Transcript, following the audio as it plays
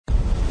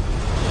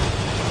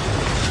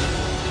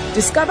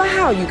Discover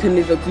how you can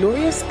live a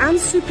glorious and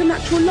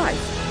supernatural life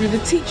through the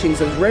teachings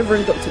of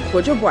Reverend Dr.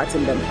 Kojo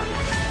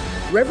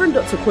Boateng-Bempah. Reverend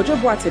Dr. Kojo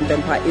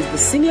Boateng-Bempah is the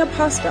senior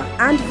pastor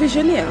and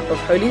visionary of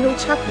Holy Hill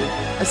Chapel,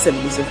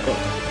 Assemblies of God.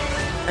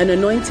 An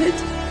anointed,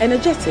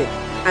 energetic,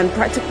 and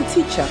practical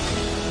teacher,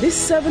 this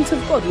servant of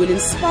God will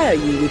inspire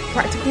you with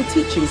practical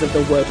teachings of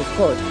the Word of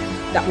God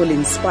that will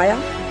inspire,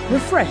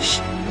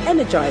 refresh,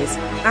 energize,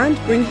 and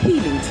bring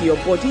healing to your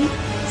body,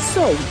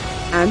 soul,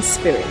 and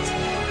spirit.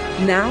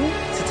 Now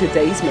to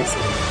today's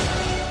message.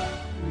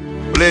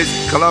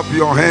 Please clap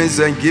your hands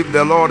and give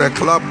the Lord a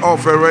clap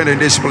offering in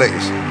this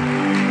place.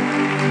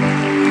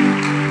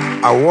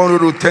 I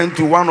want you to turn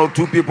to one or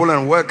two people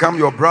and welcome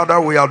your brother.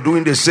 We are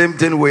doing the same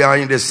thing. We are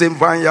in the same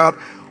vineyard.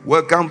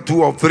 Welcome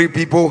 2 or 3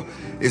 people.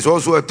 It's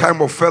also a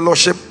time of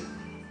fellowship.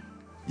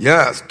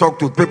 Yes, talk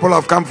to people who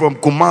have come from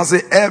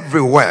Kumasi,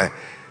 everywhere.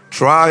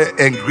 Try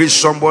and greet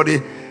somebody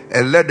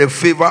and let the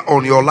favor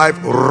on your life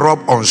rub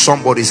on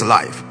somebody's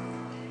life.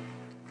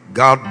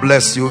 God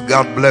bless you.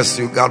 God bless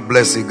you. God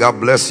bless you. God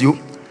bless you.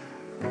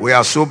 We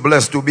are so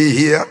blessed to be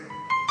here.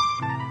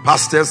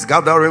 Pastors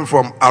gathering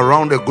from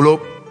around the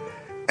globe.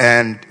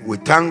 And we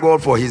thank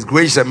God for His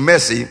grace and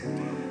mercy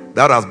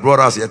that has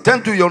brought us here.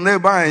 Turn to your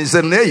neighbor and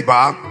say,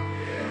 neighbor,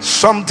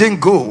 something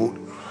good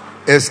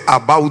is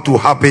about to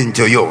happen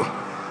to you.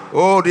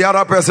 Oh, the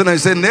other person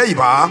and say,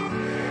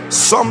 neighbor,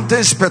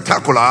 something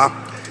spectacular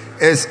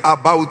is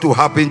about to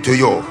happen to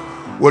you.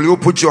 Will you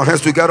put your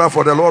hands together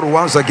for the Lord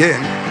once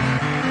again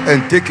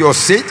and take your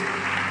seat?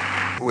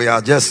 We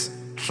are just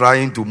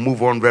trying to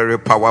move on very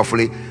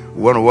powerfully.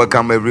 We want to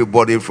welcome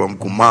everybody from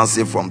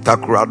Kumasi, from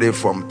Takoradi,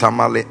 from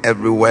Tamale,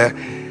 everywhere.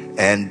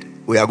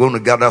 And we are going to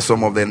gather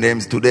some of the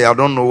names today. I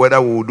don't know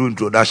whether we will do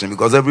introduction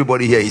because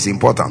everybody here is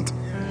important.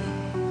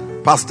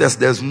 Pastors,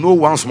 there's no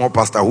one small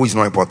pastor who is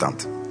not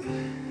important.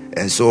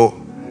 And so,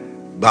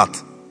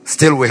 but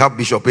still we have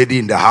Bishop Eddie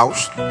in the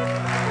house.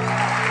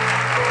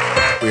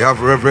 We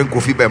have Reverend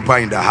Kofi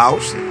Bempah in the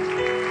house.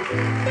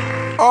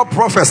 All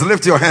prophets,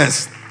 lift your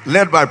hands.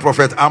 Led by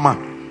Prophet Amma.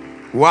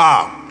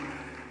 Wow.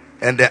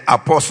 And the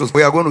apostles.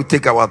 We are going to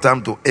take our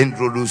time to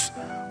introduce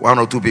 1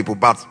 or 2 people.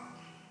 But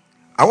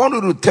I want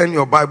you to turn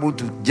your Bible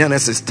to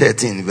Genesis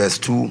 13, verse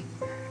 2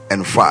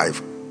 and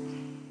 5.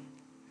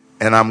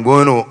 And I'm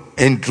going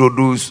to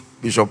introduce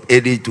Bishop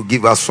Eddie to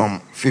give us some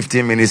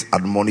 15 minutes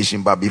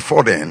admonition. But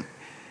before then,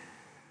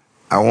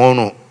 I want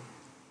to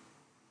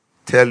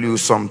tell you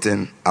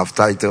something I've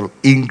titled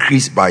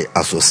Increase by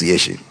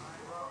Association.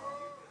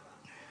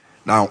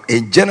 Now,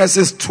 in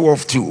Genesis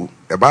 12:2,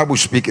 the Bible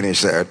speaking, it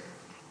said,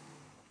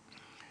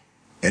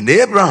 and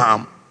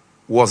Abraham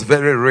was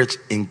very rich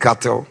in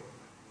cattle,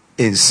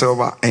 in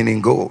silver, and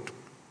in gold.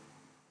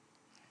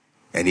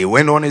 And he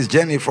went on his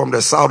journey from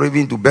the south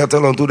even to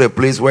Bethel, unto the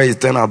place where his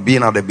tent had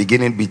been at the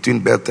beginning between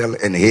Bethel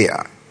and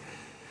Hai,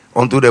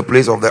 unto the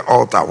place of the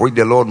altar which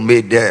the Lord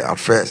made there at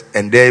first.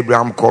 And there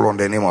Abraham called on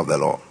the name of the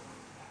Lord.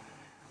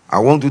 I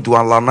want you to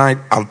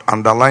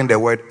underline the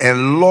word,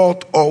 and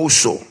Lot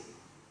also,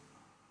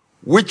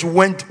 which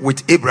went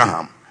with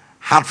Abraham,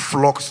 had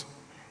flocks,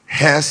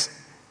 herds,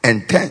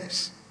 and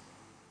tents.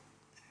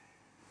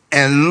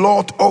 And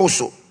Lot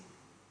also.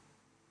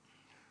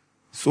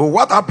 So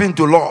what happened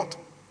to Lot?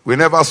 We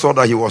never saw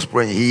that he was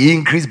praying. He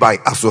increased by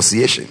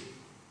association.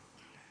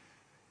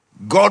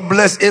 God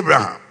blessed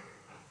Abraham.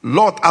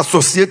 Lot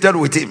associated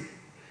with him.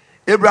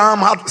 Abraham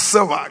had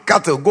silver,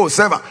 cattle, gold,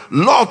 silver.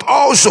 Lot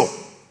also.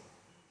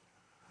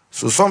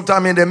 So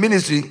sometime in the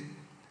ministry,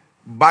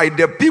 by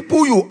the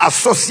people you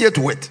associate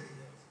with,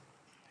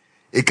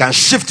 it can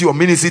shift your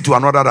ministry to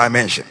another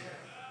dimension.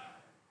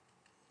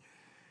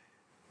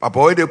 Papa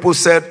Oyedepo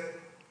said,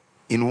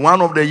 in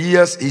one of the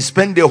years, he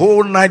spent the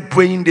whole night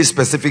praying this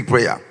specific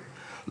prayer.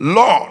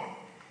 Lord,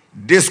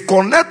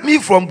 disconnect me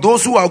from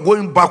those who are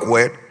going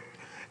backward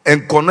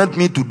and connect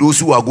me to those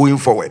who are going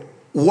forward.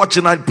 Watch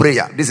night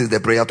prayer. This is the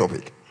prayer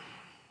topic.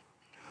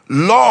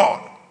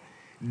 Lord,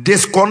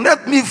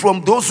 disconnect me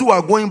from those who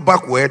are going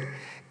backward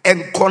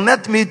and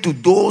connect me to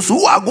those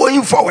who are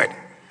going forward.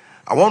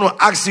 I want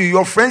to ask you,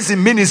 your friends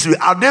in ministry,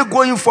 are they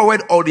going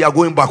forward or they are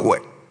going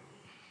backward?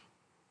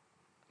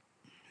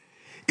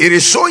 It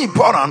is so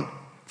important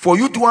for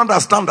you to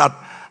understand that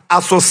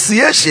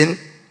association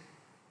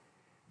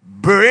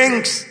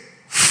brings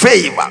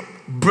favor,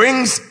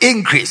 brings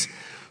increase.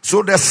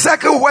 So the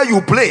circle where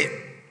you play,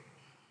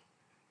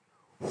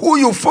 who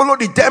you follow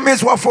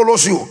determines what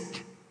follows you.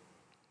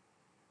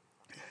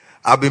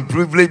 I've been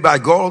privileged by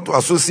God to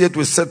associate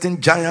with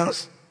certain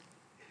giants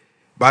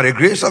by the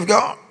grace of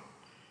God.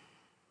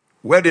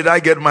 Where did I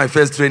get my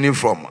first training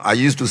from? I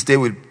used to stay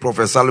with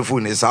Professor Salifu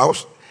in his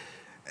house.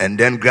 And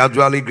then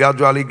gradually,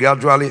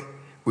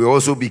 we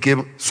also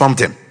became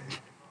something.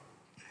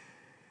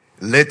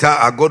 Later,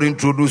 I got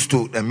introduced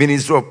to the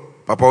ministry of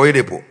Papa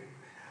Oyedepo.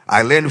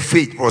 I learned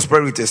faith,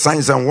 prosperity,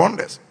 signs and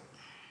wonders.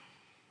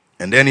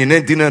 And then in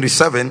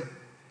 1997,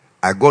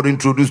 I got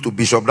introduced to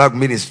Bishop Dark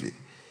Ministry.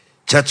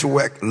 Church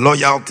work,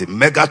 loyalty,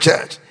 mega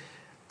church.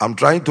 I'm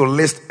trying to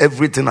list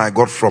everything I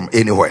got from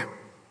anywhere.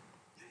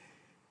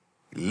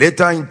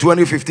 Later in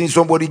 2015,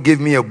 somebody gave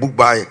me a book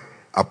by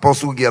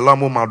Apostle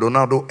Guillermo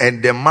Maldonado,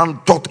 and the man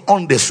taught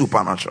on the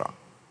supernatural.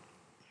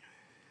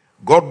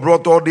 God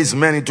brought all these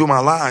men into my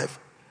life,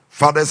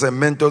 fathers and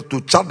mentors,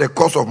 to chart the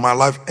course of my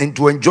life and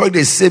to enjoy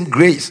the same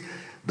grace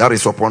that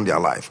is upon their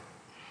life.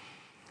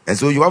 And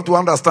so you have to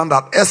understand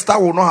that Esther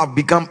will not have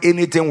become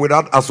anything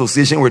without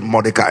association with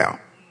Mordecai.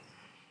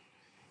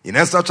 In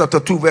Esther chapter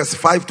 2, verse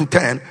 5 to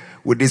 10,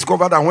 we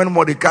discover that when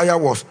Mordecai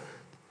was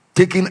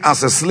taken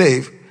as a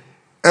slave,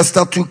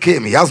 Esther too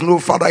came. He has no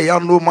father, he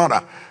has no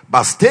mother.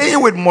 But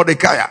staying with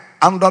Mordecai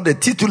under the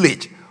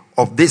tutelage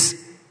of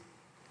this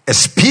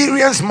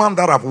experienced man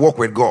that have walked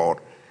with God,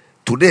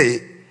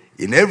 today,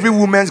 in every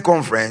women's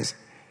conference,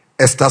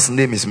 Esther's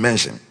name is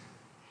mentioned.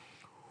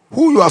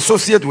 Who you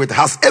associate with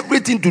has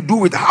everything to do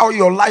with how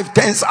your life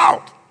turns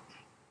out.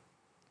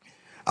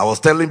 I was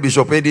telling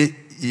Bishop Eddie,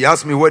 he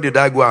asked me, where did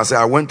I go? I said,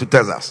 I went to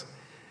Texas.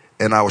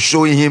 And I was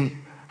showing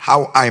him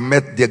how I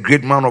met the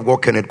great man of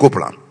God, Kenneth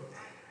Copeland.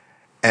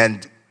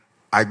 And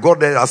I got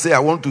there, I said, I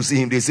want to see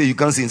him. They say, you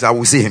can't see him. So I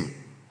will see him.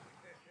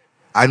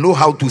 I know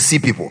how to see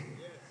people.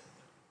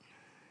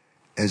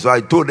 And so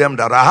I told them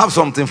that I have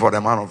something for the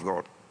man of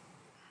God.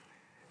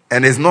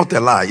 And it's not a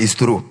lie, it's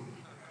true.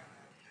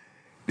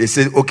 They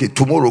said, okay,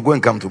 tomorrow, go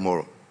and come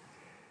tomorrow.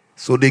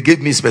 So they gave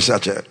me a special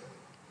chair.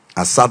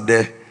 I sat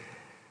there.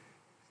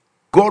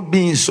 God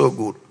being so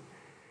good.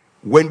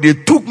 When they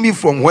took me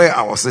from where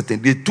I was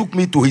sitting, they took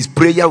me to his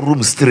prayer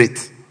room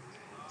straight.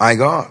 My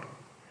God.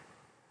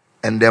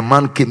 And the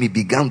man came, he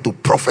began to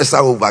prophesy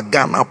over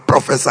Ghana,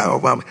 prophesy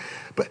over me.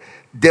 But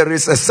there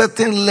is a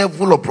certain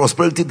level of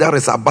prosperity that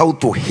is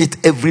about to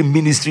hit every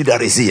ministry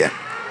that is here.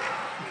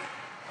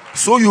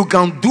 So you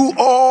can do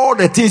all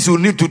the things you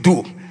need to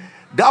do.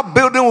 That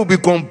building will be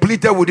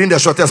completed within the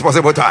shortest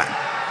possible time.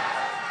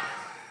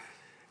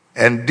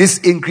 And this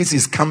increase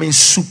is coming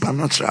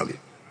supernaturally.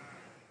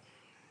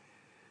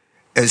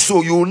 And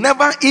so you will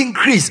never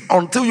increase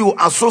until you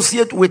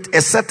associate with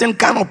a certain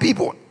kind of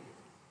people.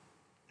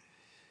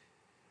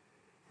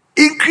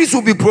 Increase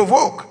will be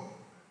provoked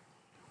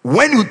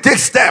when you take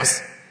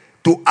steps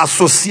to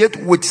associate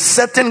with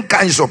certain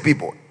kinds of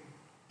people.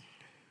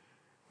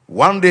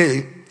 One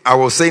day, I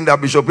was saying that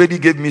Bishop Eddie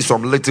gave me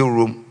some little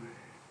room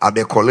at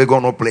the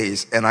Collegono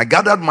place, and I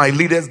gathered my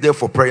leaders there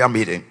for prayer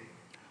meeting.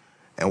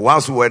 And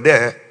whilst we were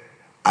there,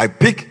 I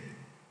picked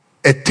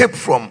a tape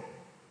from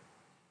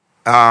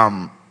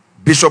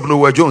Bishop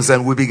Noel Jones,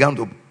 and we began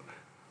to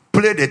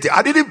play the tape.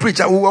 I didn't preach,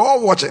 we were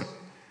all watching.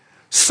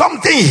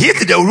 Something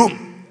hit the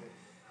room.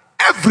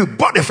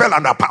 Everybody fell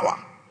under power.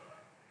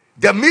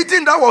 The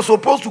meeting that was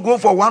supposed to go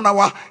for 1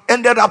 hour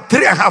ended up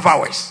 3.5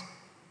 hours.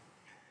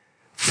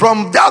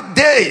 From that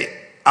day,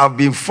 I've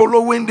been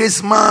following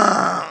this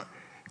man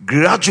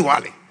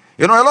gradually.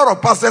 You know, a lot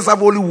of pastors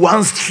have only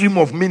one stream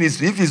of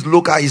ministry. If it's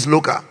local, it's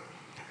local.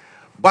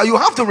 But you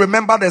have to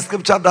remember the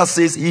scripture that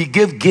says he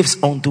gave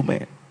gifts unto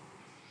men.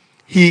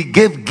 He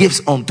gave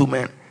gifts unto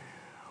men.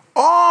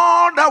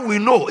 All that we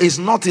know is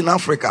not in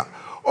Africa.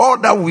 All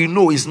that we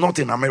know is not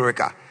in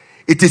America.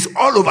 It is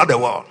all over the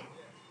world.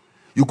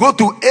 You go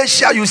to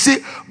Asia, you see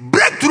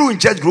breakthrough in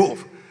Church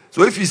Grove.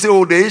 So if you say,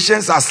 oh, the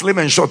Asians are slim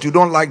and short, you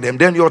don't like them,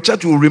 then your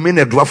church will remain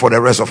a dwarf for the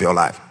rest of your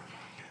life.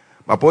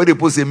 But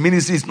Paul say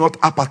ministry is not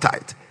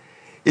appetite.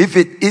 If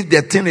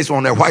the thing is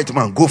on a white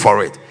man, go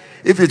for it.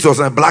 If it was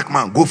a black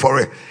man, go for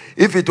it.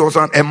 If it was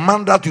on a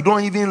man that you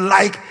don't even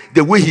like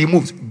the way he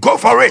moves, go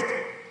for it.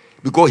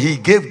 Because he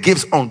gave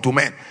gifts unto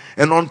men.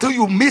 And until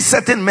you meet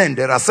certain men,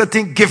 there are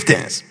certain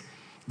giftings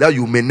that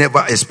you may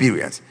never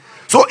experience.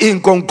 So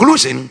in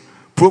conclusion,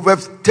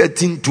 Proverbs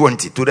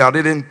 13:20. Today I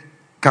didn't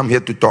come here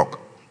to talk.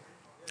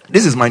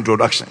 This is my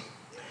introduction.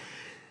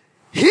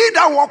 He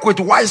that walk with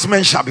wise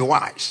men shall be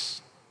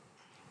wise,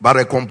 but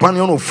a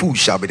companion of fools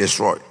shall be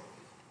destroyed.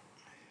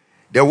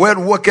 The word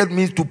worketh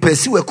means to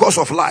pursue a course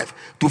of life,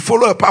 to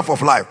follow a path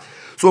of life.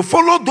 So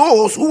follow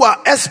those who are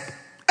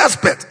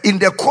expert in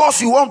the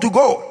course you want to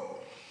go.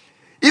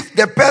 If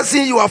the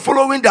person you are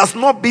following does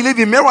not believe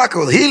in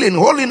miracles, healing,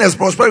 holiness,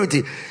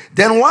 prosperity,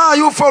 then why are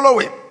you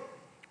following?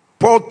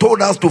 Paul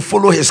told us to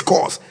follow his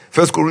course.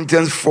 1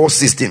 Corinthians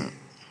 4:16.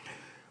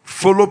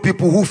 Follow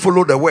people who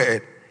follow the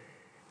word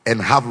and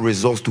have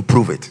results to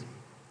prove it.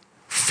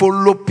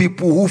 Follow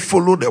people who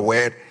follow the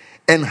word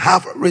and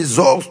have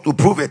results to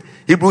prove it.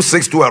 Hebrews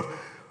 6:12.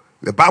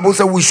 The Bible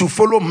says we should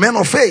follow men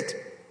of faith.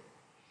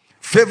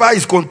 Favor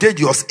is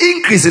contagious.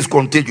 Increase is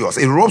contagious.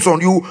 It rubs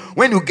on you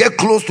when you get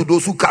close to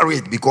those who carry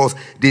it because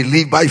they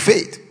live by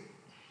faith.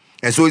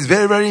 And so it's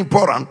very, very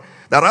important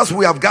that as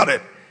we have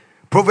gathered,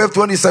 Proverbs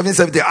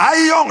 27:17,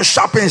 iron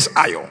sharpens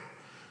iron.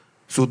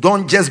 So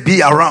don't just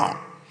be around.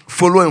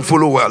 Follow and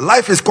follow well.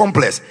 Life is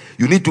complex.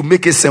 You need to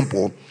make it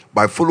simple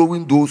by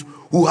following those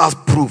who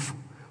have proof,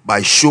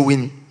 by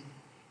showing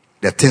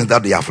the things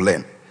that they have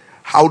learned.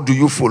 How do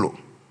you follow?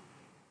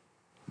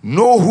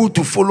 Know who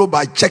to follow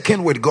by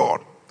checking with God.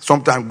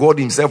 Sometimes God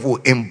himself will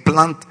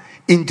implant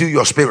into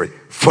your spirit.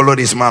 Follow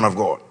this man of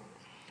God.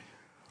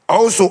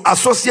 Also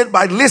associate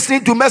by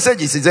listening to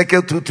messages.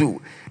 Ezekiel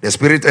 2:2. The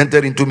Spirit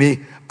entered into me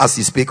as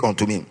he spake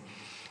unto me.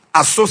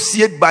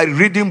 Associate by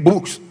reading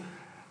books.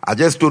 I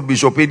just told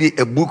Bishop Eddie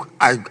a book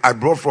I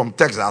brought from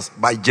Texas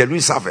by Jerry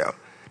Savelle.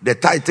 The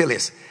title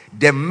is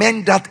The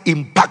Men That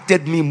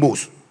Impacted Me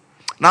Most.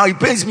 Now it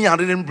pains me I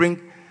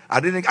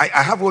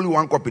have only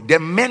one copy. The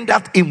Men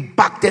That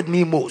Impacted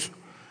Me Most.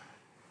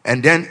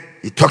 And then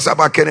he talks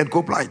about Kenneth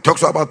Copeland. He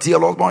talks about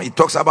T.L. Osborne. He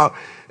talks about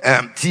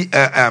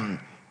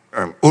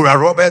Oral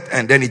Robert.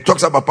 And then he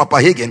talks about Papa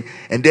Hagin.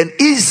 And then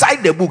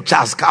inside the book,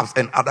 Charles Capps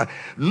and other.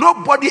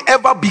 Nobody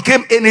ever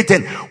became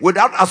anything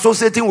without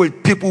associating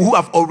with people who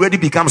have already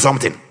become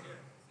something.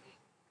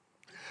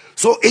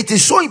 So it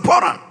is so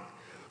important.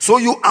 So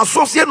you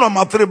associate,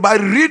 number 3, by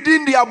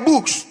reading their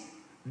books.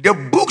 The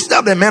books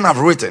that the men have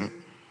written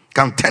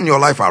can turn your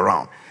life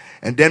around.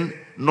 And then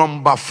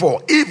number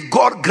 4, if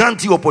God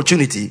grants you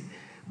opportunity,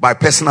 by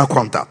personal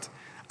contact.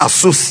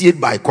 Associate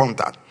by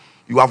contact.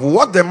 You have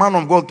watched the man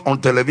of God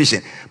on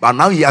television, but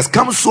now he has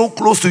come so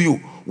close to you.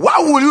 Why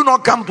will you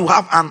not come to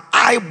have an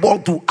eyeball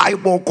to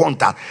eyeball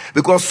contact?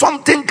 Because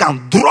something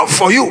can drop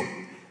for you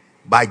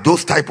by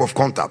those type of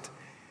contact.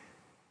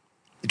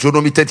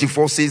 Deuteronomy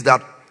 34 says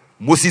that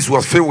Moses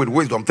was filled with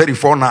wisdom.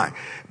 34:9,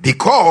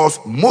 because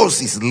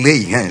Moses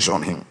laid hands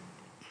on him.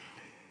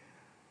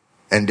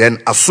 And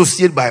then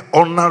associate by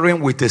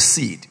honoring with a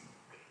seed.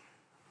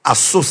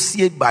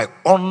 Associate by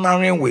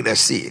honoring with a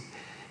seed.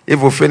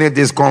 If we finish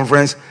this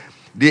conference,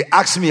 they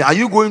asked me, are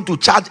you going to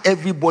charge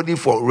everybody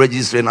for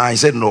registering? I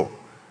said no,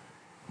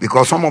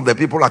 because some of the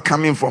people are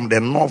coming from the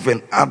north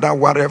and other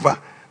whatever.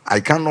 I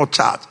cannot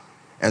charge.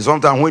 And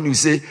sometimes when you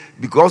say,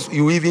 because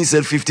you even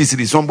said 50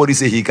 cities, somebody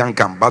say he can't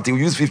come, but he will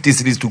use 50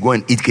 cities to go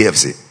and eat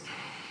KFC.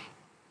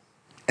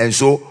 And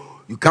so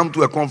you come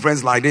to a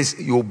conference like this,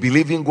 you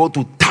believe in God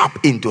to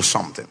tap into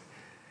something.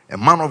 A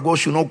man of God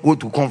should not go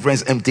to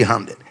conference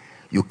empty-handed.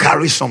 You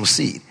carry some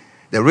seed.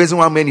 The reason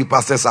why many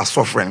pastors are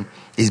suffering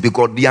is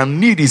because their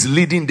need is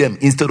leading them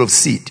instead of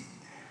seed.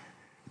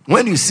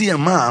 When you see a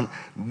man,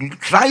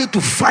 try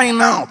to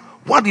find out,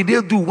 what did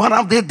they do? What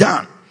have they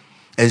done?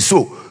 And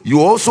so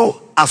you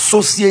also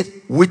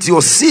associate with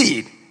your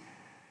seed.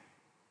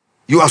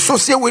 You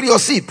associate with your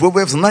seed.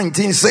 Proverbs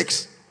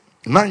 19:6.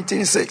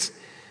 19:6.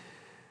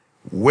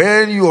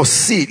 When your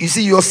seed, you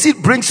see, your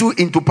seed brings you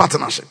into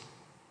partnership.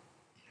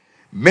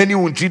 Many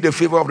will treat the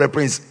favor of the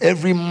prince.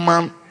 Every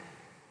man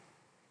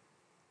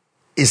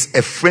is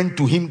a friend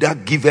to him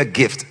that give a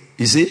gift.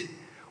 You see,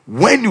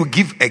 when you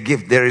give a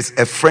gift, there is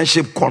a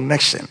friendship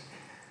connection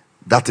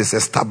that is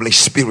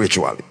established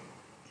spiritually.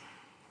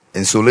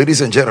 And so,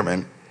 ladies and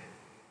gentlemen,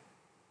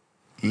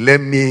 let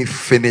me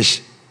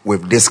finish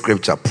with this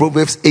scripture.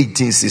 Proverbs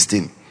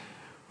 18:16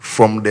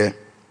 from the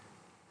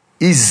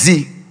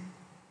easy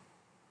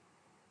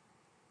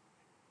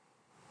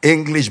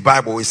English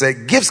Bible. It says,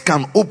 gifts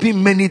can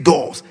open many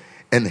doors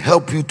and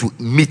help you to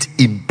meet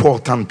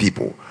important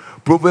people.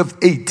 Proverbs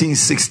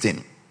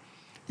 18:16.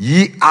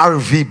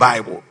 ERV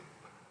Bible.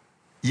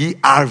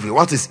 ERV.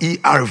 What is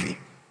ERV?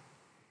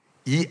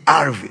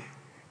 ERV.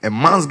 A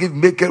man's gift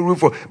make a room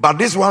for. But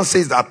this one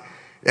says that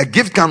a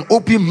gift can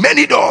open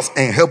many doors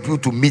and help you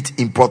to meet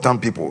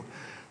important people.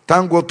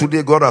 Thank God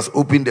today God has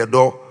opened the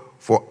door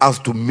for us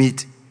to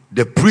meet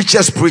the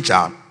preacher's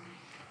preacher,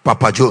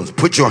 Papa Jones.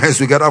 Put your hands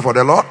together for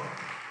the Lord.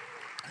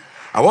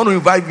 I want to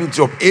invite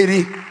Bishop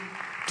Eddie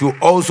to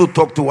also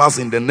talk to us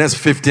in the next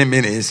 15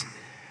 minutes.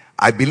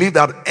 I believe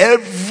that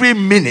every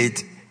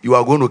minute you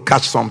are going to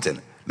catch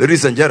something.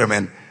 Ladies and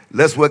gentlemen,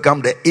 let's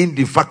welcome the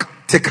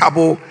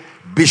indefatigable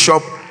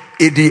Bishop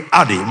Eddie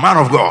Addy, man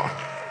of God.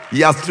 He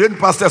has trained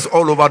pastors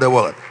all over the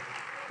world.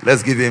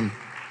 Let's give him.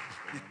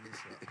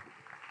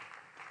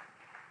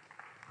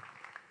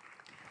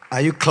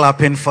 Are you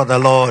clapping for the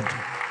Lord?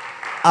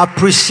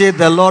 Appreciate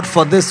the Lord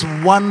for this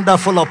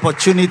wonderful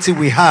opportunity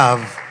we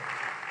have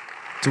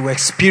to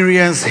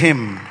experience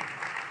him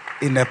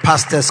in a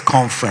pastor's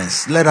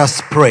conference. Let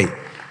us pray.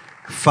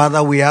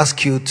 Father, we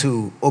ask you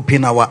to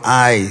open our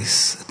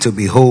eyes to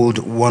behold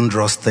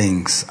wondrous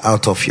things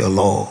out of your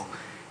law.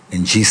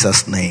 In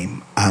Jesus'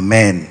 name,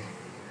 amen.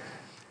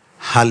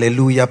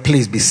 Hallelujah.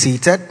 Please be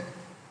seated.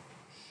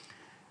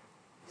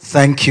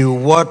 Thank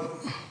you.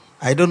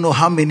 I don't know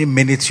how many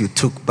minutes you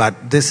took,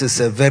 but this is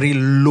a very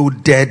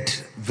loaded,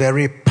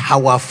 very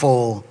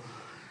powerful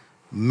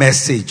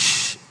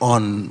message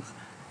on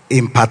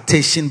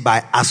impartation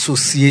by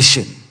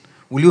association.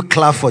 Will you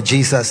clap for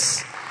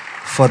Jesus,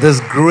 for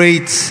this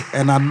great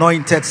and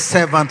anointed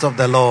servant of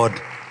the Lord?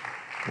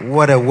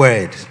 What a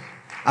word.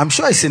 I'm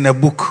sure it's in a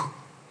book.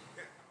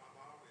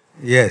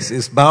 Yes,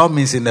 it's by all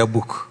means in a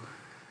book.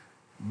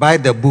 Buy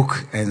the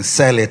book and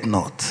sell it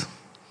not.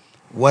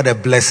 What a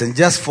blessing.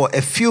 Just for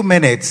a few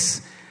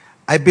minutes,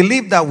 I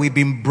believe that we've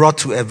been brought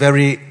to a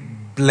very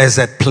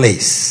blessed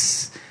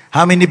place.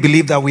 How many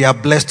believe that we are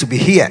blessed to be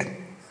here?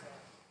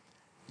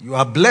 You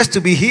are blessed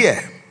to be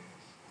here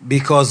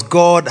because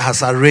God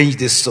has arranged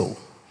this so.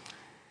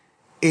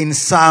 In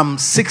Psalm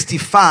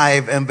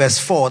 65 and verse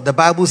 4, the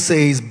Bible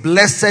says,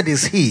 blessed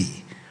is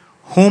he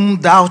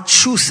whom thou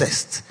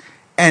choosest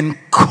and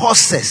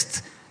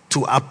causest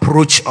to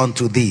approach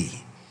unto thee.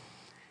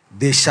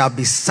 They shall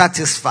be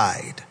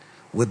satisfied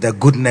with the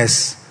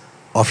goodness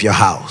of your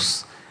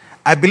house.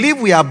 I believe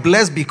we are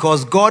blessed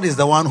because God is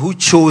the one who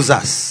chose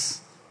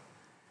us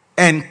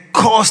and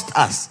caused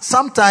us.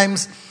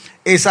 Sometimes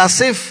it's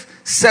as if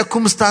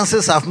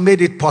circumstances have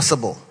made it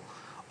possible.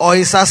 Or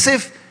it's as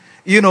if,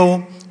 you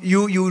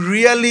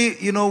really,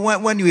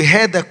 when you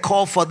heard the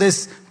call for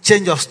this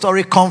Change of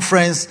Story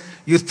conference,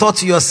 you thought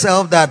to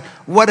yourself that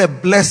what a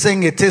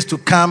blessing it is to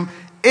come.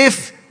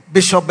 If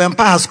Bishop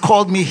Bempa has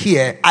called me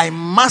here, I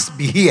must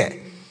be here.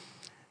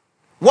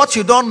 What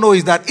you don't know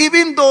is that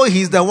even though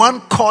he's the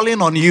one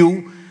calling on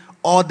you,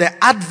 or the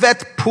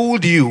advert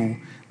pulled you,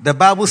 the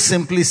Bible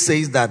simply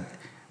says that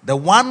the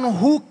one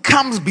who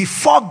comes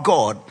before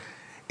God,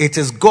 it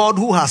is God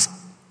who has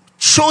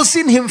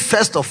chosen him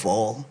first of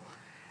all,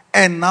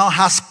 and now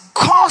has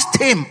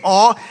caused him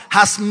or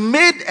has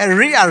made a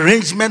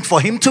rearrangement for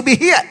him to be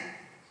here.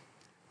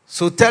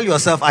 So tell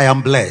yourself, I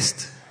am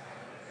blessed.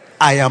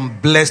 I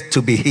am blessed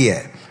to be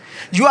here.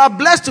 You are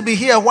blessed to be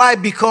here. Why?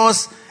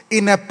 Because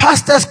in a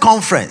pastor's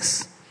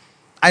conference,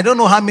 I don't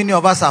know how many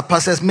of us are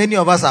pastors. Many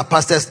of us are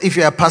pastors. If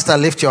you're a pastor,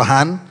 lift your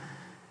hand.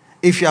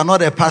 If you are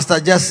not a pastor,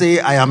 just say,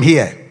 I am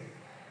here.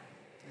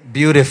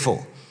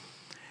 Beautiful.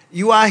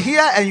 You are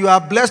here and you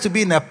are blessed to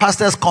be in a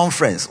pastor's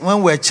conference.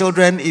 When we're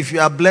children, if you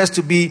are blessed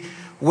to be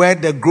where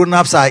the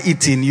grown-ups are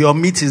eating, your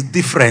meat is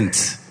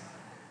different.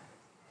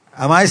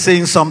 Am I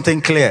saying something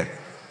clear?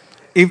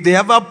 If they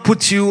ever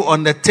put you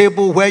on the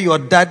table where your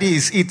daddy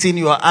is eating,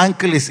 your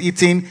uncle is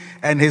eating,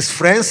 and his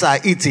friends are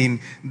eating,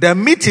 the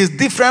meat is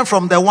different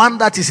from the one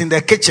that is in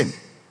the kitchen.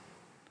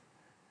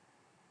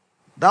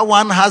 That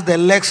one has the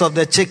legs of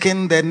the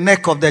chicken, the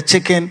neck of the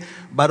chicken,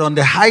 but on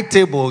the high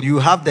table, you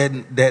have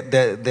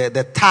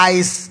the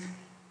thighs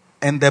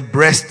and the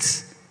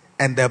breasts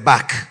and the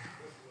back.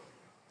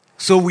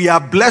 So we are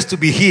blessed to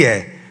be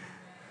here.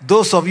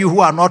 Those of you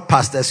who are not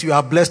pastors, you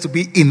are blessed to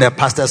be in a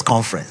pastor's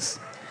conference.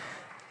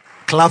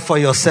 Clap for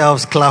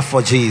yourselves, clap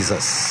for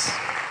Jesus.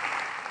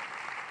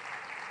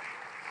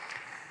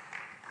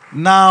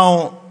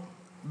 Now,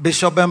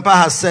 Bishop Bempa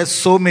has said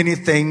so many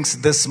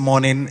things this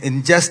morning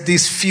in just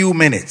these few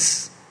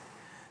minutes.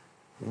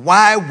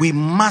 Why we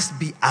must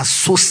be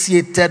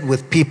associated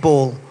with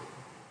people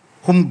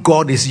whom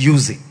God is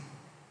using.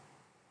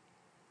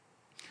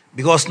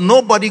 Because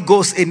nobody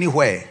goes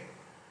anywhere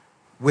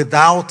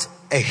without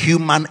a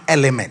human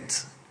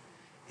element.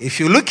 If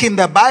you look in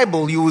the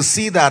Bible, you will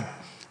see that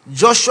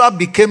Joshua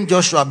became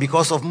Joshua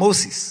because of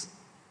Moses.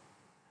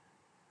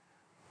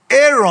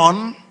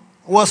 Aaron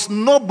was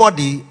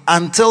nobody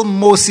until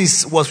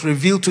Moses was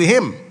revealed to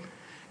him.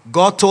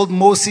 God told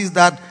Moses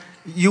that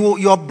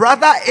your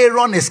brother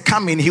Aaron is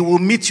coming. He will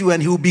meet you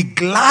and he will be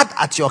glad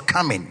at your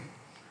coming.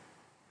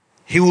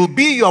 He will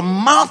be your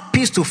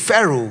mouthpiece to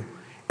Pharaoh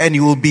and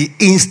you will be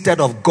instead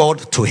of God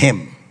to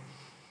him.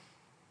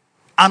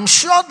 I'm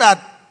sure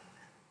that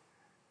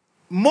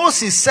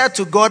Moses said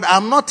to God,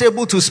 I'm not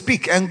able to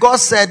speak. And God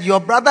said, your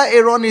brother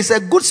Aaron is a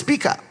good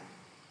speaker.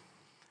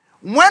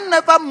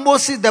 Whenever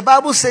Moses, the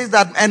Bible says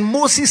that, and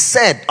Moses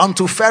said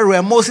unto Pharaoh,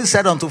 and Moses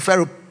said unto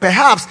Pharaoh,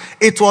 perhaps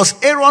it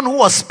was Aaron who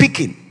was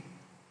speaking.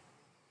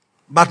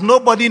 But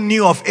nobody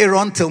knew of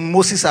Aaron till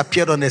Moses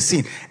appeared on the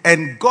scene.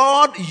 And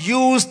God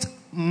used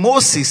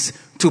Moses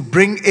to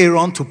bring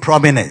Aaron to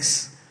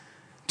prominence.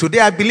 Today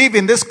I believe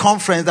in this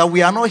conference that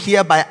we are not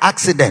here by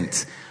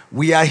accident.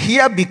 We are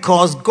here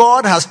because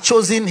God has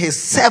chosen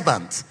his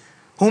servant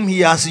whom he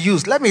has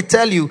used. Let me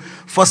tell you,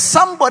 for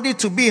somebody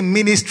to be in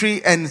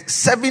ministry and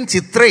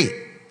 73,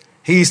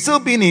 he is still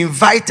being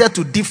invited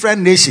to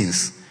different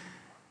nations.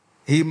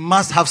 He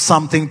must have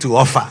something to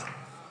offer.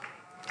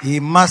 He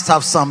must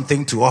have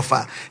something to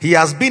offer. He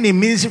has been in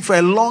ministry for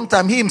a long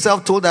time. He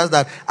himself told us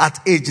that at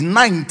age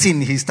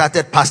 19, he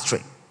started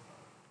pastoring.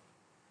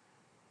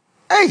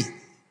 Hey!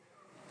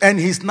 And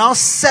he's now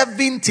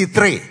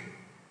 73.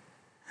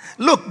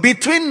 Look,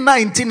 between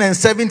 19 and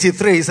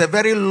 73 is a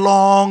very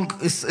long,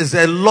 is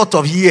a lot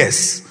of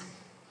years.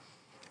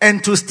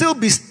 And to still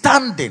be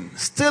standing,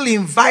 still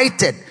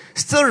invited,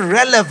 still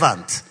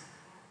relevant,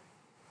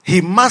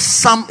 he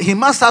must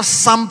have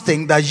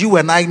something that you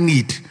and I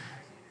need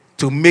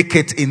to make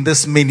it in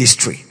this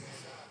ministry.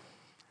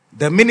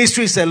 The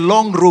ministry is a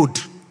long road.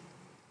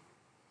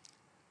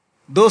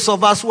 Those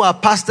of us who are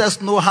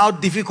pastors know how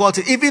difficult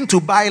it is even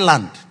to buy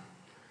land.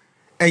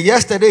 And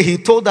yesterday he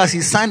told us he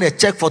signed a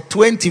check for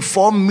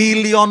 $24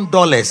 million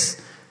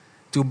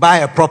to buy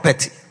a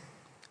property,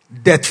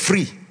 debt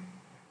free.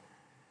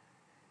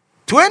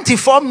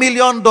 $24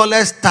 million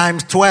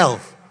times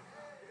 12.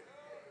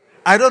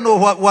 I don't know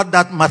what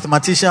that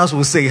mathematicians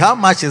will say. How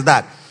much is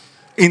that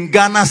in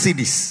Ghana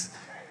cedis?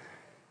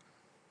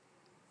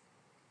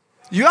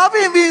 You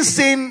haven't even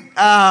seen,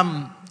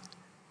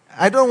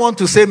 I don't want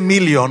to say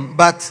million,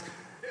 but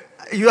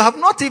you have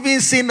not even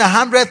seen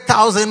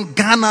 100,000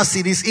 Ghana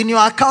cedis in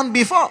your account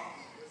before.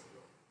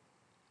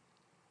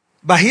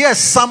 But here's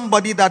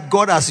somebody that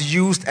God has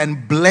used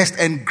and blessed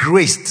and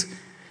graced.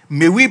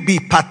 May we be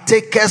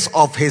partakers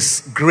of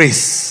his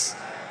grace.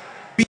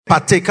 Be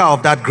partaker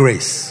of that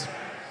grace.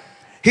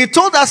 He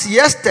told us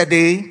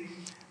yesterday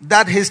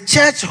that his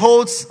church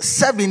holds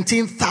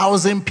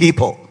 17,000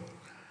 people.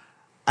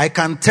 I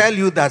can tell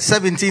you that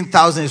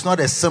 17,000 is not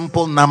a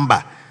simple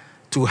number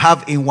to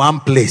have in one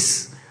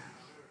place.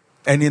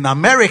 And in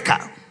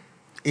America,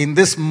 in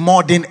this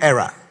modern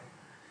era,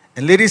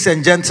 and ladies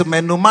and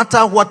gentlemen, no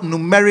matter what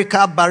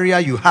numerical barrier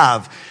you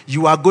have,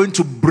 you are going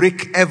to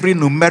break every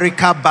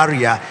numerical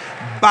barrier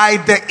by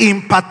the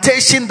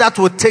impartation that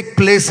will take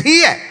place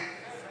here.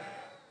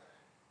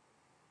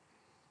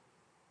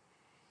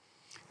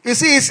 You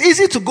see, it's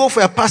easy to go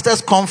for a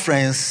pastor's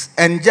conference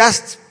and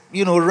just,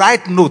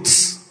 write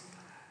notes.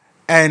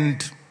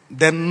 And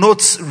the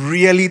notes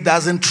really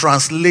doesn't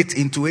translate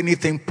into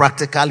anything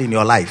practical in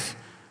your life.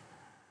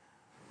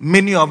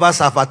 Many of us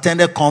have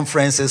attended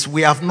conferences.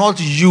 We have not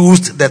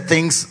used the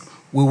things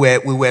we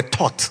were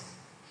taught.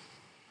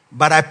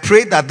 But I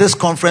pray that this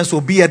conference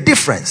will be a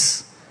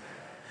difference.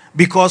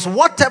 Because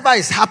whatever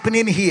is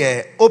happening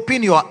here,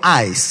 open your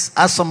eyes.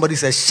 As somebody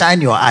says,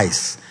 shine your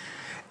eyes.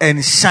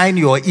 And shine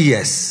your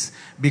ears,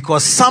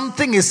 because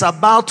something is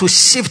about to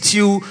shift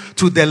you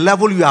to the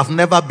level you have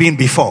never been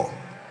before.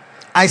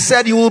 I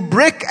said you will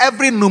break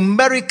every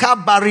numerical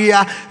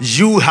barrier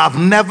you have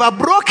never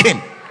broken.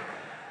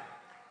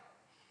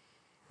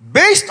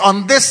 Based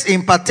on this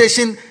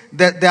impartation,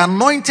 the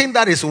anointing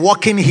that is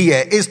working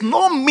here is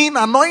no mean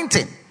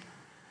anointing.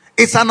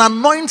 It's an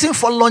anointing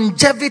for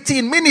longevity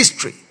in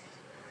ministry.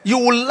 You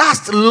will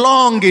last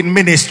long in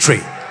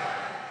ministry.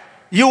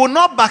 You will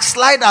not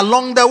backslide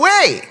along the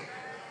way.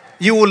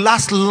 You will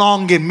last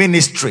long in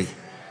ministry.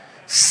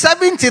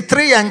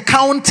 73 and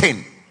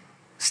counting.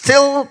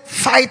 Still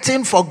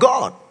fighting for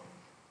God.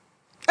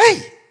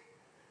 Hey.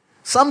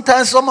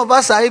 Sometimes some of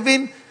us are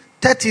even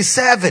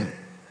 37.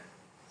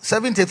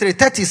 73,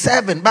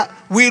 37. But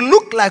we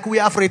look like we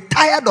have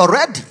retired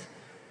already.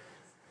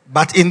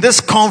 But in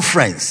this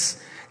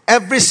conference,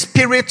 every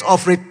spirit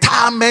of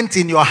retirement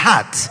in your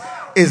heart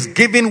is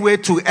giving way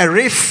to a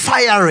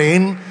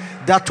refiring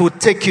that will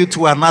take you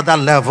to another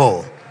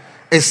level.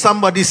 Is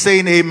somebody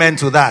saying amen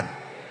to that?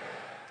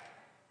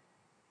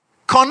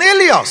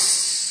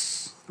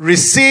 Cornelius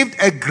received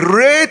a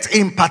great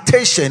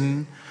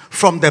impartation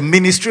from the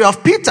ministry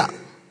of Peter.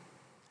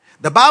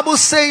 The Bible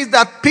says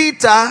that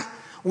Peter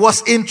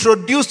was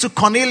introduced to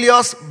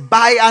Cornelius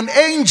by an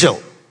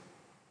angel.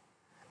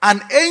 An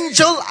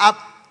angel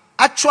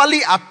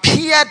actually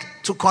appeared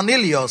to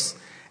Cornelius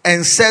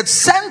and said,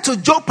 send to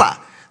Joppa.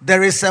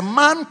 There is a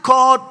man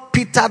called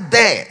Peter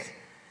there.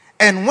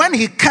 And when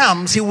he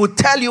comes, he will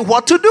tell you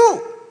what to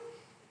do.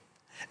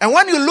 And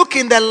when you look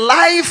in the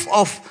life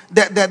of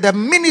the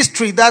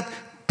ministry that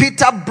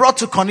Peter brought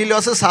to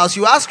Cornelius' house,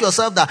 you ask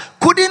yourself that,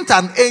 couldn't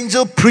an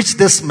angel preach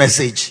this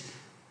message?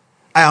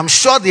 I am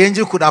sure the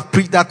angel could have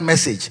preached that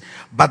message.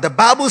 But the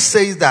Bible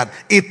says that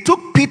it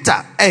took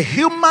Peter, a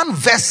human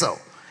vessel,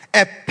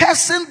 a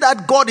person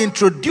that God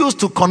introduced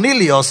to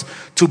Cornelius,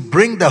 to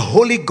bring the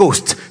Holy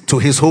Ghost to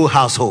his whole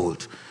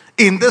household.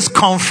 In this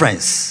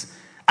conference,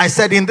 I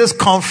said in this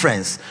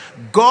conference,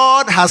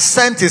 God has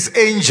sent his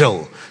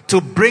angel to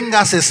bring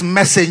us his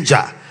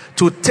messenger,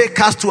 to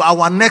take us to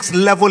our next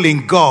level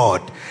in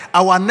God,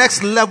 our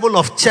next level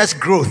of church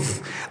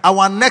growth,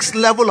 our next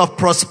level of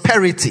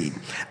prosperity,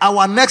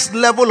 our next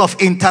level of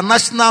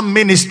international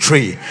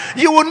ministry.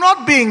 You will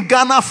not be in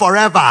Ghana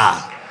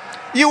forever.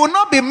 You will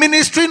not be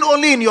ministering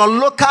only in your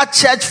local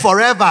church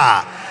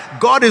forever.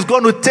 God is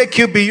going to take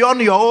you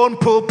beyond your own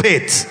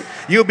pulpit.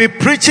 You'll be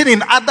preaching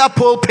in other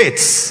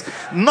pulpits.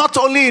 Not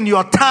only in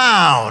your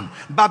town,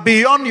 but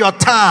beyond your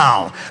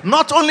town.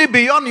 Not only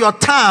beyond your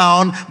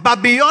town,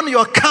 but beyond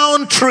your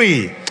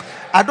country.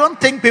 I don't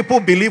think people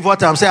believe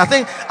what I'm saying. I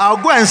think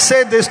I'll go and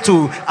say this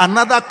to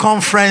another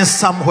conference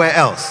somewhere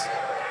else.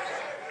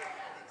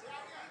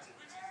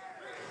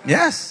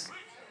 Yes.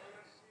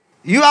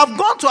 You have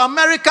gone to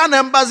American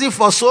embassy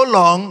for so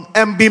long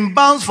and been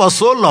bounced for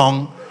so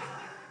long.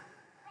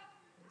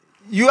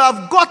 You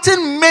have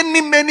gotten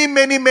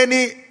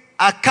many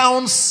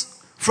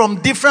accounts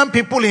from different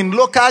people in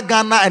local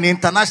Ghana and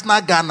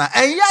international Ghana.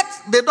 And yet,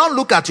 they don't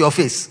look at your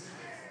face.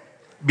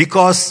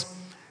 Because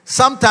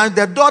sometimes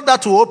the door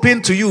that will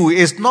open to you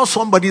is not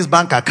somebody's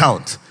bank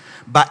account,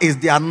 but is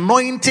the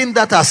anointing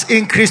that has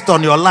increased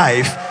on your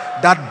life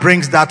that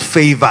brings that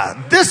favor.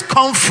 This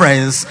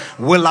conference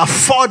will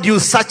afford you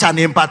such an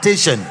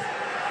impartation.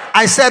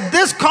 I said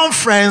this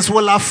conference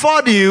will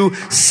afford you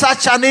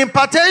such an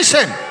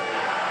impartation.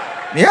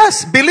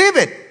 Yes, believe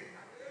it.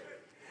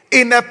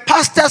 In a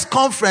pastor's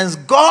conference,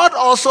 God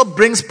also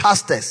brings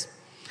pastors.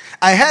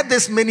 I heard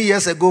this many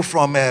years ago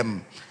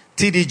from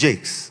T.D.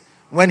 Jakes,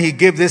 when he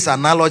gave this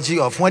analogy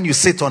of when you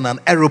sit on an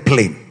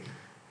aeroplane,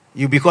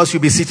 because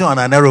you'll be sitting on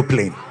an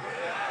aeroplane.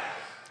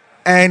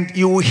 And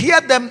you will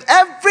hear them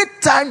every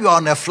time you're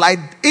on a flight,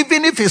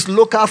 even if it's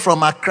local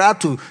from Accra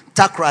to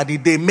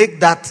Takoradi, they make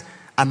that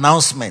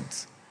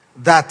announcement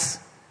that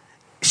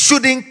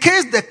should, in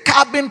case the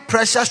cabin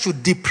pressure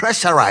should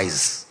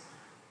depressurize,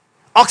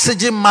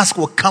 oxygen mask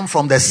will come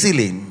from the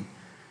ceiling,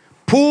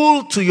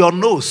 pull to your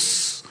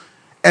nose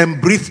and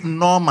breathe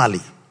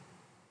normally.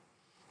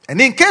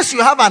 And in case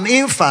you have an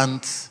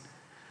infant,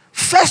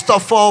 First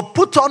of all,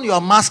 put on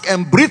your mask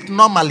and breathe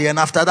normally, and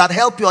after that,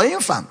 help your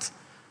infant.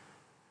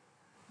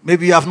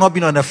 Maybe you have not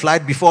been on a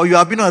flight before. You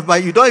have been on a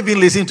flight. You don't even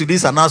listen to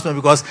this announcement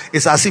because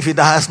it's as if it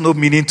has no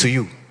meaning to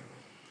you.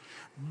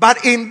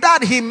 But in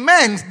that, he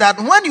meant that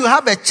when you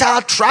have a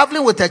child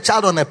traveling with a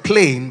child on a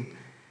plane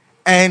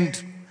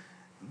and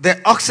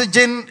the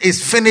oxygen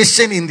is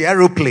finishing in the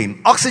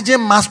aeroplane,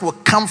 oxygen mask will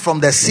come from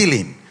the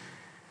ceiling.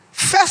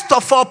 First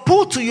of all,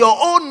 pull to your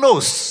own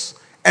nose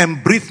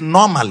and breathe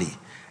normally.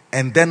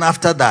 And then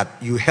after that,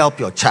 you help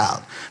your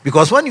child.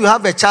 Because when you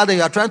have a child and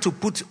you are trying to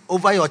put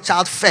over your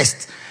child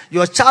first,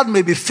 your child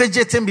may be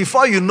fidgeting.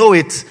 Before you know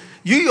it,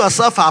 you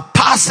yourself are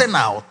passing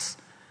out.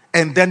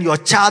 And then your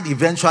child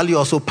eventually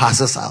also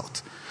passes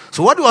out.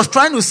 So what he was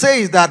trying to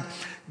say is that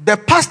the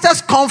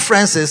pastors'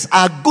 conferences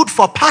are good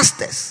for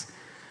pastors.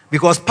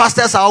 Because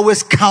pastors are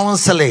always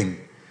counseling,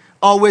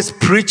 always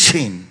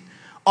preaching,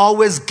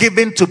 always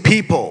giving to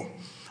people,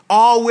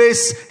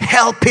 always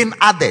helping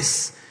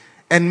others.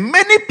 And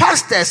many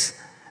pastors,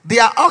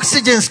 their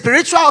oxygen,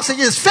 spiritual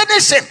oxygen is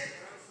finishing.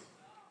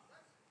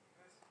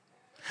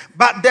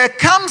 But there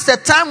comes a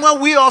time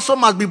when we also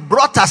must be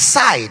brought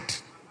aside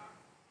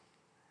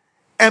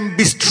and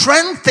be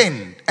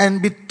strengthened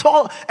and be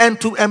taught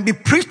and be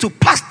preached to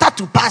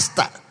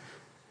pastor.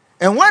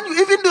 And when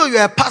you, even though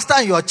you're a pastor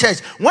in your church,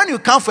 when you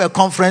come for a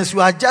conference,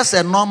 you are just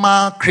a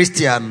normal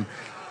Christian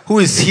who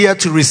is here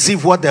to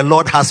receive what the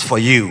Lord has for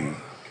you.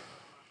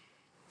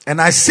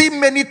 And I see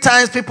many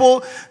times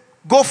people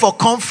go for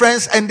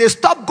conference and they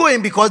stop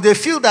going because they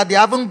feel that they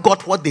haven't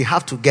got what they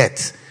have to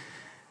get.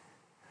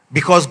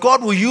 Because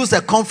God will use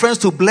a conference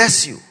to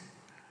bless you.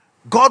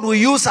 God will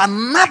use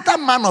another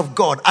man of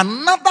God,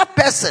 another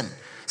person,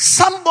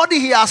 somebody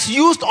he has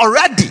used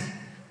already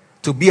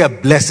to be a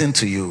blessing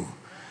to you.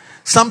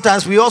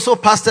 Sometimes we also,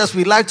 pastors,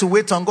 we like to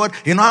wait on God.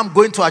 You know, I'm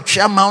going to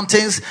Achia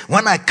Mountains.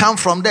 When I come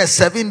from there,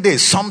 7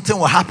 days, something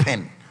will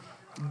happen.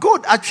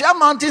 Good. Achia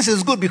Mountains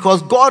is good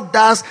because God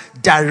does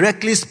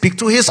directly speak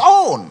to his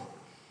own.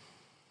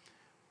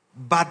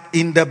 But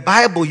in the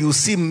Bible, you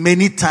see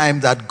many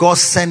times that God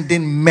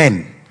sending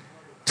men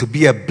to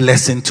be a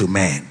blessing to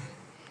men.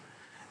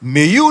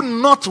 May you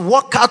not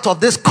walk out of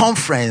this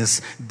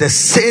conference the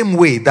same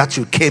way that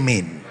you came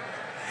in.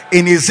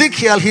 In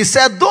Ezekiel, he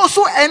said, those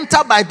who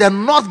enter by the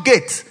north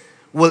gate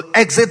will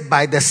exit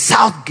by the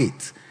south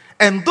gate.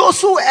 And those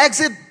who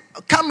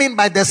come in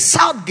by the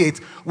south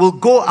gate will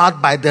go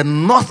out by the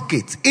north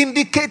gate,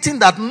 indicating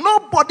that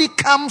nobody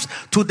comes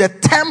to the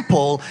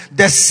temple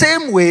the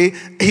same way.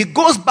 He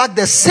goes back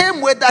the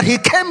same way that he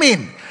came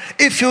in.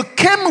 If you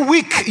came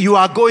weak, you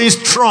are going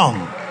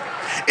strong.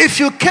 If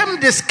you came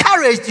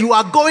discouraged, you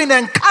are going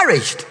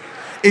encouraged.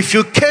 If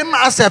you came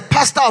as a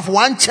pastor of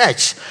one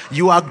church,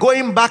 you are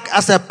going back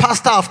as a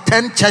pastor of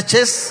 10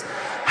 churches,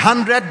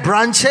 100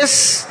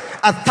 branches,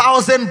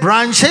 1,000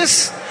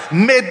 branches.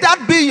 May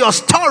that be your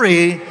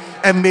story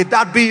and may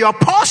that be your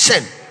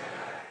portion.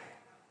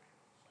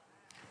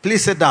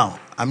 Please sit down.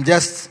 I'm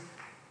just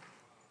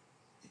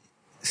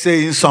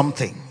saying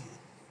something.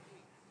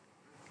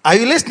 Are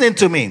you listening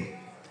to me?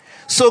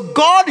 So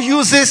God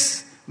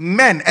uses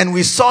men, and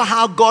we saw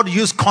how God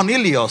used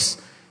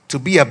Cornelius to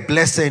be a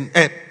blessing,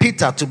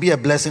 Peter to be a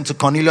blessing to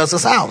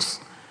Cornelius' house.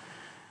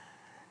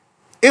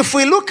 If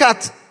we look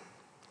at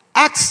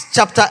Acts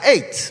chapter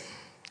 8,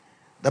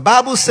 the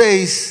Bible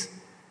says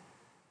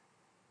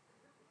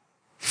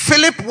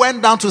Philip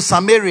went down to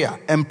Samaria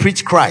and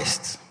preached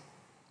Christ.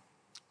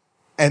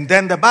 And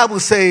then the Bible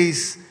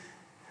says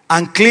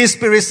unclean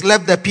spirits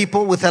left the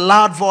people with a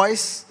loud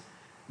voice.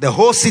 The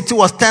whole city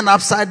was turned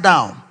upside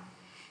down.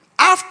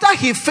 After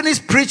he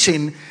finished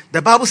preaching,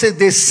 the Bible says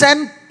they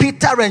sent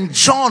Peter and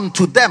John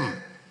to them.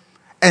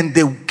 And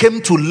they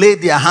came to lay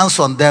their hands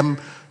on them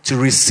to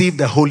receive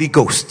the Holy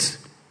Ghost.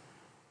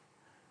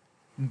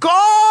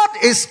 God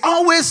is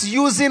always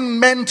using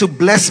men to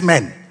bless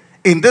men.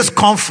 In this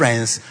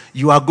conference,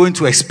 you are going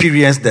to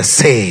experience the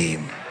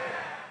same.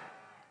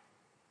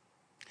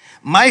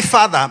 My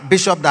father,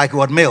 Bishop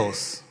Dagwood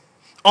Mills,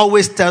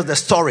 always tells the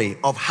story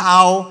of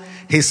how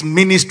his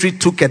ministry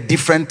took a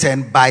different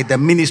turn by the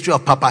ministry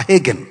of Papa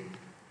Hagin.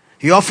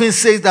 He often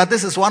says that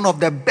this is one of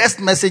the best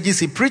messages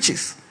he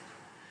preaches.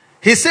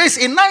 He says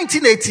in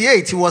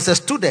 1988, he was a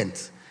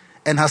student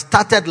and has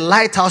started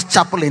Lighthouse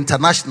Chapel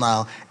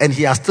International, and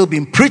he has still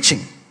been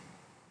preaching.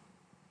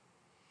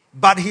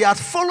 But he had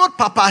followed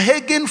Papa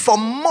Hagin for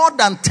more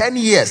than 10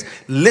 years,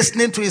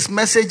 listening to his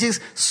messages,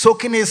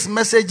 soaking his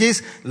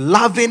messages,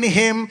 loving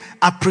him,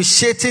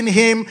 appreciating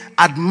him,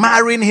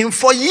 admiring him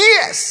for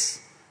years.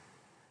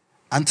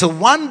 Until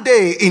one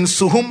day in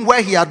Suhum,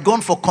 where he had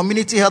gone for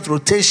community health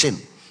rotation,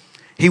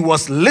 he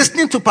was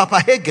listening to Papa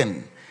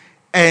Hagin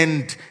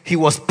and he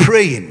was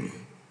praying.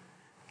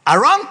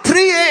 Around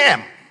 3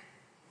 a.m.,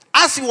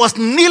 as he was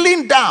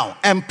kneeling down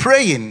and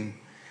praying,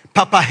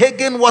 Papa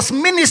Hagin was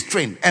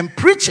ministering and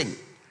preaching.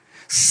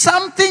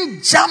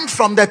 Something jumped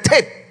from the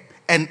tape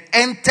and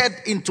entered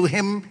into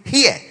him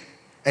here.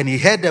 And he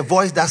heard a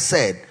voice that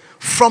said,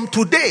 "From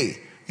today,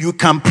 you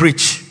can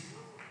preach.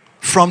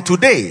 From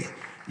today,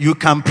 you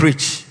can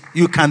preach.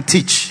 You can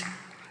teach."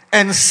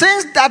 And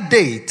since that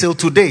day till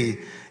today,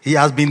 he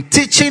has been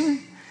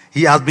teaching,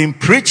 he has been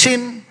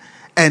preaching,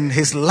 and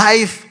his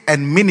life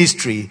and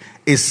ministry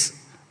is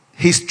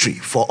history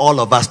for all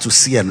of us to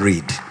see and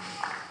read.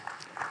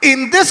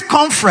 In this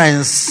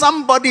conference,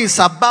 somebody is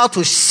about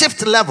to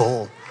shift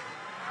level,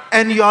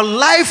 and your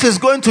life is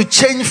going to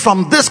change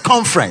from this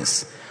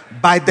conference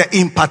by the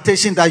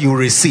impartation that you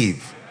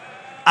receive.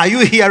 Are you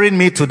hearing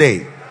me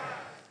today?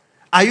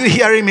 Are you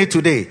hearing me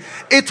today?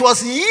 It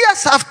was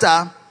years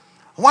after,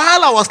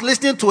 while I was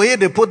listening to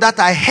Oyedepo, that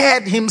I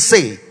heard him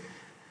say,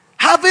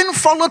 having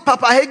followed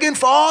Papa Hagin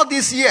for all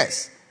these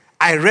years,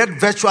 I read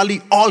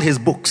virtually all his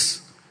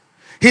books.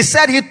 He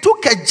said he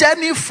took a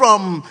journey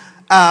from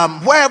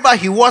wherever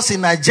he was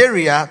in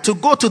Nigeria to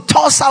go to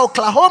Tulsa,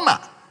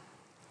 Oklahoma,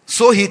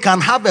 so he can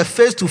have a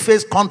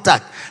face-to-face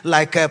contact.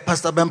 Like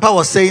Pastor Bempa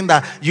was saying,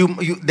 that you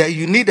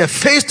need a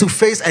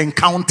face-to-face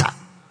encounter.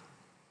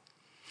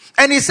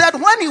 And he said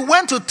when he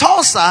went to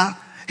Tulsa,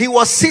 he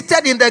was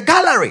seated in the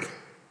gallery.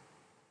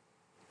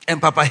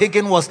 And Papa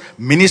Hagin was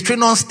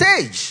ministering on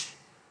stage.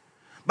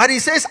 But he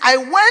says, I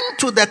went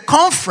to the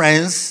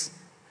conference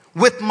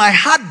with my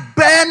heart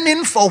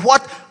burning for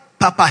what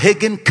Papa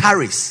Hagin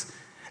carries.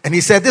 And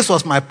he said, this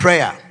was my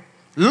prayer.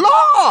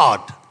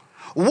 Lord,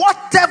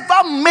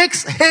 whatever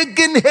makes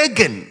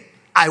Hagin,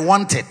 I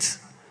want it.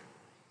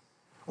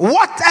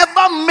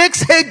 Whatever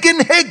makes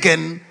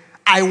Hagin,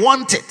 I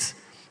want it.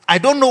 I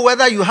don't know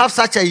whether you have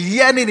such a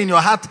yearning in your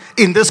heart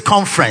in this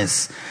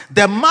conference.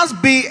 There must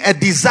be a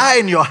desire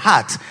in your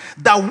heart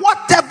that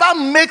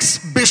whatever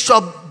makes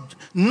Bishop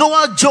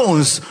Noel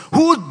Jones,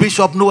 who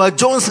Bishop Noel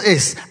Jones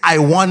is, I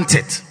want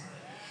it.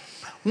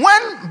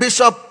 When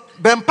Bishop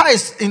Bempa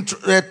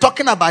is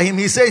talking about him,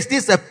 he says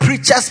this is a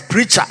preacher's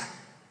preacher.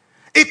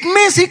 It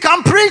means he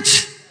can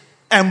preach.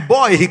 And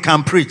boy, he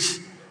can preach.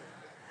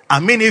 I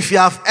mean, if you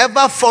have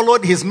ever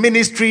followed his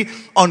ministry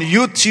on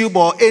YouTube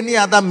or any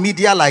other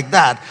media like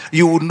that,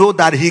 you will know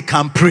that he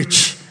can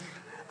preach.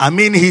 I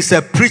mean, he's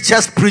a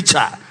preacher's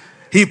preacher.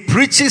 He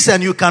preaches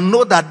and you can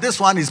know that this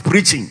one is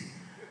preaching.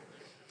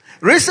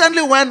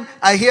 Recently, when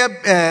I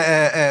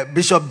hear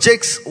Bishop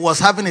Jakes was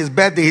having his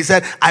birthday, he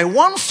said, I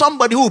want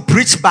somebody who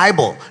preach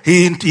Bible.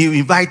 He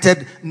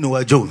invited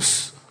Noel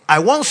Jones. I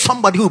want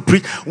somebody who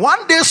preach.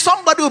 One day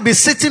somebody will be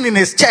sitting in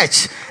his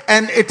church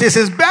and it is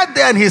his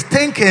birthday and he's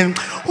thinking,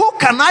 who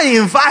can I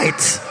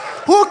invite?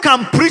 Who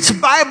can preach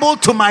Bible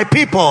to my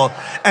people?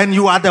 And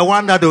you are the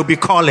one that they'll be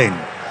calling.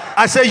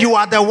 I say you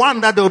are the one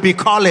that they'll be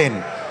calling.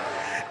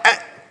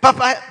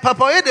 Papa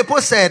Oyedepo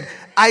said,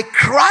 I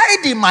cried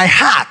in my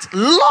heart,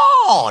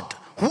 Lord,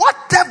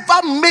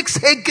 whatever makes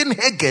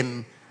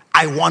Hagin,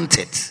 I want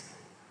it.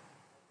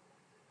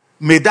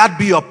 May that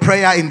be your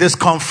prayer in this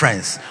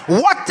conference.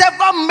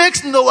 Whatever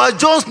makes Noel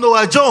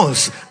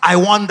Jones, I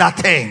want that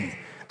thing.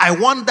 I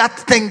want that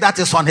thing that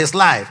is on his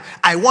life.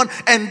 And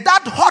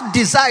that hot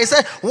desire,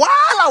 said, while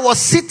I was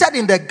seated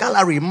in the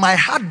gallery, my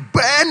heart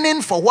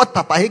burning for what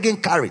Papa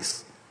Hagin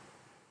carries.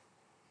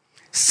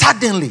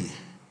 Suddenly,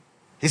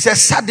 he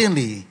says,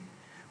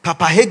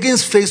 Papa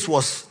Hagin's face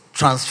was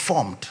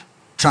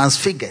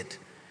transfigured.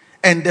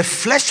 And the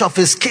flesh of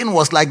his skin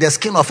was like the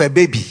skin of a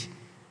baby.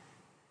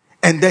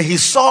 And then he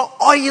saw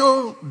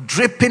oil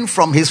dripping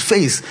from his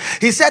face.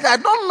 He said, I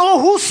don't know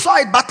who saw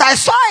it, but I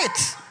saw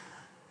it.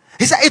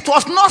 He said, it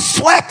was not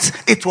sweat,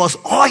 it was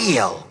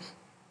oil.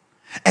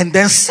 And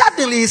then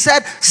suddenly he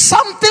said,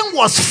 something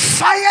was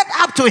fired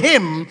up to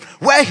him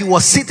where he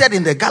was seated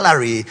in the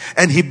gallery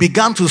and he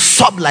began to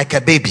sob like a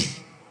baby.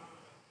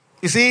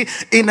 You see,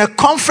 in a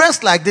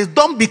conference like this,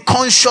 don't be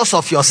conscious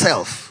of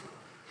yourself.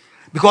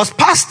 Because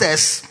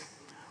pastors,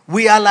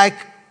 we are like,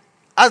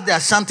 as the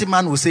Ashanti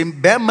man will say,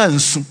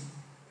 Bemansu.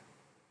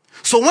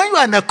 So when you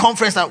are in a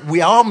conference,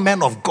 we are all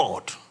men of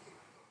God.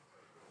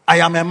 I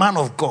am a man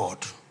of God.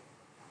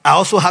 I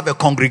also have a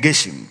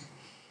congregation.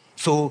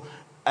 So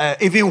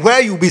even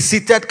where you be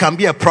seated can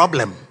be a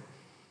problem.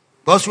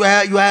 Because you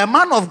are a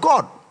man of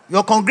God.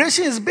 Your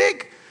congregation is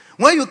big.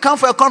 When you come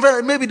for a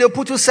conference, maybe they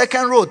put you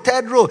second row,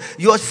 third row.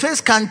 Your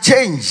face can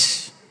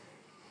change.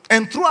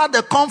 And throughout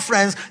the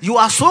conference, you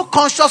are so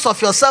conscious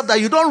of yourself that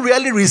you don't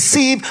really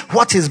receive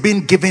what is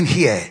being given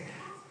here.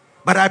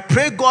 But I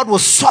pray God will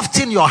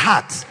soften your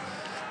heart.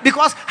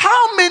 Because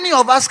how many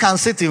of us can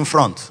sit in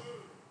front?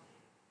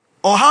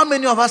 Or how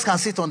many of us can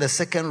sit on the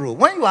second row?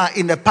 When you are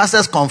in the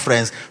pastor's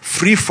conference,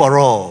 free for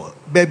all.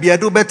 Baby, I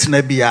do better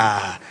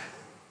nebia.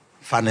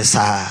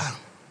 Vanessa.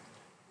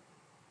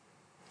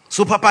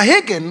 So Papa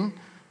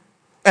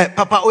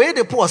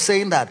Oyedepo was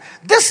saying that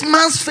this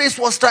man's face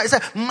was dry. He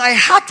said, my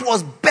heart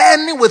was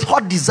burning with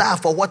hot desire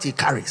for what he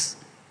carries.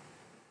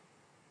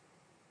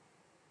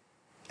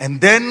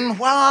 And then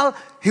while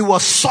he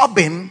was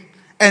sobbing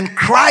and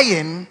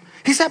crying,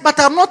 he said, but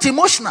I'm not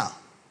emotional.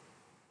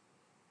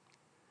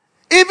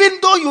 Even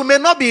though you may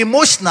not be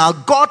emotional,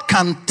 God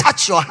can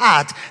touch your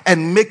heart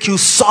and make you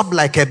sob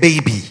like a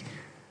baby.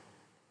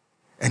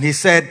 And he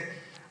said,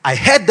 I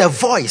heard the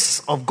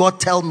voice of God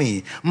tell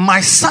me,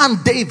 my son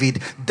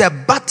David, the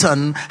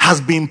baton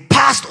has been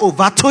passed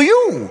over to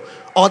you.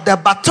 or the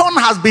baton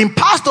has been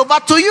passed over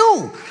to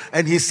you.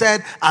 And he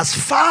said, as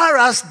far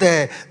as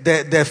the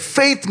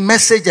faith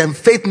message and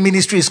faith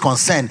ministry is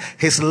concerned,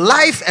 his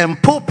life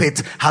and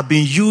pulpit have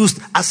been used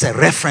as a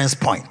reference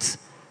point.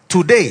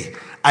 Today,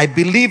 I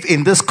believe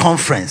in this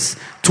conference,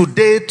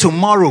 today,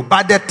 tomorrow,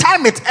 by the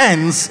time it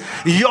ends,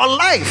 your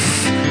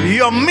life,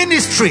 your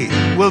ministry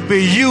will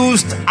be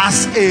used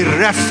as a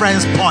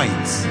reference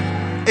point.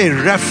 A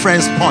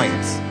reference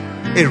point.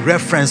 A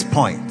reference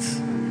point.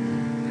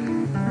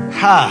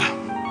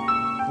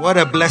 Ha! What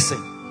a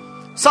blessing.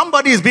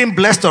 Somebody is being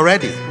blessed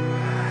already.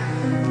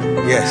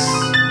 Yes.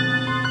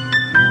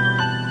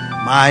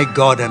 My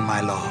God and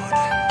my Lord.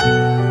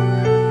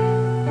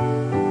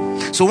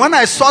 So when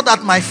I saw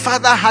that my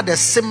father had a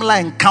similar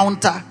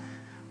encounter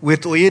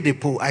with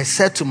Oyedepo, I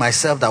said to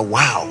myself that,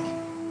 wow.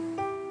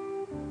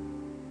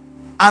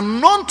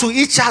 Unknown to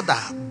each other,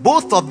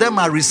 both of them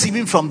are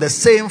receiving from the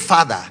same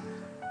father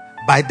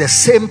by the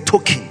same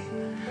token,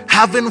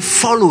 having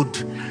followed,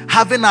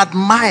 having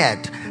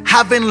admired,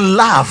 having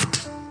loved.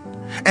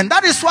 And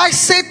that is why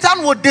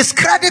Satan will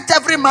discredit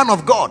every man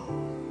of God.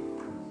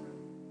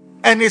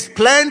 And it's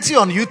plenty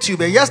on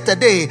YouTube. And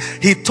yesterday,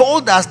 he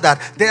told us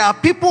that there are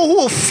people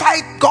who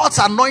fight God's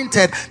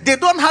anointed. They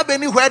don't have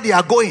anywhere they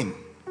are going.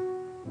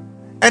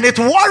 And it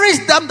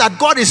worries them that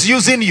God is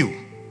using you.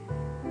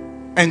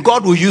 And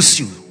God will use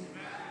you.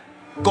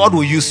 God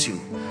will use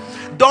you.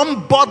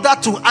 Don't bother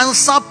to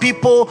answer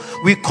people.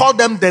 We call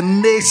them the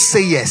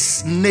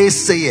naysayers.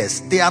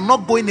 Naysayers. They are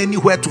not going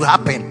anywhere to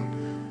happen.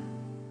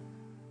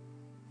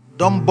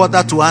 Don't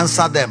bother to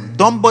answer them.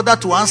 Don't bother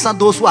to answer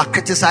those who are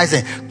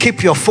criticizing.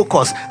 Keep your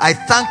focus. I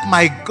thank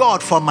my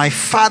God for my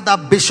father,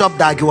 Bishop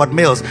Dagwood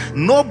Mills.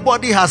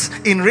 Nobody has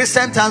in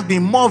recent times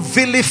been more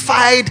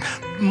vilified,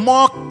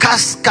 more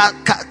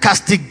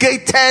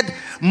castigated,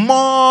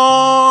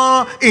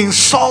 more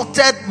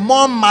insulted,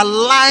 more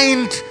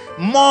maligned,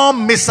 more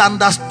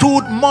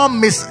misunderstood, more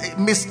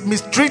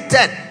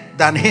mistreated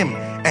than him.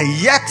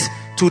 And yet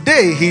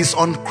today he's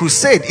on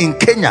crusade in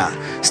Kenya,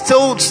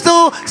 still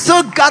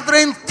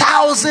gathering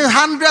thousands,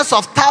 hundreds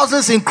of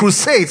thousands in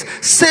crusades,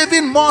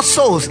 saving more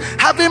souls,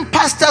 having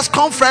pastors'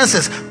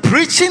 conferences,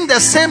 preaching the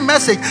same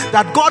message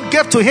that God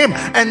gave to him.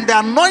 And the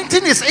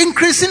anointing is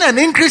increasing and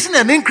increasing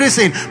and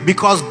increasing,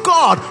 because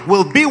God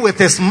will be with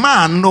his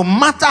man no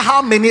matter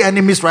how many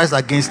enemies rise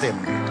against him.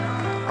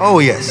 Oh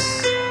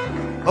yes.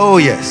 Oh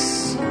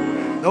yes.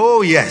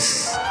 Oh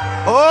yes.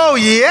 Oh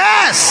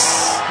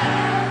yes.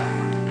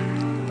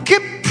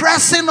 Keep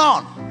pressing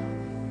on.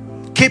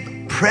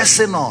 Keep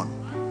pressing on.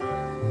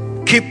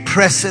 Keep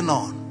pressing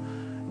on.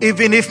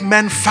 Even if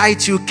men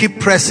fight you, keep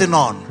pressing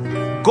on.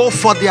 Go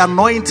for the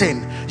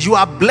anointing. You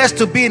are blessed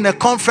to be in a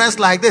conference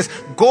like this.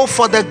 Go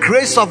for the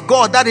grace of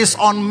God that is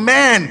on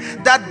men.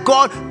 That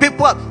God,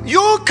 people,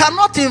 you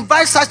cannot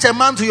invite such a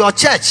man to your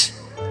church.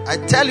 I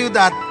tell you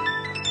that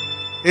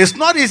it's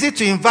not easy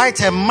to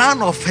invite a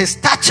man of his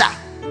stature.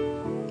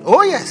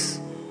 Oh yes.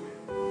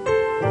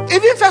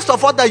 Even first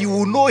of all, that you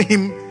will know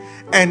him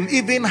and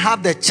even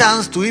have the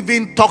chance to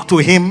even talk to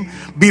him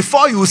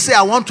before you say,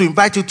 I want to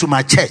invite you to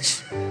my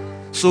church.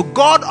 So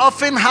God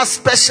often has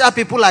special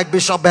people like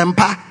Bishop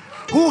Bempa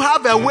who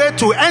have a way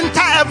to enter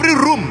every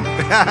room.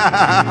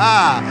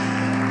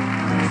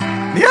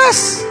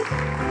 Yes.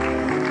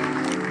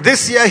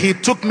 This year he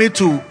took me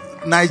to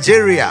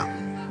Nigeria,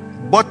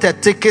 bought a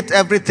ticket,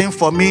 everything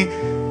for me,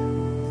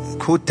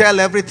 hotel,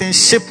 everything,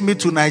 shipped me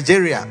to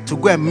Nigeria to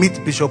go and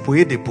meet Bishop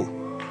Oyedepo.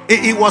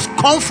 He was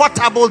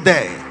comfortable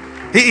there.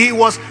 He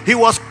was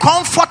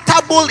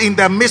comfortable in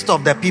the midst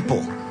of the people.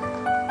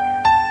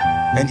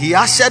 And he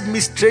ushered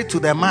me straight to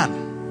the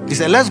man. He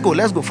said, let's go.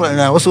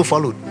 And I also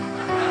followed.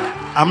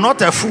 I'm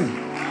not a fool.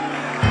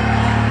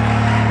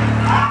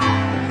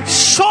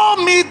 Show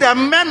me the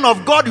men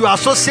of God you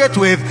associate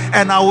with,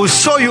 and I will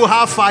show you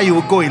how far you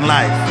will go in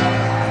life.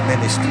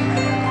 Ministry.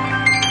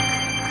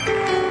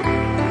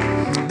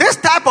 This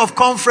type of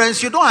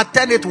conference, you don't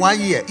attend it 1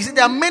 year. You see,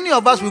 there are many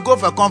of us, we go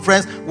for a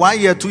conference, 1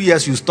 year, 2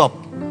 years, you stop.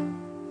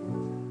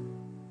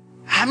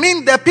 I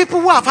mean, the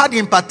people who have had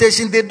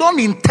impartation, they don't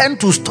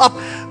intend to stop.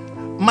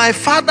 My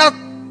father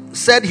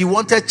said he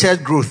wanted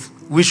church growth.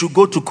 We should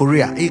go to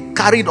Korea. He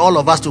carried all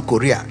of us to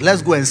Korea.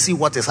 Let's go and see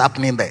what is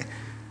happening there.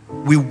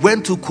 We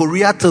went to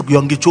Korea till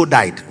Yonggi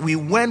died. We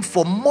went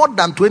for more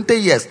than 20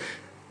 years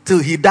till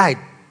he died.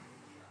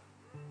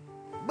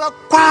 But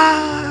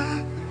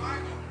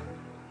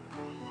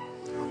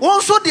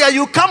also there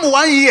you come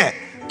 1 year,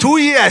 2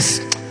 years.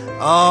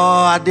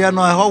 Oh, I don't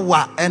know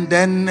how. And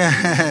then,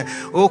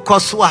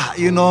 Koswa,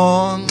 you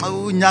know,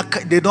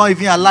 they don't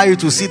even allow you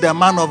to see the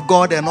man of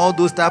God and all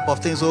those type of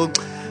things. So,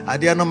 I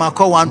don't know, I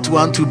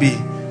want to be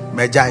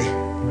Magi.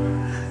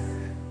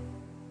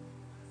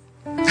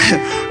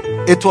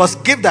 It was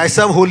Give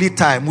Thyself Holy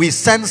Time. We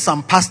sent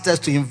some pastors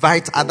to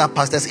invite other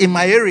pastors in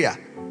my area.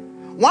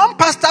 One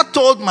pastor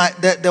told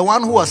the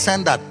one who was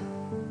sent that,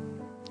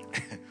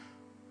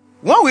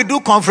 when we do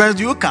conference,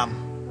 do you come?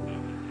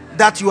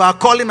 That you are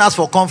calling us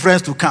for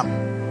conference to come.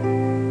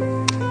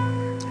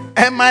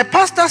 And my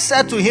pastor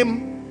said to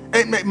him,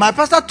 My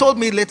pastor told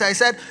me later, he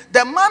said,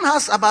 the man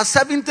has about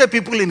 70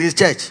 people in his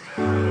church.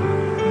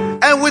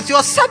 And with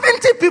your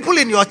 70 people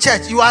in your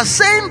church, you are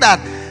saying that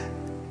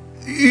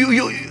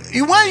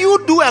when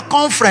you do a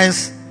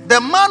conference, the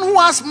man who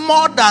has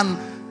more than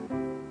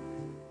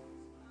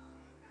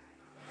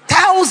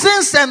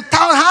thousands and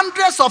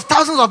hundreds of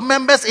thousands of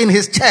members in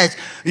his church,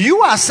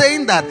 you are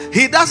saying that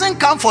he doesn't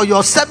come for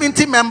your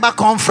 70-member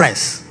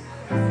conference.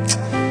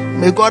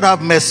 May God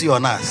have mercy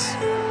on us.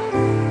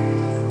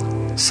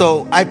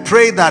 So I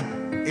pray that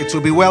it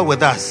will be well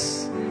with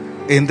us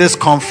in this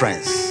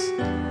conference.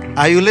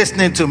 Are you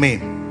listening to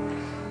me?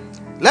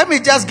 Let me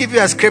just give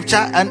you a scripture,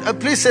 and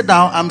please sit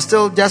down. I'm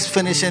still just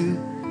finishing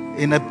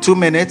in 2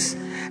 minutes.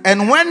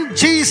 And when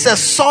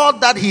Jesus saw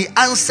that he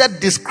answered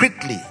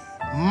discreetly,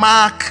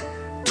 Mark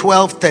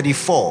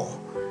 12:34,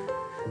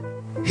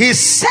 he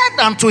said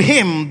unto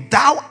him,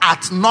 thou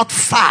art not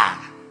far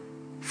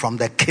from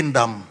the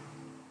kingdom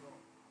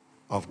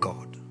of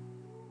God.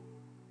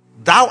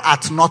 Thou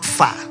art not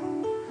far,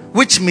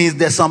 which means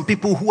there's some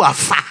people who are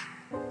far.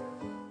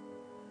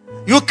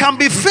 You can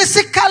be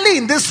physically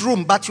in this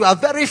room, but you are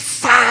very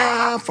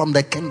far from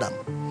the kingdom.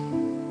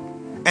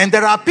 And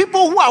there are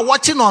people who are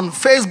watching on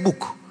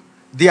Facebook.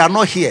 They are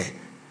not here.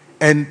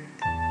 And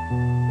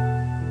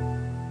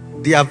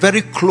they are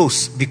very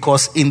close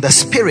because in the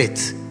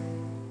spirit,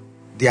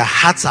 their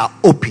hearts are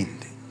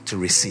opened to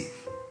receive.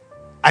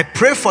 I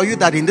pray for you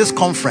that in this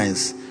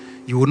conference,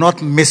 you will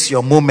not miss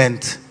your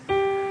moment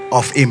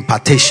of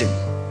impartation.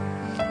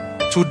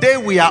 Today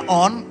we are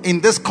on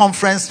in this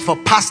conference for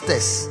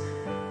pastors.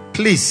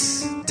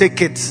 Please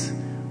take it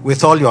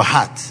with all your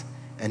heart,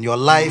 and your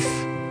life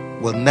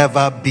will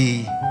never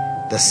be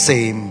the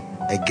same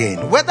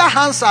again. Whether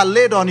hands are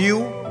laid on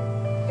you,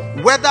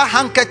 whether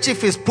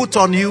handkerchief is put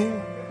on you,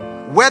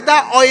 whether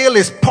oil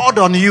is poured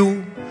on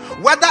you,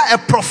 whether a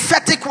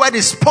prophetic word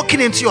is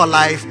spoken into your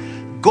life,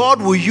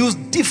 God will use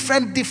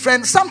different.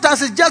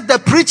 Sometimes it's just the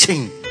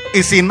preaching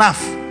is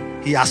enough.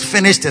 He has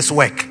finished his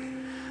work.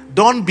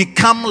 Don't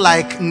become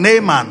like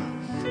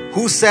Naaman,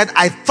 who said,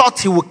 I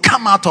thought he would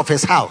come out of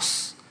his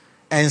house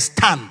and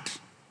stand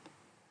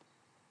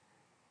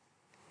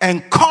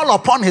and call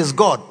upon his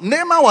God.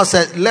 Naaman was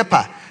a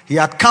leper. He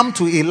had come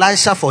to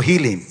Elisha for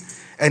healing.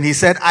 And he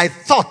said, I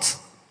thought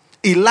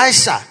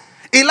Elisha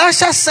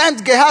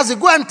sent Gehazi,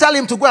 go and tell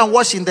him to go and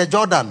wash in the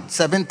Jordan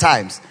 7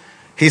 times.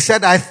 He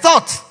said, I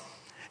thought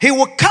he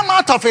would come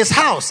out of his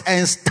house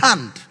and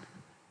stand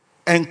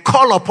and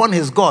call upon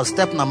his God,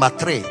 step number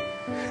 3.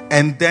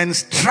 And then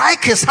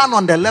strike his hand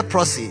on the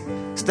leprosy,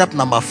 step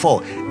number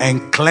 4,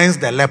 and cleanse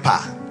the leper.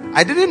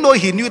 I didn't know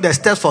he knew the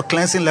steps for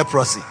cleansing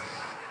leprosy.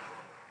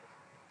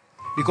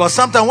 Because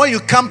sometimes when you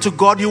come to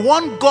God, you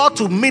want God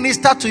to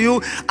minister to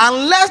you.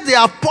 Unless they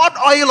have poured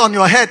oil on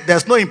your head,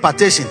 there's no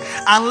impartation.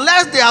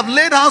 Unless they have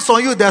laid hands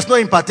on you, there's no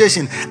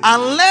impartation.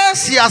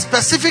 Unless he has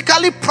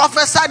specifically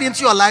prophesied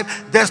into your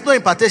life, there's no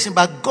impartation.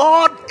 But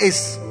God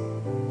is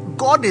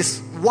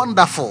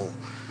wonderful.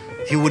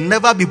 He will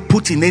never be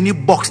put in any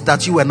box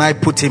that you and I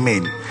put him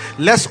in.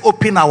 Let's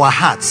open our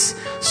hearts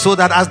so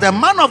that as the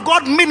man of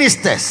God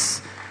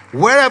ministers, as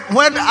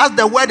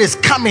the word is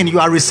coming,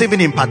 you are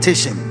receiving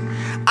impartation.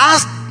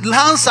 As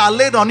hands are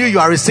laid on you, you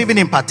are receiving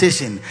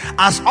impartation.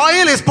 As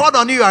oil is poured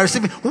on you, you are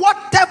receiving.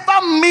 Whatever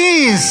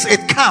means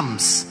it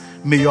comes,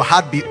 may your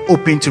heart be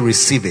open to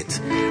receive it.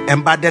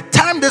 And by the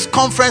time this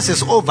conference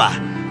is over,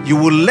 you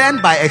will learn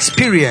by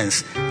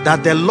experience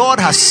that the Lord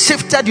has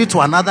shifted you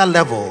to another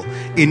level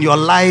in your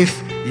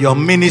life, your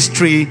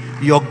ministry,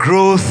 your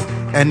growth,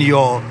 and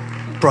your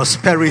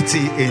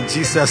prosperity in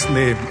Jesus'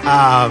 name.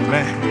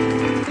 Amen.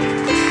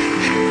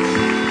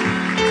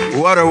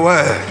 What a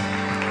word.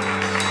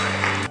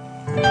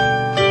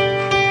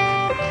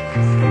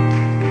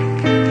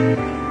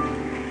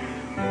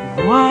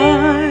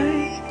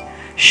 Why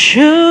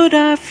should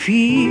I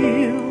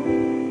feel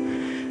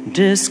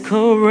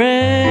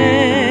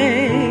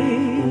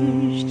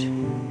discouraged?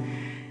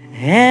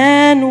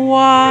 And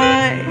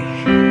why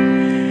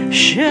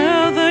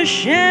shall the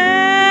shadows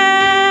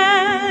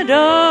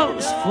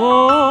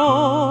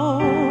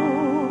fall?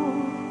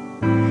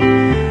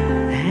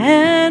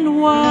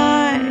 And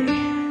why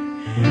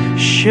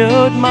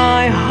should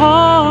my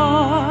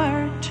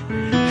heart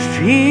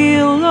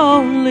feel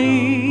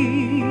lonely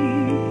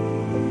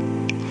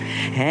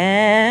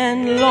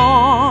and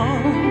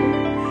long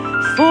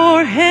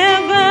for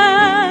heaven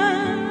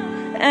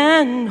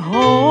and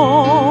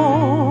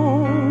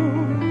home,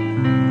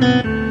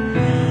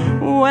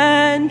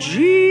 when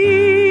Jesus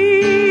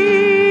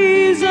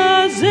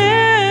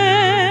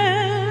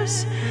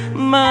is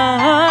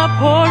my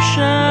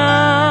portion,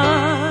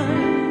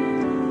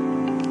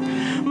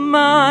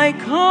 my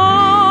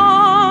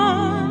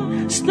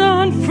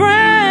constant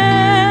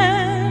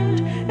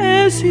friend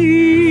is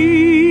he.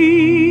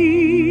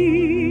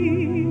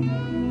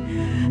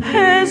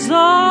 His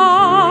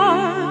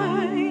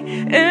eye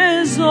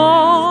is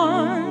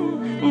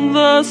on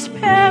the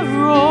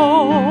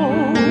sparrow,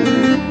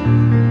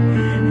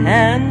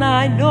 and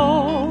I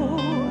know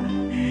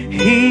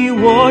he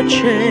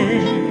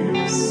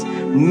watches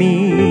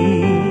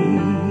me.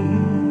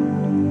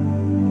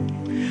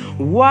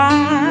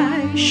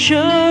 Why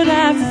should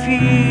I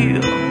feel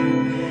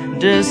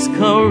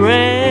discouraged?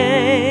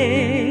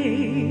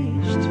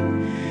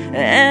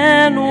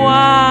 And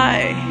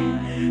why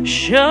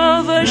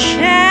should the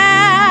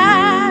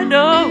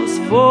shadows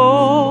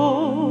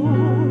fall?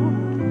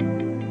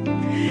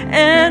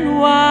 And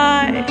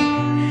why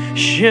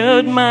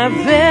should my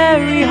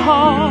very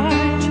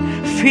heart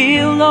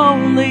feel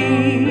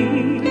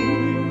lonely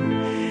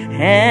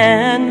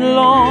and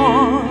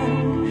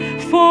long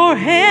for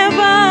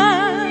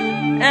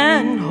heaven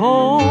and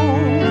home?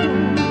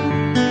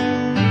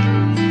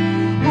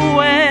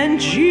 When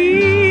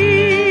Jesus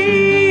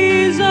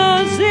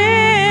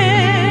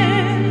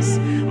is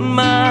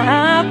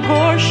my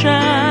portion,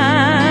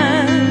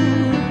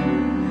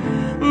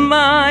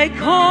 my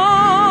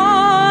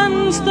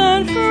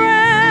constant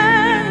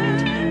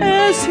friend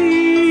is He.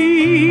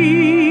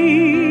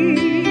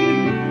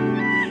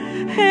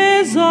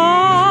 His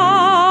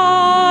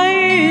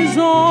eyes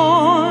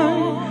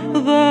on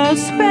the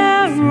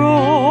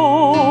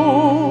sparrow,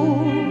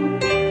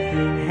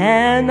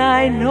 and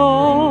I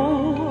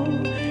know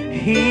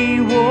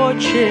He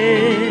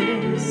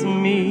watches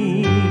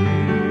me.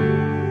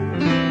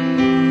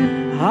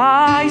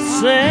 I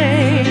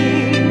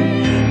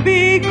sing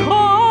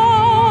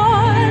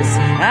because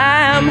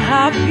I'm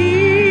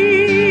happy,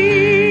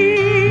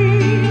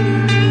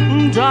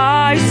 and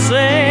I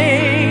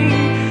sing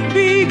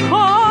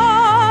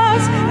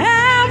because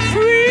I'm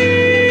free.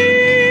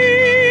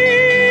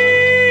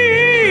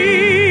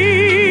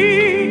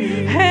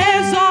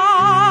 His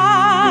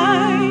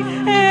eye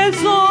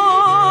is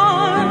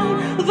on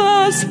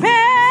the sparrow,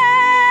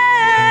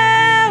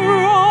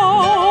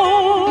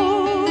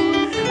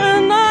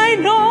 and I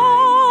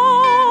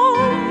know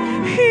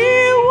He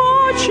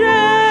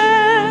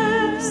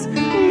watches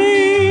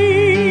me.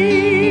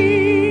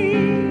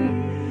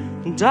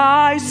 And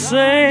I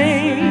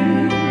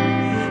sing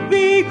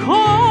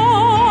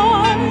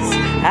because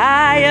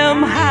I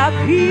am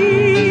happy,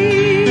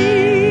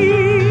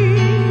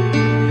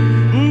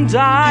 and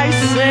I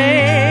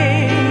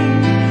sing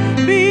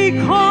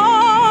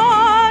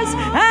because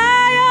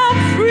I am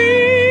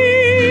free.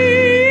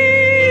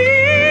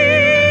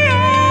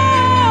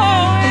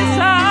 Oh, His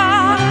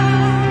eye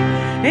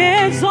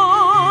is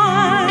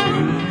on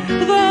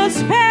the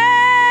sparrow,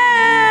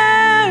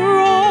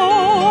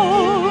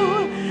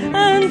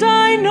 and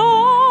I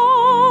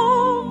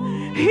know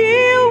He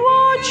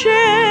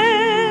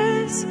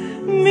watches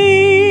me.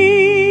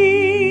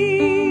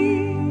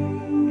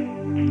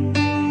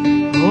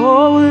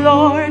 Oh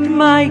Lord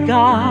my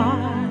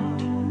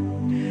God,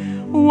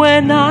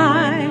 when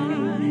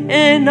I'm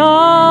in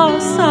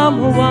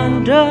awesome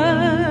wonder,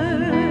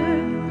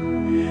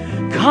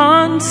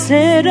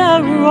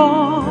 consider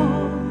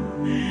all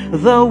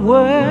the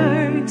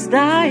works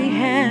Thy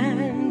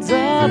hands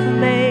have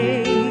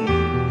made.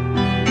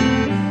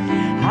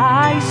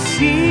 I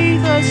see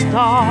the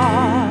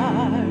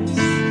stars,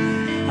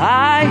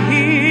 I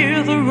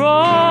hear the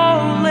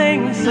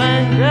rolling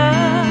thunder.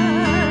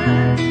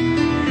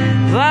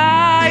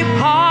 Thy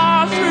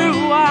power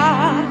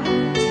throughout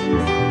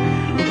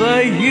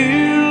the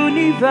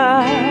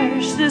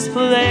universe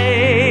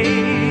display.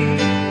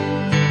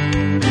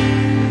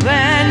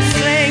 Then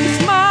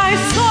sings my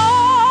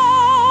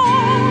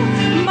soul,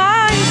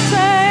 my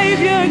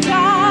Savior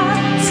God,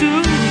 to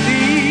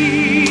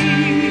Thee.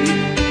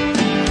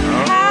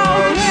 How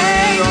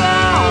great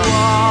Thou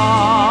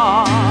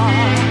art!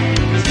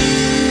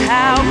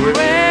 How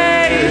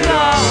great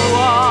Thou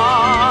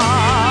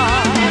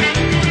art!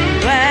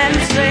 Then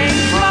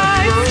sings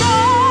my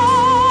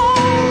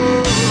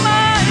soul,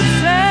 my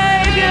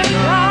Savior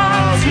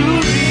God, to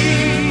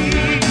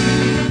Thee.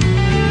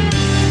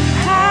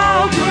 How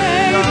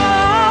great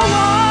Thou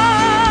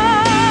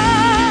art!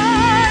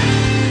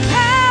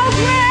 How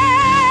great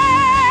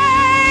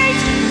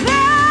Thou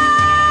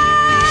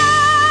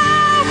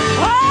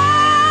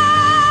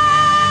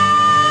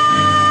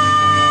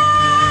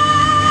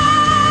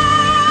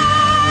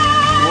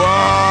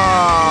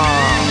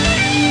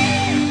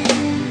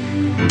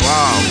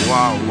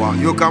Wow.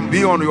 You can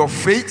be on your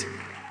feet.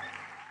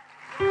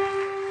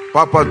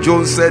 Papa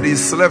John said he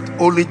slept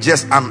only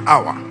just an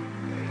hour,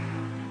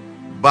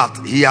 but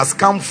he has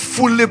come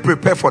fully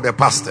prepared for the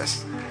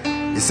pastors.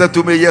 He said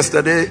to me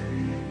yesterday,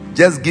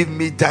 just give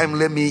me time,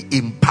 let me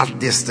impart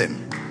this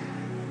thing,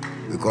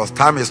 because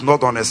time is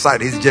not on his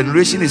side. His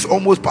generation is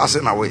almost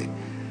passing away.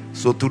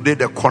 So today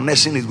the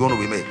connection is going to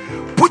be made.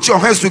 Put your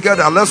hands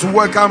together. Let's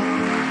welcome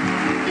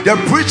the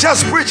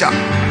preacher's preacher.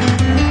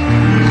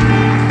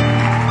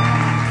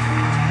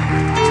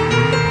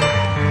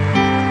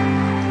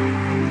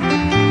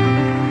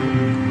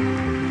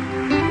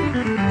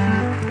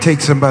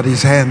 Take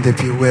somebody's hand,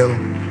 if you will.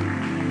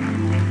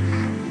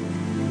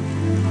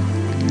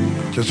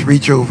 Just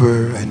reach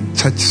over and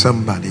touch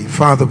somebody.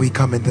 Father, we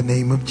come in the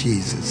name of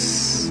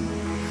Jesus.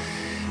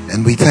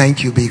 And we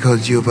thank you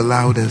because you have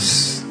allowed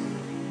us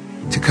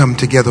to come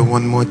together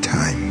one more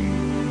time.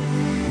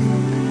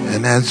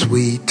 And as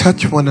we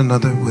touch one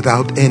another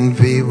without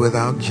envy,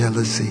 without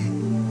jealousy,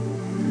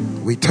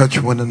 we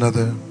touch one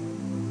another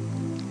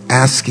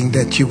asking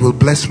that you will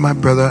bless my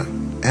brother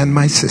and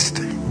my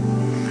sister.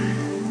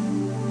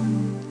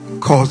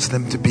 Cause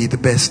them to be the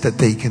best that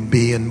they can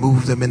be and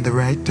move them in the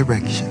right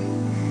direction.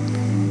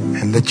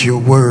 And let your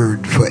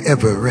word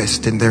forever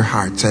rest in their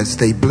hearts. As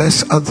they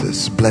bless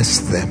others, bless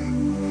them.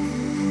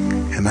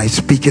 And I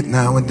speak it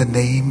now in the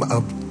name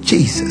of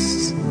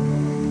Jesus.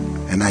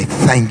 And I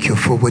thank you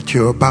for what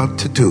you're about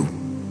to do.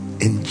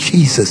 In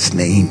Jesus'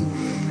 name.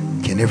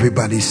 Can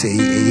everybody say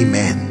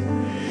amen?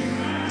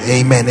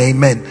 Amen,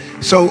 amen.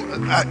 So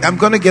I'm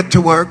going to get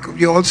to work.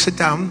 You all sit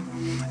down.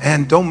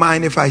 And don't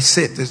mind if I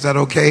sit. Is that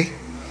okay?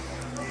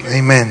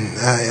 Amen.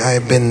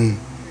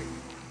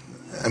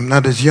 I'm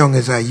not as young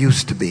as I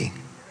used to be.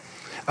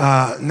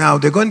 Now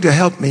they're going to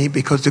help me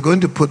because they're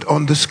going to put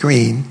on the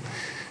screen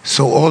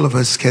so all of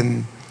us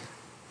can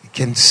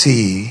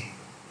see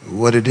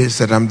what it is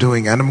that I'm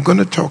doing. And I'm going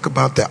to talk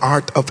about the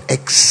art of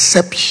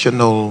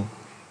exceptional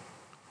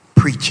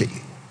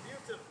preaching.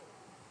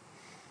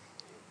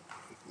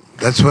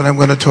 That's what I'm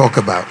going to talk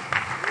about.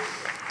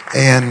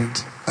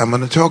 And I'm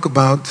going to talk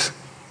about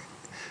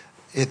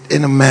it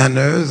in a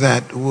manner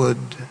that would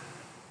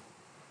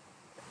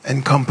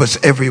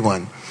encompass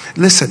everyone.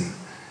 Listen,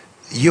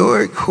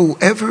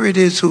 whoever it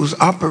is who's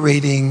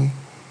operating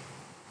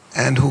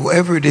and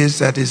whoever it is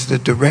that is the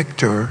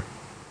director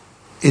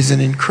is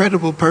an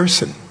incredible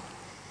person.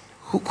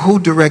 Who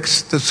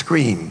directs the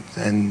screen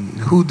and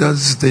who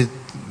does the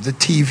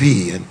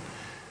TV? And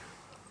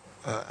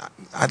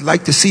I'd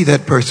like to see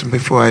that person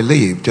before I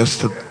leave,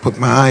 just to put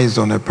my eyes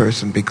on that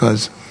person,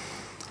 because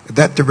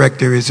that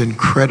director is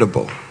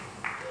incredible.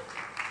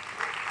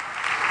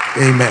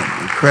 Amen.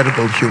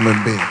 Incredible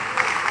human being.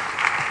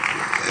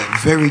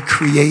 Very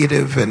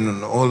creative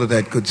and all of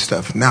that good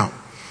stuff. Now,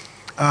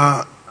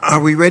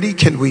 are we ready?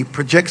 Can we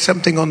project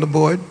something on the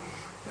board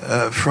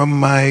from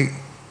my...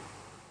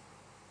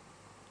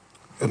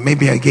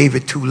 Maybe I gave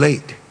it too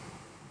late.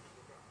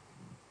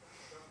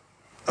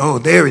 Oh,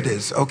 there it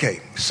is. Okay.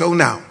 So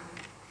now,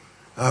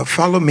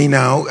 follow me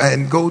now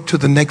and go to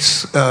the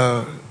next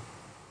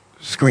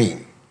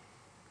screen.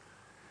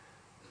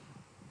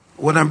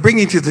 What I'm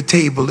bringing to the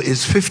table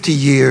is 50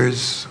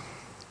 years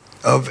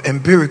of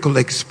empirical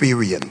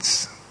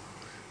experience.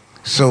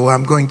 So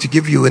I'm going to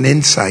give you an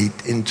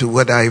insight into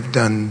what I've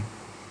done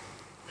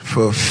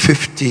for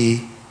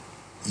 50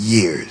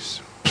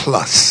 years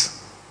plus.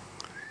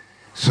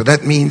 So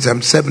that means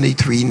I'm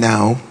 73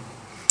 now,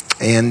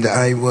 and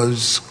I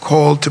was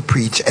called to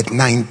preach at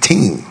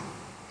 19.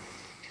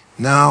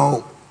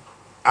 Now,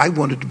 I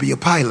wanted to be a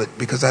pilot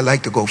because I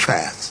like to go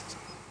fast.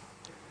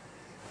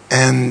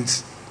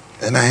 And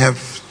I have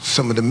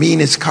some of the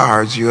meanest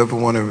cars you ever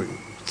want to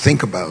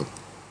think about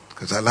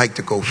because I like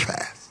to go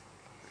fast.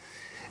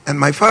 And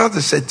my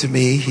father said to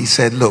me, he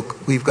said,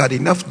 look, we've got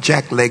enough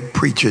jackleg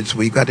preachers.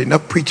 We've got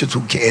enough preachers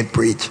who can't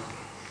preach.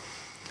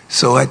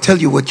 So I tell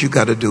you what you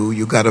got to do.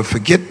 You got to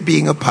forget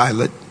being a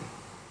pilot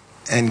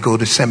and go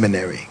to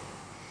seminary.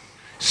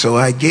 So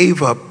I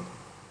gave up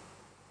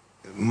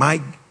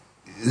my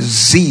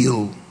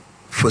zeal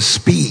for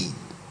speed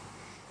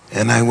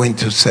and I went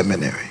to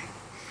seminary.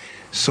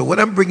 So what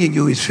I'm bringing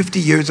you is 50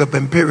 years of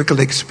empirical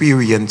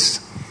experience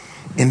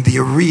in the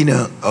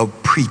arena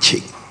of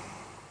preaching.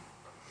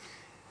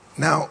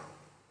 Now,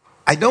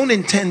 I don't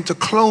intend to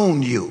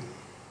clone you.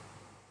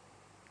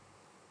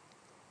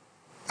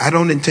 I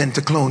don't intend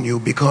to clone you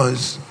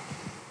because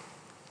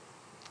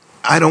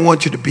I don't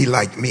want you to be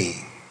like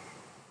me.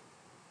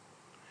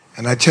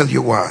 And I tell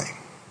you why.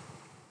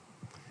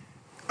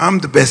 I'm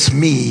the best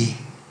me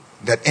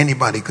that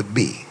anybody could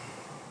be.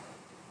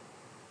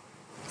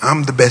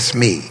 I'm the best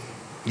me.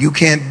 You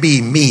can't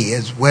be me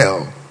as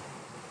well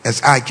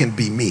as I can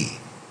be me.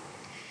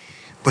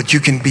 But you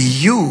can be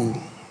you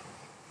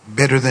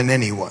better than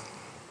anyone.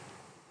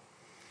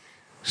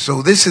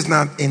 So this is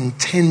not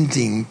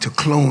intending to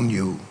clone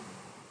you.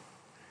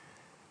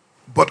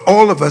 But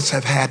all of us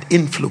have had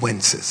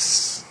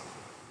influences.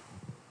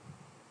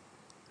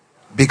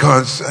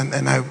 Because,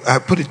 and I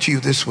put it to you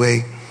this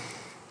way,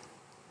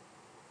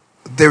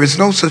 there is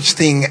no such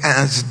thing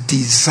as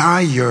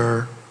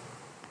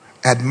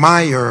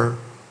admire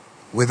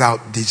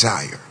without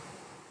desire.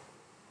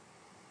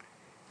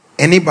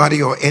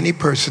 Anybody or any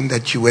person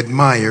that you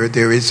admire,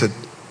 there is a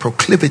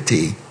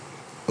proclivity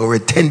or a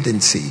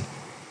tendency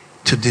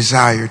to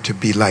desire to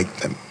be like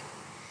them.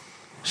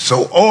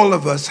 So all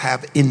of us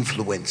have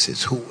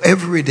influences.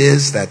 Whoever it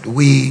is that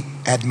we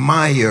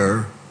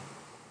admire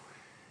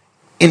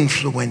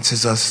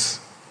influences us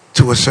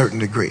to a certain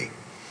degree.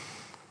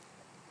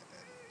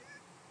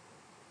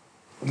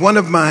 One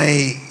of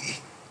my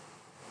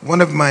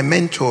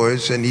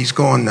mentors, and he's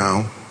gone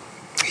now,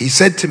 he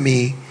said to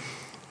me,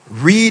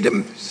 read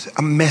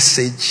a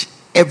message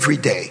every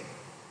day.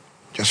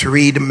 Just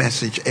read a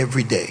message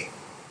every day.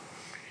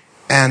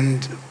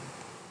 And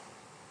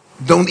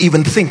don't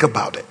even think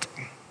about it.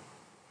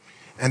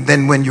 And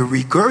then when you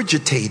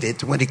regurgitate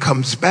it, when it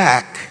comes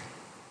back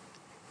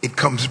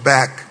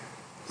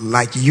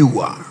like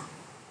you are.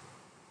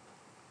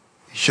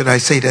 Should I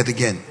say that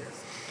again?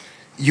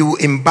 You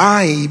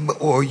imbibe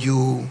or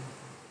you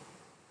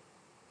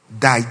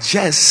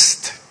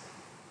digest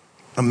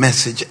a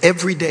message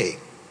every day.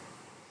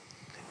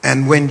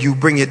 And when you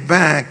bring it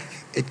back,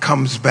 it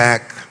comes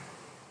back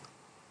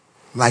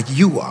like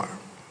you are.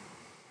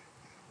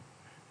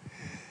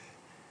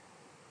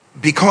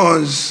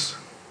 Because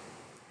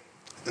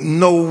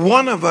no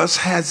one of us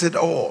has it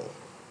all.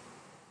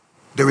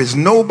 There is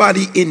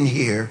nobody in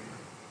here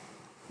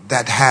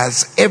that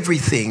has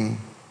everything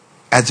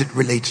as it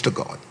relates to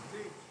God.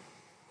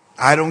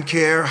 I don't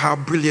care how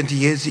brilliant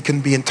he is. He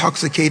can be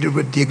intoxicated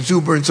with the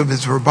exuberance of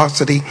his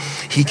verbosity.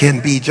 He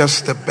can be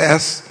just the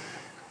best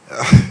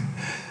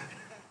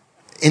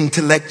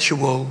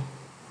intellectual.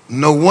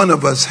 No one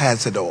of us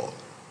has it all.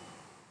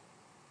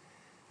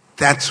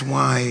 That's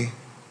why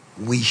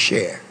we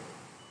share.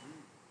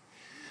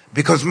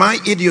 Because my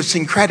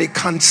idiosyncratic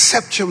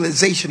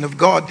conceptualization of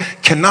God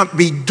cannot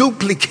be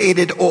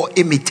duplicated or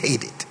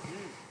imitated.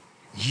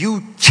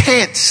 You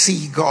can't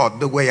see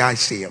God the way I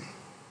see him.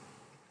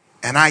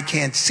 And I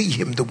can't see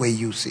him the way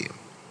you see him.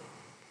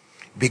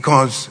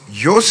 Because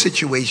your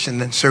situation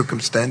and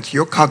circumstance,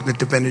 your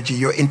cognitive energy,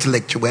 your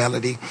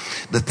intellectuality,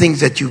 the things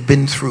that you've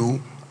been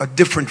through are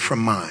different from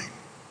mine.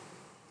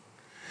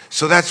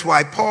 So that's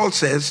why Paul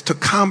says to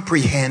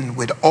comprehend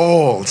with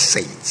all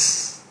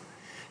saints.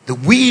 The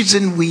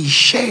reason we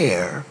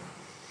share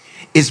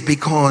is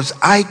because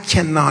I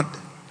cannot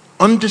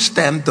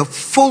understand the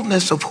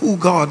fullness of who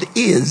God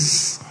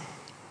is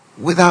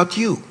without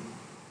you.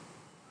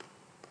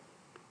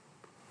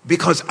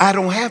 Because I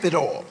don't have it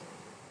all.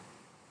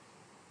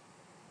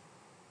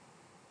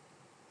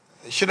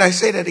 Should I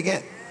say that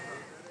again?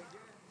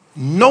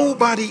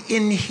 Nobody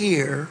in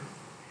here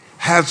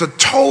has a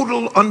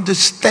total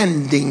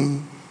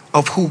understanding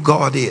of who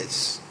God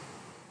is.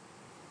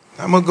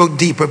 I'm going to go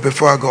deeper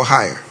before I go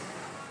higher.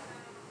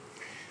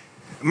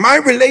 My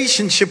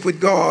relationship with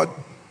God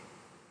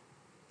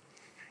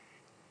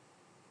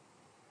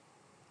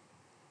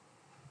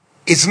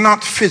is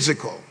not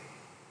physical.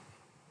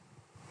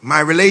 My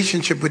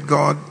relationship with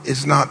God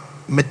is not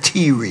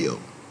material.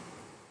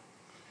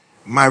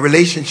 My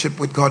relationship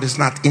with God is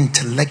not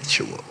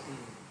intellectual.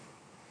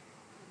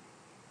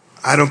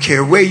 I don't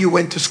care where you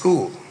went to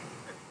school.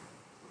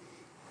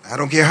 I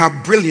don't care how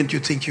brilliant you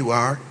think you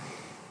are.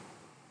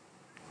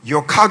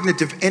 Your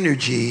cognitive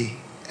energy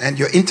and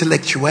your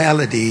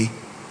intellectuality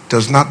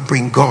does not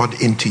bring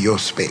God into your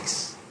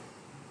space.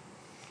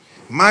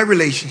 My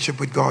relationship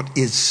with God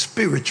is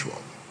spiritual.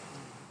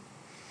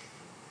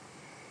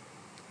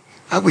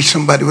 I wish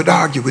somebody would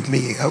argue with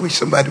me. I wish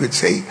somebody would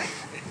say,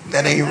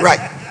 that ain't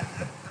right.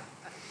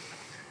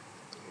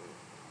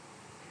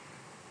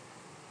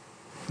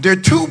 There are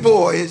two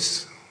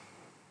boys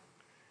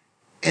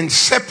in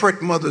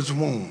separate mothers'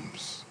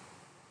 wombs.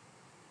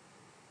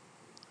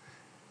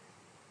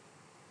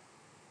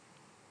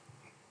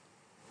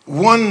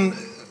 One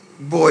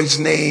boy's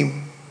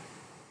name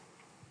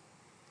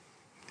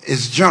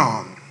is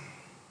John,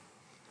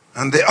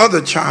 and the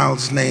other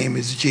child's name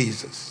is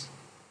Jesus.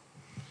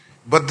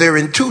 But they're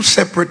in two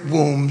separate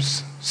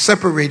wombs,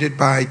 separated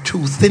by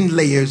two thin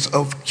layers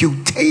of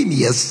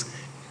cutaneous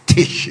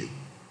tissue.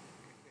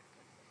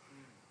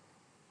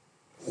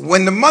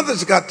 When the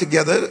mothers got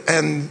together,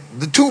 and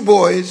the two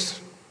boys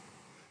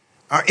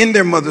are in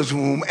their mother's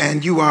womb,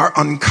 and you are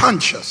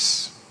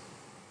unconscious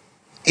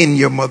in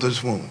your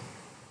mother's womb.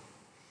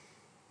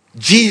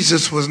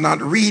 Jesus was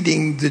not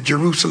reading the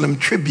Jerusalem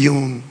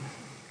Tribune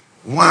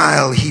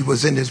while he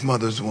was in his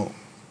mother's womb.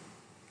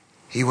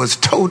 He was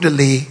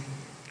totally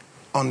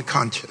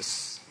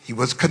unconscious. He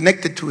was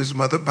connected to his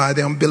mother by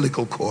the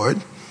umbilical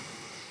cord,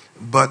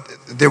 but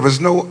there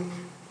was no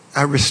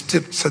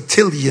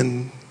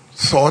Aristotelian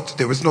thought,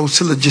 there was no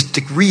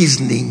syllogistic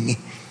reasoning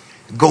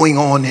going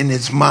on in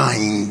his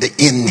mind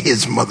in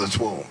his mother's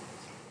womb,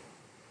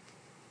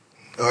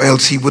 or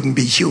else he wouldn't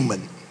be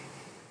human.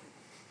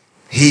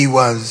 He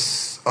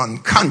was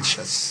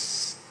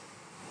unconscious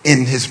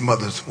in his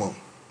mother's womb.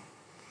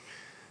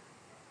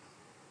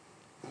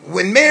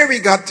 When Mary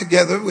got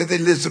together with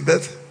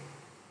Elizabeth,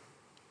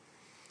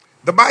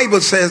 the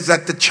Bible says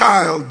that the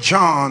child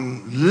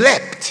John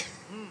leapt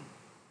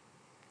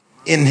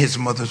in his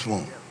mother's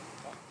womb.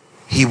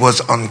 He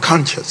was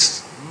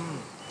unconscious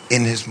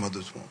in his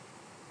mother's womb.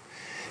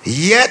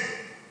 Yet,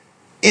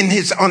 in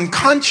his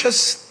unconscious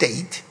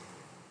state,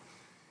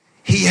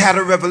 he had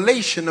a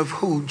revelation of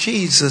who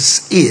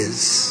Jesus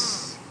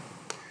is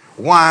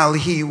while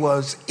he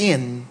was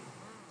in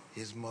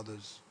his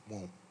mother's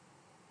womb.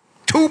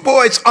 Two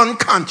boys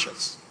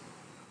unconscious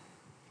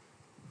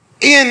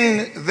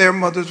in their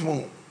mother's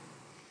womb.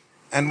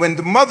 And when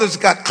the mothers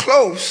got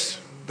close,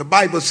 the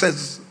Bible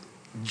says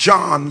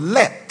John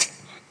leapt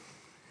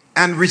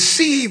and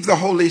received the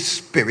Holy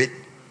Spirit.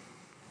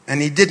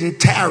 And he didn't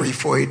tarry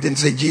for it. He didn't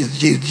say Jesus,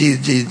 Jesus,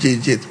 Jesus, Jesus,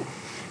 Jesus, Jesus.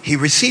 He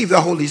received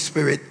the Holy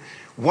Spirit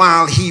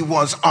while he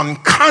was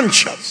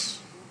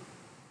unconscious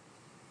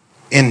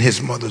in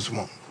his mother's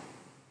womb.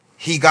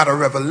 He got a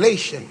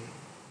revelation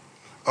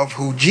of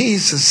who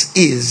Jesus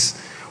is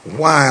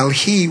while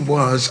he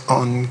was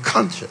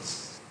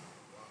unconscious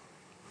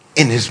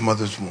in his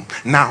mother's womb.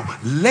 Now,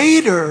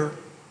 later,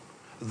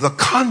 the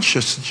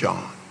conscious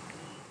John.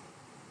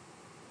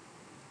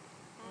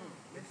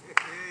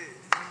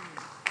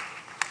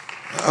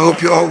 I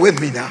hope you're all with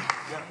me now.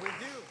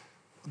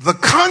 The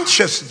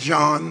conscious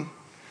John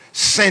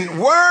sent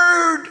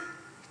word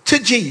to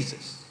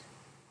Jesus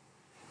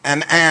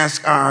and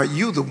asked, are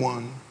you the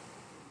one?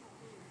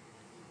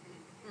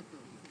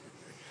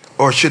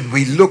 Or should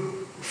we look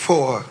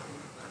for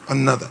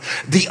another?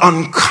 The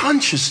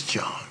unconscious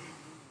John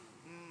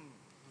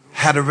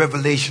had a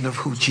revelation of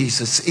who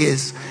Jesus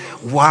is,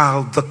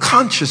 while the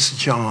conscious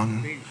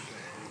John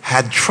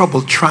had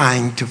trouble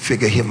trying to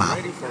figure him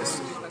out.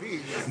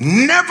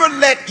 Never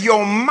let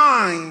your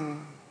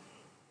mind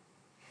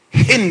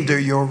hinder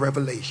your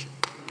revelation.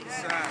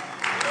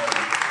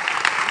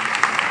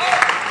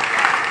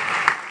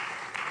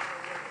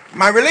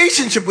 My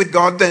relationship with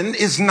God then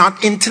is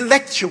not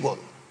intellectual.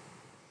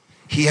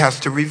 He has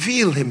to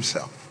reveal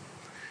himself.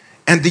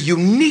 And the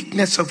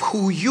uniqueness of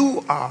who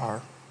you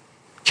are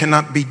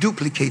cannot be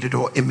duplicated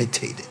or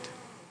imitated.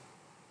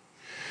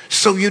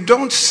 So you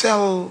don't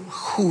sell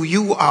who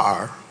you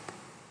are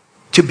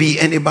to be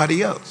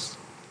anybody else,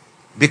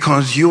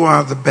 because you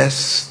are the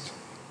best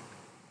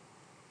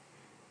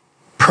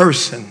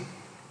person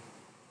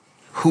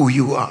who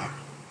you are.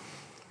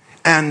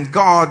 And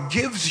God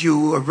gives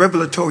you a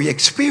revelatory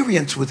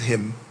experience with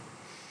him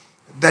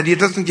that he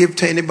doesn't give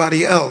to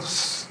anybody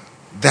else.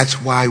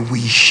 That's why we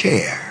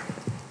share.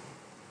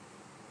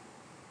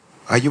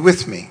 Are you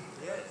with me?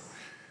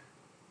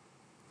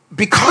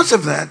 Because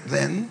of that,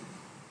 then,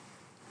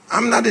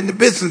 I'm not in the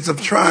business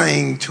of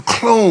trying to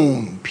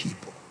clone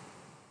people.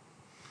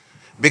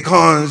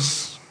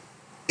 Because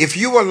if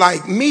you are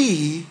like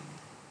me,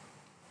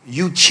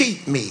 you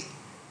cheat me.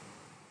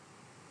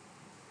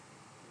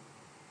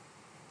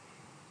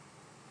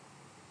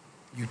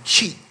 You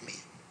cheat me.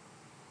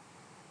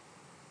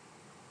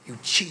 You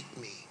cheat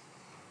me.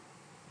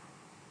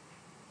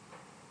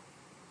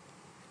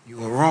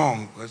 You are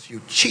wrong because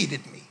you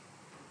cheated me.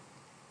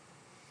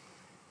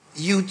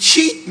 You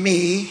cheat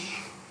me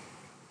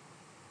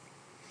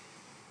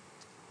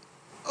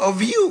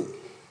of you.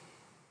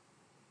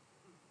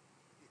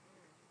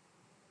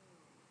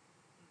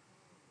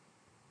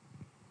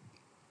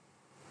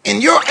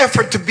 In your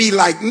effort to be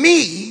like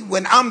me,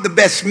 when I'm the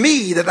best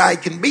me that I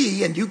can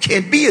be, and you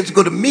can't be as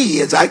good a me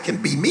as I can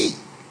be me.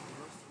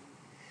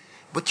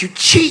 But you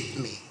cheat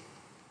me.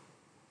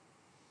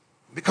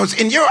 Because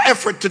in your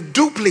effort to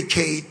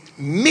duplicate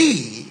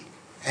me,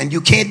 and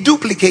you can't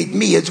duplicate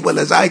me as well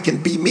as I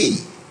can be me,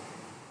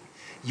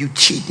 you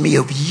cheat me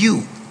of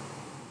you.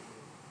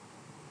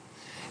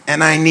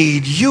 And I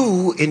need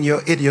you in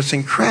your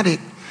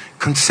idiosyncratic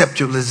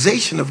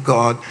conceptualization of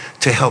God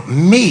to help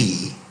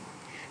me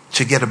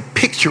to get a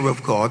picture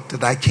of God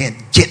that I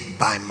can't get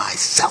by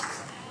myself.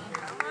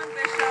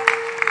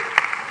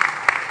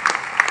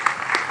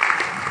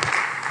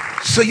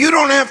 So you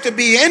don't have to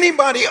be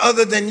anybody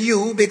other than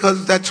you,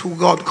 because that's who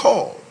God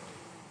called.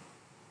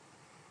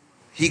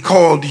 He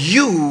called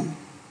you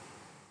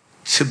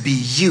to be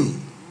you.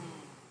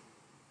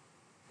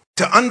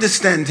 To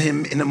understand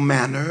him in a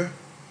manner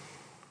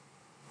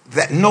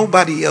that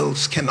nobody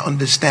else can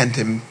understand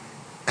him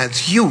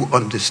as you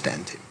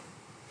understand him.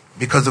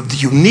 Because of the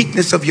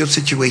uniqueness of your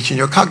situation,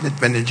 your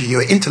cognitive energy,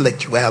 your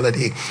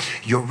intellectuality,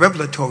 your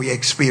revelatory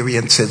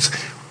experiences,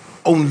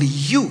 only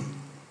you.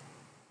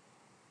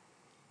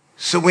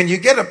 So when you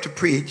get up to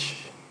preach,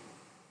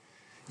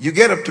 you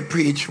get up to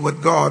preach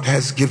what God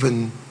has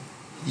given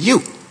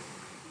you.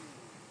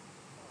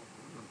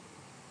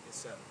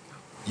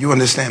 You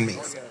understand me?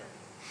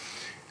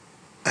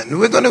 And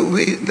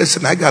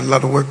listen, I got a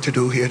lot of work to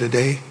do here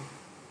today.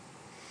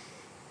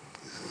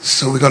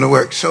 So we're going to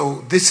work.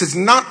 So this is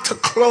not to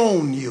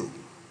clone you.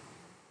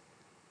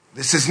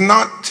 This is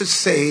not to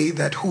say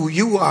that who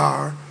you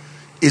are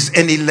is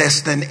any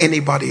less than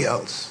anybody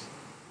else.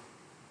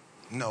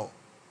 No.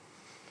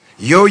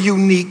 Your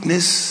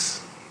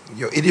uniqueness,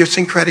 your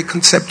idiosyncratic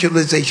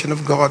conceptualization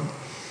of God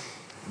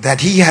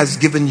that he has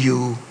given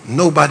you,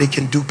 nobody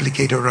can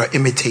duplicate or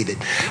imitate it.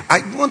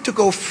 I want to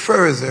go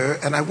further,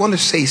 and I want to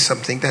say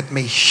something that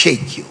may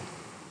shake you.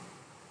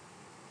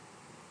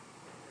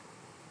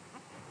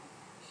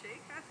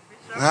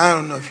 I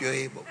don't know if you're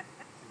able.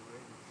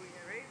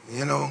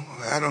 You know,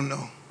 I don't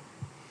know.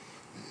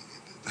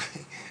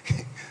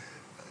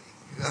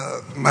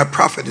 My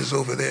prophet is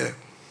over there.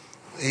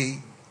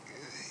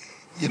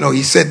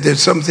 He said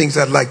there's some things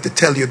I'd like to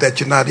tell you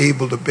that you're not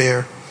able to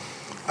bear.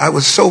 I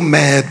was so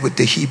mad with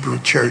the Hebrew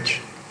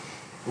church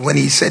when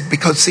he said,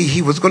 because see,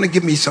 he was going to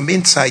give me some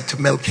insight to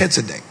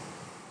Melchizedek.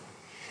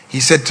 He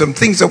said some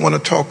things I want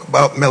to talk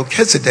about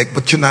Melchizedek,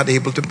 but you're not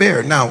able to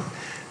bear. Now,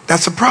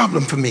 that's a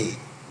problem for me,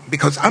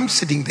 because I'm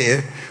sitting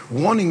there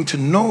wanting to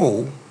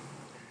know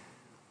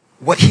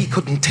what he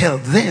couldn't tell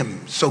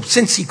them. So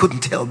since he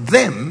couldn't tell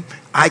them,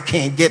 I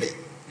can't get it.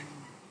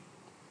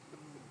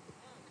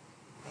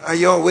 Are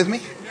you all with me?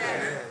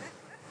 Yes.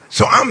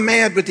 So I'm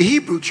mad with the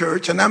Hebrew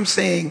church, and I'm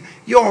saying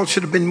you all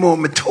should have been more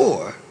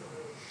mature.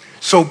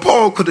 So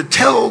Paul could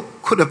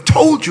have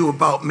told you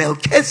about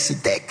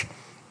Melchizedek,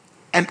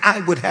 and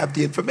I would have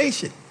the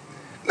information.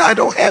 Now, I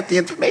don't have the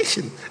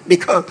information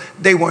because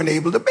they weren't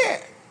able to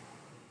bear.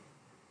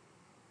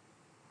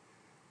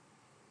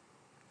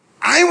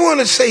 I want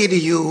to say to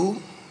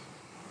you,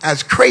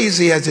 as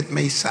crazy as it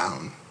may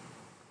sound,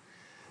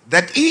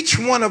 that each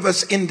one of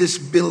us in this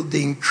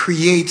building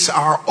creates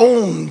our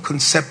own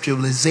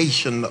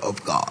conceptualization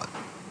of God.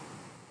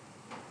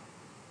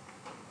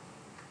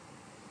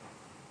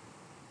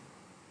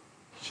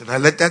 Should I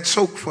let that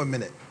soak for a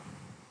minute?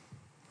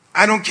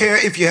 I don't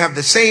care if you have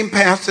the same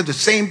pastor, the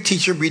same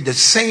teacher, read the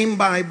same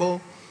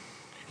Bible.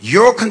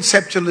 Your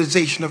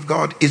conceptualization of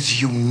God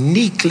is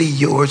uniquely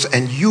yours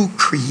and you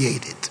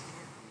create it.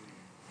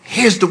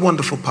 Here's the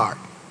wonderful part.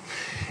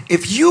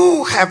 If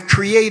you have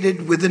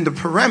created within the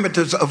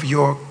parameters of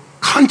your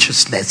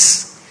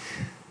consciousness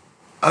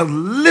a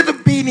little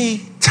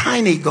bitty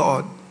tiny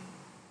God,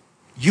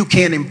 you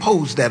can't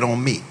impose that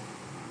on me.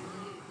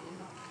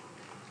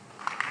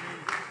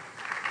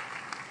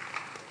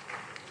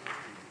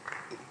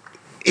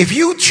 If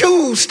you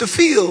choose to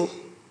feel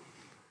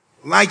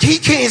like he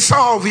can't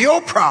solve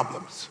your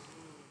problems,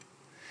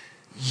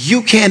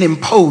 you can't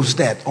impose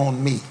that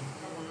on me.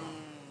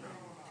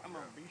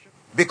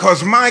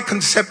 Because my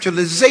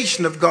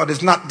conceptualization of God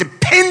is not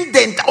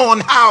dependent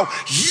on how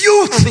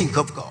you think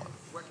of God.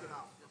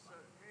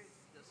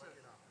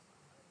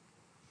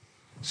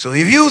 So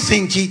if you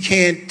think he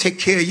can't take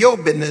care of your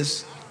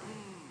business,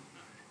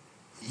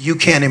 you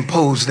can't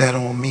impose that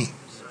on me.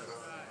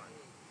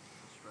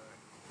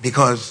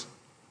 Because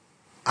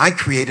I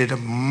created a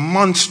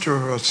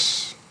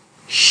monstrous,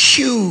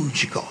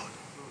 huge God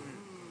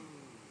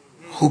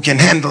who can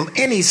handle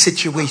any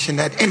situation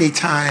at any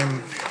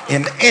time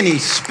in any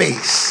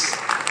space.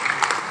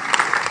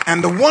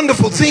 And the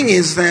wonderful thing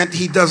is that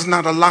he does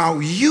not allow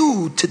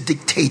you to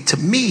dictate to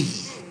me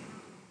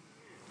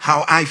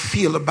how I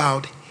feel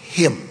about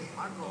him.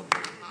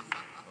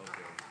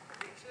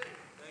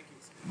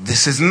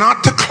 This is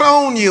not to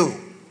clone you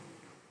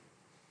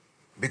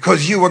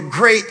because you are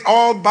great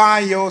all by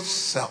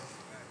yourself.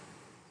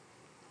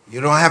 You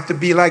don't have to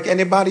be like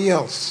anybody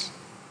else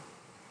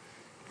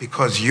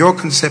because your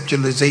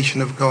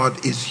conceptualization of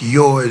God is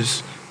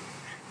yours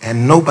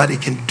and nobody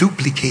can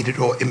duplicate it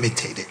or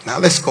imitate it. Now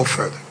let's go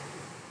further.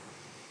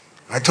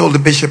 I told the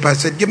bishop, I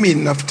said, give me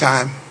enough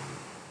time.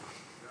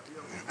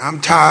 I'm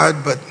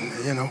tired, but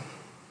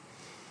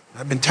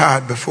I've been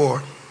tired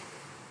before.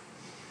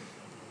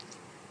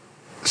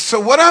 So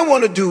what I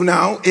want to do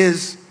now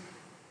is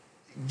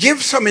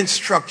give some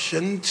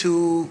instruction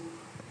to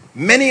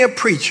many a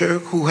preacher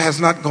who has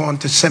not gone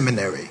to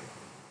seminary,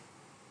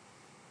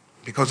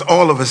 because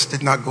all of us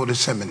did not go to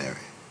seminary.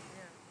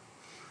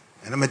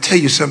 And I'm going to tell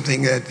you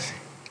something, that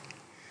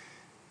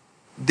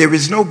there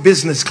is no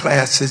business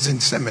classes in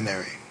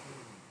seminary.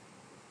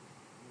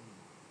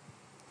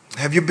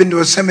 Have you been to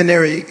a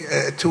seminary,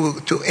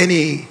 to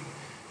any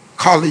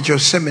college or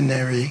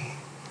seminary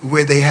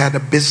where they had a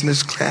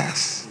business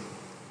class?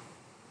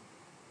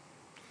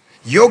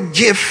 Your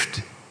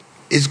gift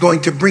is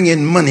going to bring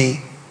in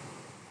money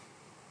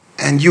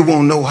and you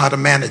won't know how to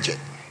manage it.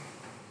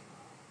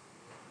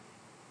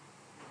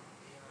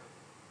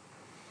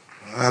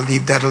 I'll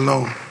leave that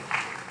alone.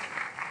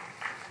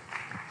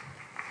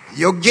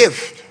 Your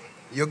gift.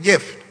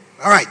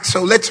 All right,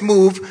 so let's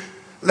move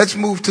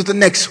to the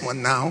next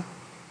one now.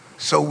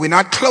 So we're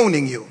not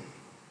cloning you.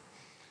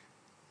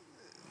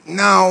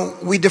 Now,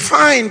 we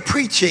define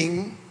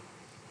preaching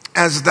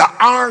as the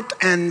art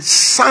and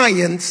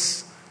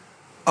science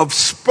of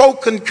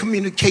spoken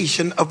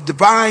communication of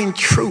divine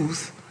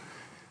truth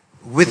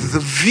with the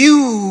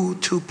view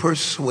to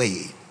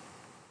persuade.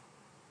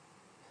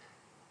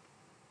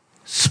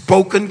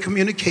 Spoken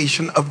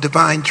communication of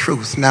divine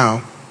truth.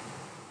 Now,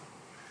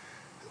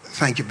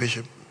 thank you,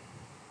 Bishop.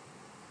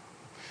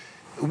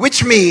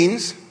 Which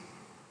means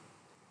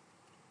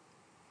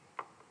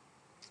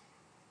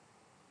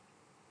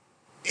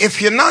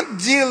if you're not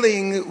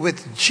dealing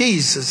with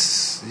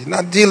Jesus, you're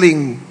not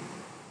dealing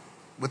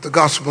with the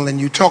gospel, and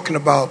you're talking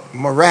about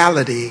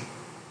morality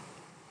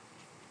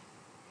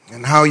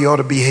and how you ought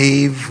to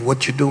behave,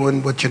 what you're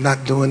doing, what you're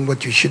not doing,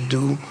 what you should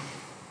do,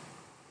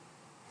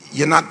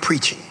 you're not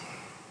preaching.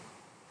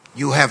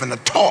 You're having a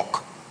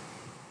talk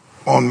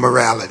on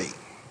morality.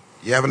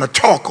 You're having a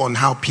talk on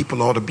how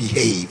people ought to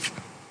behave.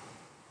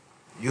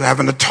 You're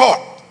having a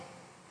talk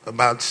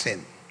about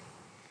sin.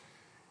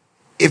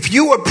 If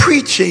you are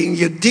preaching,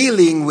 you're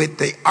dealing with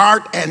the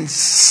art and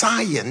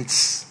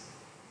science,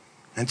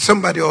 and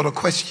somebody ought to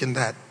question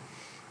that,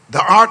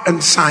 the art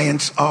and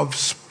science of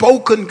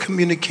spoken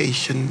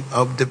communication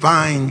of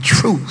divine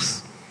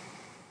truth,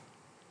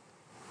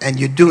 and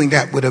you're doing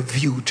that with a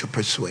view to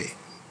persuade.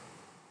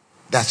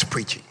 That's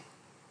preaching.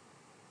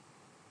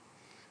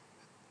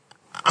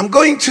 I'm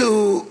going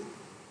to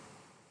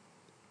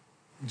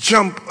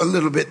jump a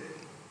little bit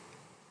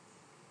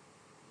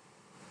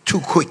too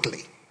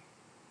quickly.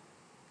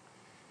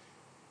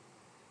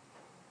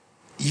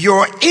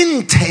 Your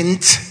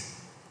intent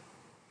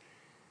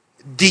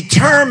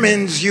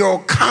determines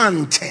your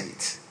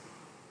content.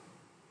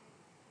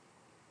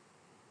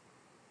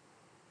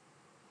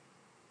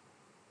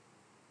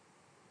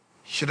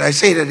 Should I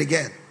say that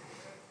again?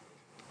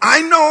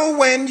 I know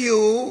when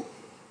you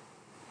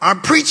are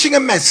preaching a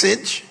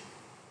message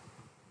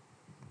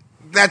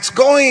that's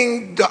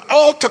going, the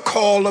altar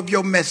call of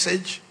your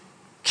message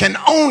can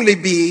only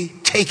be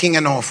taking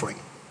an offering.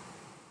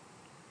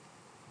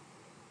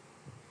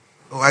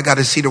 Oh, I got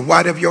to see the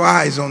white of your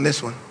eyes on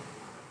this one.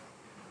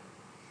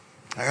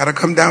 I got to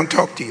come down and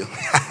talk to you.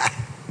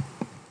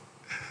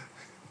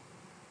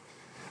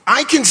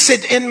 I can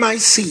sit in my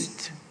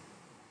seat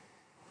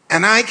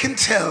and I can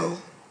tell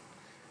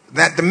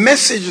that the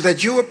message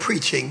that you are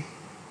preaching,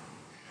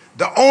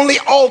 the only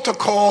altar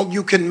call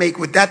you can make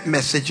with that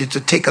message is to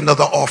take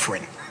another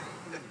offering.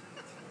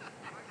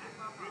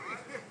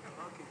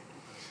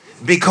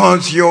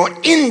 Because your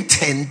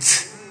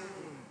intent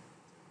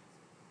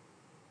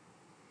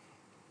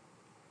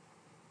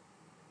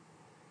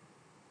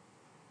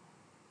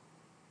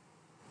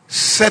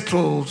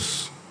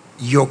settles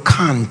your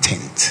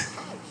content.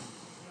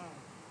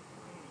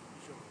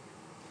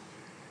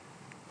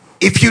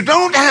 If you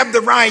don't have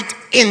the right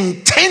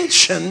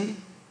intention,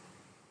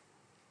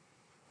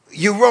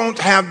 you won't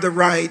have the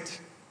right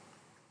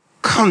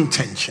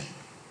contention.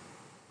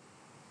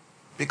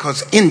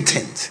 Because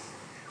intent,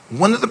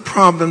 one of the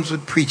problems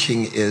with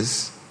preaching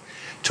is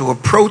to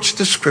approach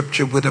the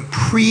scripture with a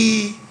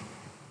pre-set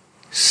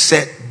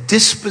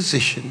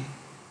disposition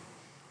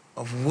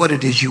of what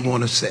it is you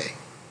want to say.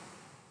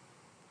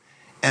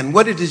 And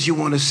what it is you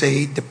want to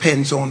say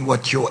depends on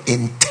what your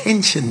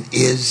intention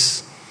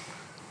is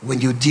when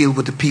you deal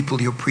with the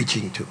people you're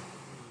preaching to.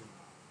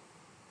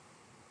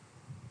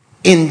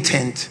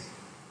 Intent,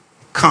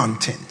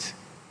 content.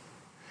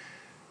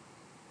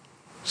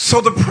 So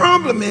the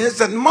problem is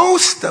that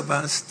most of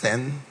us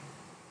then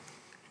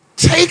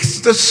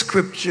takes the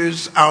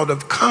scriptures out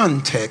of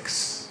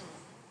context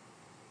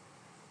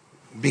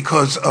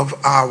because of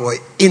our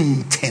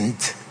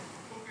intent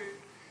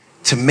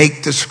to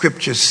make the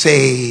scripture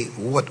say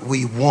what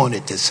we want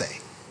it to say.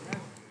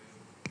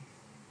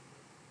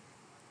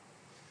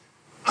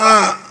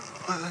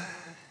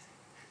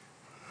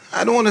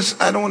 I don't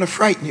want to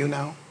frighten you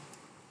now.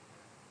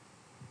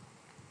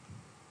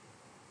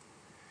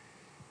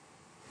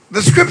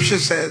 The scripture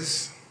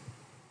says,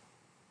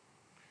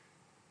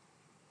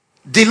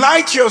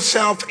 delight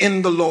yourself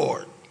in the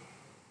Lord,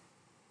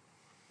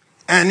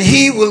 and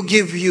he will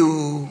give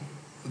you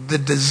the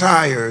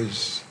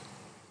desires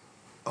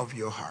of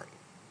your heart.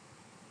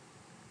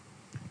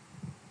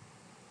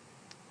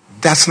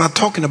 That's not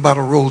talking about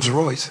a Rolls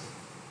Royce.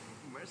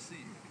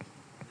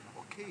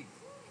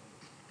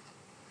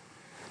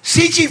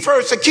 Seek ye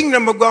first the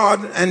kingdom of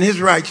God and his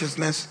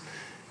righteousness,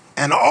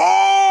 and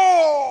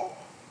all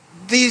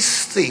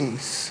these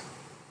things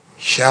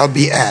shall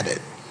be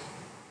added.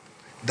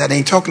 That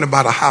ain't talking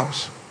about a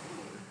house.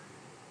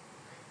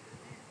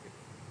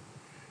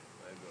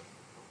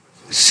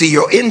 See,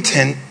 your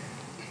intent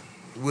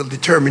will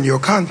determine your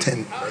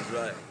content. That's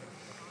right.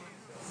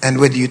 And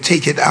whether you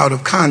take it out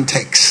of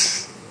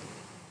context.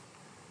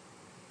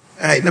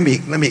 All right, let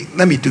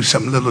me do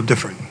something a little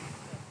different.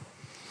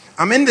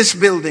 I'm in this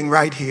building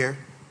right here,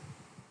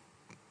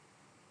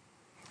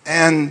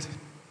 and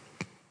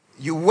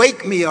you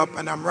wake me up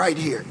and I'm right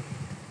here.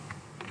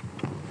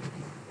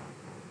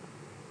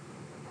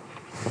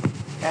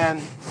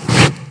 And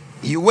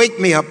you wake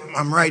me up,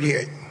 I'm right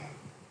here.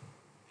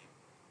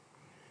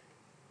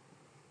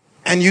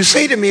 And you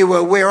say to me,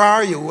 well, where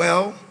are you?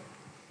 Well,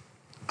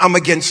 I'm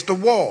against the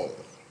wall.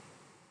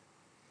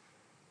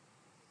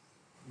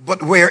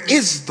 But where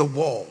is the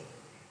wall?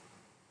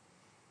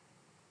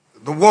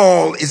 The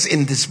wall is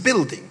in this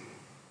building.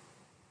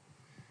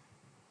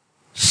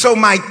 So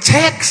my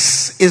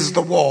text is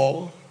the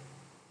wall,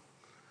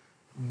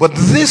 but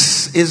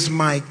this is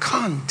my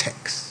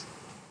context.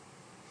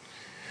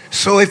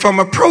 So if I'm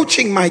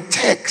approaching my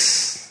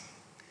text,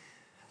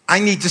 I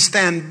need to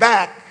stand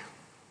back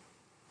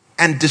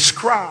and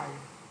describe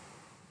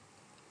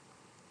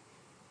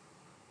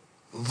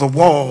the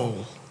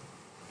wall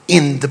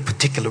in the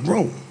particular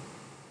room.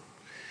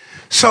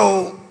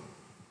 So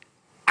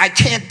I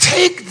can't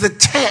take the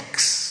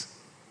text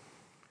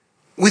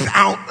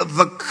without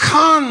the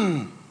context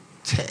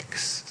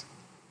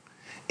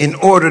in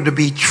order to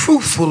be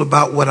truthful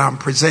about what I'm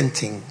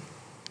presenting,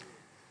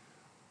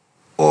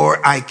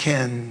 or I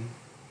can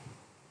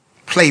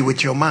play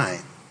with your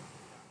mind.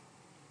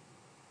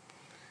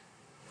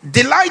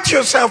 Delight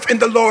yourself in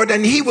the Lord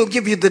and he will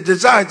give you the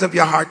desires of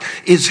your heart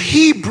is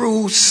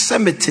Hebrew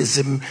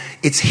Semitism.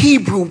 It's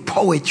Hebrew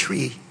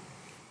poetry.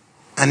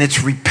 And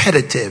it's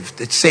repetitive.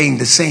 It's saying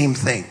the same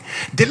thing.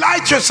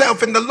 Delight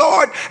yourself in the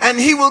Lord and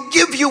he will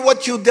give you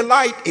what you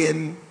delight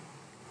in.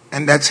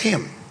 And that's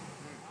him.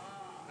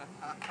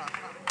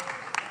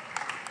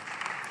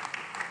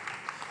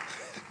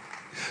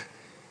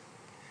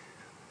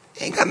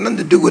 Ain't got nothing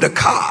to do with a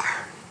car.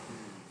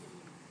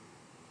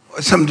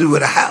 Or something to do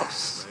with a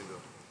house.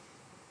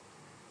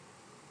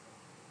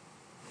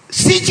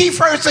 Seek ye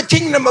first the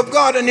kingdom of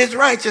God and his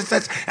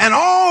righteousness, and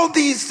all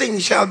these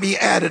things shall be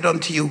added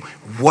unto you.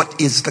 What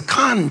is the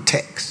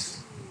context?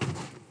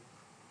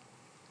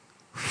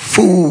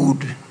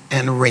 Food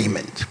and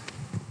raiment.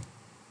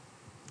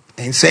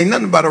 Ain't saying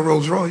nothing about a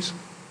Rolls Royce.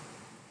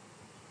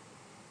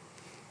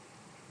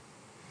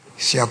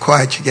 See how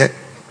quiet you get?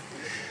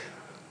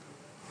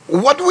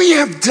 What we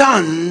have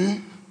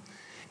done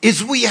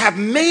is we have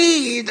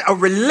made a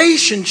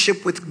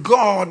relationship with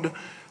God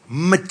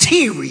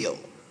material.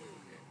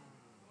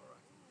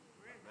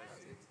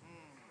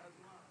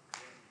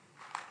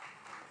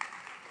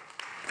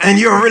 And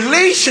your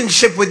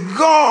relationship with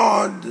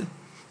God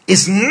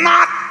is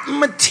not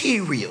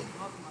material,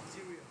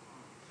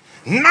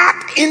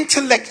 not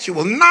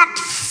intellectual, not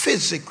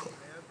physical.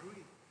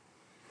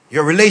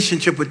 Your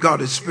relationship with God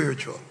is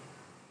spiritual.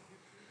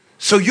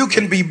 So you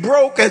can be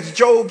broke as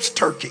Job's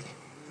turkey.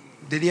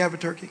 Did he have a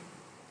turkey?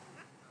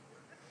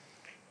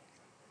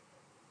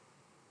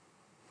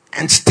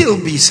 And still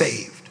be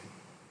saved.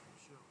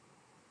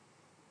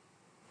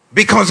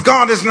 Because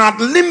God is not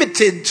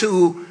limited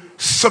to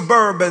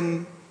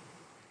suburban.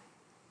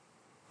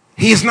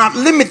 He is not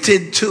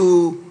limited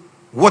to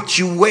what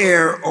you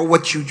wear or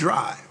what you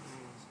drive.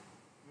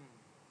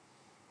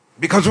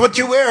 Because what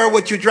you wear or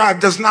what you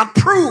drive does not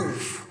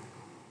prove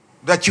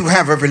that you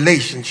have a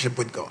relationship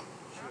with God.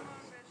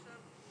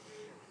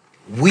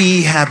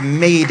 We have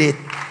made it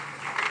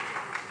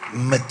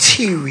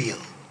material.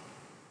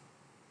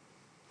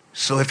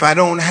 So if I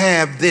don't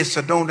have this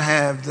or don't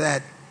have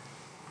that,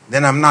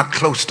 then I'm not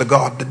close to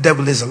God. The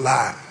devil is a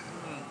lie.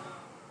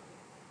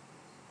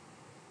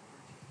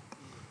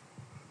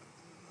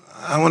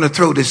 I want to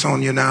throw this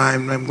on you now.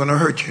 I'm going to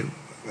hurt you.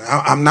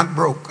 I'm not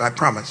broke, I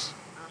promise.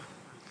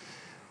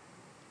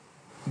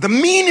 The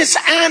meanest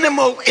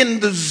animal in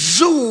the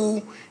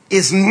zoo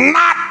is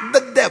not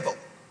the devil.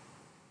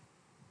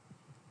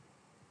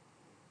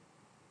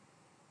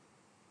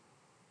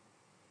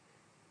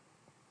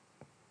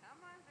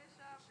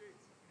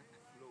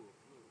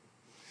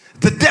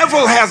 The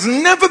devil has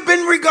never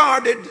been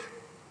regarded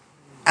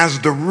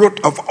as the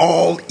root of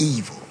all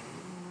evil.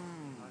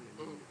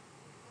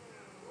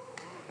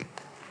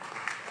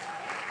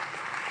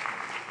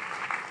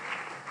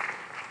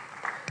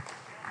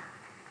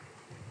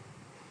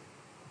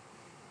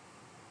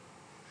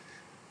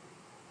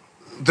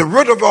 The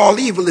root of all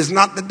evil is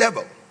not the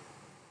devil.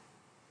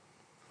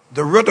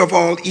 The root of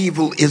all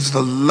evil is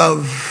the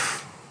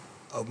love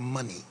of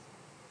money.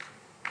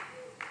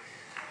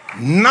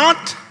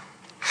 Not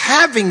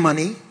having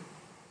money,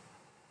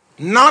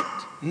 not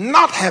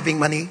having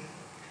money,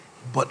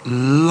 but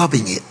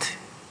loving it.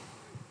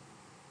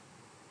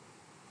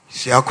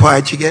 See how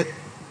quiet you get?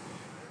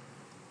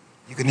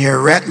 You can hear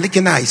a rat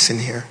licking ice in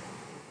here.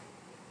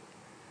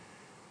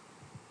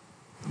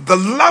 The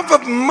love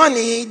of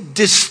money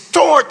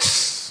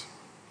distorts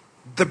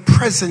the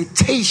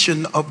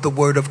presentation of the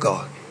Word of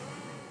God.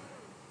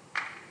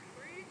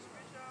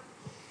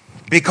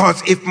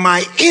 Because if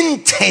my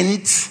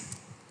intent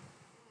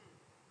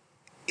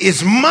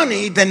is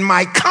money, then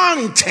my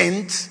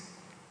content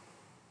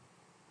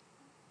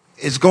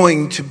is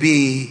going to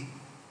be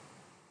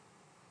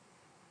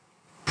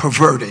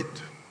perverted.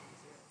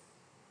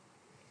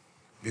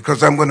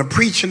 Because I'm going to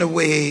preach in a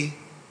way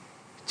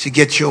to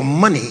get your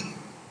money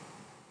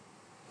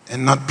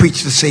and not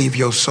preach to save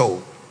your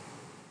soul.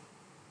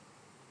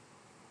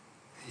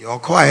 You're all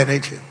quiet,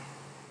 ain't you?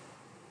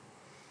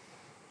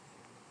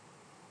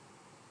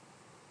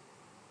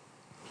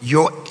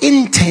 Your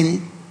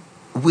intent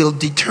will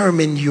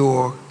determine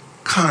your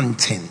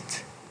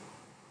content.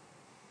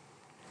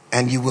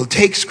 And you will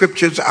take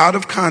scriptures out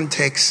of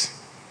context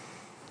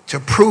to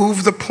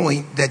prove the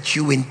point that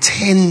you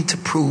intend to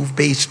prove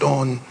based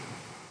on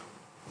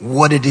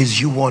what it is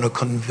you want to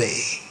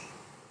convey.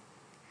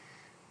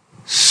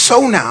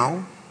 So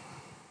now,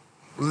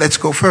 let's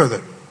go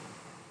further.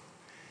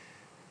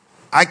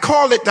 I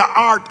call it the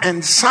art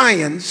and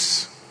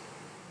science.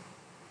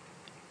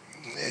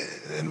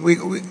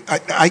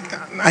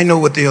 I know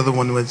what the other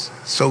one was,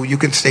 so you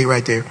can stay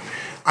right there.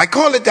 I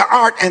call it the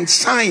art and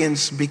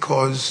science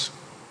because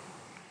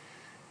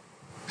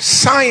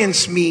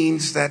science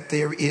means that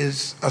there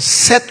is a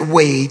set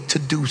way to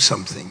do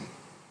something.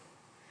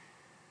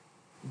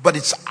 But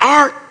it's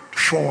art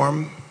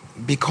form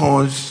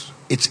because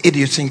it's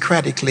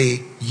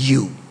idiosyncratically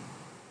you.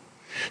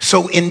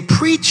 So in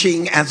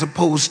preaching as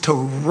opposed to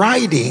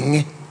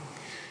writing,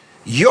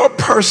 your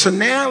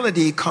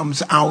personality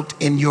comes out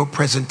in your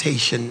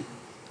presentation,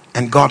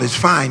 and God is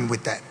fine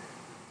with that.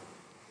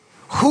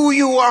 Who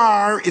you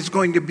are is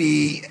going to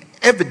be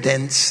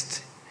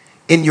evidenced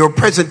in your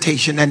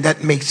presentation, and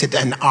that makes it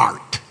an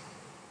art.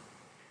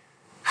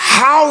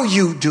 How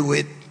you do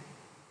it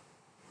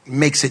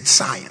makes it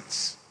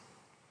science.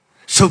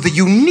 So the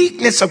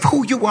uniqueness of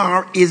who you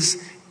are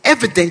is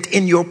evident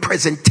in your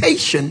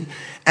presentation,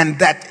 and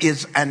that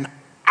is an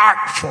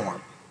art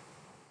form.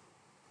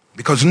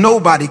 Because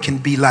nobody can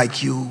be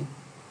like you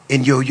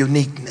in your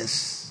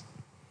uniqueness.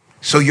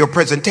 So your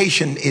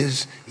presentation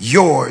is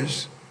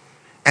yours,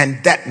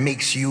 and that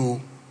makes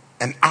you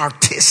an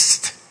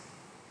artist.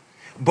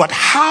 But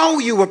how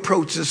you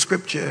approach the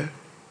scripture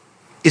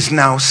is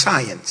now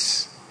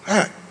science.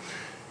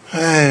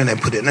 Let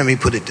me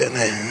put it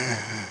there.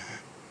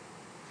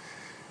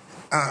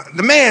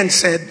 The man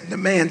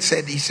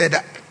said, he said,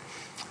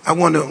 I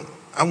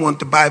want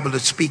the Bible to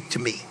speak to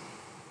me.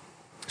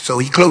 So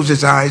he closed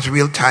his eyes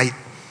real tight.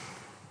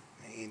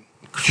 He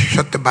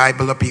shut the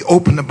Bible up. He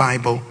opened the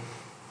Bible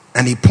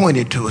and he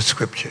pointed to a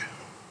scripture.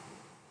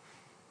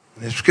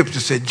 And the scripture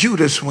said,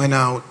 Judas went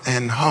out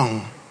and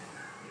hung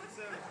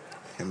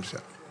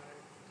himself.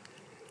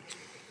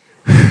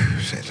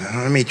 Says,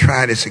 let me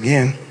try this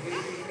again.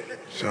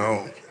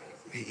 So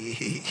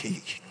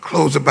he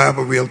closed the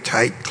Bible real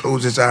tight,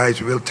 closed his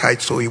eyes real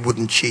tight so he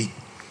wouldn't cheat.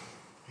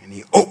 And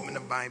he opened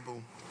the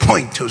Bible,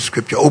 point to a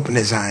scripture, opened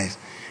his eyes.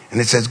 And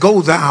it says,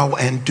 go thou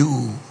and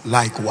do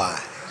likewise.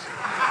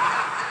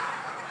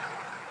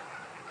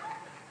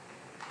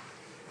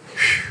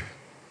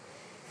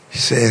 He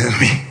said,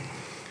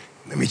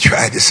 let me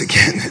try this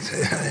again.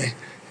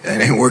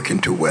 That ain't working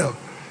too well.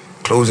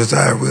 Close his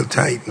eye real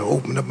tight and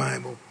open the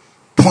Bible,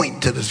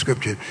 point to the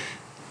scripture.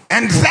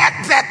 And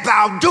that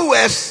thou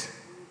doest,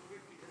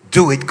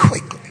 do it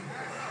quickly.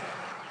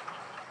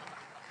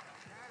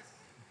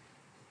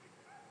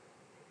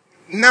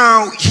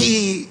 Now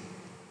he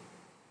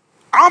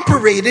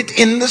operated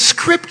in the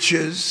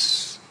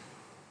scriptures,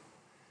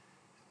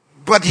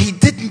 but he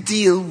didn't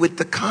deal with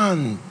the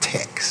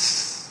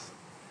context.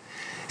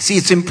 See,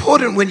 it's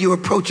important when you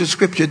approach a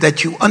scripture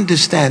that you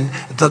understand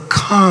the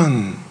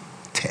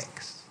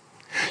context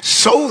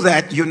so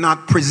that you're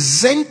not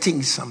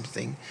presenting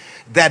something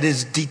that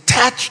is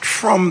detached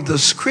from the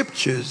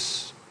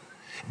scriptures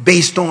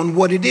based on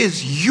what it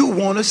is you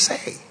want to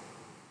say.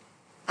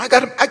 I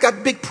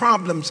got big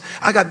problems.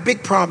 I got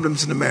big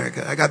problems in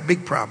America. I got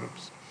big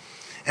problems.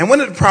 And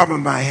one of the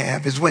problems I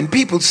have is when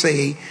people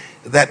say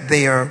that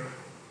they are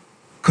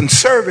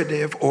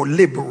conservative or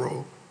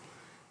liberal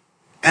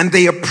and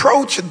they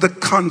approach the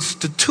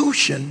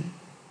Constitution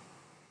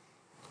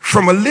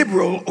from a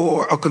liberal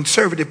or a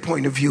conservative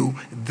point of view,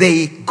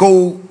 they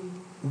go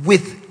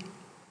with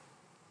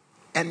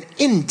an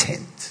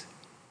intent.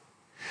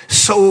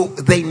 So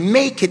they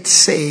make it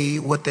say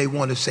what they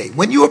want to say.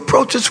 When you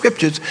approach the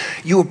scriptures,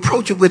 you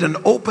approach it with an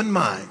open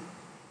mind,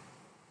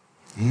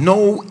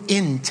 no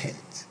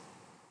intent,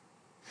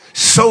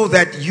 so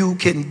that you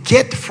can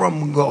get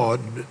from God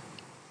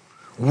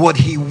what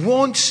he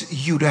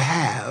wants you to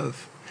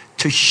have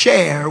to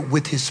share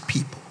with his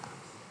people.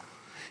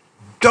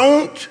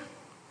 Don't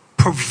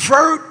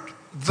pervert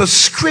the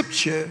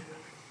scripture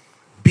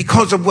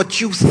because of what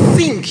you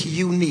think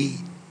you need.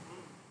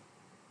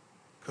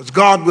 Because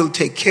God will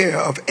take care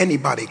of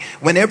anybody.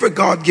 Whenever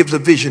God gives a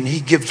vision,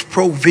 he gives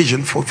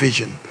provision for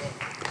vision.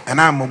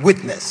 And I'm a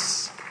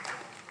witness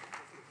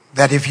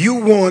that if you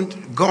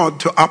want God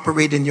to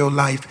operate in your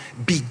life,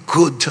 be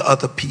good to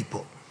other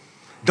people.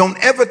 Don't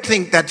ever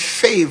think that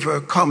favor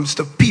comes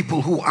to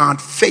people who aren't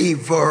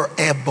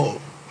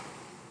favorable.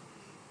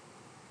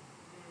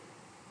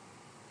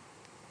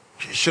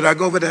 Should I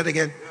go over that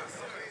again?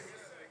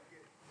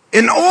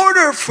 In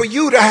order for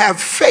you to have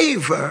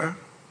favor,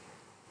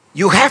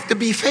 you have to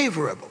be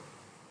favorable.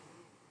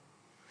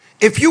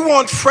 If you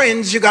want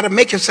friends, you got to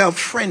make yourself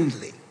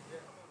friendly.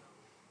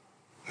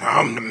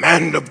 I'm the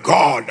man of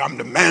God. I'm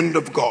the man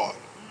of God.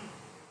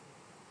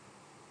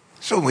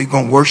 So we're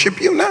going to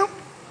worship you now?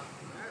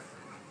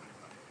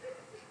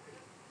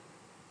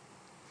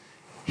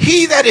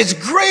 He that is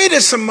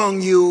greatest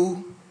among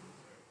you,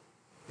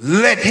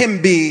 let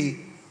him be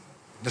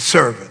the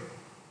servant.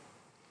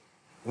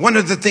 One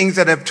of the things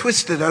that have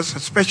twisted us,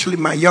 especially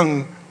my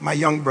young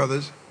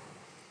brothers,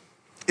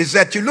 is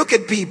that you look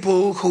at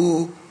people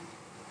who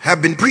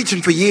have been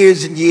preaching for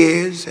years and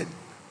years, and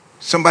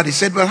somebody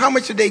said, well, how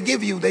much did they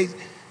give you?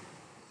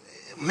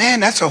 Man,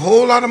 that's a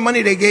whole lot of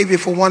money they gave you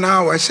for 1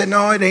 hour. I said,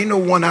 no, it ain't no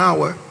 1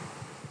 hour.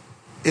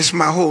 It's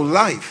my whole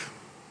life.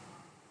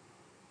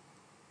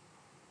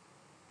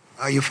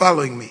 Are you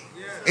following me?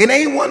 It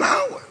ain't 1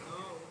 hour.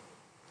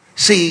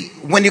 See,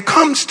 when it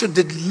comes to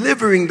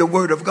delivering the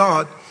word of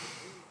God,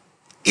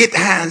 it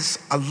has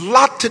a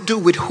lot to do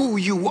with who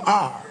you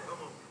are.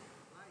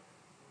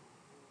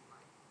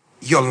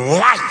 Your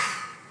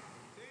life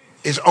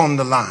is on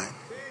the line.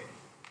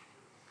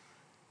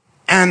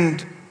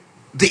 And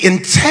the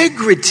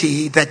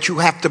integrity that you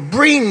have to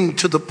bring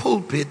to the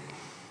pulpit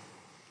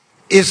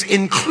is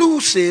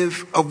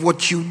inclusive of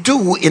what you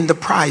do in the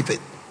private.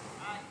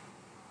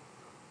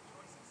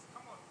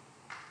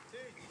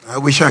 I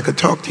wish I could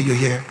talk to you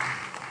here.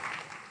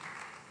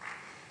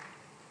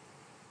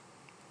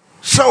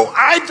 So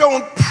I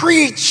don't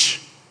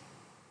preach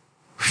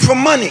for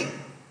money.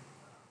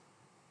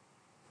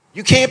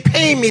 You can't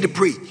pay me to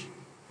preach.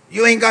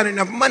 You ain't got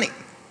enough money.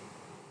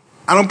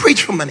 I don't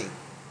preach for money.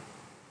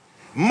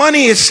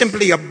 Money is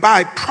simply a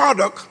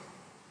byproduct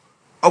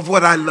of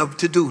what I love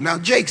to do. Now,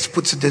 Jakes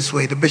puts it this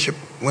way, the bishop,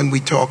 when we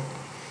talk.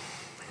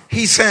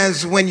 He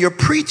says, when you're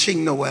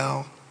preaching,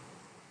 Noel,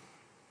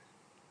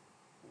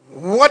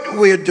 what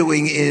we're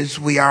doing is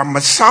we are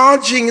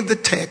massaging the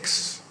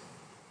text,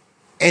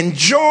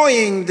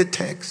 enjoying the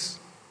text,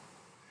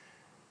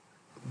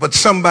 but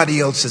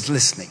somebody else is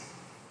listening.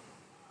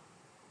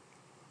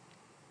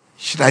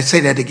 Should I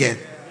say that again?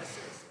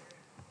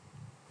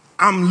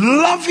 I'm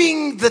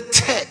loving the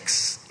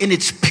text in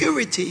its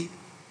purity,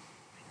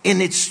 in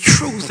its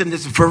truth, in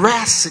its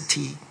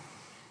veracity,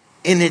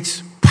 in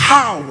its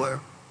power.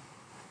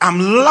 I'm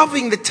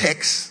loving the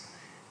text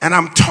and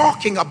I'm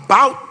talking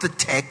about the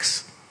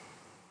text,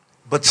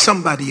 but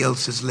somebody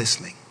else is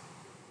listening.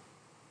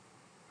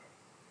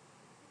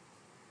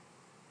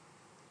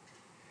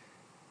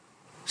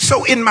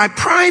 So in my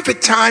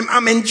private time,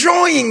 I'm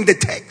enjoying the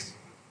text.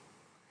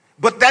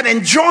 But that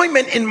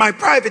enjoyment in my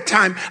private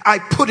time, I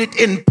put it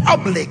in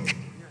public.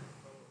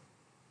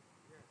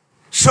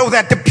 So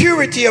that the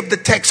purity of the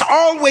text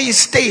always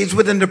stays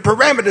within the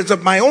parameters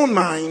of my own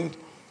mind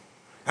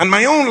and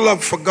my own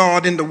love for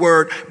God in the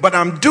Word. But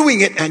I'm doing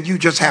it and you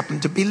just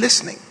happen to be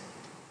listening.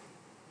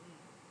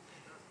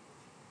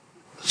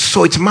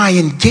 So it's my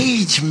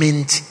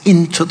engagement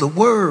into the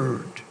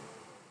Word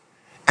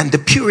and the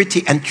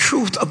purity and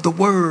truth of the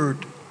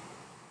Word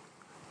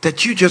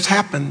that you just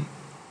happen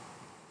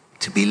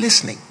to be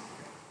listening.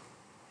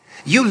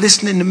 You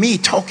listening to me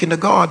talking to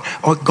God,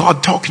 or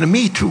God talking to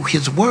me through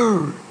His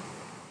Word.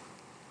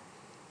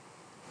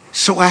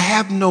 So I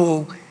have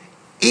no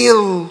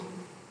ill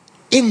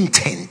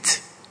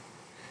intent.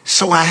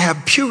 So I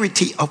have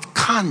purity of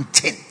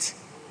content.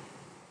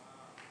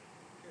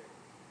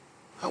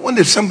 I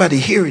wonder if somebody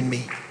hearing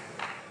me.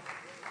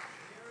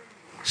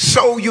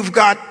 So you've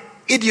got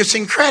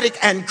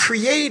idiosyncratic and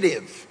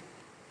creative.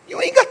 You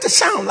ain't got to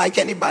sound like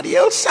anybody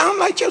else. Sound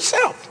like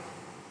yourself.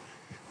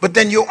 But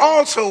then you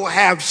also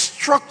have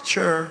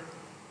structure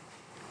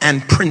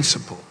and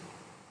principle.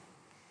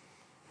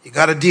 You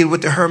got to deal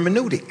with the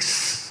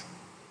hermeneutics.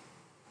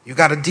 You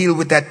got to deal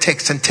with that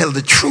text and tell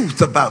the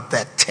truth about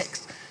that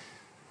text.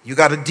 You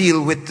got to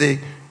deal with the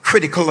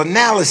critical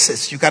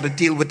analysis. You got to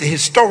deal with the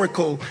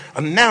historical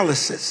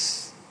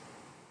analysis.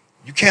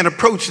 You can't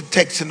approach the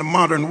text in a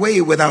modern way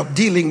without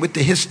dealing with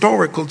the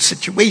historical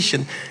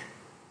situation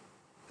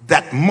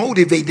that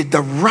motivated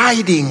the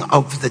writing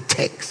of the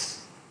text,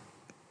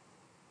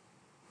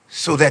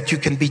 so that you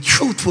can be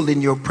truthful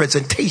in your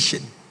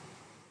presentation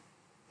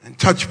and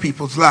touch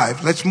people's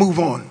lives. Let's move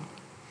on.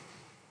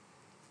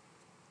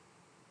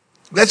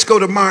 Let's go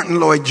to Martin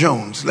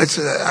Lloyd-Jones.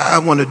 I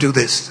want to do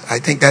this. I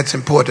think that's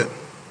important.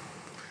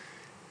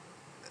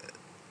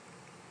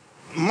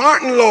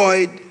 Martin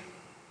Lloyd,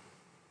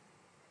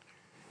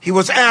 he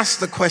was asked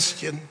the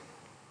question,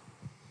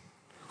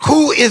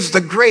 who is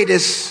the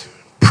greatest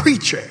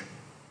preacher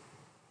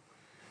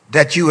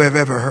that you have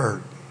ever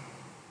heard?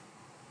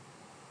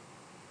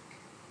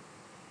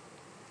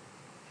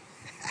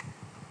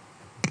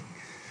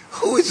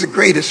 Who is the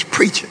greatest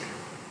preacher?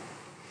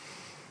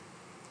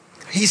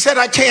 He said,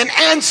 I can't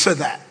answer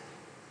that.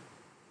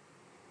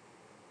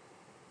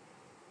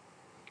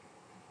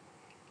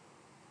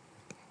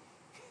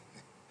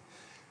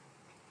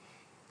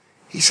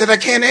 He said, I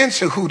can't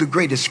answer who the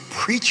greatest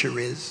preacher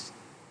is.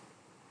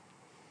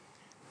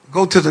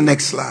 Go to the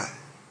next slide.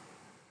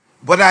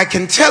 But I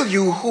can tell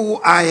you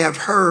who I have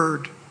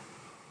heard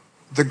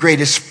the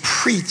greatest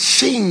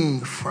preaching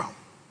from.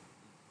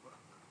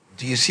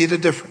 Do you see the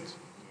difference?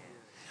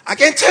 I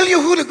can't tell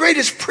you who the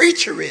greatest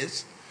preacher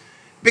is,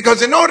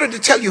 because in order to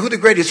tell you who the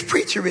greatest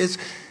preacher is,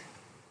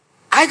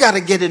 I got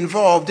to get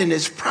involved in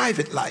his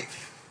private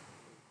life.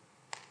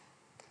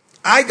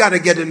 I got to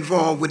get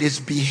involved with his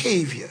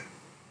behavior.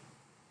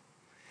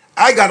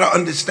 I got to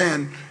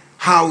understand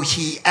how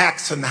he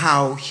acts and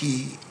how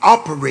he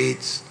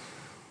operates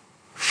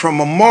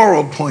from a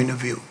moral point of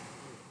view.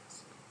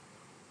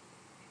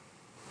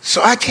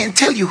 So I can't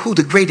tell you who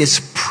the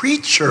greatest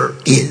preacher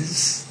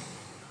is,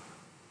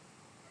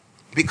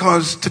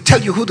 because to tell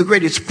you who the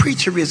greatest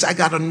preacher is, I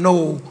got to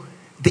know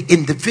the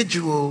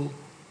individual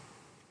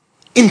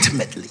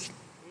intimately.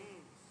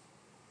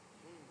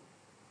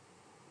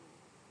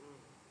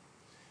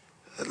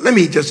 Let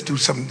me just do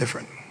something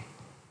different.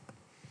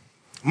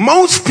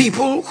 Most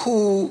people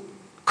who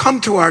come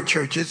to our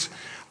churches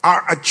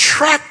are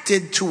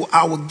attracted to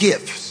our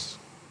gifts.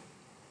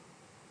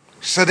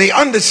 So they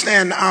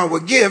understand our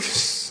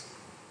gifts,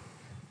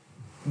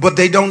 but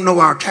they don't know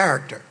our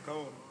character.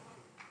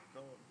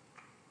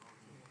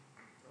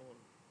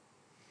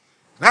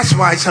 That's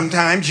why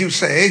sometimes you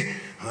say,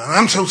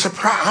 I'm so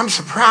surprised. I'm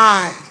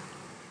surprised.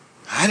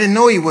 I didn't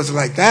know he was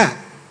like that.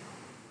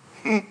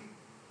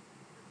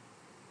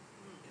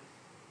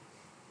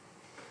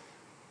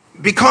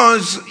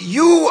 Because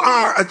you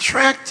are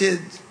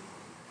attracted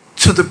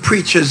to the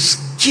preacher's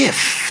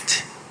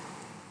gift,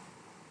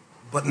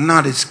 but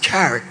not his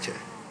character.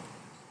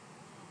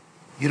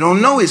 You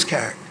don't know his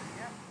character.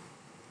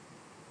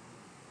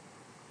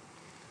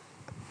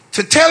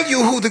 To tell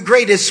you who the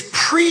greatest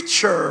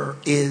preacher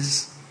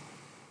is,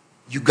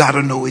 you got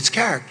to know his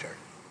character.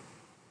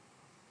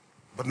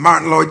 But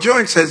Martin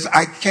Lloyd-Jones says,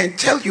 I can't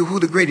tell you who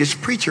the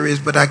greatest preacher is,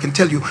 but I can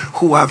tell you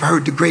who I've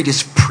heard the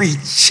greatest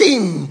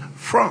preaching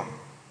from.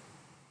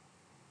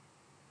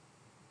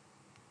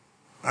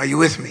 Are you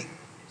with me?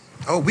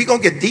 Oh, we're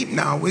going to get deep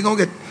now. I'm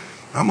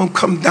going to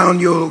come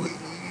down your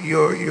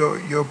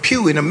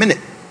pew in a minute.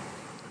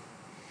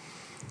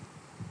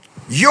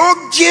 Your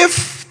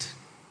gift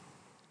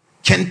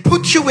can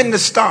put you in the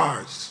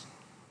stars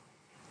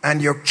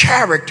and your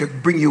character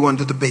bring you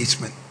under the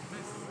basement.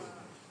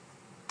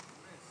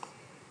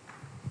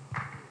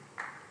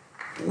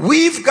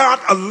 We've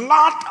got a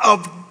lot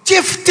of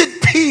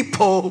gifted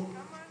people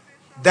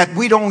that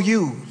we don't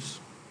use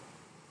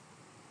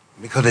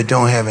because they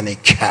don't have any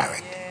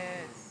character.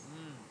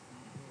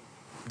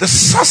 The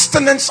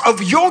sustenance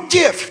of your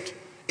gift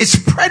is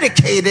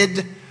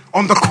predicated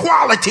on the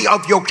quality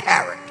of your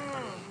character.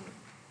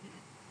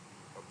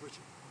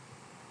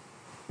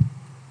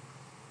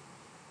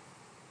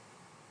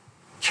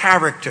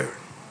 Character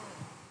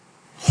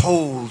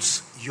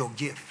holds your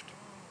gift.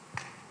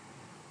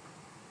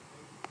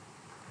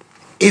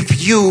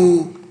 If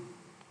you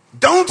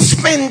don't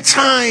spend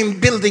time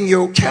building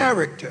your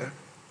character,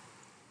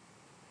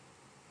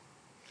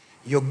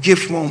 your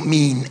gift won't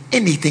mean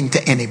anything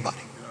to anybody.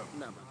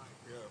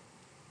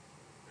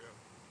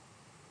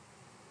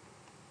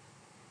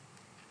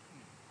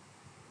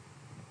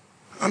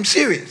 I'm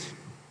serious.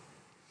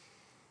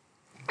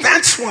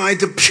 That's why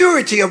the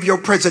purity of your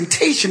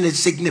presentation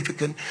is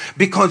significant,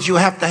 because you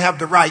have to have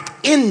the right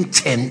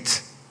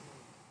intent.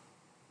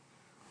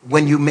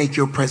 When you make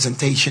your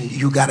presentation,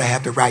 you got to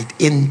have the right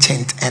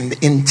intent, and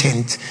the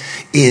intent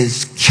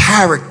is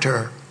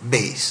character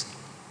based.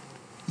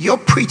 Your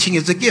preaching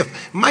is a gift.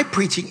 My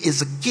preaching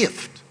is a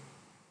gift.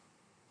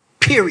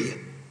 Period.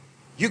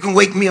 You can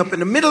wake me up in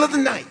the middle of the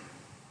night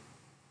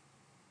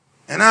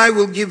and I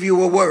will give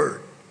you a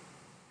word.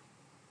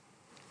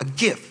 A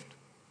gift.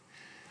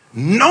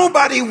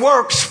 Nobody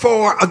works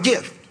for a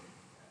gift.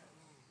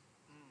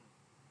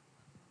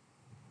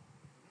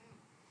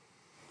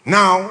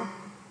 Now,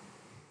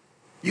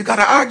 you got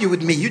to argue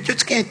with me. You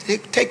just can't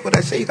take what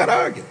I say. You got to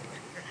argue.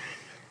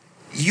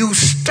 You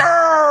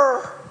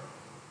stir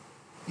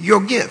your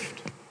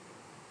gift.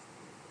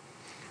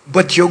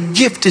 But your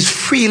gift is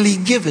freely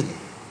given.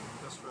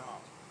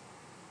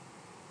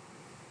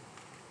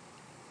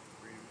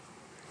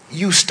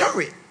 You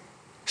stir it.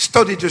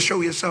 Study to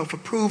show yourself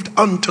approved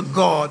unto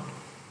God,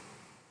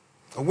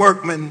 a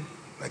workman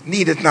that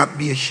needeth not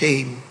be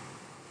ashamed,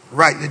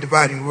 rightly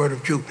dividing the word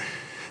of truth.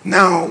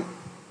 Now,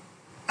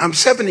 I'm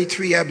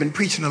 73, I've been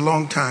preaching a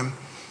long time,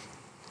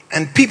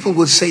 and people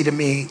would say to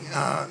me,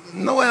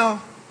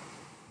 Noel,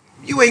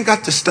 you ain't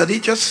got to study,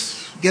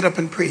 just get up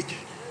and preach.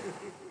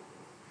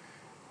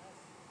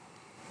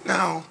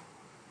 Now,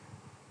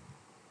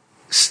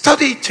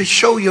 study to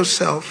show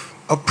yourself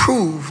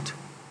approved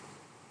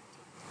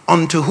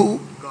unto who?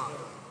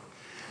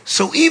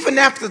 So even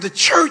after the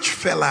church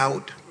fell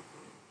out,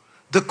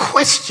 the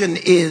question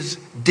is,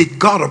 did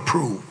God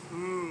approve?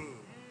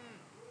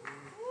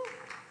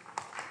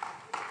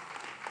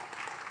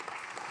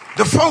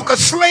 The folk are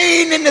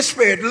slain in the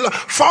spirit,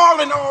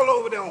 falling all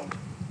over the altar.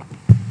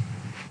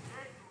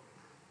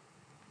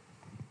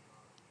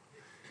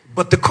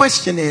 But the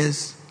question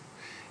is,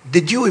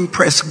 did you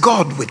impress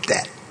God with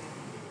that?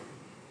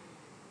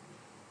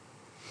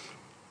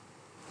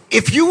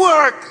 If you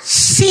are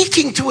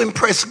seeking to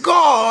impress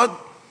God,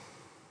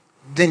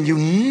 then you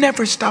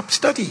never stop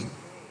studying.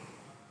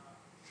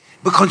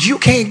 Because you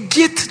can't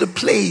get to the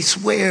place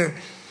where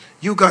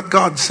you got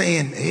God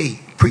saying, hey,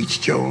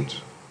 preach, Jones.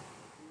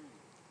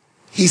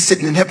 He's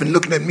sitting in heaven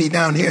looking at me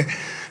down here.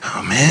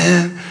 Oh,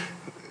 man.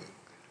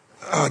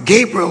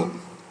 Gabriel,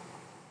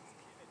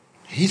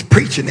 he's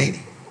preaching, ain't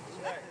he?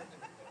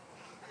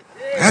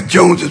 That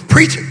Jones is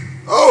preaching.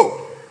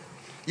 Oh,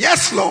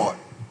 yes, Lord.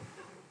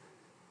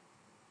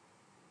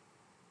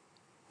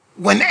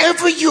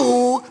 Whenever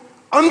you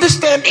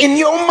understand in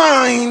your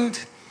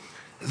mind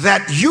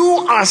that you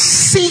are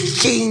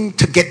seeking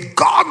to get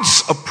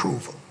God's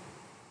approval,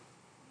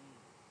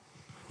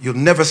 you'll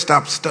never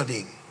stop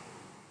studying.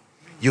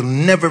 You'll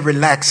never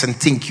relax and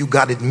think you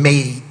got it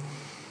made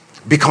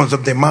because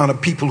of the amount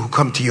of people who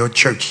come to your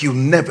church. You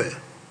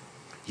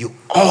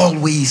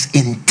always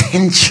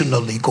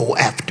intentionally go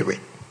after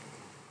it.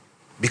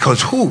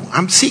 Because who?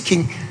 I'm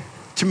seeking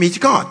to meet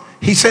God.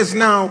 He says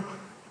now,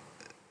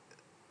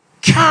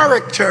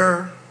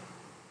 character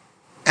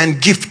and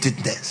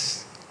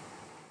giftedness.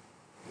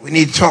 We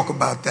need to talk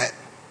about that.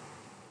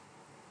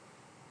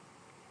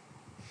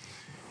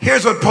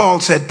 Here's what Paul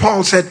said.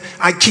 Paul said,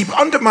 I keep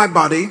under my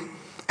body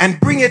and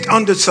bring it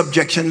under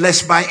subjection,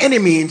 lest by any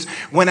means,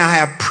 when I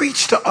have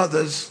preached to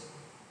others,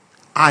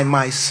 I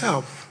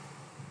myself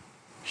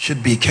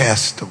should be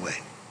cast away.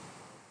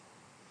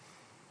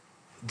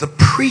 The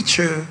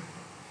preacher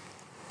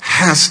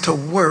has to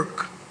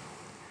work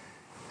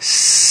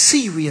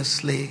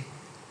seriously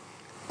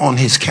on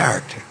his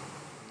character.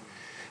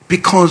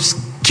 Because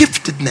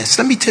giftedness,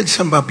 let me tell you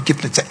something about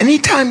giftedness.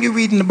 Anytime you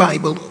read in the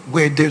Bible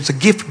where there's a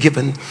gift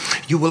given,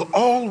 you will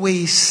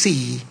always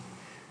see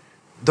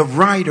the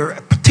writer,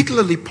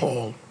 particularly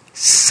Paul,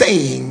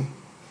 saying,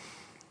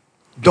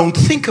 don't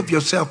think of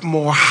yourself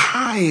more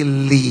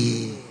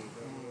highly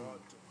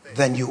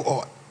than you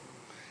ought.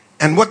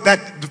 And what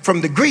that, from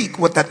the Greek,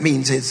 what that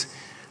means is,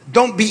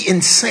 don't be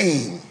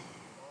insane.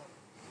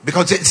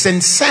 Because it's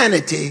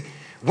insanity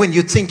when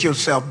you think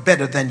yourself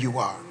better than you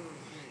are.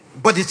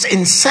 But it's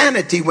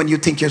insanity when you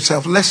think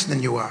yourself less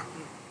than you are.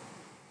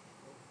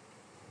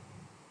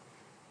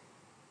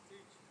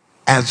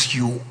 as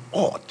you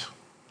ought.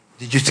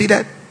 Did you see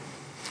that?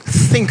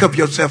 Think of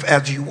yourself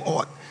as you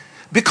ought.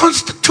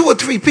 Because 2 or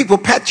 3 people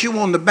pat you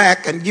on the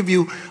back and give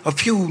you a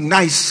few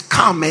nice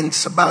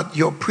comments about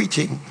your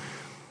preaching,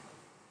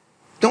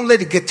 don't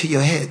let it get to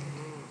your head.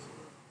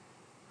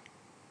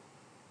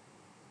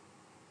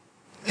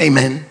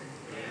 Amen.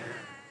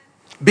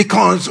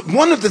 Because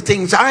one of the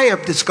things I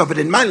have discovered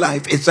in my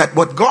life is that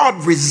what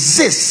God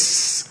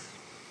resists,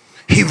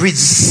 he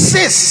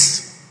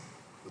resists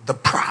the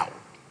proud,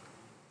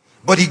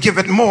 but he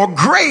giveth more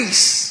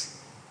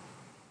grace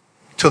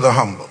to the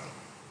humble.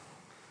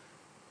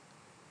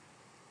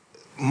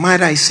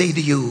 Might I say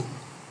to you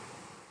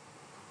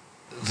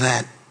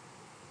that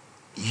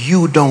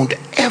you don't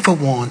ever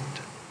want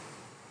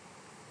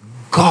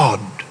God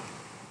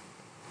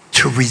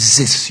to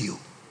resist you.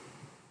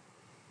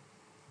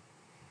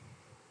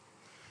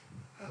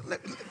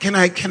 Can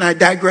I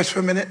digress for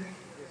a minute?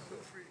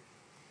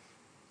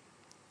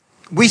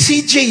 We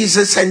see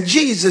Jesus, and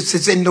Jesus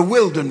is in the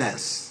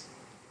wilderness.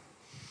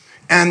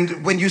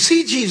 And when you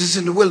see Jesus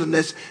in the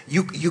wilderness,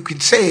 you can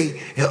say,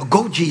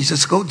 go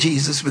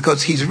Jesus,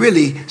 because he's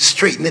really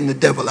straightening the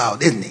devil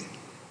out, isn't he?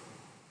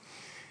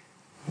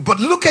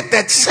 But look at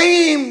that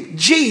same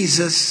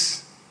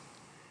Jesus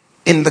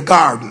in the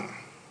garden.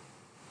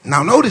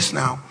 Now notice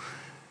now,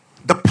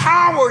 the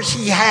power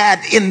he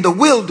had in the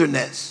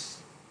wilderness.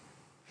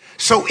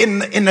 So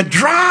in a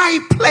dry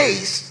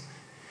place,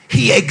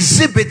 he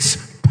exhibits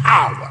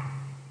power.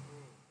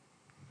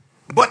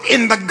 But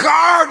in the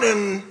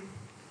garden,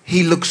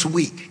 he looks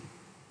weak.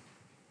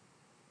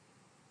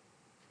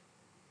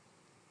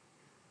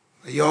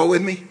 Are you all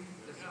with me?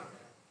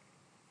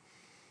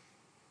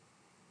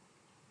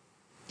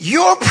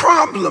 Your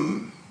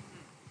problem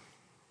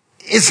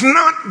is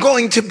not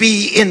going to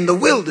be in the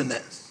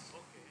wilderness.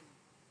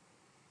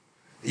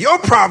 Your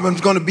problem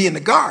is going to be in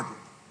the garden.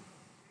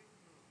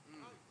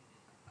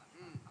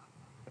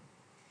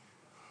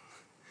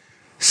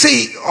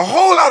 See, a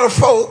whole lot of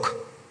folk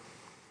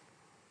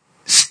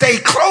stay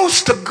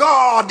close to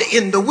God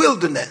in the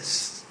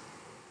wilderness,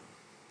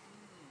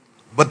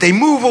 but they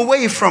move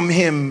away from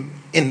him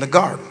in the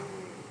garden.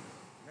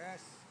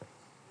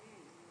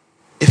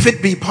 If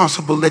it be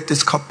possible, let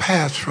this cup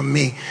pass from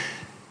me.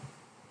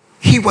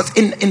 He was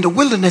in the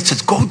wilderness,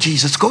 says, go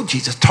Jesus,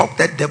 talk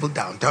that devil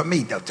down.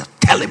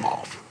 Just tell him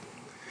off.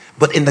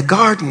 But in the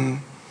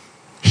garden,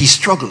 he's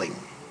struggling.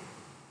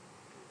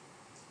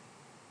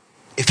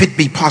 If it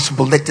be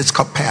possible, let this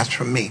cup pass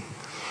from me.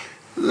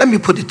 Let me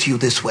put it to you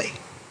this way.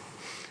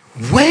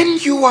 When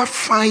you are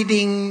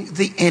fighting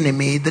the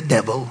enemy, the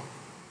devil,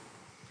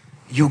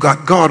 you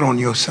got God on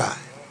your side.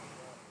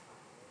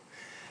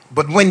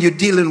 But when you're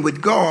dealing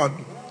with God,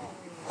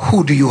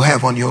 who do you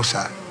have on your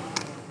side?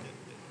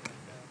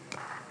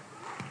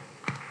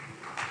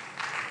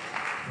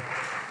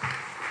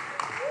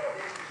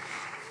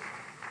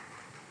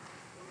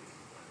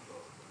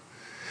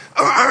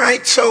 All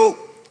right, so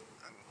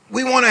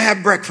we want to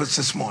have breakfast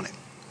this morning.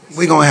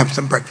 We're going to have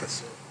some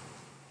breakfast.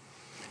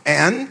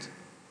 And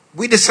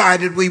we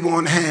decided we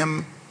want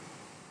ham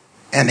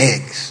and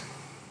eggs.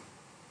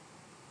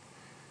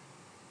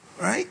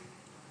 Right?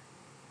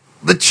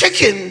 The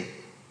chicken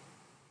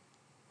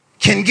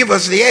can give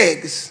us the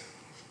eggs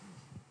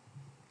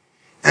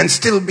and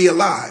still be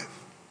alive.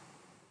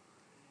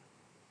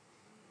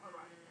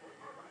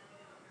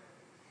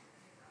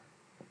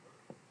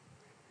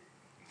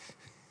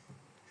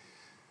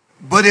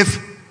 But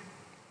if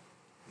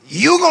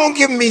you're going to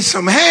give me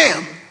some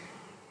ham,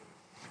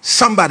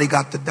 somebody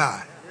got to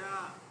die.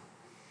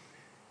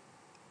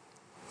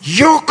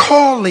 Your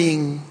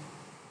calling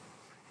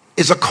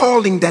is a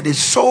calling that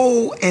is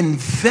so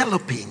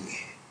enveloping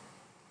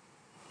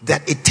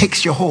that it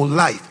takes your whole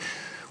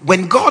life.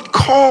 When God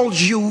calls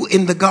you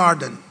in the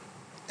garden,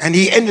 and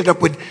he ended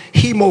up with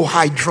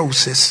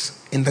hemohydrosis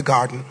in the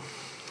garden.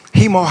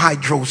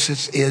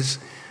 Hemohydrosis is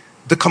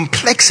the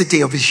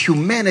complexity of his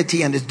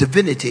humanity and his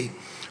divinity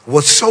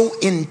was so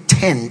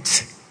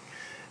intense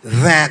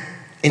that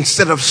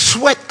instead of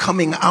sweat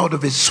coming out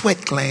of his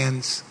sweat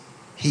glands,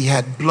 he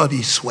had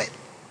bloody sweat.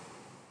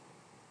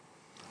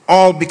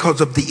 All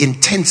because of the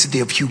intensity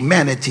of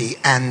humanity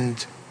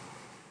and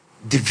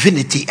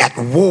divinity at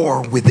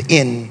war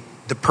within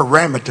the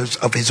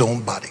parameters of his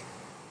own body.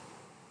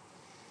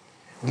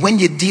 When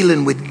you're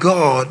dealing with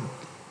God,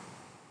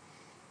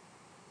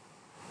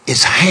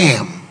 it's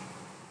ham.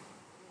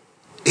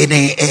 It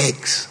ain't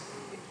eggs.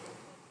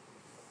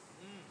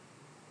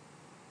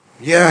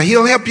 Yeah,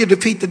 he'll help you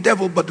defeat the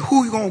devil, but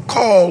who you gonna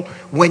call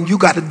when you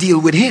got to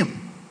deal with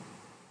him?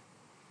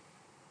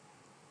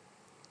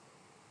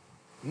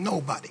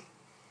 Nobody.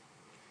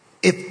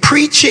 If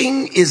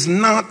preaching is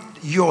not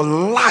your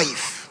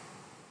life,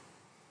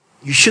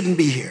 you shouldn't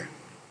be here.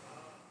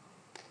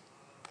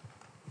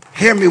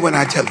 Hear me when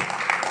I tell you.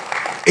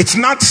 It's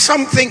not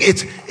something,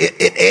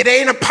 it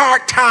ain't a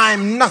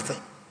part-time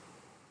nothing.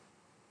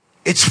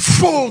 It's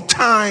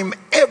full-time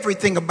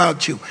everything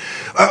about you.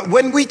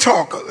 When we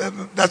talk,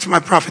 that's my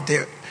prophet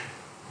there.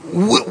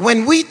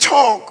 When we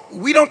talk,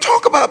 we don't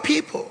talk about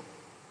people.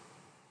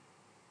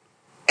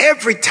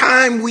 every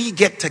time we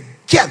get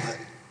together,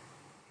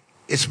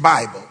 it's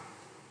Bible.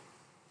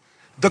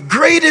 The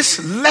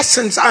greatest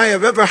lessons I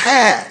have ever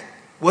had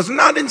was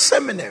not in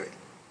seminary.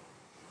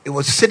 It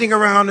was sitting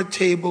around a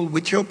table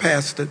with your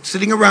pastor,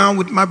 sitting around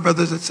with my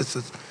brothers and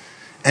sisters,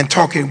 and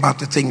talking about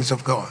the things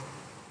of God.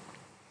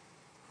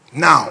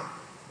 Now,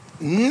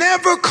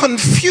 never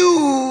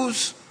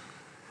confuse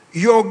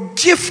your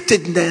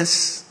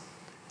giftedness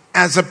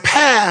as a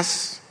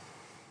pass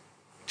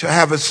to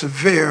have a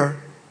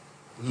severe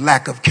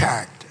lack of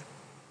character.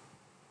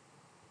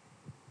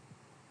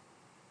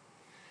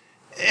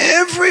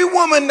 Every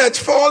woman that's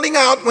falling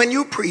out when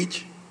you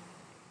preach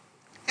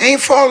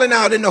ain't falling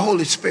out in the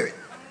Holy Spirit.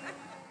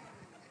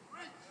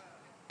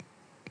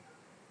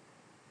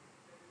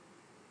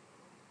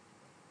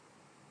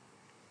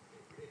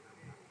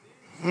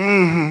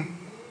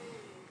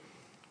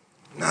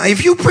 Now,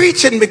 if you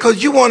preaching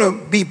because you want to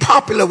be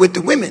popular with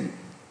the women,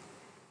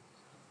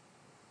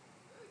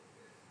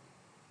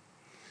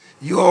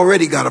 you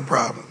already got a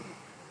problem.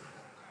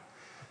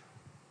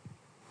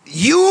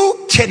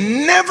 You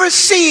can never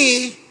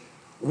see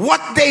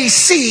what they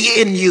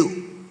see in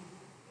you.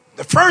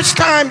 The first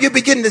time you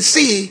begin to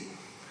see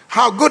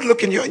how good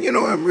looking you are, you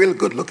know, I'm really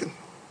good looking,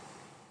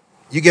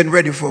 you're getting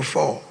ready for a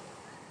fall.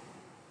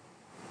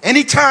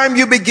 Anytime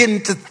you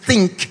begin to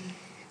think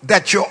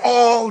that you're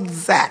all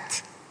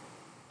that,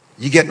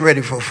 you're getting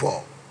ready for a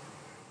fall.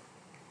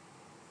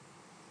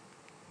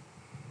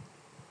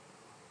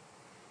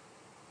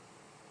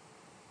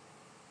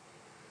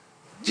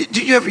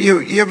 Do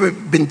you ever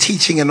been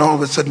teaching and all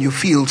of a sudden you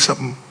feel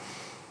something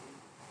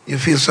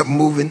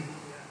moving,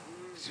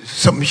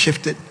 something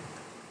shifted?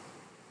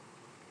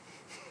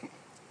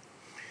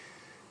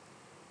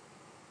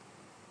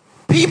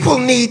 People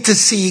need to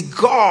see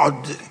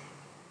God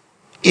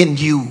in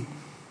you,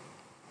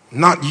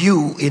 not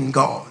you in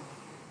God.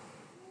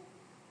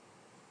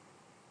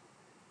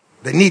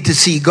 They need to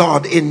see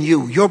God in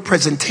you. Your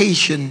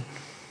presentation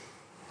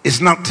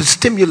is not to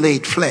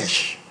stimulate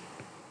flesh.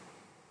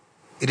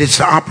 It is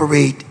to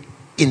operate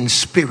in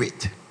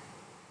spirit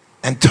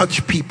and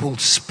touch people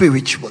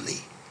spiritually.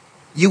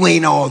 You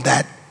ain't all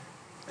that.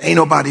 Ain't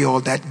nobody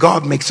all that.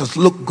 God makes us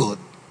look good.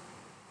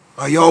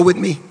 Are you all with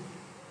me?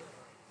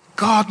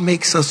 God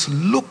makes us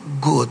look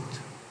good.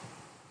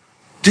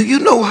 Do you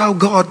know how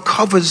God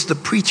covers the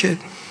preacher?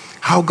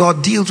 How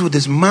God deals with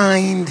his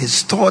mind,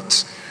 his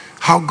thoughts?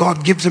 How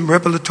God gives him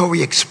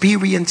revelatory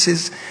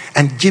experiences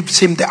and gives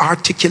him the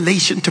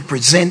articulation to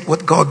present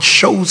what God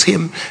shows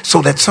him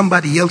so that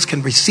somebody else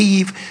can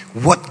receive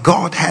what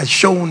God has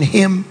shown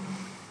him.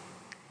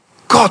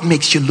 God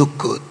makes you look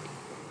good.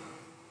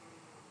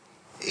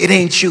 It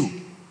ain't you.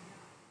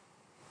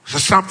 So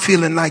stop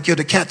feeling like you're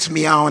the cat's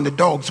meow and the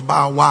dog's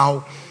bow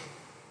wow.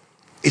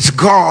 It's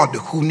God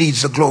who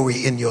needs the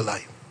glory in your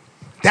life.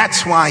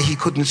 That's why he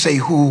couldn't say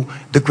who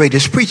the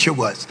greatest preacher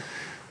was.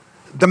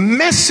 The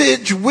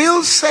message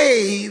will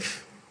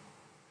save,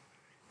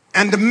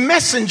 and the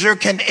messenger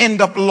can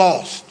end up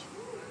lost.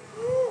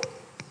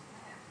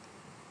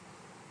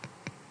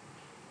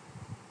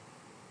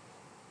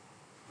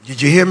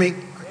 Did you hear me?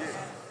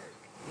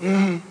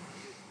 Mm-hmm.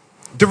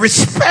 The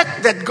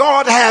respect that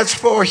God has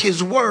for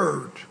his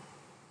word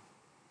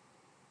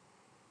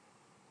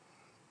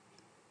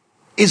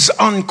is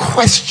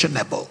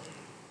unquestionable.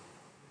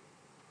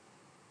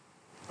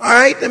 All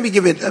right, let's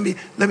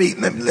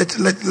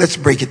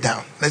break it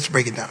down. Let's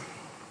break it down.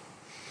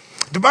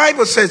 The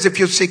Bible says if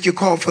you're sick, you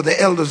call for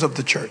the elders of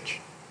the church.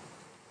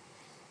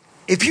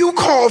 If you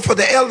call for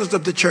the elders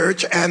of the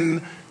church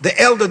and the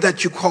elder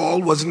that you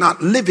call was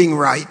not living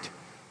right,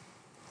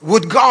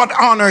 would God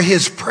honor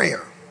his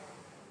prayer?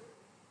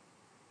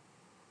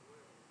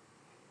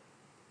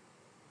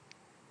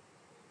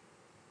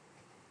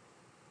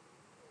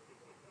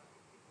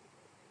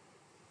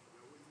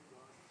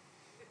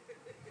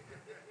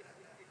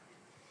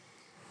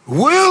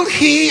 Will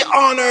he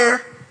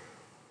honor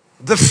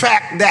the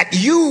fact that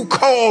you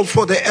called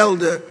for the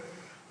elder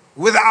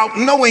without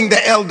knowing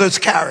the elder's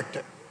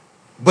character?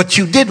 But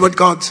you did what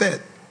God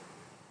said.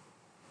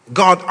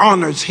 God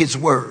honors his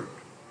word.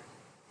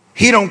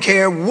 He don't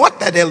care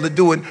what that elder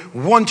doing.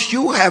 Once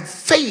you have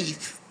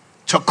faith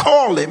to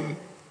call him,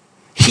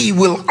 he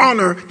will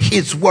honor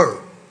his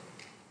word.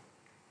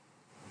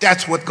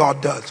 That's what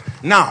God does.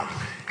 Now,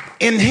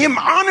 in him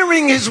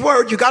honoring his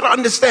word, you got to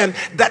understand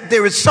that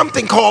there is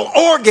something called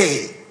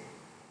orge,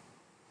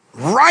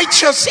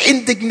 righteous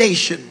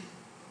indignation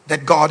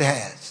that God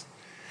has.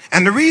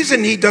 And the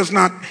reason he does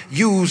not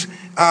use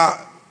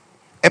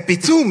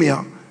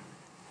epithumia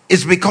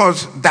is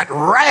because that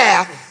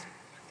wrath,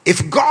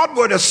 if God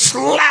were to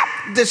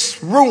slap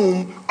this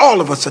room, all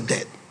of us are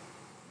dead.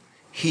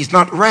 He's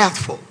not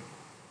wrathful,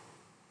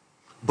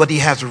 but he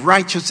has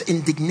righteous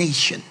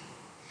indignation,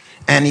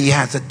 and he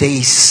has a day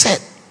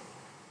set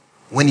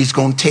when he's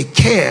going to take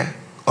care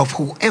of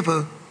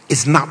whoever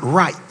is not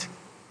right.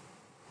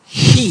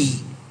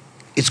 He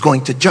is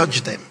going to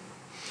judge them.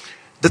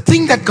 The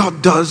thing that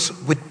God does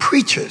with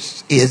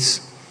preachers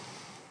is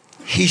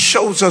he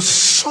shows us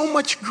so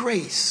much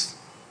grace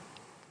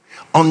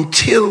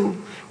until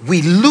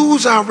we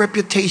lose our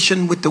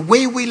reputation with the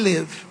way we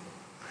live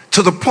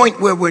to the point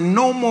where we're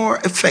no more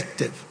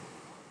effective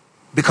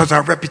because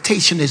our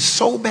reputation is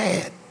so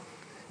bad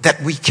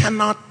that we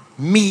cannot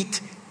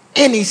meet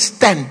any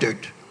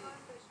standard.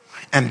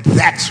 And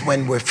that's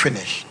when we're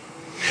finished.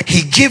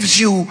 He gives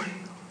you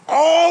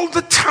all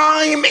the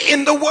time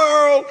in the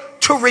world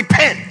to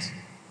repent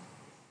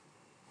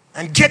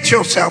and get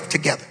yourself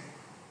together.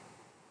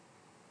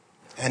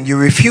 And you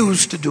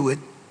refuse to do it.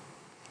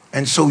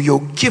 And so your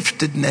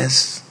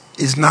giftedness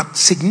is not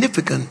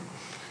significant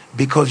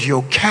because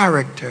your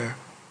character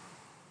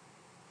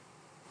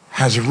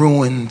has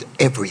ruined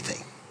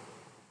everything.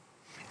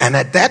 And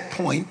at that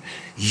point,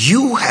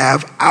 you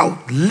have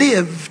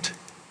outlived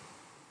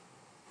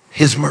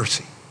his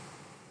mercy.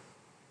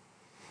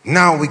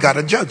 Now we got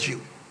to judge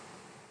you.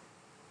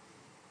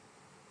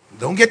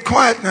 Don't get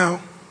quiet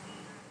now.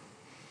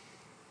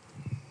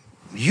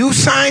 You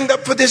signed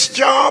up for this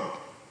job.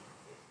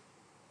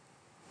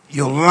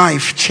 Your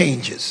life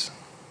changes.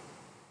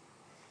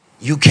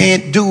 You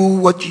can't do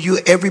what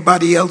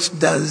everybody else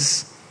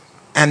does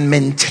and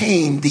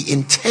maintain the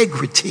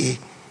integrity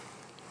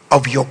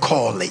of your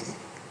calling.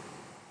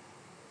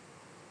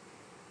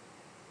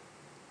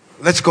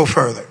 Let's go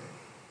further.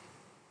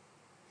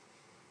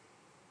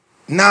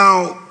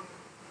 Now,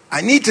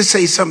 I need to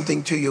say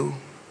something to you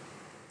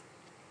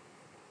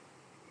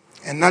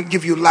and not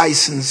give you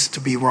license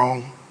to be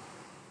wrong.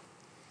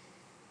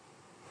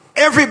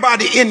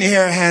 Everybody in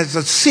here has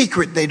a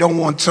secret they don't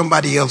want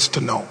somebody else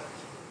to know.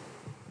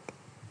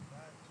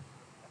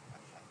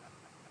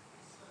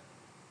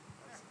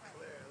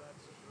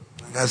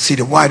 I got to see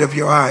the white of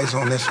your eyes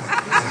on this one.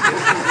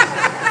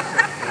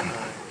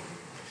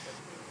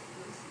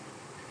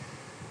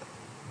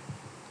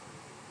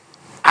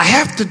 I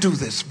have to do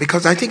this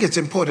because I think it's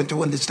important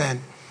to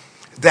understand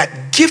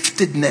that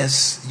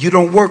giftedness, you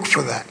don't work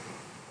for that.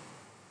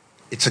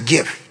 It's a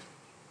gift.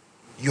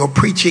 Your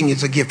preaching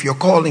is a gift. Your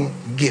calling,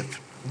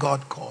 gift.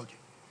 God called you.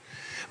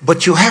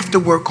 But you have to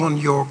work on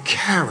your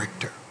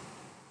character.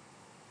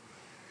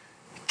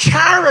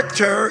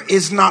 Character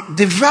is not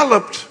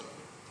developed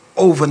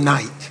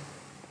overnight.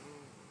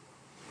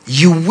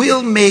 You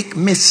will make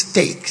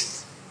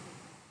mistakes.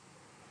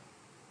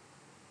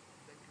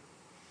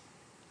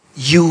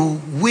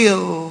 You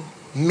will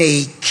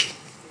make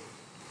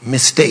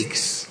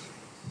mistakes.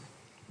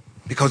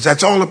 Because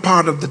that's all a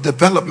part of the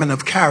development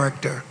of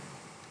character,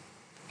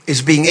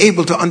 is being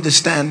able to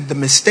understand the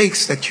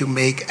mistakes that you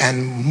make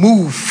and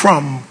move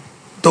from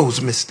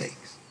those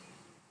mistakes.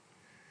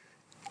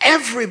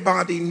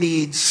 Everybody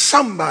needs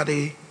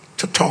somebody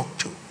to talk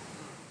to.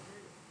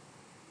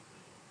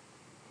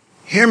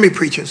 Hear me,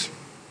 preachers.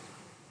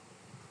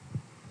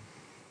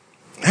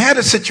 I had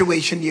a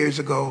situation years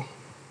ago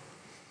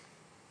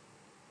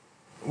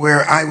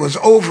where I was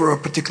over a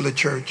particular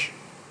church,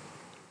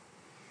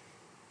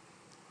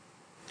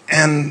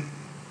 and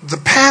the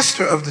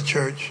pastor of the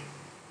church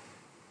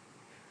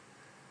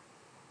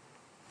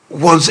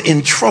was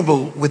in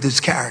trouble with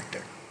his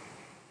character.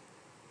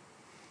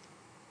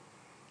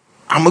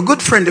 I'm a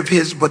good friend of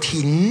his, but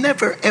he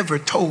never ever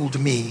told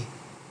me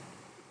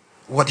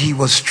what he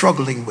was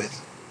struggling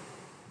with.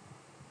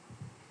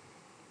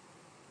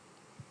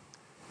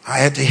 I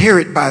had to hear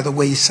it by the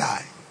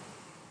wayside.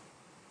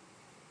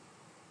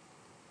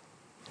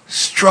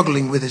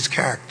 Struggling with his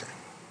character.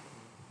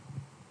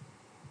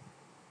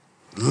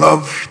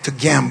 Love to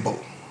gamble.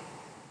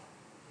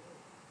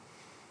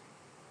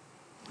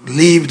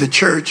 Leave the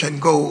church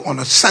and go on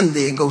a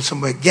Sunday and go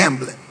somewhere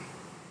gambling.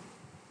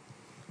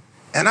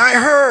 And I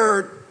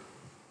heard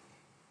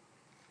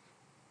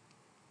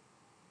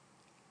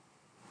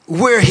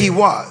where he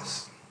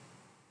was.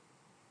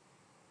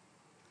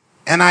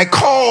 And I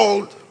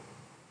called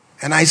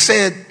and I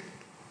said,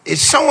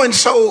 "Is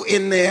so-and-so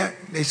in there?"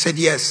 They said,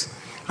 "Yes."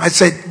 I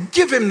said,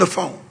 "Give him the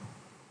phone."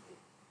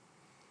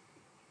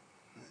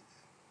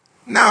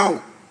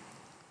 Now,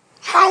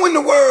 how in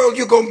the world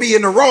you going to be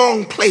in the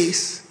wrong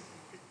place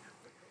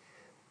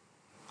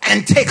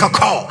and take a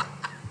call?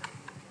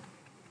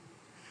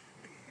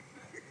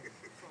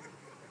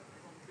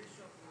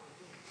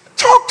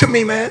 Talk to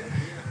me, man.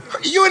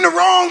 You're in the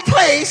wrong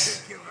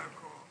place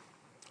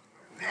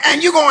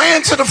and you're going to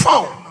answer the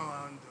phone.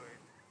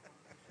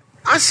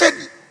 I said,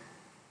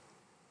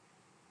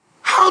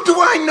 "How do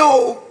I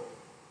know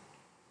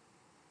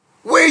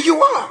where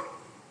you are?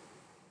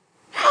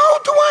 How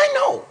do I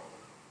know?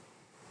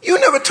 You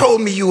never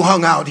told me you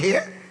hung out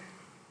here.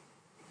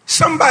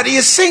 Somebody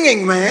is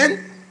singing,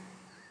 man.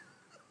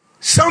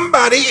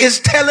 Somebody is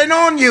telling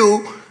on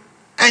you,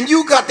 and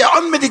you got the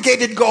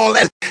unmitigated gall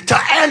to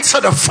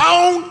answer the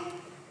phone."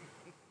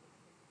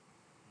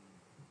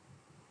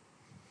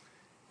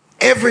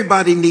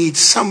 Everybody needs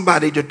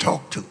somebody to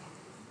talk to.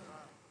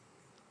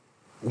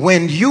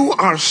 When you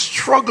are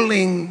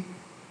struggling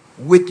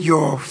with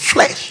your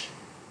flesh,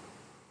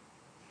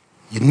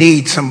 you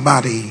need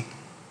somebody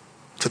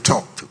to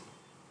talk to.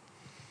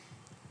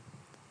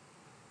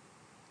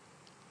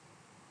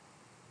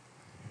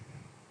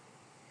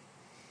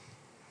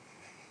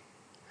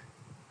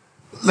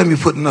 Let me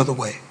put another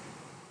way.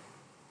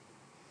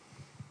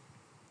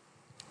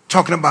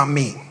 talking about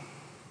me.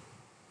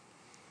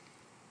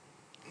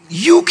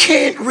 You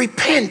can't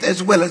repent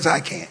as well as I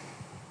can.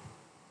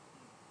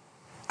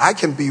 I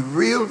can be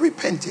real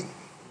repenting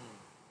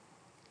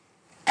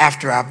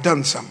after I've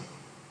done something.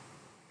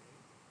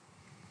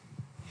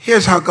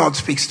 Here's how God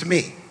speaks to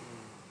me.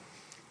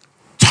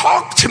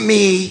 Talk to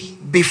me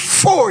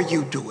before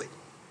you do it,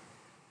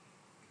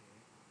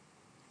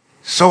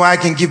 so I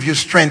can give you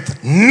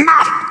strength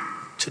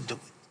not to do it.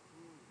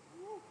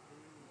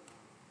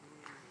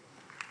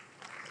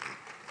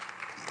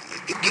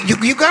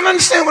 You got to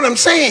understand what I'm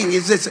saying.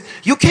 Is this,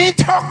 you can't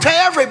talk to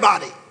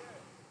everybody,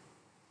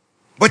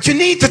 but you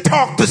need to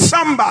talk to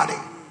somebody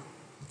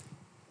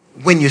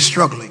when you're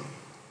struggling.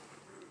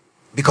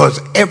 Because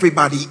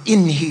everybody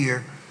in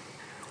here,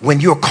 when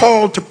you're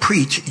called to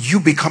preach, you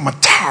become a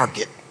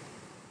target.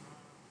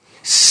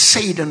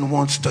 Satan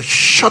wants to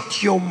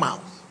shut your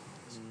mouth,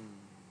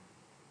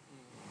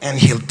 and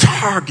he'll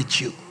target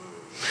you.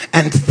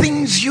 And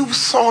things you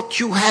thought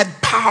you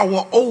had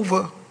power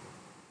over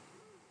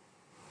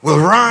will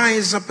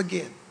rise up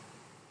again.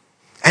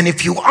 And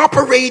if you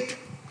operate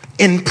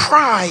in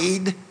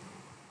pride,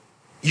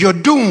 you're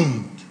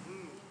doomed.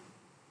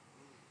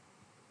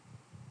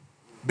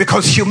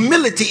 Because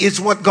humility is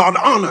what God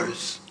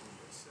honors.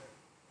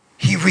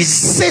 He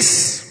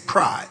resists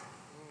pride.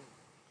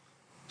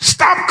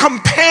 Stop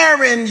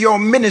comparing your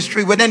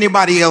ministry with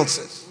anybody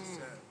else's.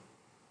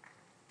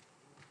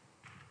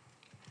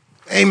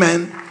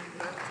 Amen.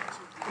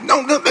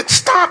 No,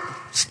 stop.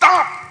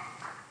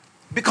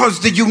 Because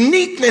the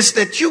uniqueness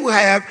that you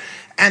have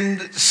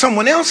and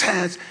someone else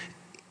has,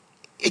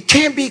 it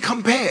can't be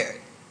compared.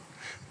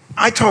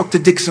 I talk to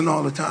Dixon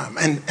all the time.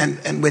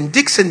 And when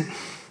Dixon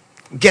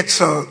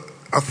gets a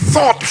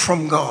thought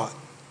from God,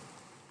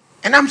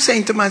 and I'm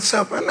saying to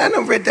myself, I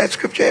done read that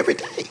scripture every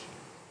day.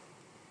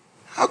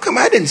 How come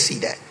I didn't see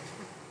that?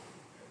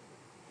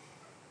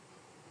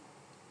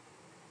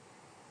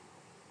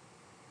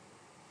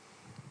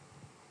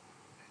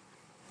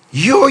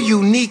 Your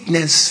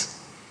uniqueness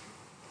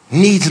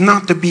needs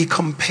not to be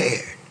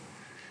compared.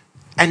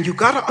 And you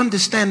got to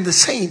understand the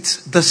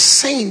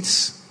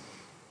saints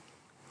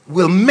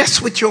will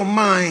mess with your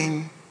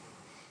mind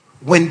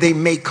when they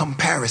make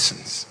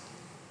comparisons.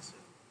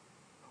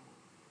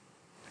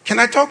 Can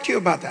I talk to you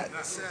about that?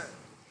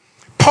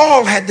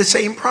 Paul had the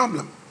same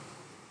problem.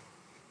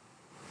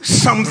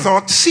 Some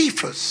thought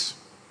Cephas.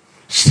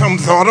 Some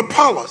thought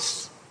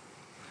Apollos.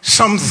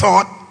 Some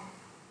thought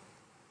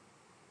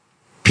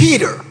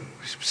Peter,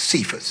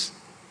 Cephas.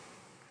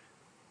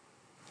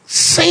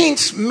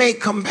 Saints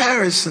make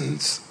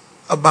comparisons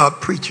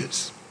about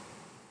preachers.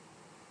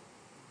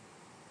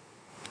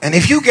 And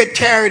if you get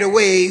carried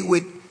away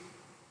with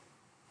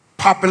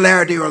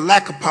popularity or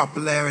lack of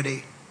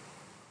popularity,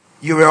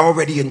 you're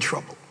already in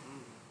trouble.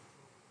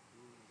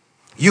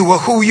 You are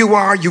who you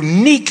are,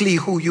 uniquely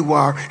who you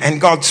are, and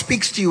God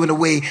speaks to you in a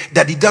way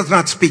that he does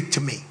not speak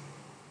to me.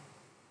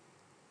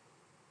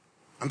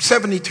 I'm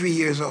 73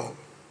 years old,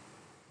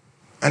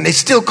 and they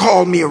still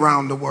call me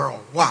around the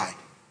world. Why?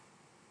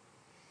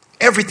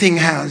 Everything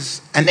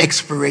has an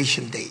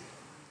expiration date.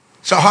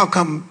 So how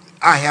come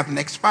I haven't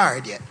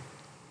expired yet?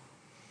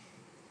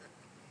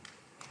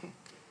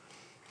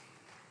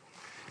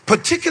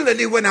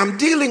 Particularly when I'm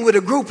dealing with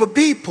a group of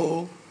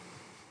people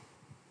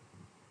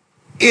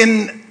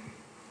in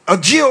a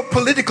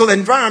geopolitical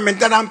environment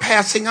that I'm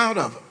passing out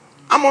of.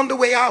 I'm on the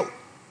way out.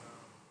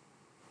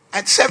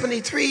 At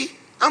 73,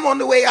 I'm on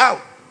the way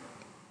out.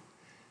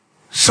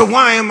 So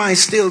why am I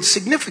still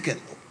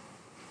significant?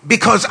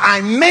 Because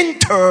I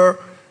mentor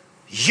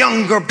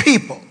younger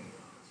people.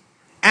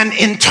 And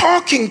in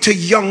talking to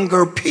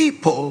younger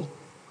people,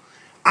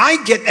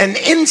 I get an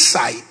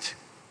insight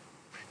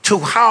to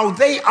how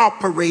they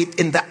operate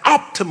in the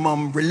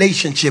optimum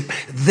relationship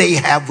they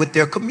have with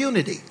their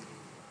community.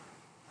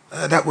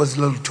 That was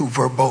a little too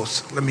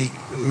verbose. Let me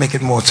make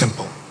it more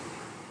simple.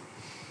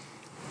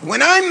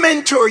 When I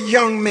mentor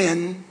young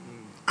men,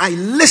 I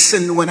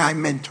listen when I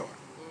mentor.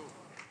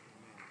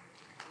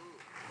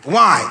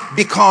 Why?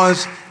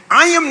 Because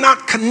I am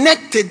not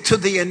connected to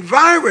the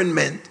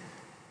environment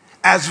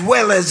as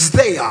well as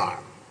they are.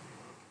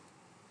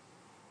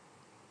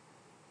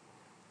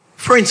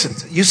 For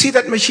instance, you see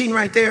that machine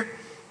right there?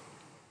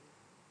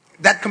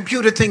 That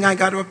computer thing I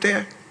got up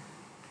there?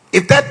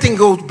 If that thing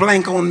goes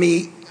blank on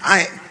me,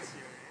 I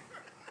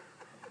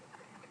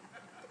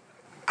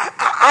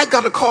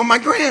got to call the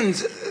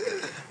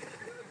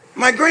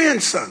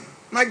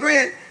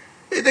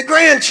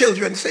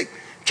grandchildren, say,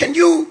 can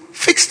you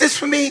fix this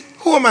for me?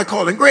 Who am I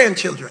calling?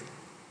 Grandchildren.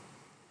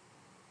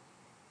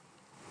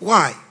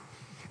 Why?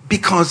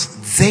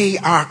 Because they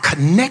are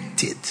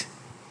connected.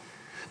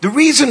 The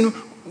reason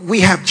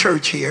we have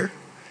church here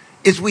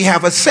is we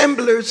have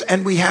assemblers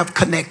and we have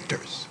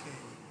connectors.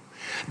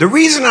 The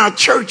reason our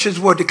churches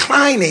were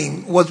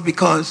declining was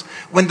because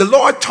when the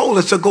Lord told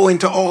us to go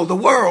into all the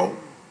world,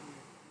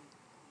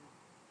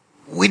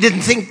 we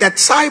didn't think that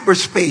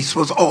cyberspace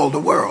was all the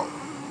world.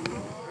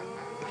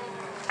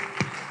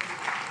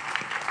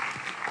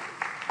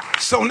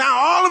 So now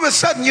all of a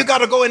sudden you got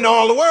to go into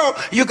all the world.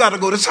 You got to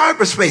go to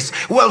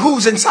cyberspace. Well,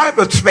 who's in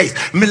cyberspace?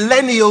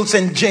 Millennials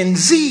and Gen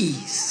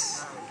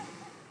Zs.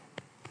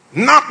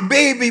 Not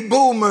baby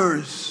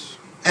boomers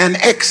and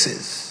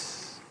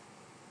X's.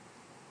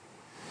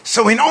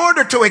 So in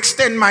order to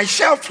extend my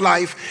shelf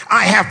life,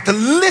 I have to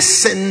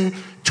listen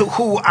to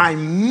who I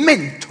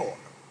mentor.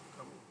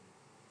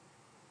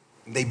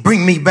 They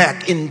bring me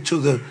back into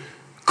the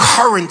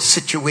current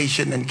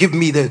situation and give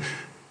me the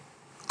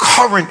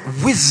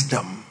current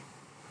wisdom.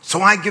 So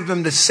I give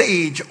them the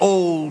sage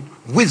old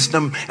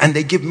wisdom and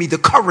they give me the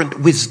current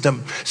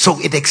wisdom, so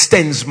it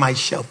extends my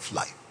shelf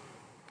life.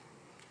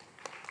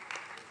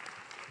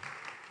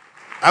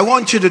 I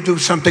want you to do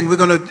something. We're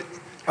going to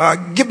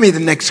give me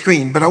the next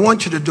screen, but I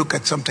want you to look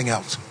at something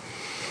else.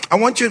 I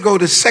want you to go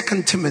to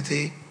 2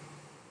 Timothy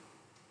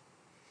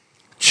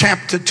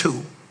chapter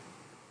 2.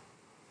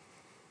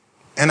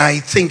 And I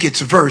think it's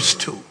verse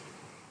 2.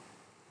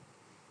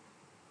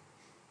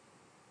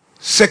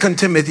 2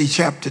 Timothy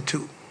chapter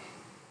 2.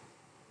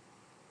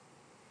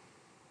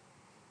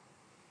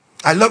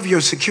 I love your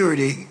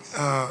security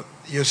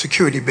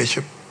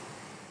bishop.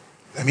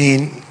 I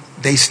mean,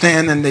 they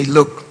stand and they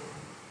look.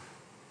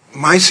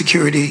 My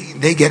security,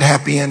 they get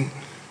happy and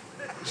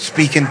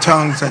speak in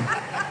tongues and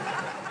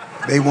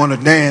they want to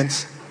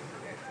dance.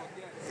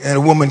 And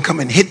a woman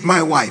come and hit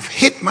my wife,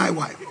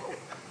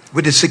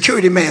 with the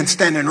security man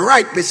standing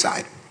right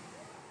beside her.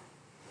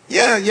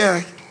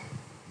 Yeah,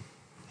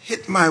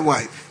 hit my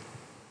wife.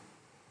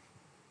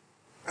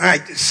 All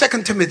right,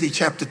 2 Timothy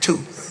chapter 2.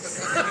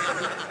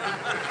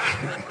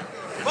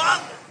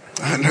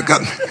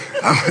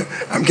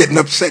 I'm getting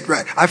upset,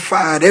 right? I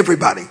fired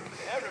everybody.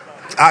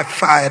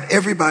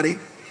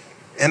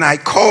 And I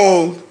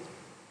called,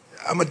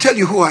 I'm going to tell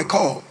you who I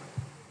called.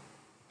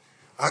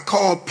 I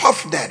called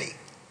Puff Daddy,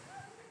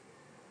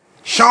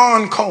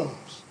 Sean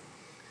Combs.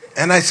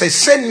 And I say,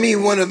 send me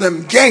one of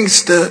them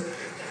gangster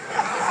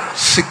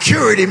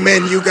security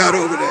men you got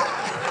over there,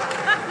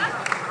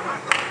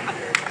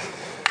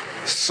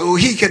 so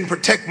he can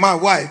protect my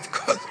wife,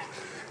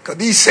 because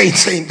these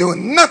saints ain't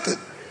doing nothing.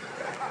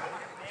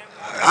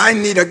 I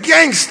need a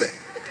gangster.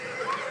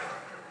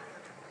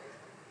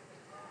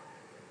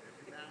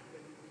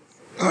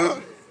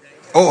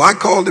 I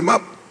called him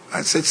up.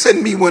 I said,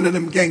 send me one of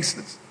them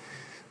gangsters.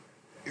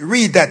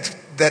 Read that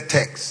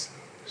text.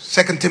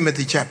 2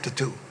 Timothy chapter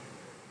 2.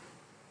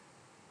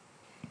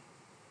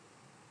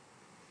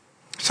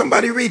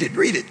 Somebody read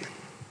it.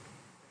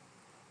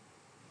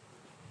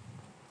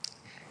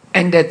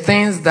 And the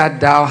things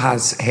that thou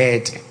hast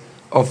heard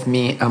of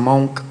me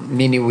among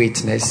many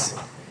witnesses.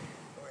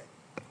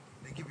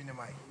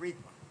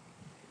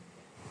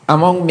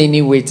 Among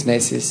many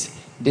witnesses,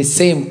 the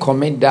same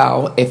commit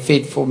thou to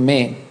faithful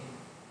men,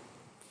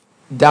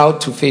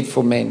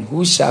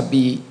 who shall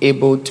be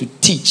able to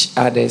teach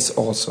others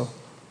also.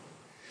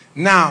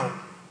 Now,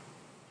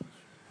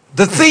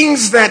 the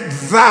things that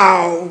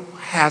thou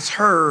hast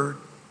heard,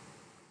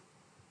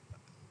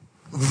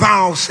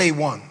 thou say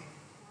one.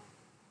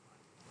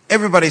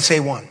 Everybody say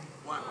one.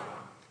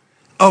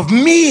 Of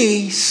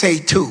me, say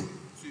two.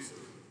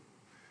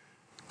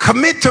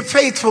 Commit to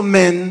faithful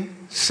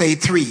men, say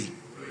three.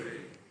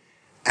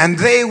 And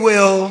they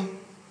will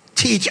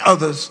teach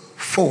others,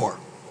 four.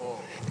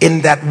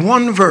 In that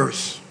one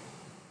verse,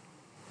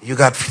 you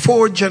got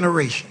 4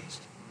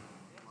 generations.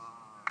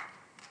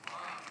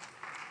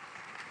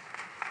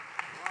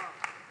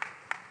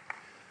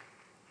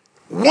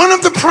 One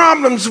of the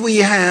problems we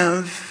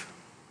have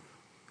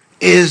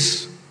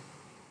is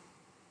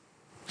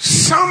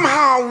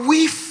somehow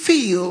we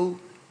feel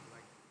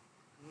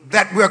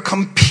that we're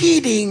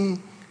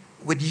competing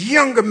with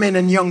younger men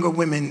and younger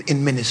women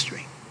in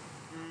ministry.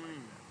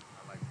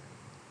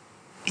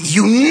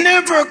 You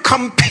never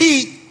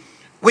compete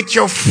with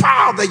your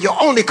father, you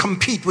only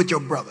compete with your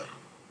brother.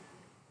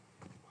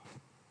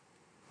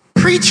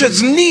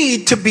 Preachers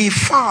need to be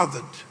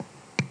fathered.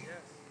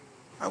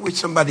 I wish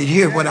somebody'd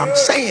hear what I'm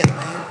saying,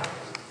 man.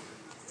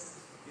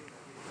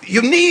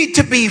 You need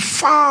to be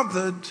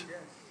fathered.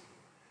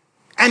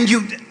 And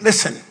you,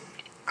 listen,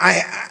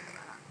 I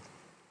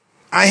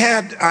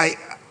had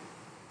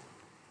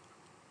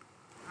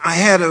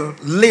a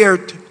Lear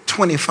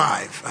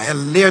 25. I had a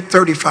Lear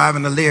 35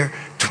 and a Lear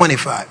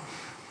 25.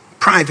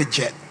 Private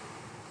jet.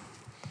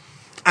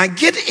 I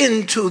get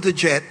into the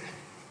jet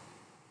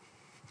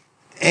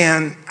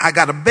and I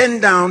got to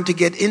bend down to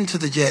get into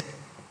the jet,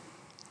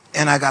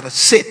 and I got to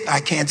sit. I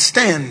can't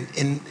stand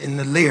in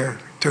the Lear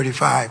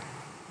 35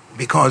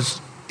 because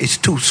it's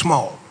too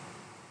small.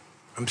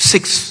 I'm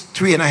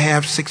 3.5,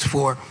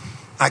 6'4".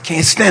 I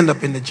can't stand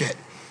up in the jet.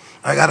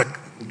 I got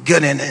to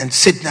get in and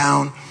sit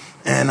down,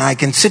 and I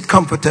can sit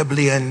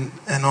comfortably and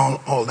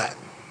all that.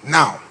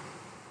 Now,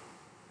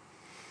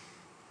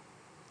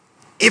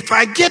 if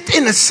I get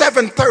in a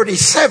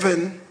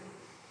 737,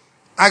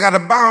 I got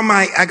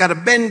to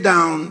bend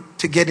down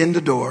to get in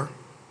the door,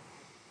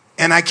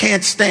 and I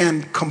can't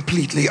stand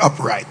completely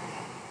upright.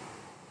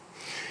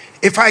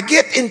 If I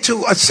get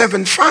into a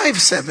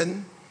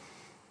 757,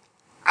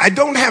 I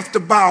don't have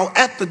to bow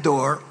at the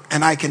door.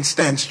 and I can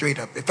stand straight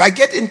up. If I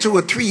get into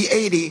a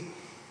 380,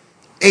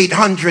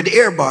 800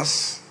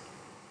 Airbus,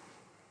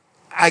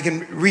 I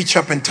can reach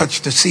up and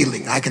touch the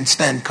ceiling. I can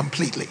stand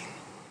completely.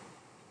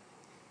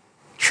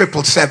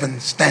 777,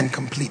 stand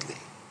completely.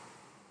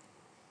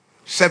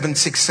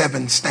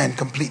 767, stand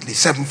completely.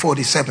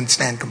 747,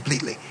 stand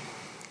completely.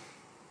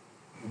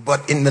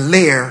 But in the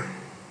lair,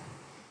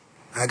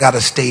 I got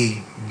to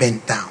stay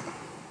bent down.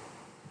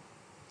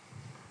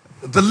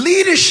 The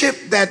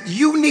leadership that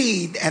you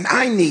need and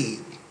I need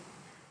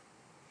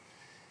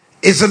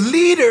is a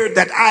leader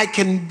that I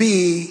can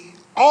be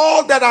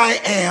all that I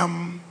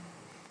am,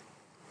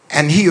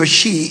 and he or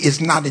she is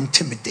not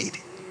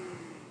intimidated.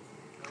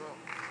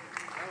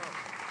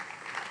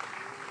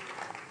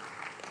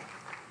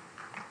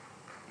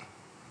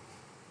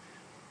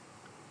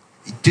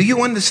 Do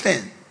you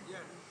understand?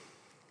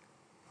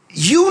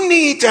 You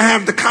need to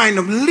have the kind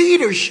of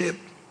leadership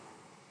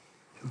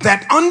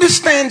that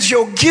understands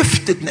your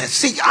giftedness.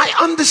 See, I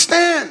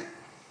understand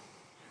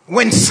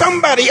when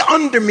somebody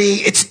under me,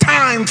 it's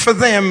time for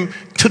them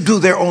to do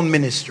their own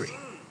ministry.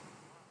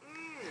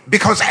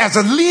 Because as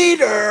a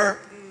leader,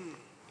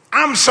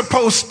 I'm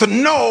supposed to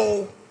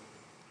know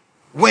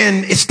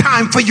when it's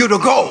time for you to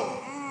go.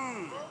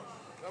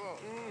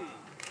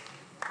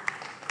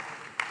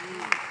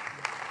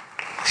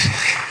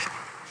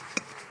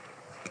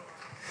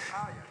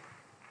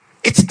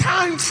 It's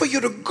time for you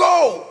to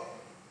go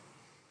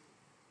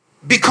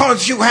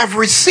because you have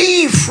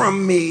received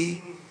from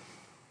me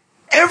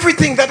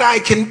everything that I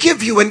can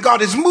give you, and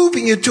God is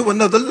moving you to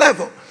another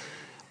level.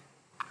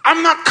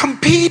 I'm not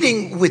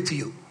competing with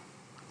you.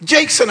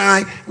 Jakes and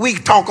I, we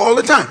talk all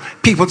the time.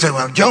 People say,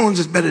 well, Jones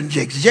is better than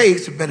Jakes.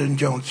 Jakes is better than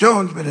Jones.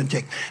 Jones is better than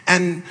Jakes.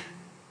 And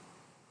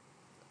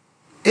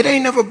it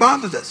ain't never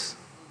bothered us.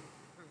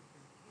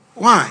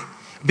 Why?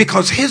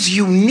 Because his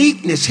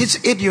uniqueness, his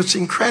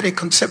idiosyncratic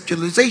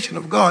conceptualization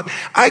of God,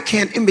 I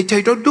can't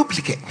imitate or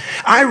duplicate.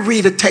 I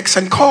read a text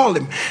and call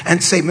him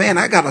and say, man,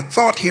 I got a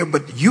thought here,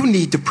 but you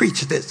need to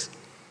preach this.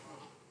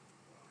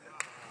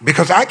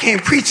 Because I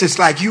can't preach this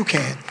like you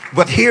can.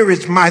 But here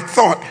is my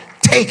thought.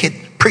 Take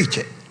it, preach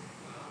it.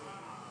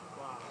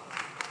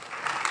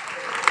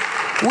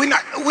 We're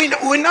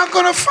not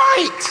going to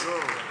fight.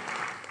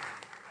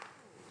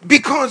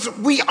 Because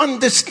we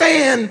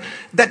understand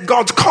that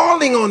God's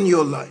calling on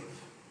your life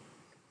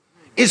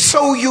is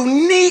so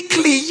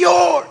uniquely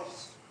yours.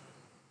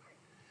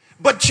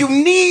 But you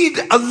need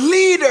a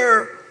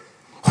leader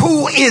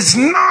who is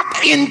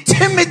not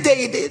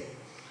intimidated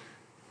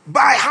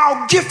by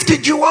how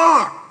gifted you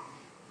are.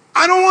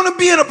 I don't want to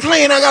be in a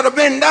plane I got to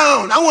bend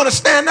down. I want to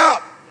stand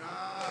up.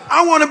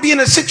 I want to be in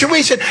a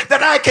situation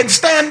that I can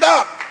stand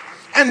up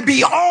and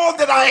be all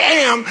that I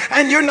am,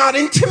 and you're not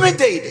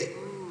intimidated.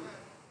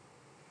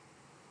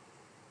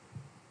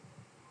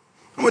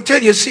 I'm going to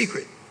tell you a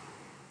secret.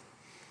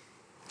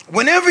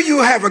 Whenever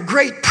you have a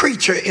great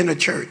preacher in a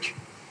church,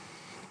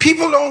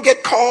 people don't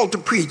get called to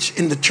preach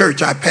in the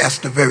church I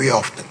pastor very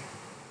often.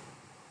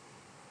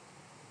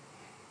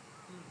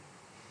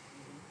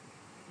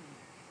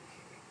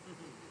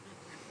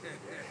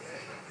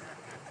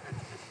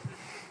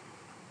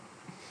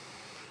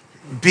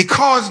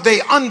 Because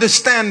they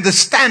understand the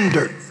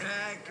standard.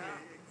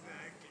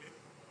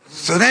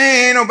 So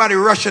there ain't nobody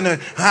rushing to,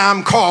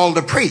 I'm called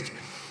to preach.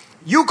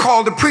 You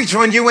called to preach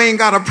when you ain't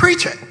got a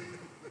preacher.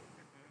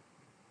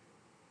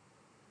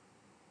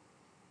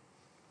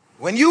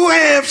 When you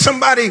have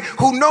somebody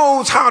who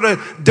knows how to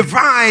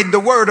divide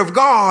the word of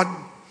God,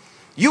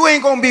 you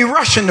ain't going to be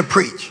rushing to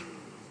preach.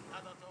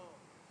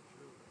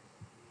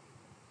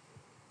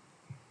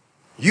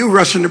 You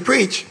rushing to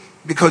preach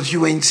because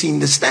you ain't seen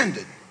the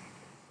standard.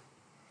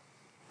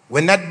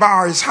 When that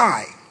bar is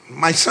high,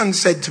 my son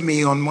said to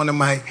me on one of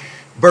my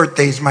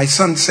birthdays,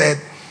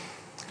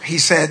 he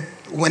said,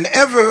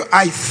 whenever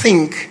I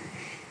think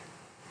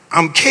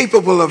I'm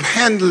capable of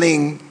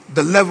handling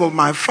the level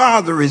my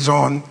father is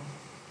on,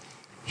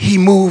 he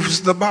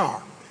moves the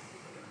bar.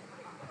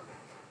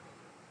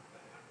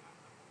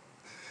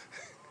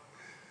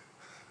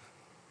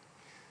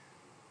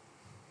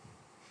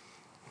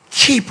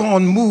 Keep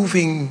on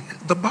moving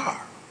the bar.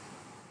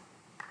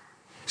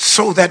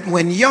 So that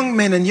when young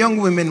men and young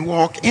women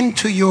walk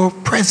into your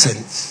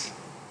presence,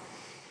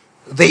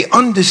 they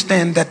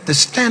understand that the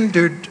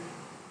standard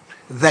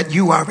that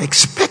you are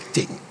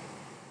expecting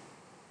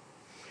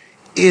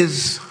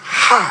is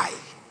high.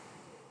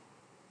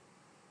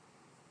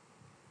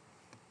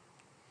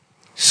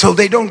 So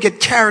they don't get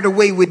carried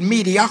away with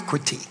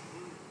mediocrity.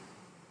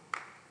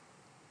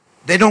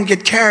 They don't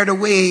get carried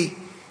away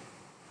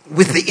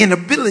with the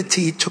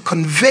inability to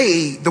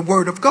convey the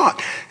word of God.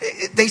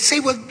 They say,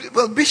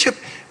 well, Bishop,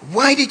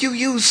 why did you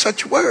use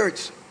such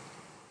words?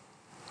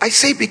 I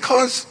say,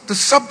 because the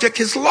subject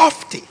is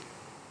lofty.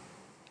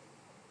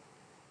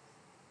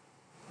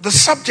 The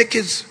subject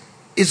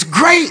is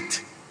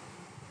great.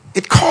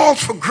 It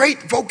calls for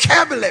great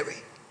vocabulary.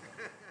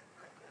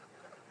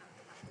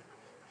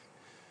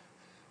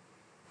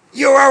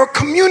 You're our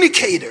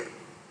communicator.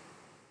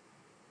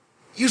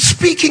 You're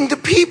speaking to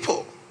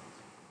people.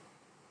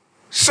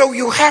 So So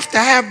you have to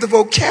have the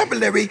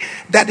vocabulary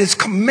that is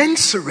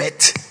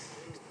commensurate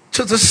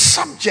to the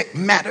subject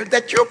matter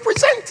that you're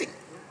presenting.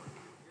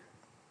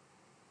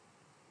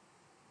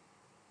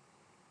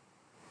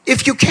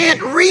 If you can't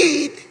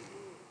read,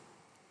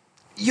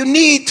 you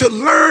need to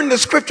learn the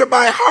scripture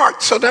by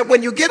heart so that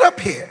when you get up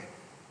here,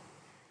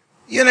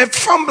 you're not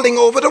fumbling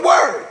over the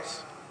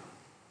words.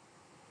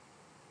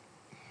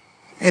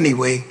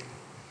 Anyway,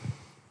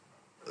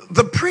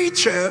 the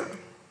preacher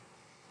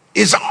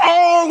is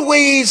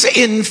always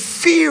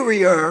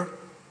inferior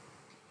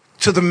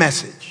to the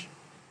message.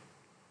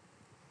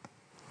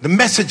 The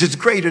message is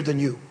greater than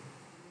you,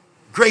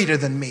 greater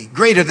than me,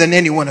 greater than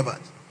any one of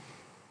us.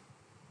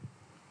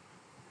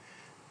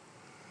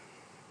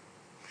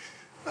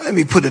 Let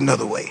me put it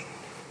another way.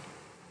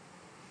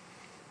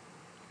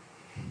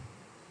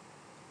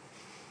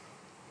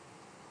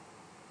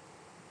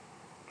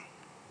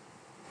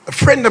 A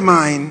friend of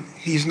mine,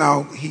 he's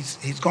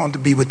gone to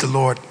be with the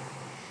Lord.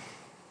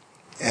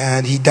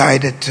 And he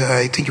died at,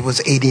 I think it was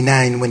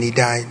 89 when he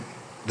died.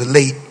 The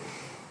late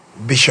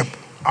Bishop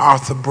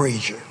Arthur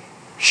Brazier,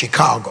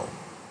 Chicago.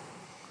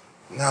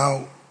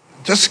 Now,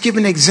 just to give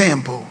an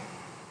example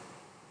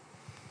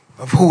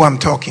of who I'm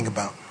talking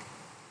about.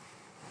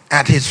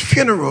 At his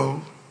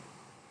funeral,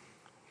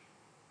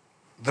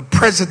 the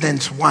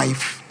president's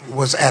wife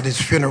was at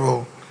his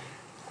funeral.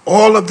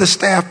 All of the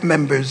staff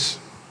members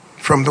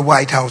from the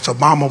White House,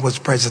 Obama was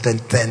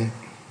president then.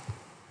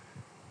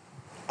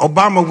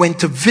 Obama went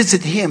to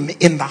visit him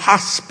in the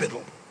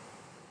hospital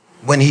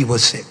when he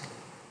was sick.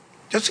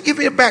 Just to give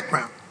you a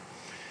background.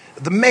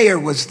 The mayor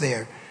was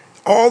there.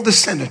 All the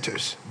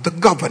senators, the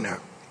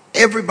governor,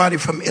 everybody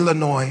from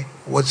Illinois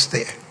was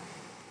there.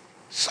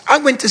 So I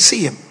went to see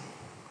him.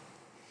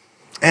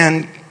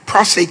 And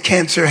prostate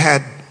cancer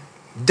had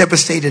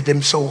devastated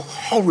him so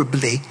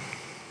horribly,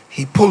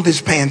 he pulled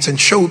his pants and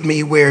showed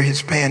me where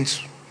his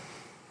pants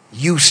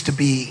used to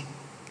be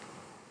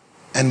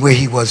and where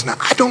he was now.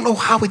 I don't know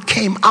how it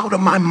came out of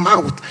my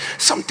mouth.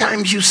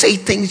 Sometimes you say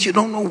things you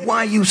don't know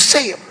why you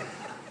say them.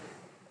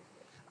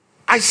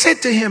 I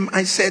said to him,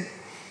 I said,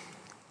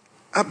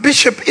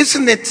 Bishop,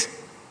 isn't it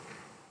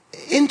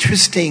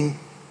interesting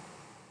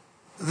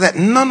that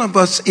none of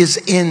us is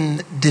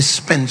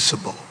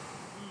indispensable?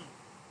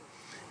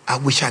 I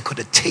wish I could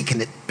have taken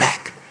it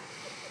back.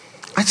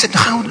 I said,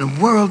 how in the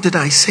world did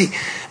I say?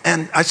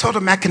 And I saw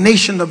the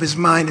machination of his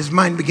mind. His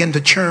mind began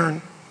to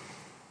churn.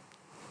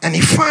 And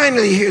he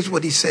finally, here's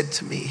what he said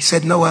to me. He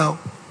said, Noel,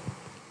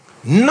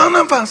 none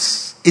of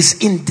us is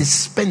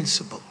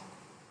indispensable,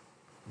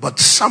 but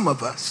some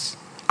of us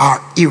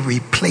are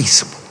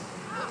irreplaceable.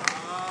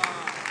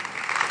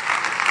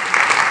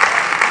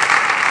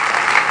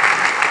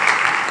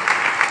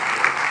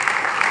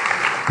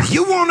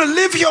 You want to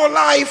live your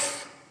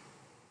life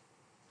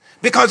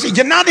because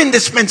you're not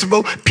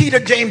indispensable. Peter,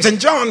 James, and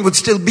John would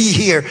still be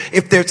here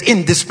if there's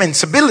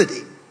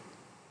indispensability.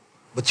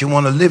 But you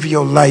want to live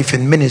your life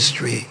in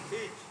ministry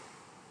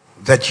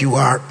that you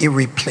are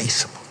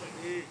irreplaceable.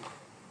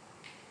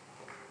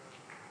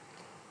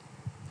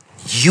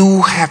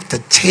 You have to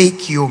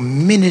take your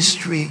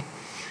ministry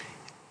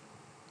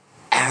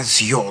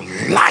as your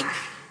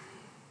life.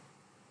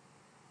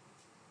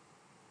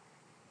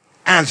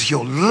 As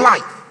your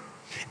life.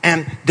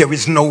 And there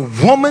is no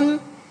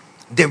woman,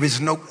 there is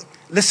no...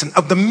 Listen,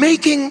 of the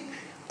making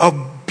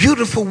of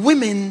beautiful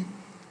women,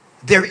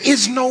 there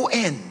is no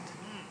end.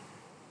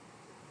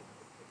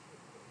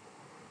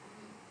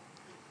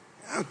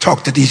 I'll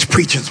talk to these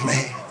preachers,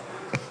 man.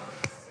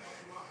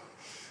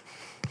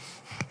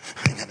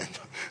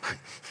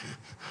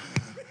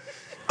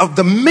 Of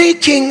the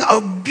making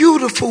of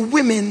beautiful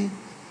women,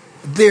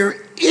 there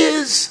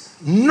is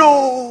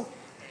no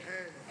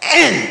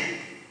end.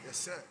 Yes,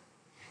 sir.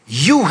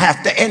 You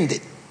have to end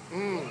it.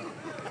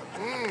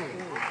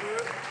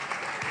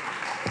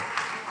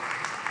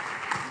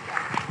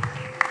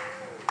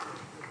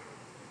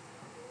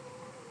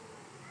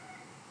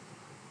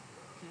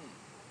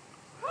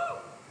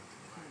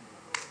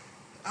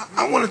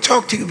 I want to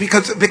talk to you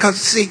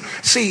because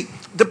see,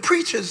 the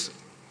preachers,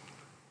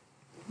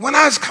 when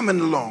I was coming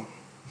along,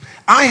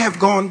 I have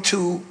gone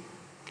to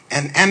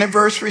an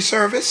anniversary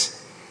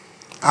service.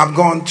 I've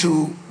gone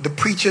to the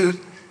preacher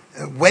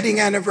wedding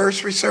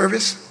anniversary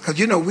service because,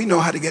 you know, we know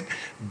how to get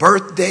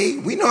birthday.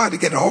 We know how to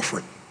get an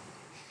offering.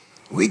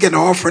 We get an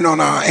offering on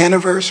our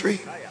anniversary.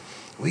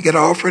 We get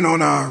an offering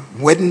on our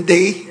wedding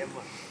day.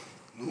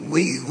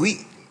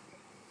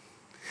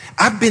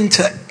 I've been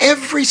to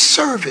every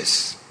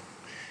service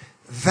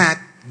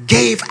that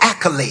gave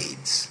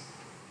accolades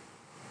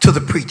to the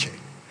preacher.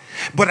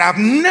 But I've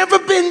never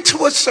been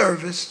to a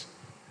service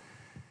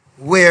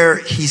where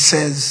he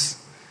says,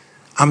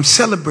 I'm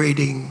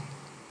celebrating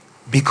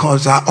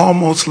because I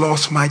almost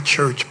lost my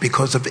church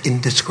because of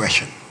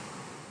indiscretion.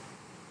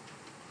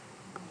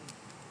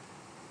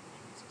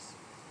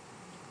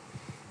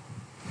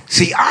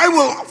 See, I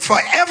will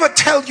forever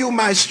tell you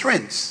my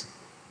strengths,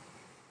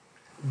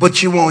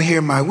 but you won't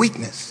hear my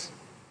weakness.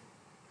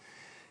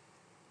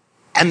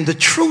 And the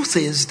truth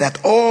is that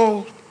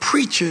all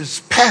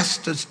preachers,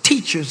 pastors,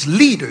 teachers,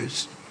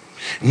 leaders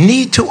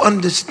need to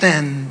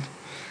understand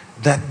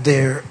that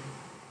there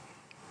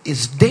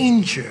is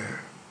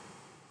danger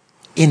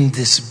in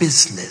this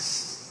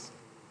business.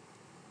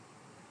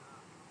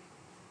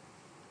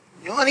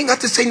 You ain't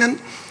got to say nothing.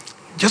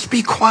 Just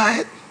be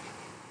quiet.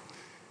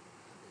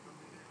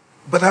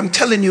 But I'm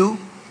telling you,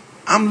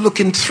 I'm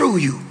looking through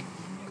you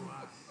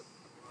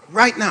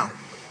right now.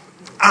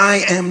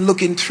 I am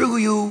looking through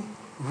you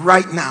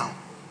right now.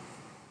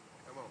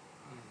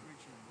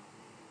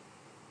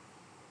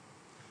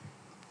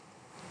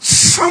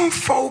 Some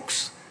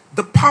folks,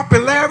 the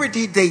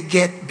popularity they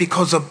get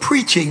because of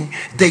preaching,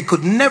 they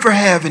could never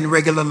have in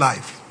regular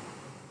life.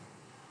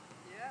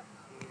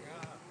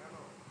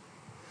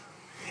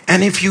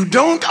 And if you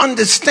don't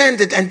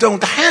understand it and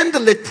don't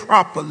handle it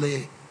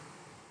properly,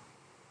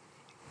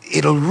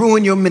 it'll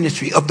ruin your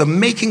ministry. Of the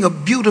making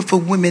of beautiful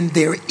women,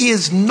 there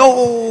is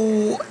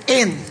no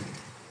end.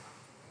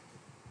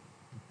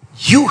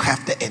 You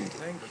have to end it.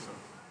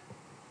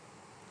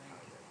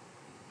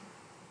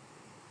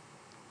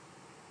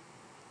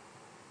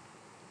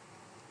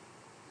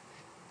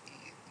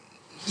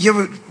 You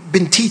ever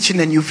been teaching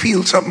and you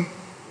feel something?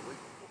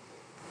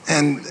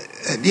 And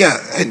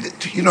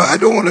you know, I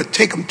don't want to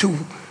take them too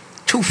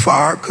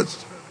far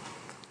because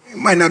you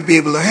might not be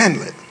able to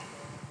handle it.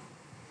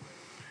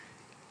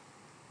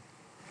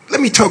 Let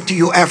me talk to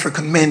you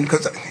African men,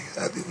 because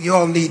you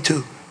all need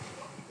to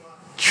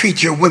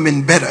treat your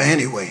women better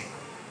anyway.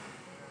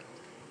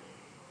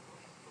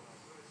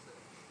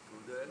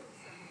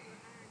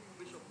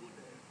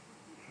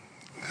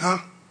 Huh?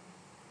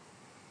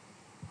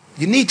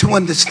 You need to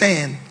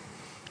understand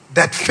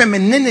that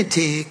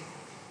femininity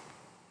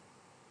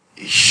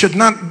should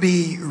not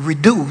be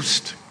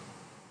reduced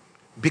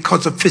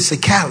because of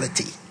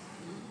physicality.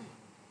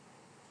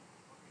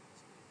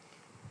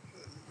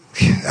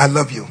 I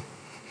love you.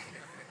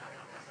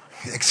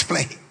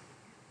 Explain.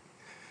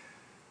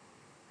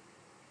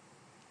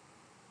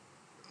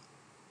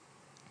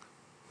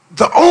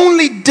 The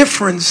only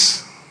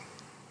difference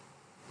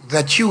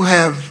that you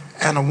have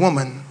and a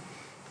woman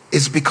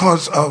is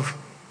because of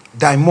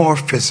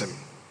dimorphism.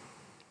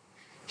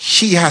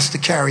 She has to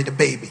carry the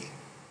baby.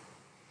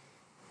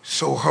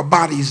 So her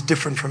body is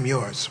different from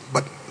yours.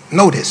 But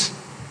notice,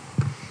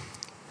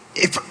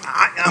 if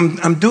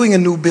I'm doing a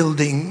new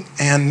building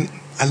and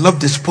I love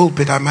this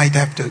pulpit, I might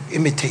have to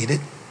imitate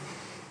it.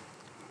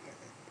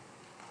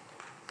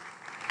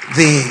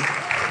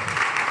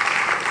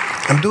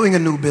 I'm doing a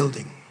new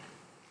building.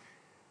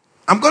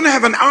 I'm going to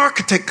have an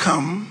architect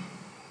come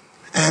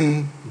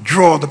and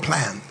draw the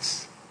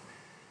plans.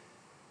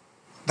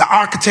 The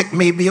architect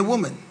may be a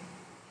woman,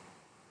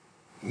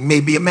 may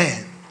be a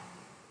man.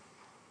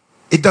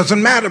 It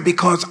doesn't matter,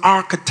 because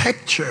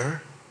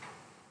architecture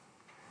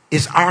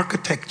is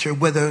architecture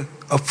whether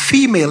a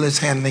female is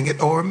handling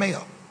it or a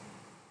male.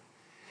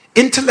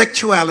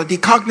 Intellectuality,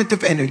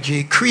 cognitive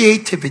energy,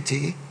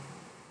 creativity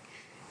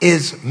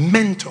is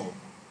mental.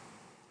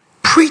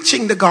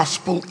 Preaching the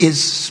gospel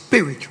is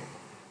spiritual.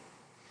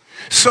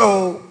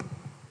 So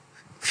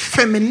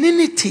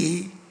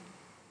femininity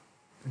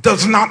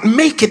does not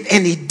make it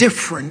any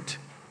different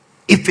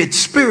if it's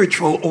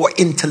spiritual or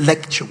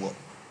intellectual.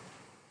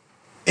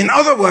 In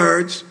other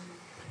words,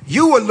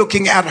 you are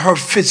looking at her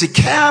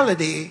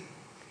physicality,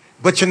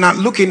 but you're not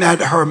looking at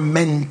her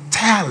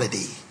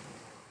mentality.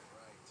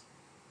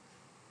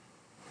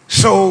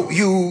 So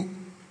you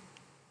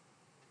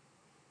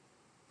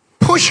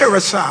push her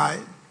aside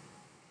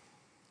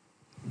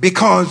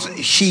because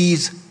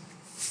she's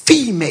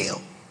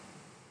female.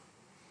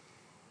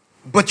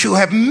 But you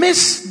have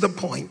missed the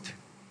point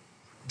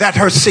that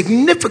her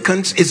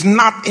significance is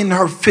not in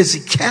her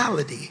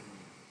physicality.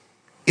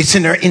 It's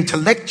in her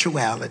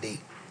intellectuality,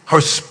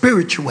 her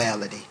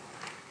spirituality,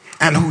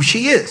 and who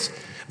she is.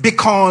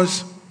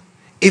 Because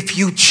if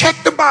you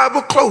check the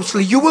Bible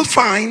closely, you will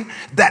find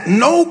that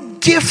no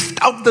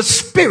gift of the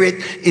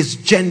Spirit is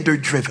gender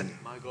driven.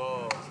 My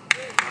God.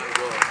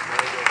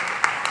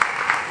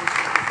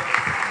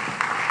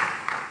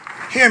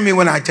 Hear me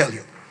when I tell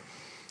you.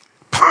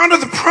 Part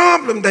of the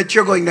problem that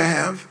you're going to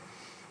have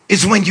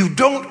is when you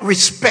don't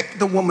respect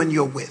the woman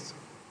you're with.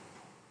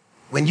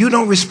 When you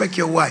don't respect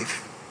your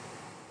wife.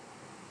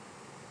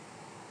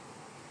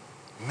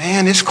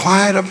 Man, it's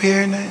quiet up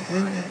here.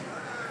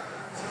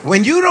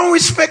 When you don't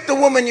respect the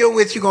woman you're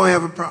with, you're going to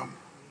have a problem.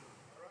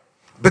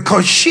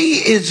 Because she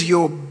is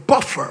your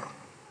buffer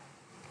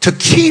to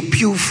keep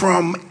you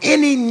from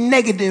any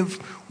negative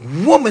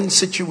woman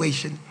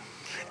situation.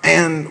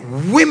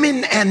 And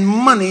women and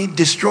money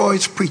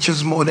destroys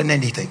preachers more than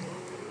anything.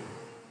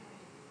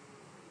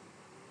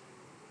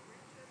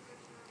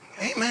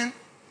 Amen.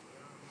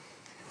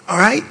 All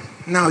right.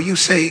 Now you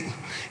say,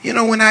 you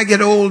know, when I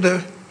get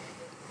older,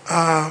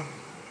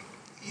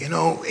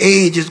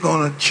 age is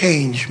going to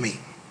change me.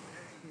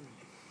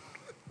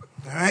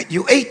 All right.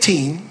 You're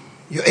 18.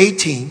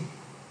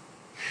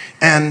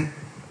 And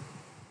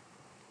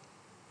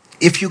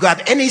if you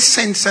got any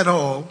sense at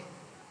all,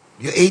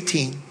 you're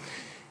 18.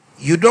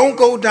 You don't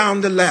go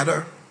down the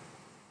ladder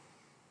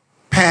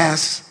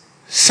past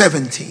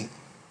 17,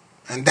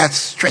 and that's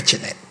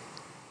stretching it.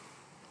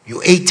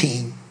 You're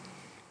 18,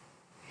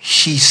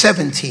 she's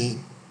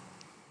 17,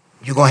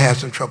 you're going to have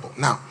some trouble.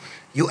 Now,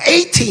 you're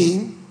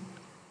 18,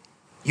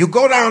 you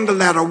go down the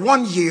ladder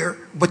 1 year,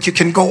 but you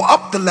can go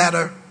up the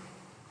ladder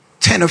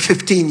 10 or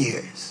 15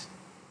 years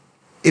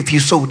if you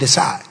so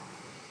decide.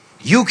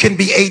 You can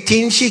be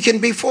 18, she can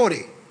be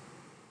 40.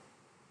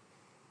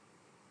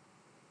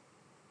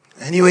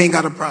 And you ain't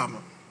got a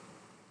problem.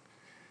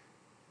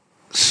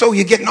 So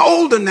you're getting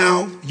older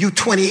now, you're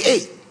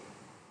 28.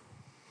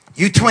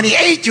 You're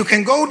 28, you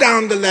can go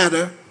down the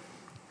ladder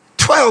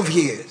 12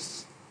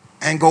 years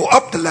and go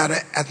up the ladder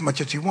as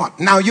much as you want.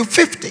 Now you're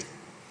 50.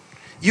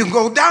 You can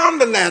go down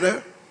the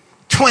ladder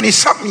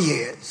 20-something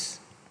years.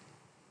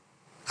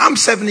 I'm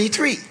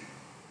 73.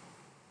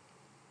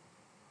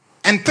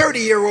 And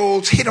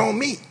 30-year-olds hit on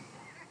me.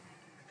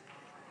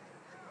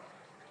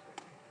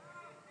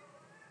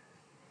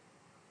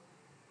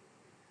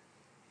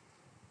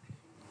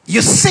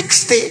 You're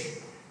 60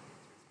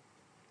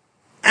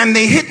 and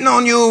they hitting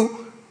on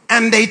you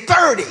and they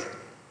 30.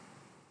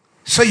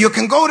 So you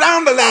can go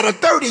down the ladder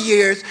 30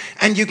 years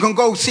and you can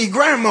go see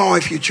grandma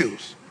if you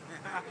choose.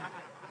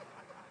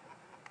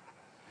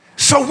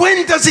 So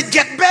when does it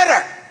get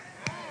better?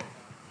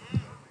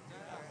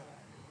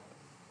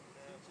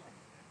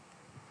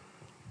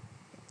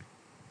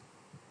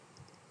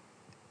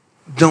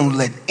 Don't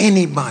let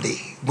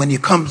anybody, when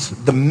it comes to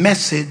the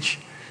message,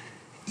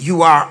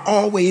 you are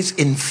always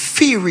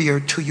inferior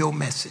to your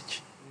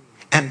message.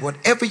 And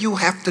whatever you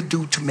have to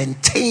do to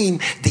maintain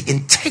the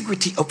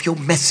integrity of your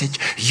message,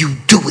 you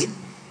do it.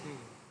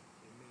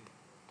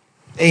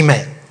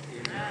 Amen.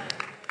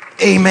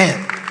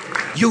 Amen.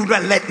 You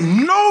don't let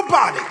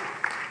nobody.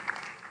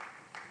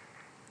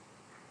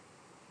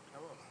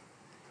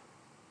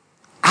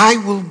 I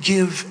will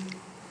give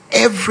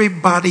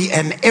everybody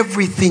and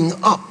everything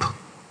up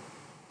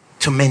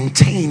to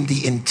maintain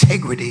the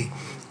integrity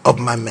of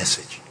my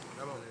message.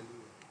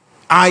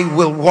 I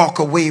will walk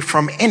away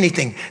from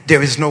anything.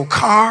 There is no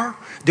car,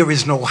 there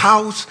is no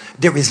house,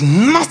 there is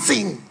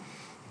nothing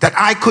that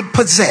I could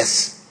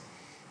possess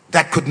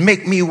that could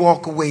make me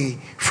walk away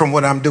from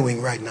what I'm doing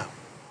right now.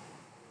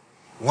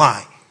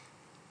 Why?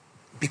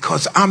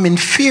 Because I'm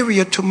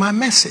inferior to my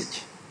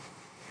message.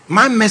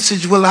 My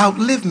message will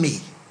outlive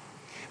me.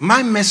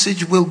 My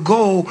message will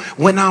go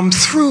when I'm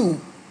through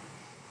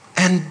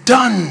and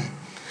done.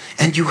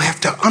 And you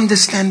have to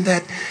understand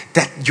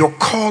that your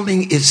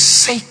calling is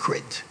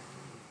sacred.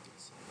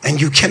 And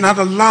you cannot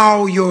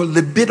allow your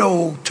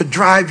libido to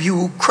drive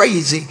you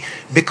crazy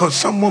because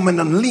some woman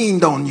done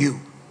leaned on you.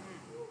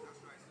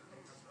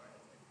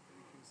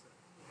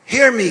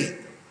 Hear me.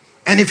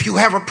 And if you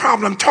have a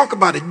problem, talk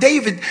about it.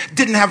 David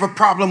didn't have a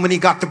problem when he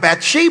got to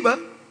Bathsheba.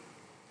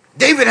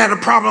 David had a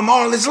problem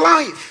all his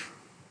life.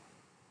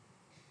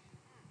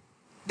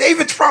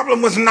 David's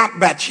problem was not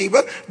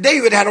Bathsheba.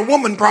 David had a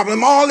woman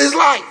problem all his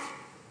life.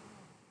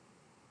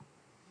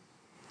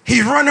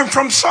 He's running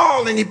from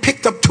Saul and he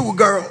picked up 2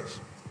 girls.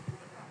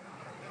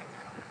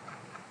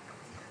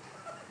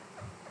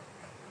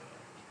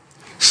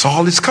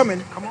 Saul is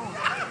coming. Come on.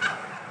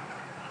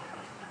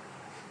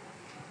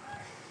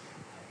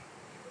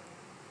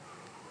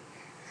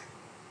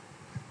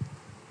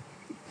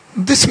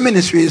 This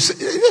ministry is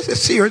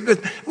serious, but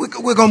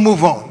we're going to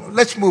move on.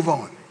 Let's move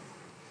on.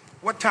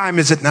 What time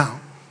is it now?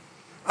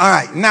 All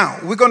right, now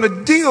we're going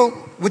to deal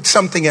with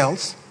something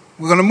else.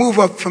 We're going to move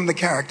up from the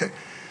character.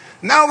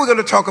 Now we're going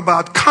to talk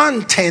about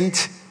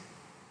content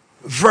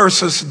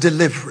versus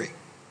delivery.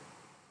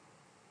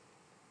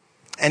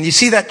 And you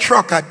see that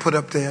truck I put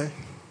up there?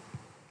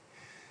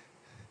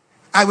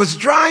 I was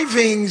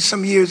driving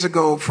some years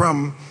ago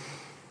from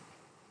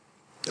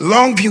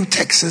Longview,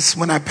 Texas.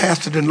 When I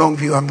pastored in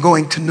Longview, I'm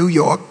going to New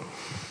York.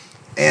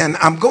 And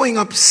I'm going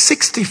up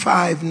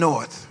 65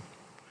 North.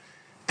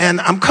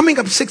 And I'm coming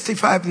up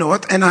 65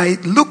 North, and I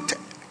looked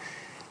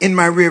in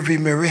my rearview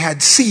mirror. It had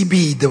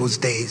CB those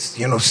days.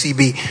 You know,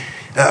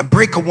 CB,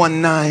 Breaker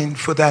 19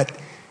 for that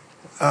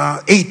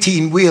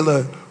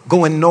 18-wheeler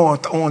going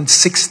north on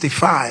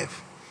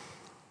 65.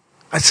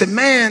 I said,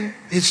 man,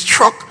 his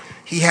truck,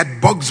 he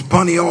had Bugs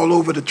Bunny all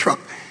over the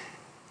truck.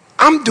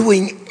 I'm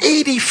doing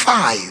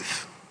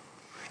 85.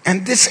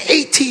 And this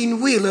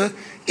 18-wheeler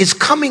is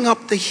coming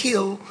up the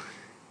hill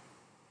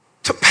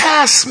to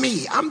pass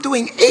me. I'm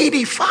doing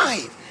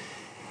 85.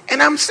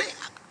 And I'm saying,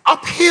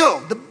 uphill,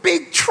 the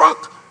big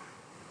truck.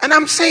 And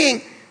I'm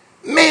saying,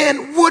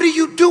 man, what are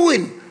you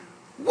doing?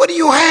 What do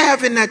you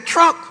have in that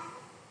truck?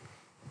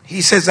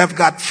 He says, I've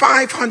got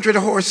 500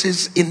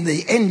 horses in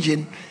the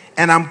engine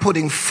and I'm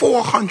putting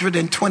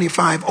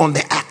 425 on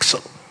the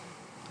axle,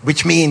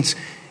 which means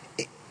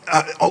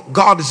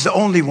God is the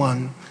only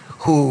one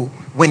who,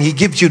 when he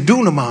gives you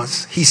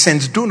dunamis, he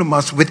sends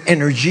dunamis with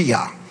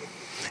energia.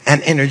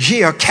 And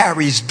energia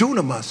carries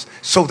dunamis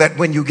so that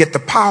when you get the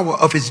power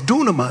of his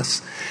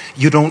dunamis,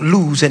 you don't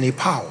lose any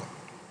power.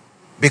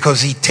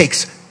 Because he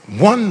takes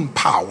one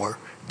power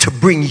to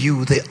bring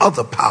you the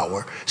other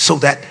power so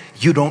that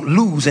you don't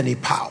lose any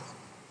power.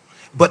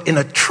 But in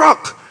a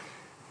truck,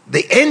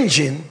 the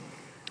engine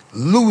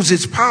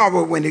loses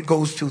power when it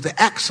goes to the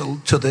axle,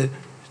 to the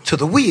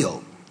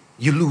wheel.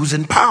 You lose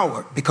in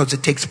power because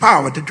it takes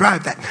power to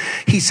drive that.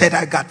 He said,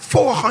 I got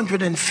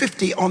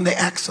 450 on the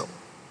axle.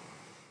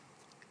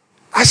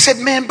 I said,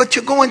 man, but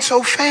you're going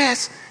so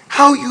fast.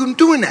 How are you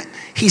doing that?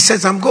 He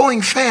says, I'm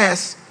going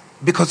fast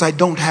because I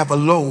don't have a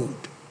load.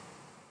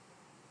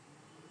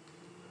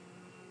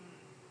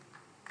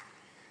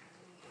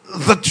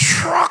 The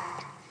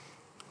truck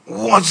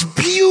was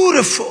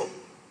beautiful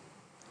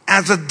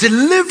as a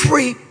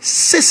delivery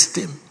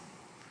system,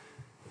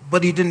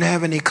 but he didn't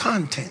have any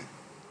content.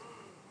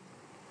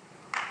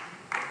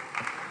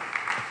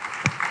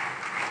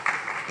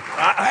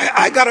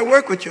 I got to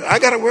work with you. I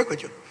got to work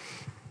with you.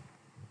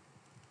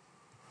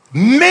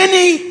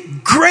 Many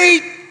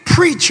great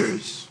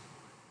preachers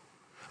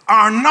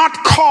are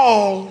not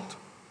called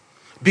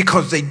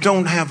because they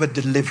don't have a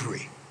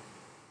delivery.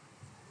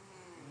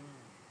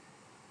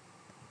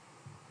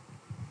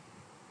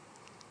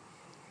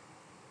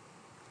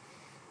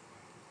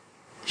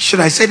 Should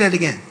I say that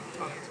again?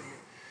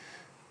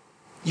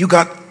 You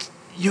got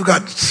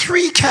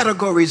three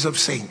categories of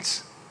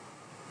saints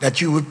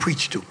that you would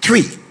preach to.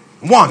 Three.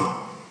 One,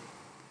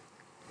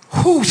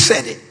 who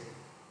said it?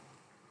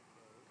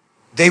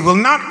 They will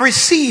not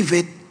receive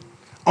it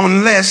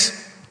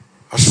unless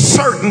a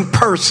certain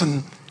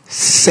person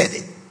said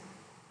it.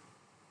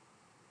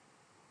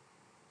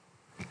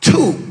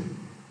 Two,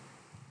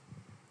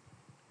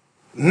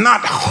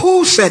 not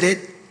who said it,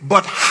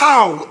 but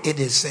how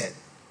it is said.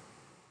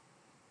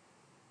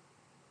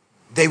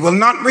 They will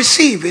not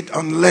receive it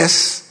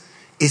unless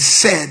it's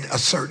said a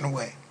certain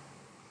way.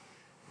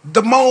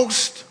 The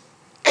most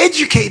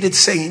educated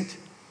saint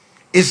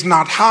is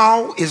not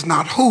how, is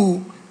not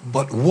who,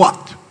 but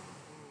what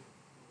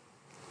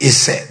is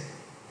said.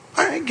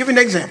 All right, give you an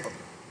example.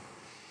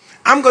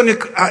 I'm going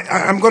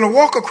to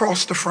walk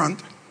across the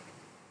front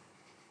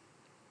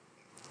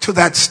to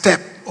that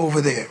step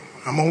over there.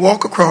 I'm going to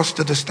walk across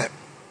to the step.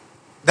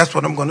 That's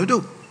what I'm going to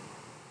do.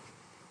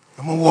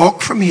 I'm going to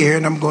walk from here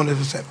and I'm going to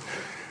the step.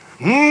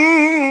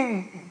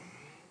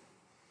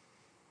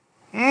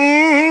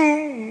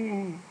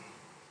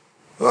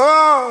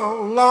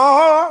 Oh,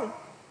 Lord,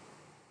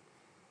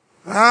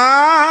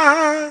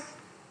 I'm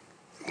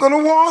going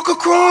to walk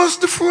across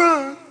the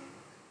front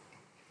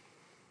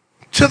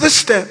to the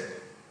step.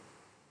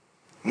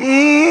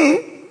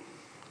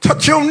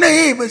 Touch your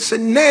neighbor and say,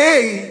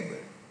 neighbor,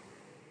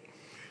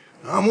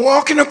 I'm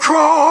walking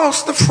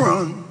across the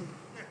front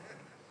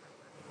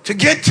to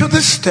get to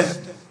the step.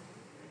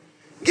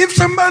 Give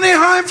somebody a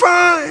high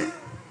five.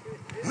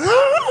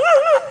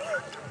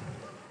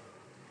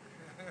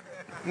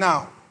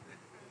 Now,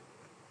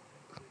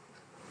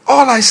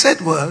 all I said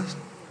was,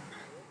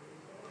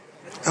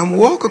 I'm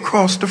walk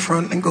across the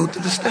front and go to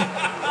the step.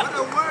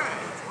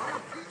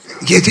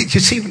 You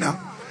see now?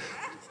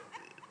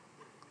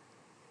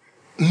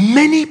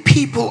 Many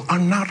people are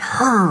not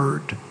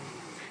heard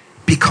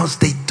because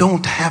they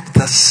don't have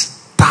the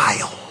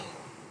style.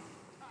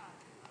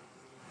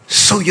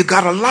 So you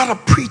got a lot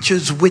of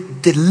preachers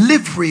with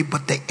delivery,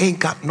 but they ain't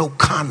got no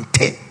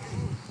content.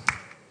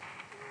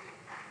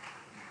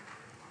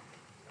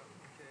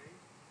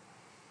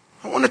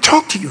 I want to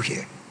talk to you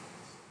here.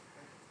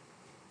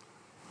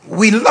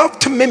 We love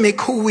to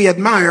mimic who we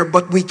admire,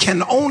 but we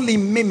can only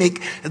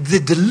mimic the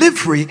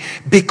delivery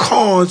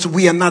because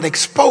we are not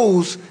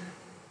exposed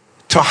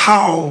to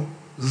how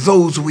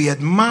those we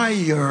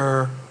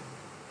admire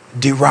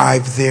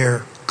derive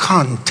their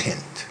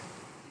content.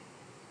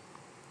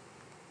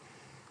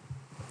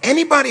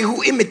 Anybody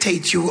who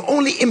imitates you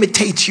only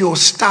imitates your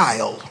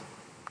style,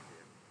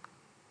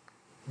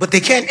 but they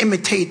can't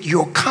imitate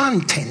your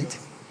content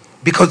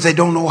because they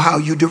don't know how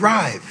you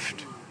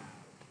derived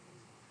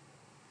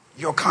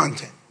your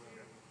content.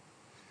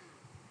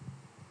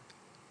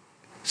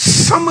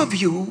 Some of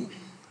you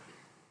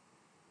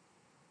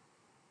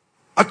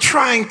are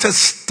trying to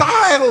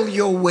style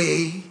your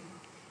way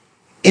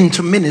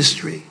into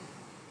ministry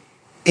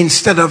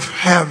instead of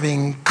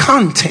having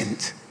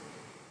content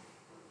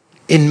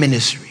in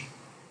ministry.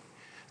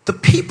 The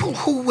people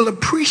who will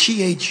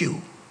appreciate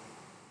you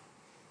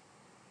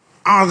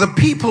are the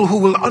people who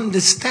will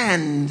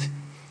understand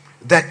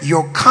that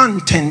your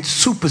content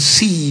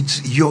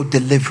supersedes your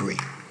delivery.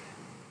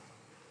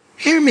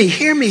 Hear me.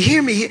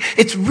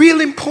 It's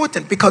real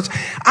important because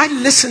I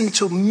listen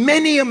to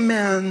many a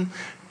man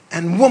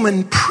and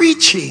woman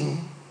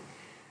preaching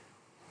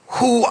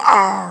who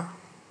are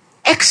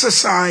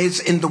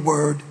exercised in the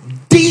word,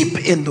 deep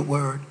in the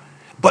word,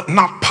 but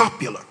not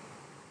popular.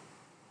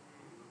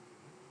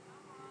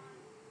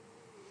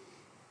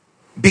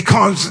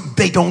 Because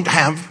they don't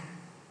have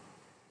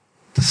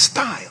the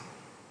style.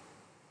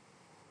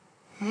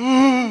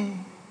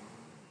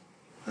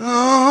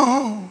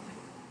 Oh,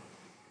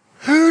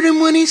 heard him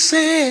when he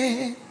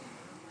said,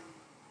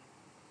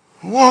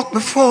 walk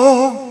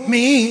before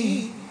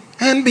me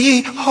and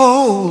be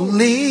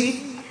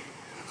holy.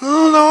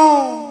 Oh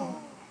Lord,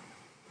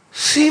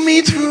 see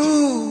me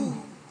through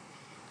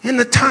in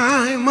the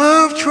time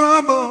of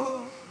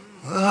trouble.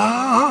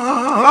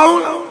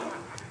 Oh Lord.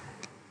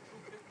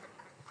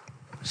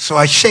 So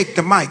I shake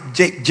the mic.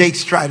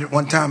 Jake's tried it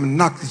one time and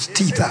knocked his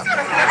teeth out.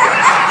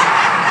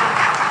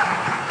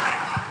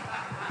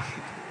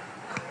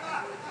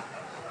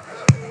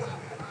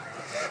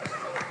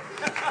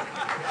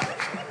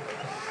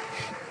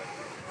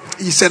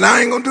 He said,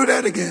 I ain't going to do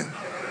that again.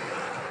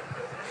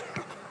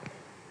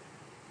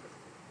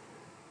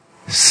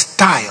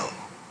 Style.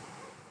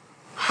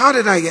 How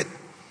did I get...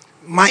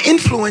 My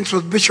influence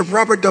was Bishop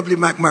Robert W.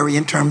 McMurray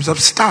in terms of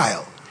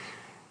style.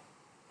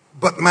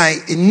 But my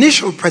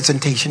initial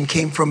presentation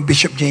came from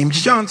Bishop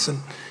James Johnson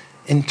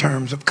in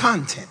terms of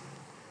content.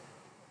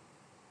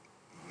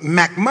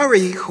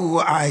 McMurray, who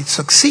I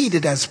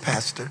succeeded as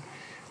pastor,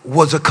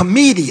 was a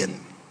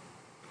comedian.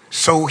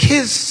 So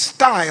his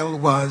style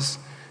was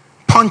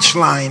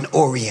punchline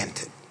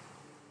oriented.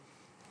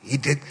 He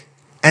did,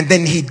 and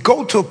then he'd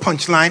go to a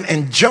punchline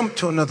and jump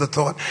to another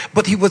thought,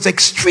 but he was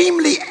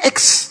extremely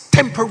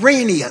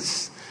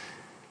extemporaneous.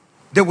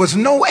 There was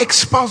no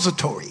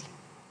expository.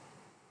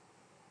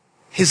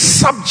 His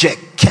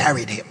subject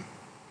carried him.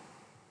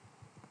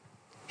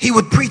 He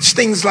would preach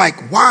things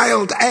like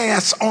wild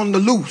ass on the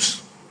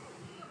loose.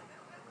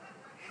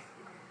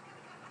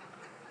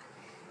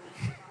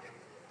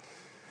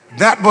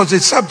 That was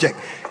his subject.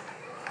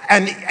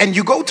 And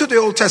you go to the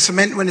Old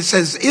Testament when it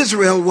says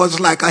Israel was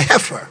like a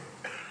heifer.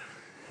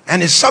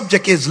 And his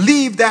subject is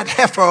leave that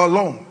heifer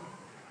alone.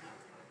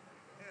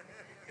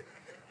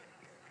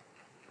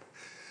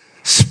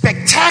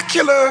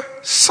 Spectacular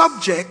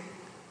subject,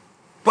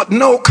 but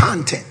no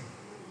content.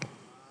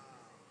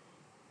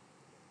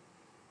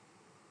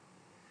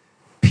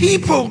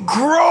 People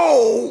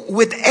grow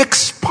with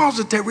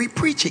expository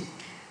preaching.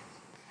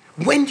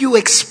 When you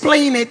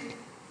explain it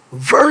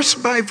verse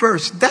by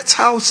verse, that's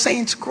how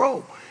saints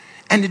grow.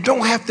 And it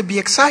don't have to be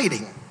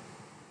exciting.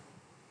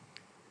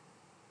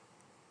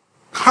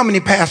 How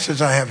many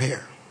pastors I have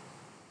here?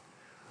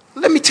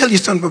 Let me tell you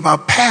something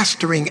about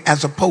pastoring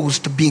as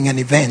opposed to being an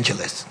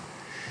evangelist.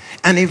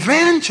 An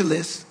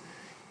evangelist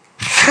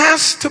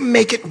has to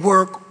make it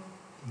work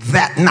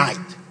that night.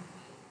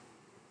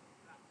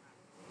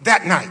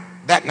 That night.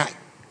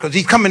 Because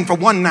he's coming for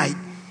one night.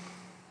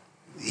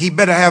 He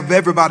better have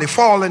everybody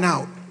falling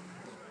out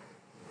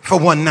for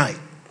one night.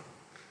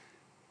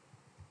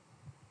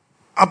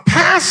 A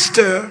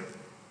pastor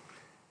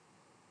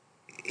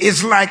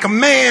is like a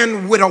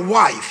man with a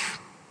wife.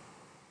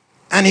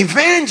 An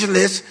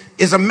evangelist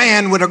is a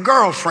man with a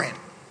girlfriend.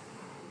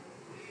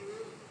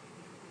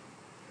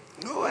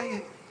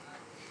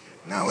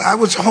 No, I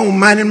was home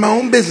minding my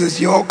own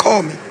business. You all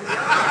called me.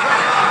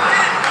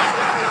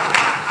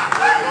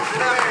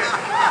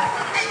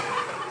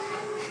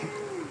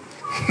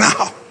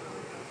 Now,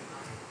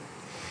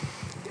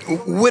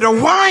 with a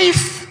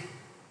wife,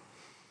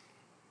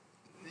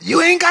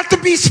 you ain't got to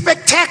be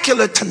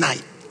spectacular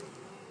tonight.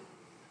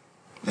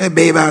 Hey,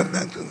 babe,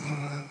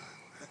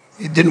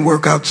 it didn't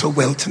work out so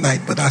well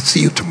tonight, but I'll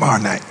see you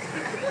tomorrow night.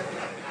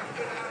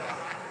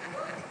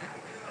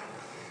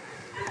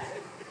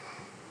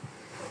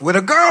 With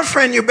a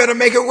girlfriend, you better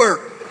make it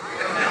work.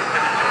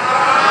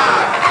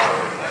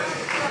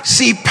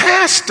 See,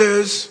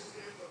 pastors,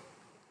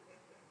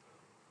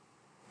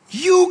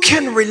 you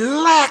can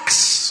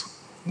relax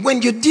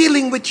when you're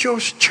dealing with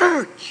your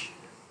church.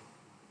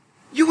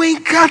 You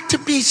ain't got to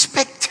be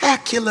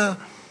spectacular,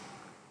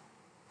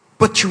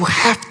 but you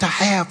have to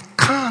have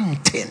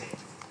content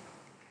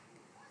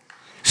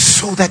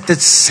so that the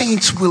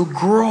saints will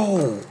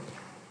grow.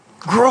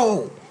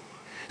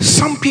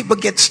 Some people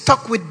get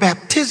stuck with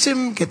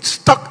baptism, get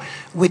stuck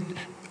with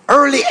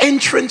early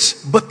entrance,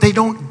 but they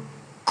don't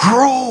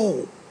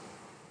grow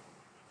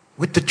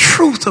with the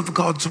truth of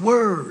God's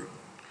word.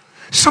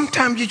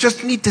 Sometimes you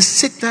just need to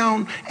sit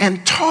down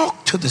and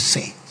talk to the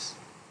saints.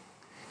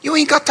 You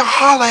ain't got to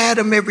holler at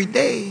them every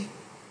day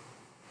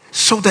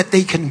so that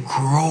they can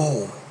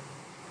grow,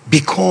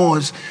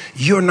 because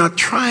you're not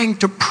trying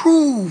to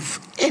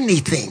prove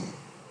anything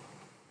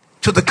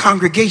to the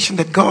congregation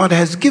that God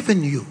has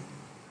given you.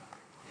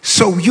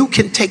 So you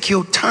can take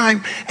your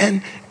time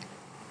and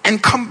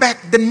come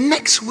back the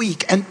next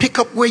week and pick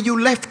up where you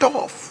left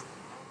off.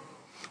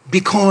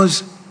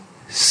 Because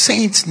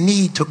saints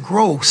need to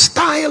grow.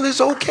 Style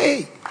is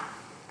okay,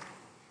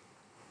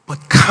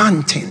 but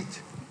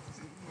content.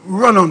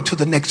 Run on to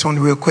the next one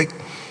real quick.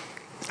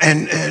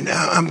 And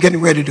I'm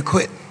getting ready to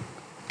quit.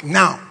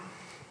 Now,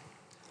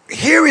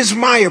 here is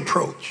my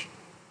approach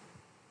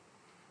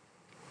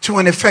to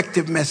an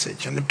effective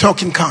message. And I'm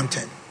talking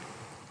content.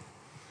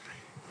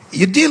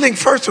 You're dealing,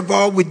 first of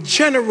all, with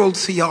general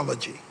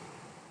theology.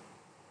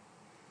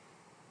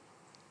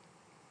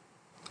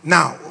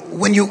 Now,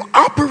 when you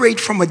operate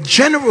from a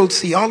general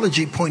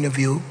theology point of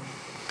view,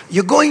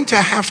 you're going to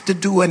have to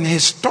do an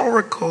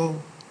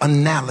historical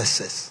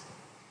analysis.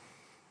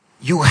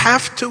 You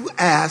have to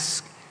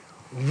ask,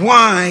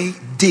 why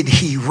did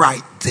he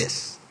write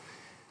this?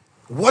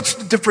 What's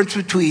the difference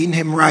between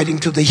him writing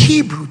to the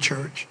Hebrew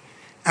church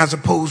as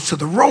opposed to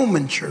the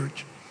Roman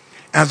church,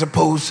 as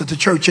opposed to the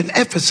church in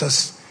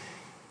Ephesus?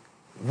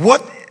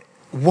 What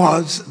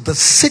was the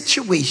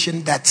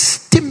situation that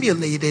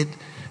stimulated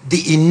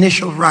the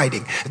initial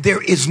writing.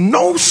 There is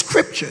no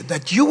scripture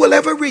that you will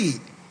ever read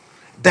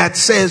that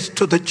says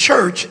to the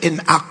church in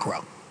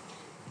Accra.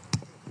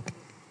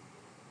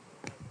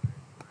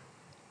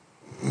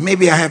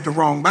 Maybe I have the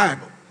wrong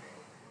Bible.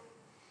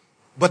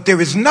 But there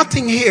is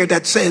nothing here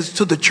that says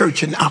to the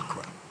church in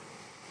Accra.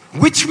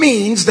 Which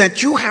means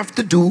that you have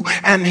to do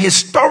an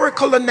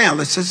historical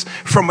analysis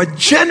from a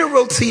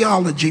general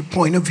theology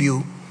point of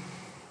view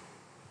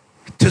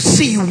to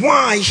see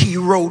why he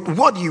wrote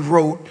what he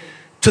wrote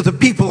to the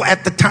people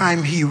at the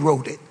time he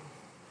wrote it.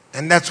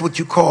 And that's what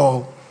you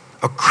call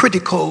a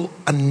critical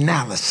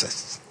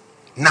analysis.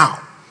 Now,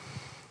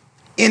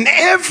 in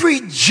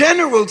every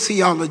general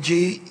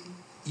theology,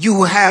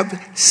 you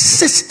have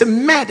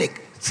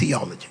systematic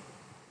theology.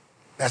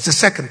 That's the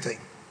second thing.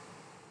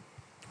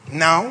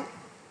 Now,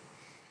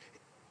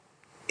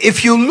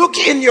 if you look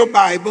in your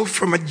Bible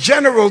from a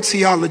general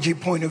theology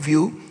point of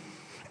view,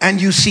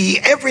 and you see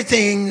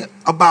everything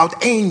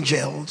about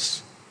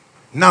angels,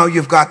 now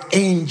you've got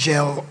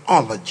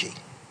angelology.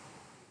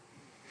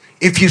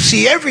 If you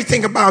see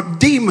everything about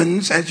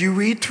demons as you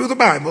read through the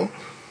Bible,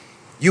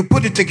 you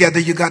put it together,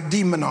 you got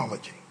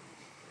demonology.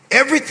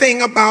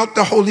 Everything about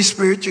the Holy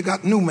Spirit, you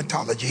got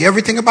pneumatology.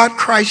 Everything about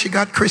Christ, you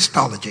got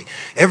Christology.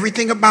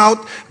 Everything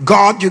about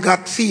God, you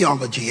got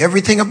theology.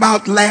 Everything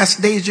about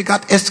last days, you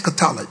got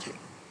eschatology.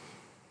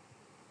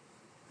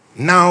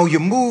 Now you're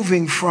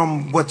moving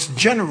from what's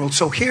general.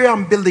 So here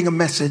I'm building a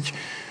message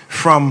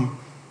from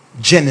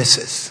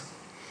Genesis.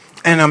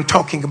 And I'm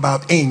talking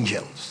about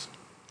angels.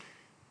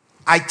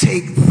 I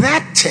take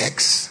that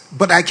text,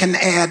 but I can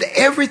add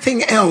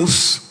everything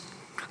else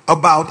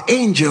about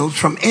angels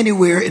from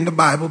anywhere in the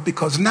Bible,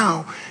 because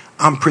now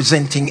I'm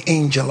presenting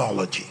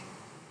angelology.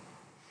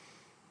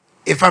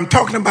 If I'm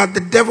talking about the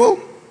devil,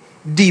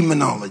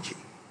 demonology,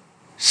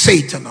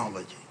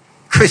 Satanology,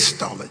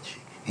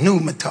 Christology,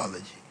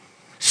 pneumatology,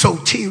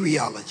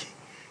 soteriology.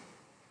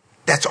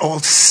 That's all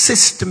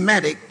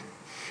systematic,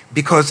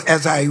 because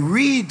as I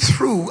read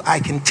through, I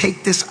can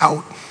take this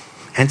out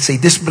and say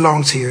this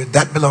belongs here,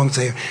 that belongs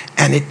there,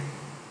 and it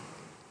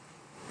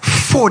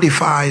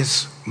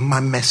fortifies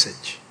my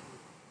message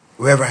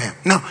wherever I am.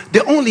 Now,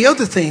 the only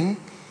other thing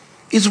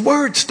is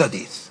word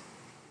studies.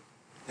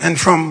 And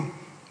from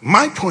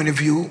my point of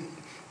view,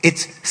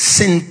 it's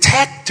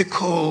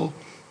syntactical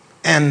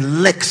and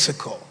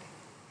lexical.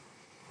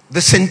 The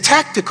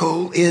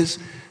syntactical is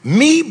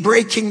me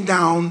breaking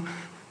down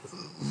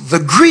the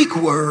Greek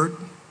word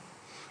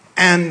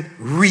and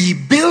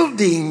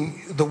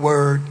rebuilding the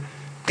word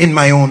in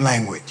my own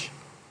language.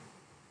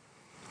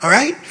 All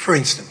right? For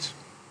instance,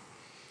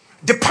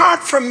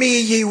 depart from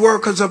me, ye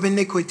workers of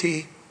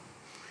iniquity.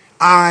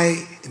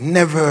 I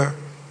never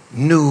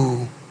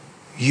knew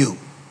you.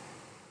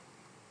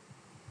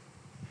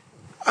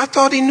 I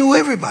thought he knew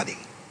everybody.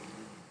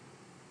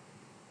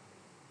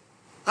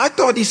 I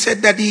thought he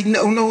said that he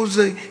knows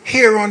the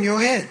hair on your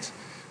heads.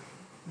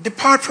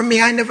 Depart from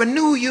me, I never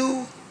knew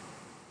you.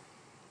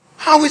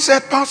 How is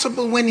that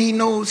possible when he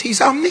knows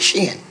he's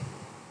omniscient?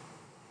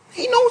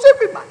 He knows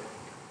everybody.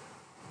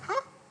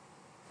 Huh?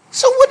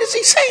 So what is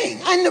he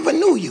saying? I never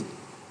knew you.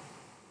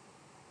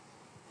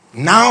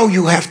 Now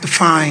you have to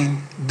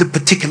find the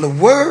particular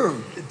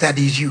word that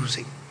he's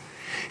using.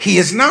 He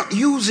is not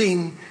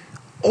using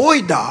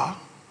oida,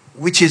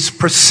 which is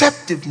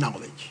perceptive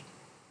knowledge.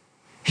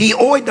 He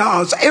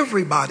oidas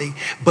everybody,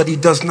 but he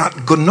does not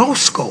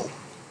gnosko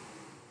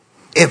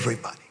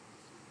everybody.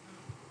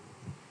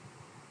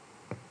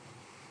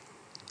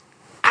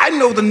 I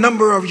know the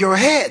number of your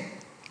head,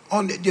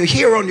 your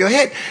hair on your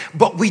head,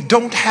 but we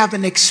don't have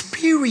an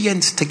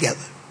experience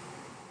together.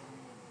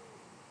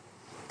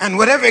 And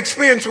whatever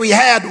experience we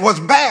had was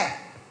bad.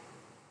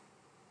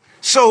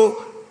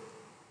 So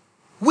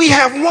we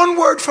have one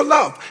word for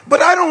love,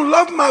 but I don't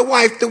love my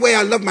wife the way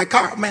I love my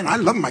car. Man, I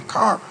love my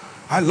car.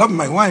 I love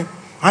my wife.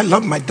 I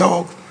love my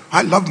dog.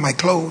 I love my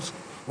clothes.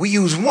 We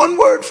use one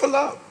word for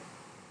love.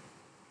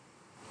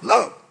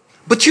 Love.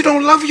 But you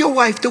don't love your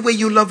wife the way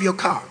you love your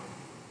car.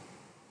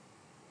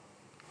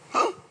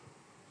 Huh?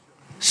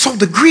 So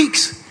the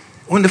Greeks,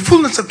 when the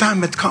fullness of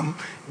time had come,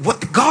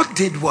 what God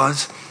did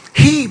was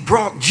he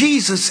brought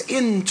Jesus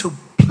into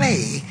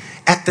play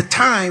at the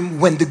time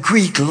when the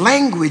Greek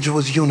language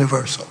was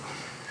universal.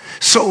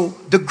 So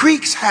the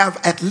Greeks have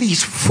at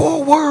least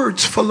 4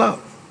 words for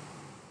love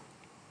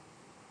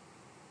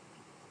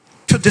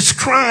to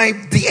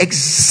describe the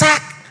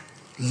exact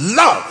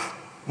love.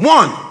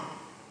 1,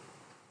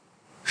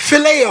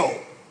 phileo,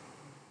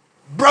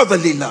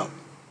 brotherly love.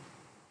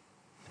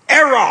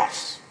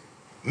 Eros,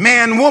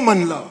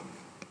 man-woman love.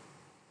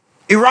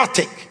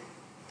 Erotic,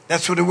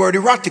 that's where the word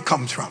erotic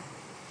comes from.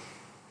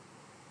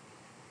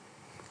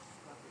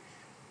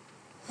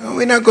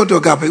 We're not going to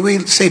agape,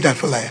 we'll save that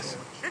for last.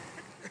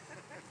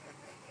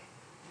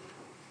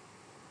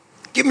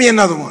 Give me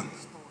another one.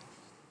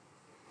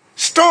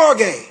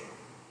 Storge,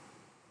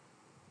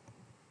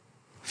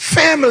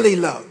 family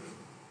love.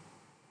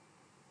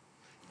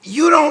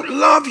 You don't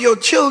love your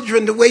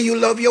children the way you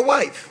love your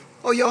wife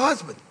or your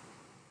husband.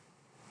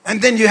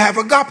 And then you have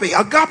agape.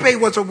 Agape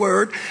was a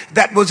word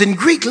that was in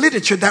Greek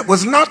literature that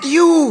was not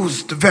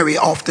used very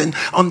often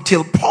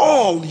until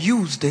Paul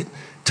used it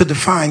to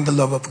define the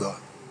love of God.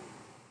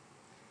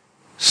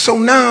 So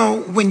now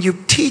when you're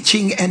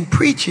teaching and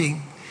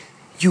preaching,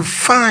 you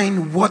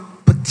find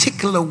what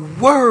particular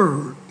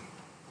word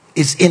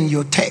is in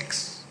your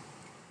text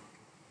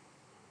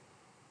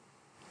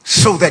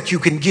so that you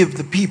can give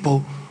the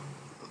people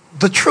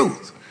the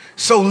truth.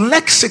 So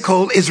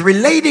lexical is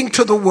relating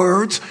to the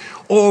words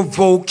or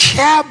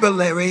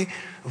vocabulary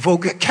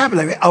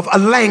of a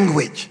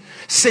language.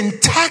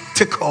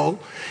 Syntactical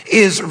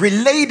is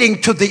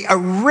relating to the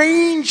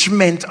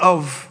arrangement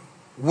of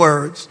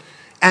words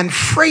and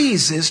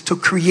phrases to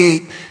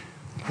create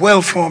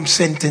well-formed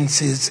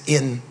sentences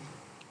in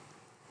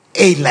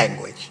a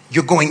language.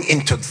 You're going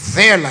into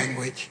their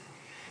language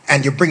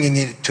and you're bringing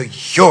it to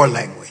your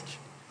language.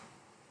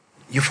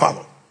 You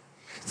follow?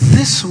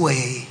 This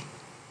way,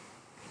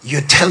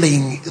 you're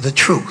telling the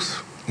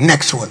truth.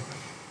 Next one,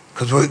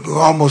 because we're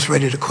almost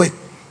ready to quit.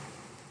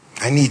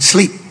 I need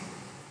sleep.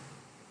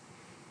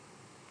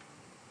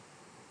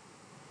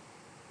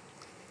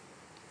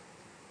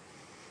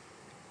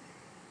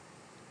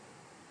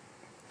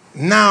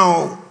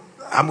 Now,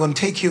 I'm going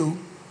to take you,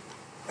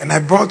 and I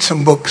brought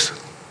some books.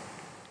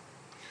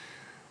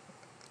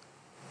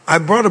 I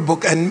brought a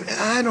book, and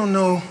I don't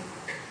know,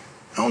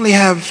 I only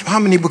have, how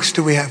many books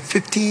do we have?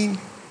 15?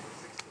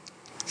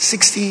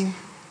 16?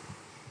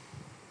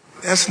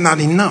 That's not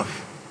enough.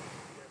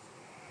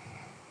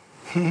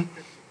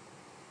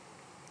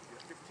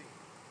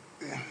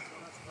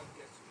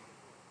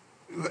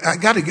 I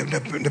got to give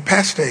the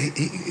pastor,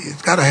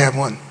 he's got to have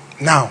one.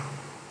 Now,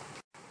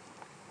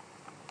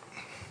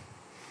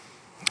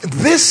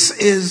 this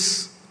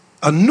is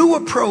a new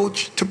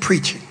approach to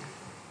preaching.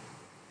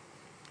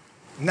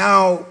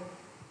 Now,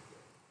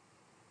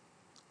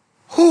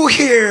 who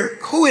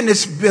in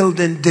this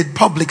building did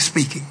public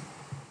speaking?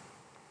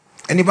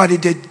 Anybody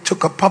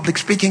took a public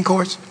speaking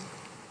course?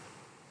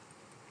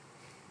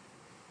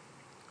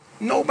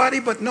 Nobody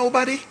but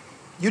nobody?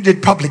 You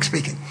did public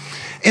speaking.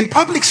 In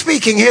public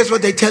speaking, here's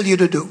what they tell you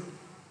to do.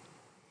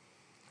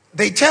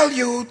 They tell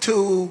you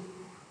to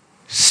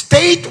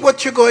state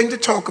what you're going to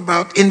talk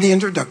about in the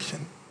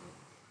introduction.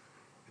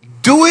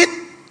 Do it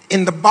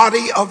in the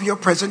body of your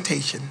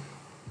presentation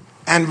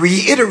and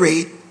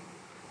reiterate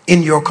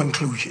in your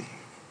conclusion.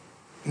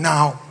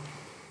 Now,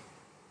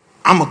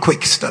 I'm a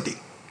quick study.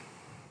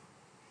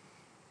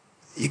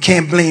 You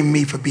can't blame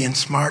me for being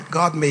smart.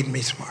 God made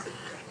me smart.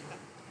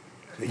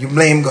 You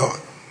blame God.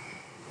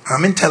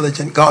 I'm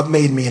intelligent. God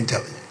made me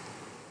intelligent.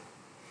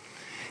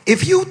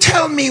 If you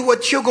tell me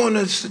what you're going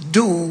to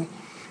do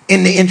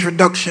in the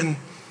introduction,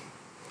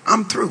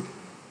 I'm through.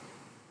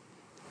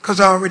 Because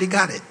I already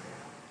got it.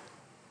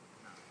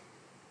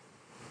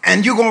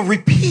 And you're going to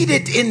repeat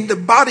it in the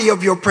body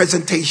of your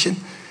presentation,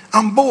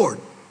 I'm bored.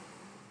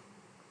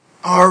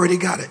 I already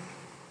got it.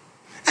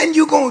 And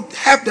you're going to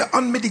have the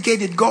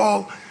unmitigated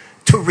gall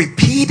to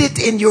repeat it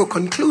in your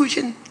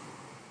conclusion.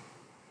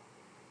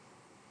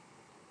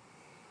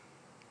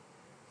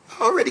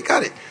 I already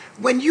got it.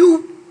 When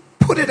you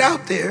put it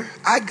out there,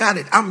 I got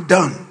it. I'm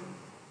done.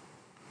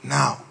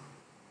 Now,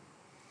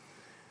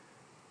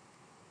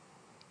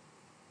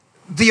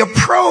 the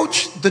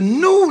approach, the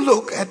new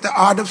look at the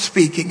art of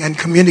speaking and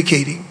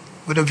communicating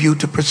with a view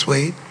to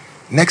persuade,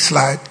 next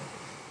slide,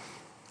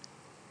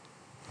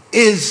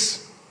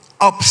 is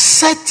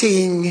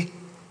upsetting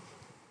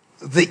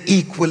the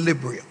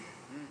equilibrium.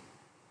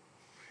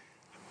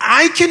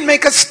 I can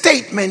make a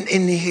statement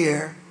in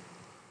here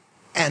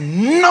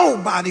and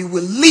nobody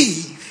will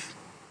leave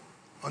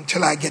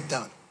until I get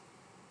done.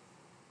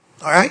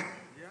 All right?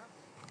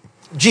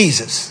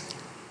 Jesus.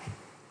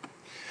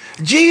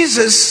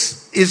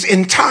 Jesus is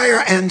in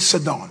Tyre and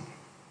Sidon.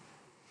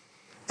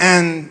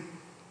 And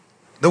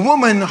the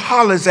woman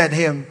hollers at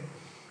him,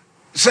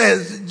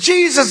 says,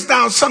 Jesus,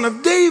 thou son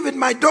of David,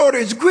 my daughter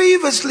is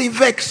grievously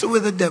vexed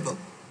with the devil.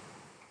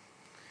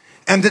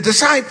 And the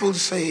disciples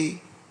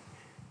say,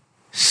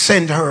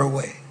 send her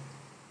away,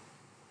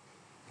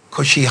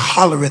 because she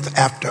hollereth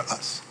after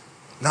us.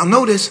 Now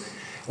notice,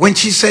 when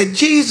she said,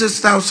 Jesus,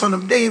 thou son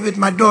of David,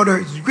 my daughter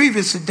is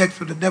grievously vexed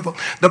with the devil,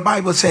 the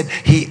Bible said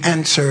he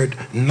answered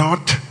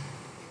not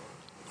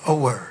a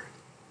word.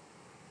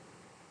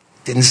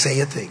 Didn't say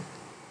a thing.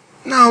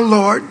 Now,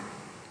 Lord,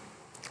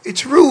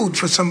 it's rude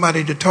for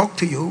somebody to talk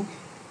to you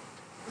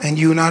and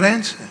you not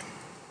answer.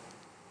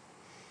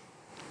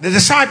 The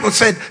disciples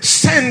said,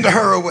 send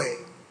her away.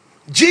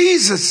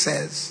 Jesus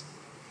says,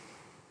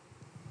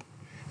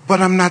 but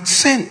I'm not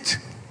sent.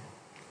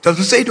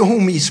 Doesn't say to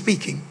whom he's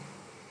speaking.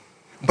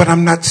 But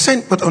I'm not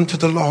sent but unto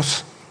the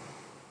lost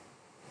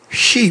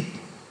sheep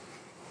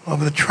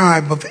of the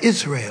tribe of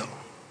Israel.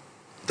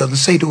 Doesn't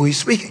say to who he's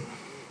speaking.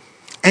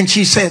 And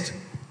she said,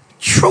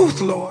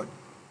 truth, Lord,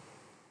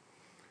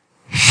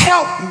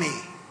 help me.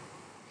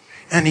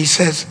 And he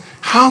says,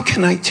 how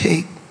can I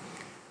take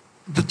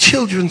the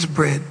children's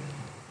bread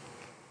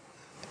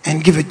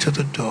and give it to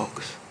the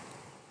dogs?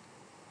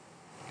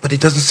 But it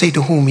doesn't say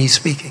to whom he's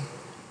speaking.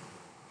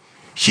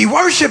 She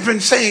worshiped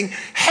and saying,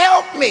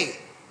 help me.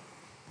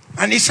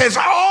 And he says,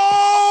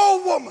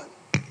 oh, woman.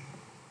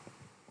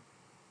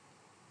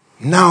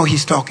 Now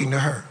he's talking to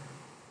her.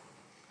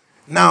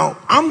 Now,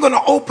 I'm going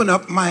to open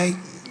up my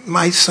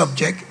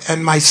subject,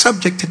 and my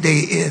subject today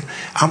is,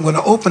 I'm going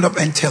to open up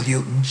and tell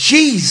you,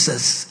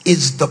 Jesus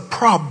is the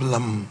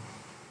problem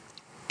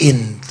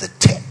in the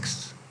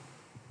text.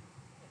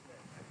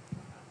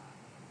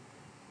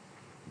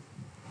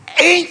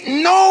 Ain't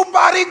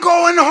nobody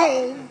going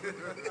home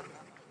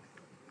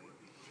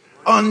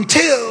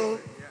until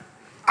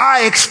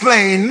I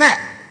explain that.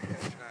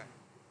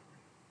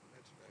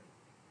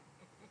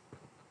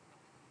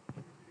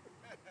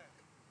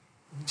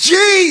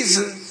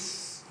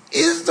 Jesus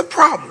is the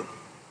problem.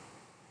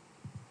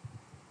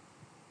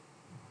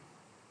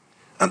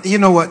 You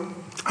know what?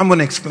 I'm going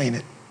to explain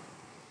it.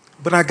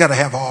 But I got to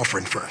have an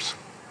offering first.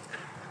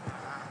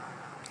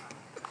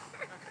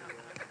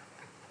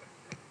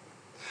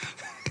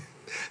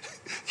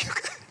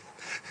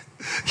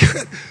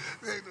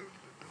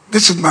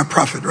 This is my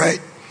prophet,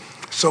 right?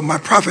 So my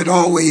prophet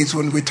always,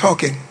 when we're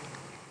talking,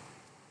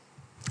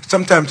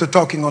 sometimes we're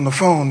talking on the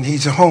phone.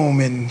 He's at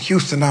home in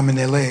Houston, I'm in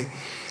LA,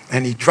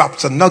 and he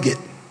drops a nugget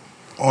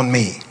on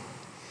me.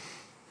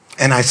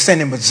 And I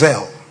send him a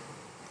Zelle.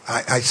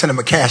 I send him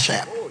a Cash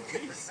App.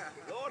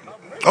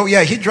 Oh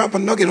yeah, he dropped a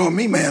nugget on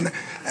me, man.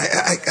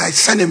 I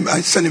sent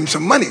him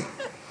some money.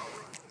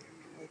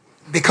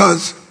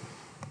 Because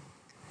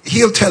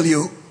he'll tell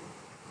you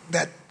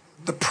that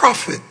the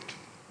prophet,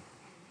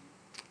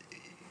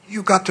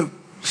 you got to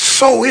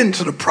sow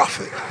into the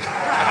prophet.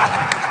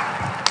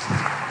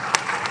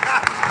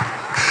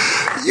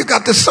 You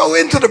got to sow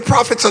into the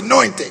prophet's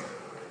anointing.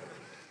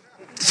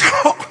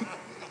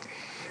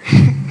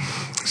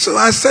 So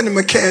I sent him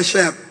a Cash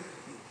App.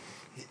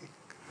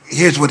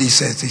 Here's what he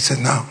says. He said,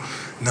 now,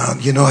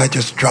 you know, I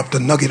just dropped a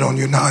nugget on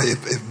you. Now,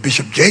 if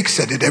Bishop Jake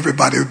said it,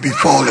 everybody would be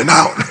falling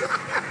out.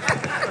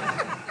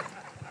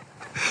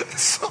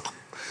 So,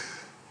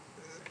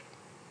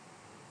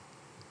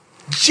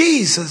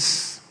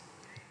 Jesus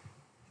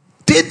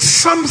did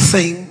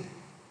something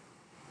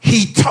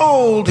he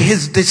told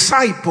his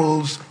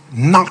disciples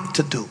not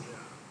to do.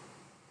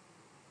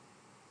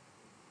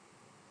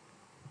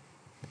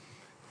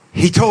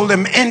 He told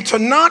them, enter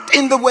not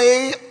in the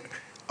way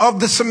of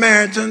the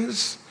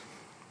Samaritans.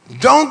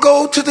 Don't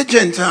go to the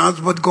Gentiles,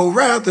 but go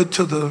rather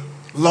to the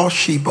lost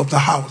sheep of the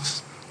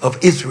house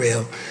of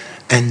Israel.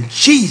 And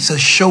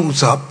Jesus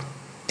shows up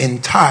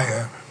in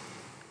Tyre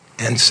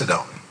and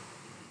Sidon.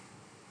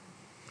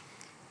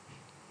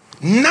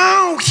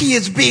 Now he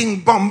is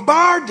being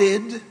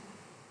bombarded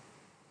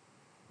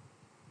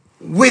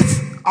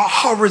with a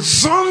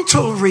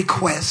horizontal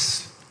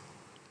request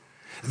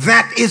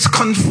that is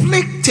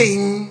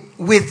conflicting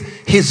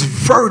with his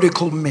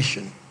vertical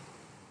mission.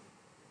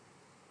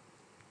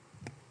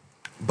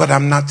 But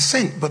I'm not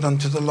sent but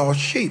unto the lost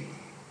sheep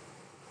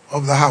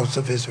of the house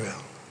of Israel.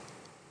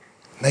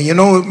 Now you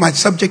know what my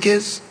subject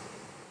is?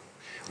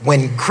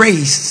 When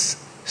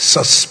grace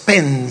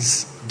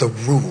suspends the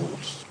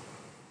rules.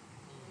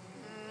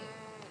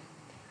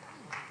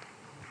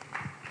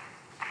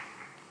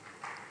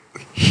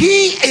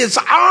 He is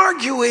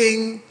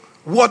arguing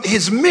what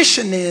his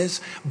mission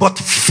is, but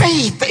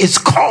faith is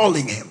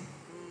calling him.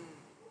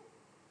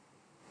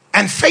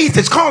 And faith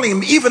is calling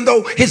him, even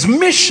though his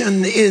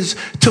mission is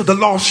to the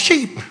lost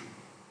sheep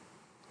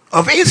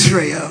of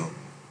Israel.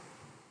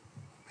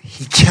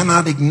 He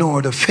cannot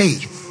ignore the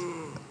faith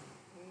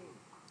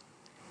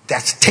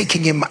that's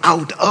taking him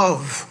out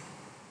of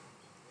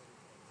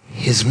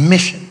his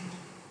mission.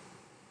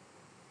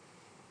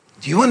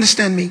 Do you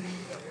understand me?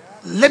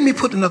 Let me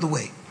put it another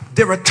way.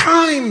 There are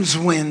times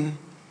when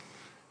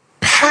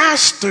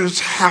pastors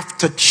have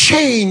to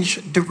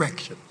change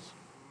directions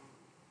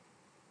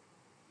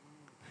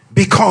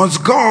because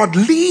God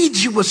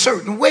leads you a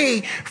certain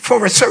way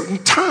for a certain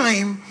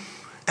time,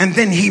 and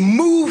then he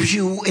moves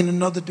you in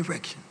another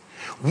direction.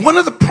 One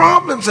of the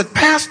problems that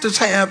pastors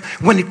have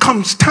when it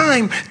comes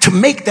time to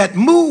make that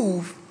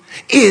move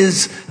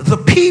is the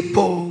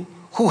people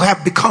who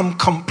have become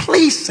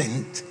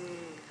complacent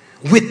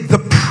with the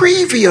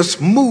previous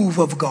move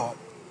of God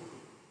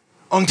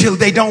until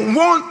they don't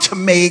want to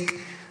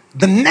make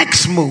the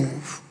next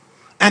move,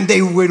 and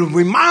they will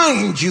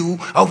remind you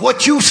of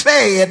what you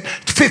said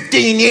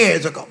 15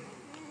 years ago.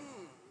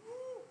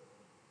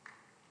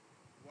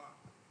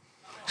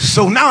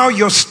 So now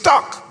you're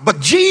stuck. But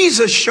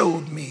Jesus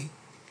showed me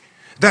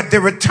that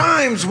there are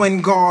times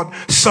when God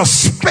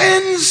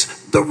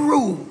suspends the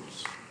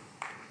rules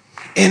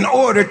in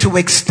order to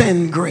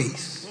extend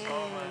grace.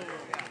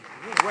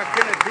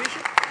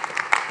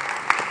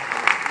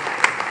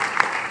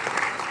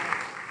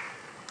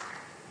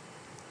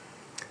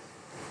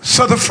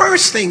 So the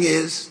first thing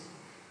is,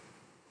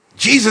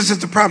 Jesus is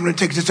the problem in the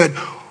text. He said,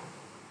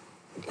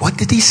 what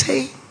did he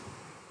say?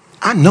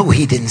 I know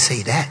he didn't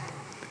say that.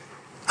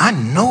 I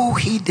know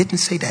he didn't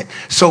say that.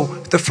 So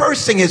the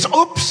first thing is,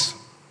 oops.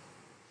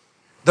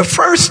 The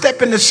first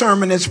step in the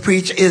sermon as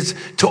preached is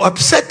to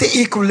upset the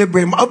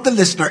equilibrium of the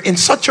listener in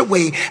such a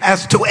way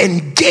as to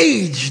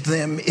engage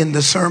them in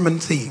the sermon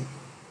theme.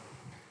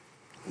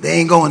 They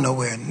ain't going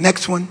nowhere.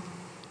 Next one.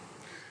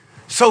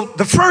 So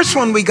the first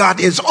one we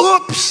got is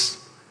oops.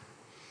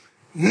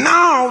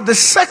 Now the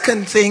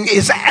second thing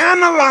is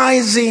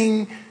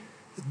analyzing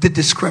the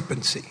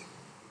discrepancy.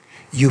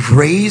 You've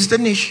raised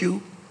an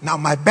issue. Now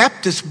my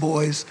Baptist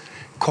boys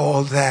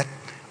call that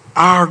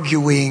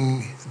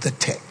arguing the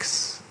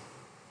text.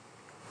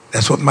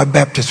 That's what my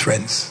Baptist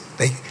friends,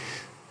 they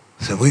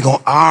said, we're going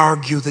to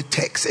argue the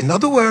text. In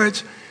other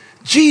words,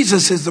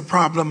 Jesus is the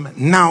problem.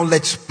 Now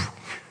let's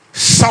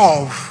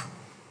solve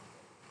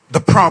the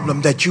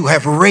problem that you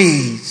have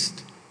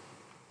raised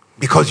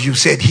because you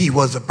said he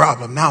was the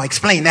problem. Now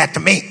explain that to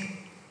me.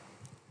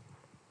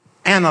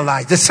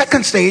 Analyze. The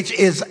second stage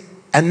is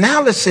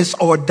analysis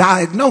or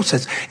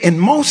diagnosis. In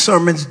most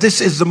sermons,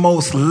 this is the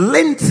most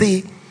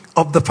lengthy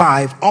of the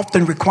five,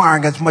 often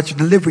requiring as much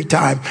delivery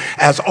time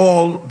as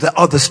all the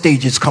other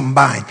stages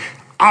combined.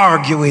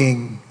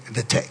 Arguing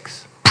the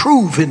text,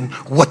 proving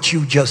what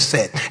you just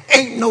said.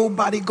 Ain't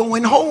nobody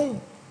going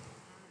home.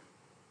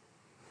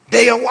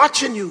 They are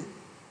watching you.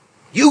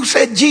 You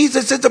said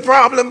Jesus is the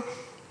problem.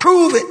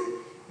 Prove it.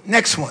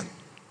 Next one.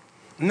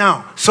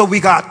 Now, so we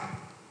got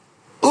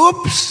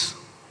oops.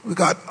 We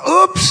got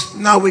oops.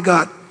 Now we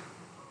got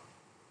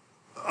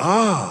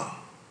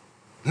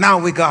now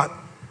we got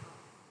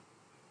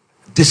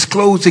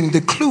disclosing the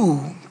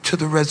clue to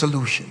the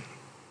resolution.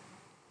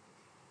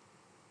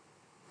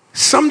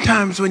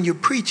 Sometimes when you're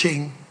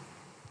preaching,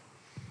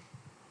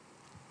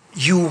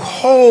 you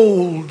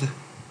hold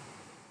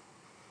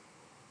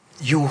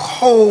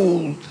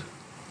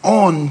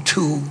on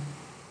to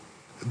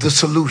the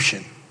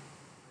solution.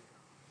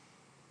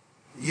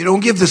 You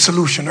don't give the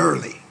solution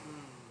early.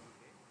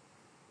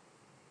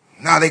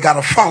 Now they got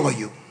to follow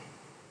you.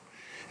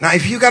 Now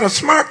if you got a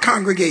smart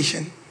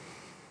congregation,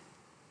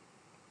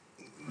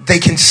 they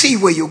can see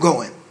where you're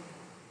going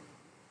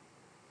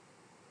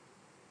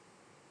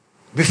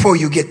before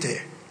you get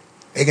there.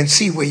 They can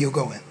see where you're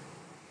going.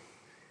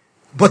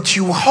 But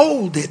you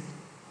hold it.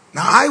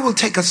 Now I will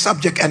take a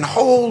subject and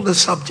hold the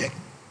subject.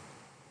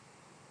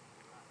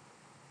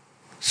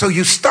 So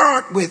you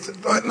start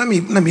with, let me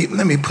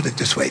put it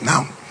this way.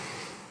 Now,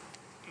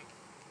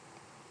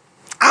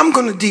 I'm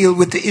going to deal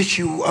with the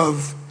issue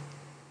of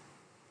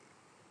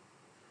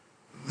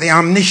the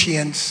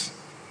omniscience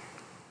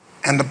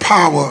and the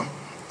power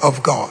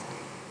of God.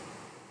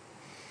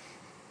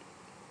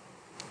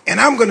 And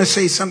I'm going to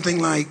say something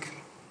like,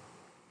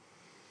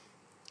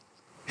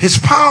 his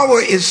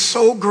power is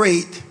so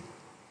great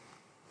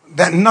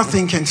that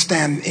nothing can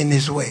stand in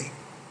his way.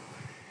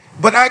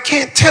 But I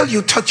can't tell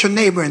you touch your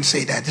neighbor and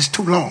say that. It's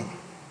too long.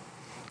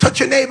 Touch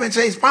your neighbor and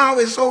say his power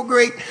is so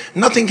great,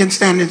 nothing can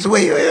stand in his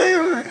way.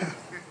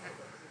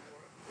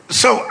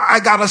 So I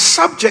got a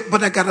subject,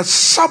 but I got a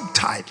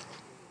subtitle.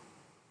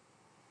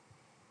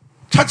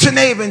 Touch your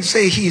neighbor and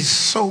say he's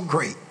so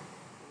great.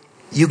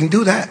 You can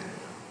do that.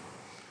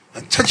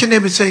 Touch your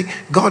neighbor and say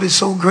God is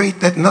so great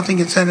that nothing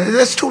can stand in it.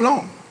 That's too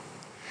long.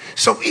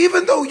 So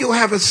even though you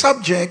have a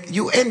subject,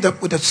 you end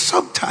up with a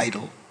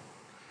subtitle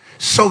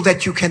so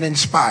that you can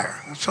inspire.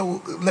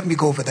 So let me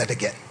go over that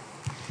again.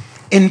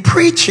 In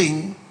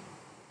preaching,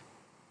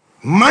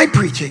 my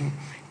preaching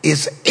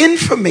is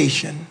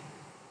information,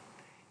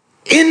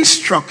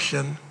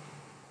 instruction,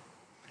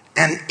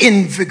 and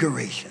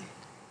invigoration.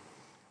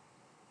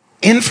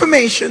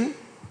 Information,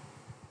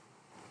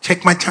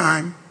 take my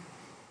time,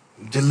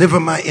 deliver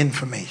my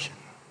information.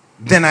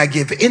 Then I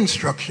give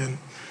instruction.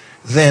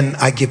 Then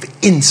I give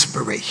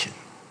inspiration.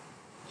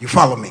 You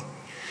follow me?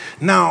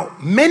 Now,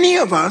 many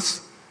of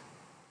us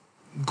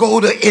go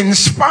to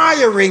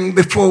inspiring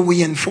before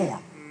we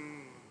inform.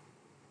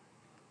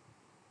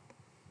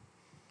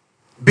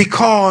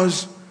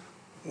 Because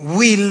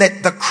we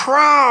let the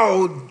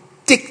crowd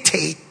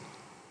dictate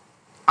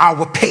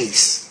our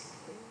pace.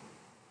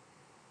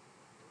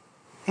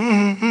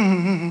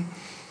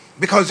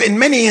 Because in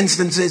many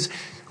instances,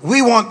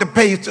 we want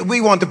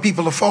the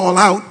people to fall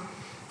out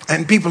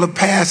and people to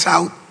pass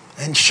out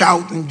and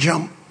shout and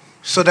jump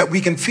so that we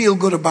can feel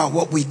good about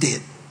what we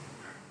did.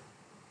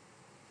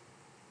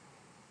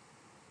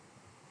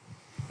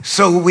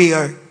 So we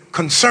are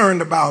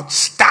concerned about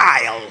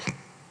style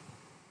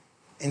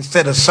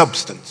instead of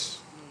substance.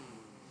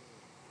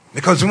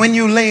 Because when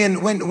you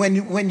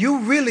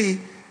really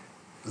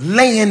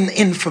lay in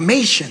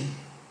information,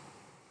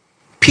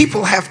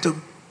 people have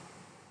to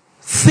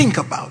think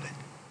about it.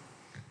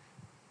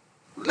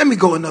 Let me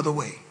go another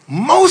way.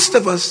 Most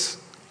of us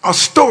are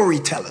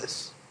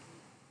storytellers.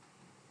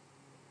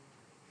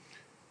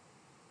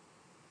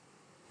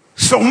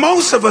 So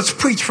most of us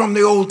preach from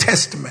the Old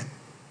Testament.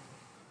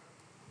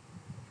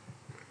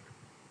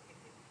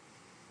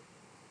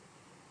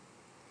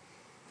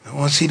 I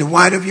want to see the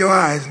white of your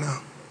eyes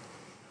now.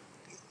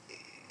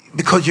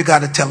 Because you got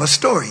to tell a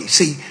story.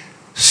 See,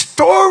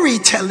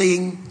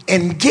 storytelling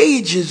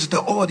engages the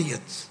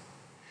audience.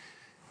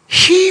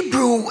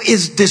 Hebrew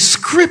is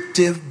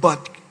descriptive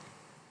but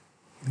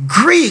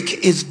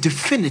Greek is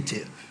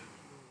definitive.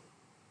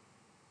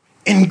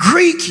 In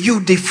Greek, you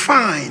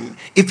define.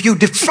 If you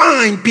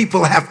define,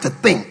 people have to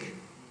think.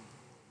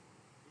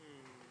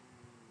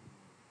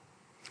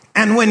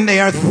 And when they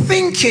are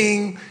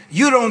thinking,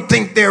 you don't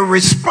think they're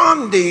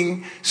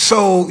responding,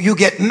 so you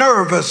get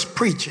nervous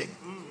preaching.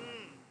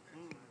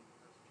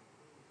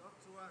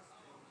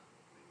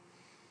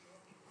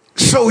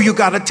 So you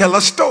got to tell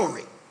a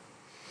story.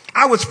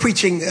 I was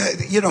preaching,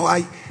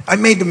 I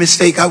made the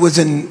mistake. I was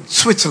in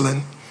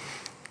Switzerland,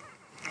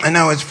 and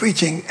I was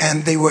preaching,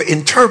 and they were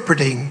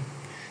interpreting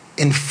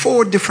in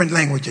 4 different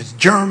languages: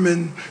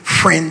 German,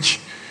 French,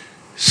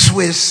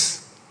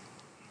 Swiss,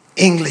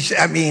 English.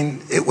 I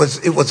mean, it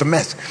was a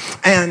mess.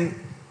 And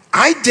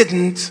I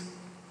didn't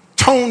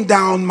tone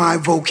down my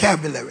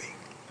vocabulary,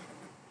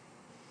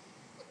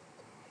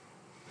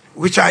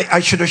 which I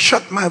should have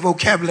shut my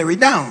vocabulary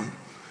down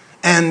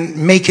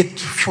and make it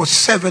for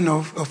 7th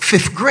or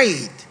 5th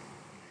grade.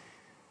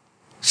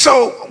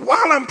 So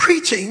while I'm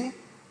preaching,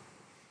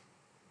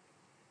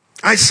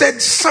 I said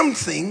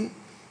something,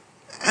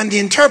 and the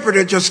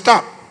interpreter just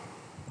stopped.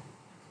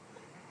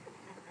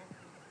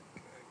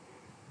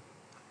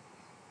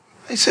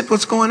 I said,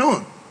 "What's going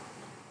on?"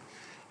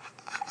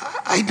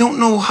 I don't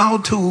know how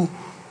to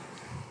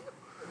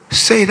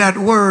say that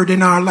word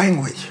in our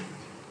language.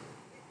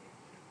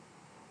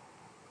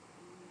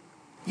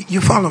 You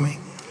follow me?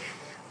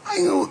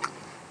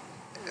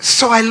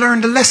 So I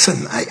learned a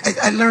lesson.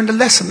 I learned a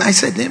lesson. I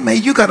said,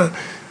 "Man, you got to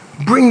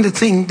bring the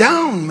thing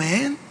down,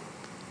 man.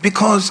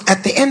 Because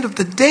at the end of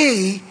the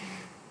day,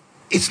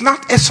 it's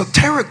not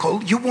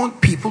esoterical. You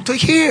want people to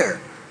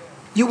hear.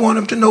 You want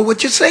them to know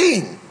what you're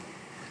saying.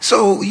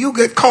 So you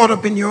get caught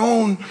up in your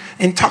own,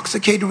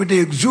 intoxicated with the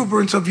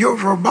exuberance of your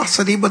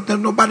verbosity, but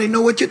then nobody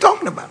know what you're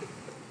talking about.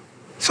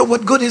 So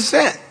what good is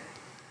that?"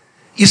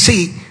 You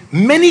see,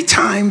 many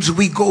times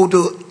we go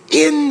to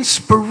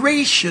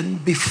inspiration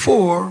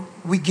before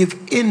we give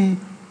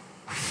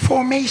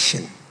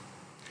information.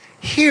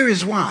 Here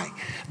is why.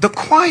 The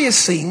choir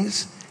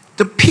sings,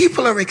 the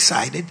people are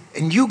excited,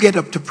 and you get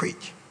up to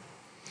preach.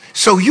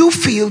 So you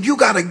feel you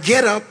got to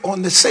get up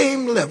on the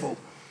same level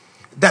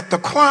that the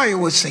choir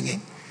was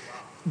singing,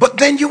 but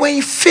then you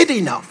ain't fit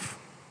enough.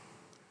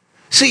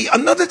 See,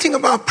 another thing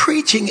about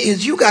preaching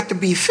is you got to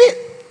be fit.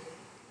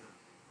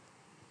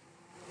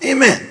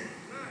 Amen.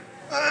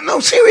 No,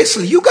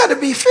 seriously, you got to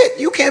be fit.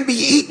 You can't be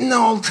eating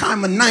all the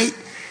time of night.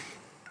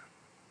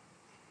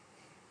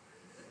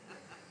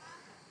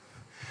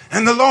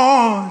 And the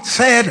Lord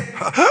said,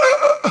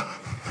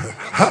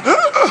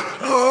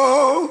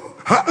 "Oh,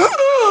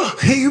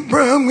 He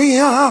brought me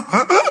out."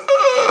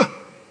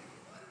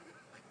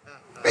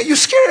 Man, you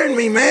scaring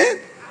me, man.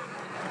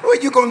 Well,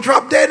 you're going to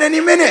drop dead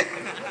any minute.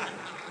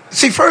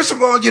 See, first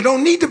of all, you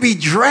don't need to be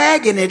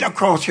dragging it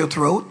across your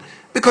throat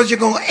because you're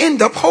going to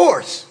end up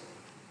hoarse.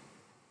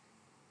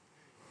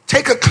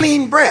 Take a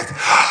clean breath.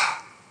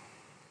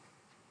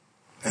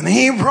 And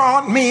He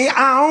brought me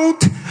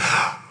out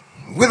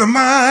with a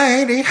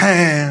mighty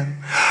hand.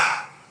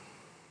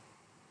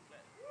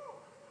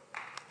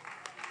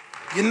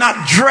 You're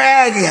not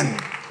dragging.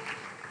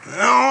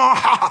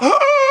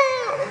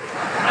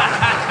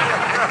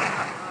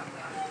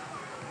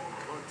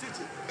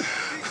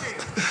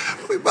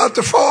 We're about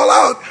to fall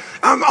out.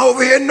 I'm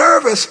over here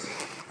nervous.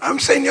 I'm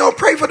saying, "Yo,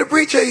 pray for the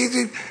preacher.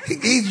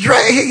 He's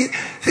dragging.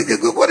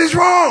 What is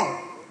wrong?"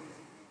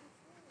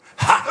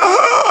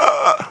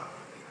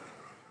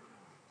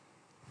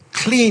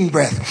 Clean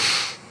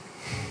breath.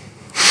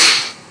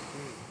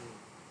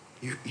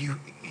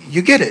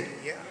 You get it?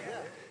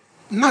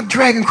 Not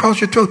dragging across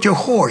your throat. You're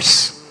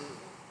hoarse.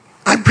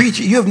 I'm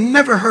preaching. You have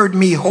never heard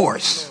me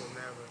hoarse.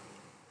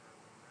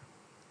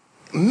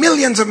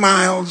 Millions of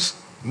miles,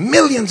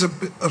 millions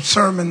of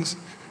sermons,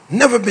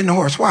 never been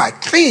hoarse. Why?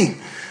 Clean.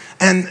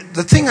 And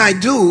the thing I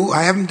do,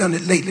 I haven't done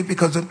it lately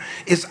because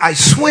is I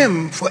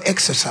swim for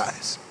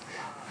exercise.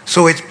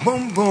 So it's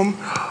boom, boom,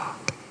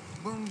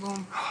 boom,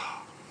 boom.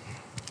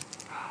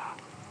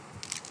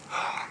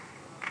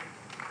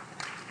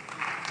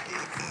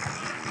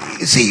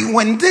 You see,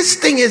 when this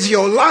thing is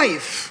your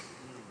life,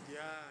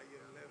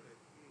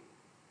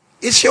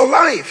 it's your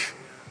life.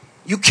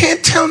 You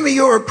can't tell me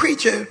you're a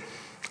preacher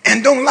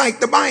and don't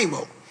like the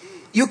Bible.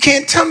 You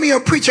can't tell me you're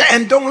a preacher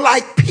and don't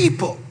like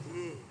people.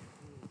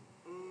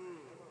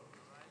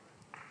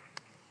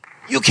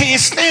 You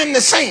can't stand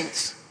the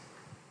saints.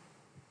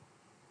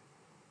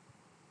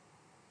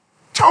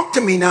 Talk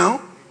to me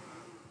now.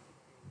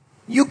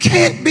 You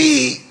can't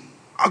be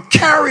a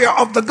carrier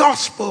of the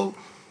gospel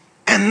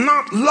and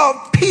not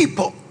love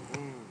people.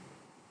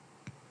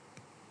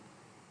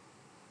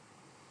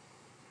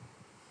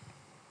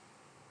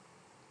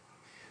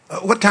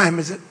 What time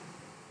is it?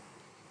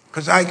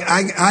 Because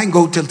I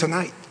go till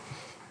tonight.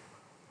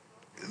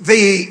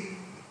 The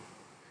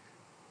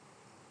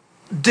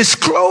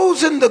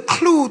disclosing the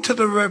clue to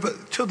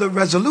the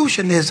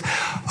resolution is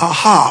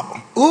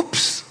aha.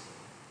 Oops.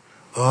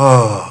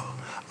 Oh.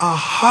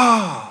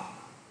 Aha.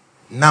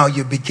 Now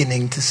you're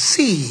beginning to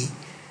see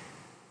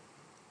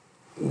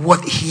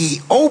what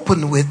he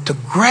opened with to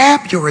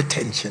grab your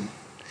attention,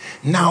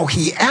 now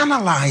he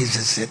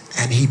analyzes it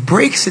and he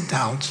breaks it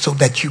down so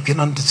that you can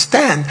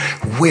understand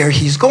where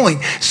he's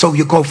going. So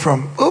you go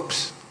from,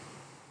 oops,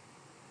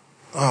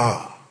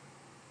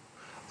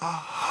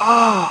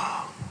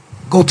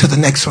 go to the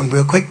next one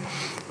real quick,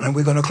 and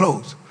we're going to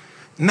close.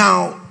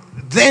 Now,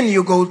 then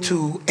you go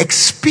to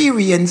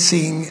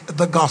experiencing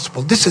the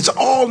gospel. This is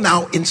all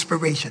now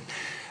inspiration.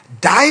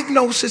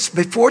 Diagnosis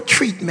before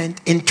treatment,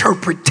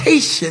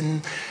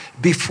 interpretation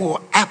before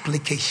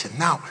application.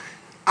 Now,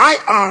 I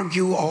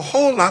argue a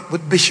whole lot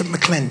with Bishop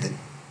McClendon,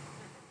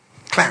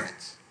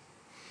 Clarence.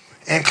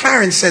 And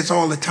Clarence says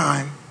all the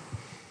time,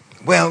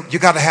 well, you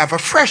got to have a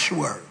fresh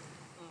word.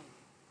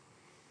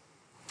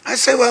 I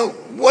say, well,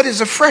 what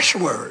is a fresh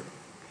word?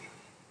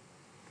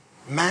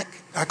 Mac,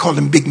 I call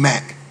him Big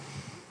Mac.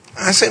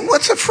 I say,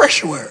 what's a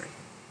fresh word?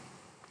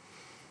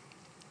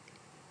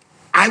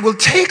 I will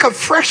take a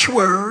fresh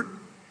word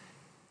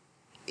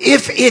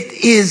if it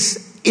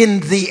is in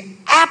the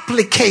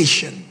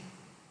application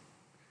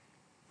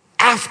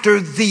after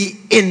the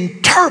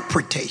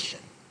interpretation.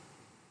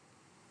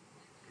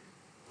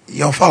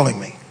 You're following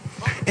me?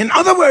 In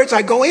other words,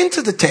 I go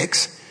into the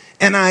text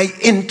and I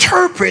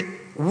interpret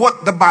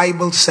what the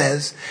Bible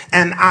says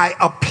and I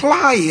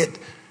apply it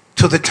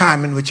to the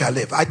time in which I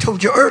live. I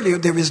told you earlier,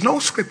 there is no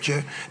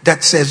scripture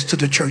that says to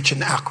the church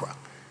in Accra.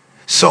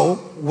 So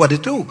what to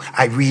do?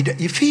 I read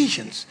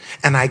Ephesians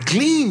and I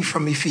glean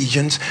from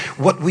Ephesians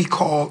what we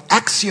call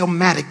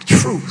axiomatic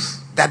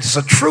truth. That's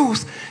a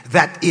truth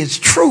that is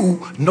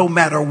true no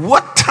matter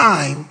what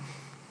time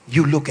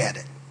you look at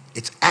it.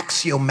 It's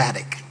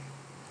axiomatic.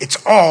 It's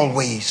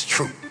always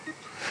true.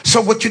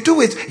 So what you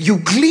do is you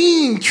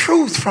glean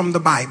truth from the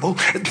Bible,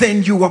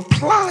 then you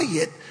apply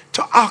it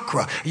to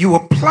Accra. You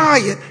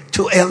apply it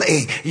to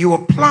LA. You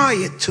apply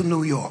it to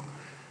New York.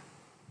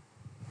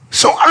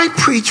 So I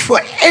preach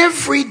for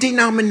every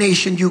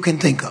denomination you can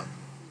think of.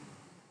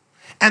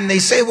 And they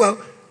say,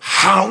 well,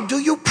 how do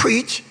you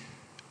preach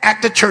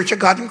at the Church of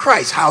God in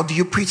Christ? How do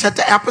you preach at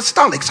the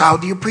Apostolics? How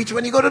do you preach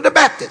when you go to the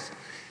Baptist?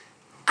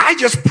 I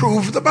just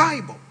prove the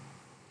Bible.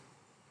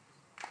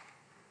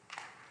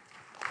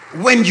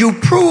 When you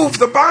prove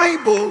the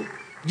Bible,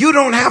 you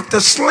don't have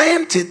to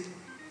slant it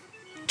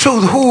to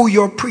who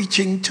you're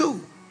preaching to,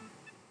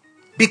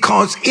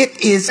 because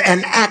it is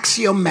an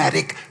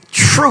axiomatic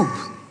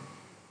truth.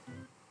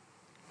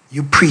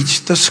 You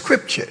preach the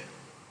scripture.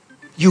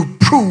 You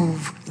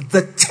prove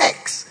the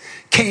text.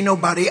 Can't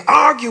nobody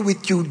argue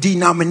with you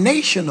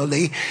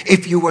denominationally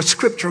if you are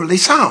scripturally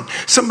sound.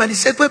 Somebody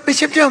said, well,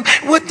 Bishop Jones,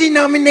 what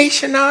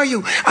denomination are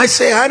you? I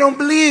say, I don't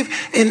believe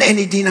in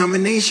any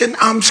denomination.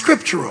 I'm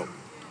scriptural.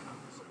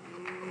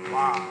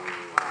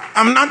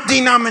 I'm not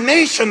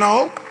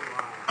denominational.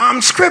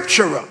 I'm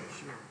scriptural.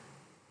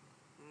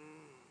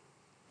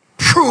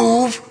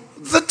 Prove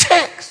the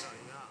text.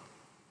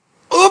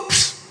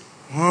 Oops.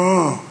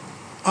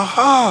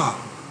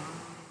 Aha.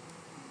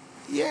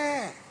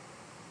 Yeah.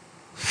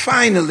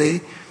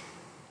 Finally,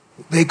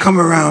 they come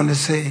around and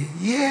say,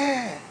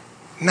 yeah.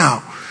 Now,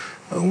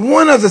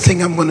 one other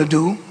thing I'm going to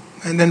do,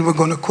 and then we're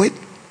going to quit.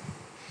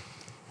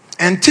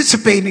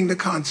 Anticipating the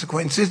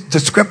consequences,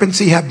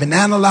 discrepancy have been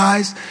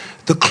analyzed,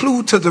 the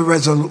clue to the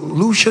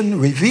resolution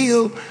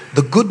revealed,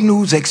 the good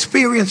news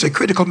experience, the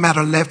critical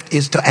matter left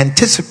is to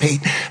anticipate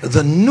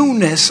the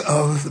newness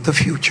of the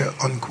future,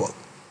 unquote.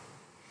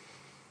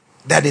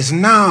 That is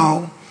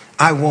now,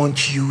 I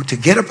want you to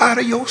get up out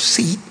of your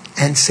seat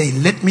and say,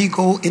 let me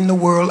go in the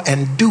world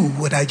and do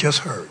what I just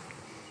heard.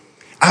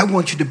 I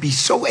want you to be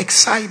so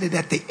excited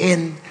at the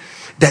end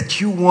that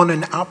you want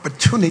an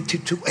opportunity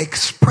to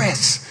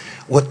express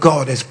what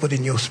God has put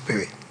in your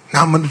spirit.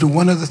 Now I'm going to do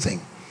one other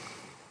thing.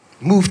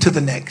 Move to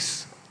the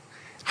next.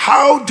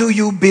 How do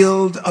you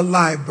build a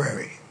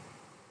library?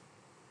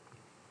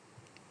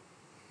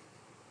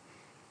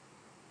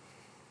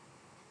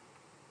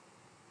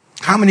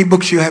 How many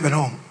books you have at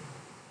home?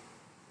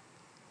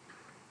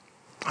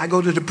 I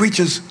go to the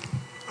preacher's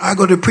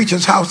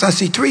house, I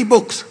see 3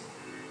 books.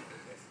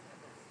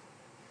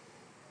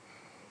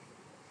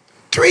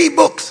 3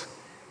 books.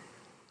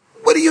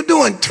 What are you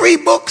doing? 3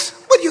 books?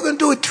 What are you going to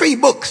do with 3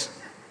 books?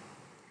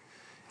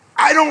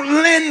 I don't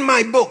lend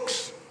my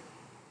books.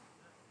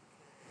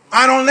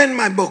 I don't lend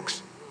my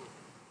books.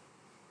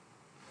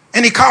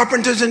 Any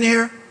carpenters in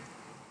here?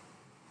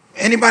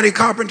 Anybody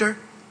carpenter?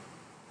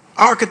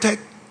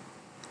 Architect?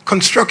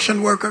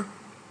 Construction worker?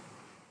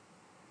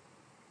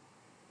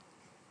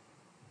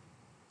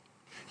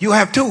 You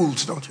have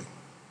tools, don't you?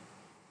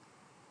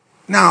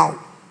 Now,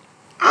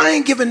 I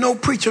ain't giving no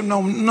preacher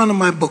none of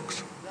my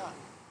books.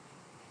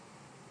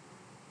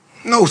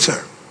 No,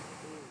 sir.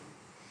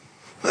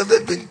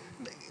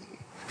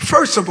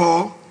 First of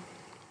all,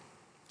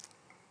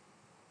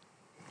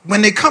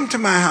 when they come to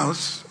my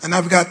house, and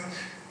I've got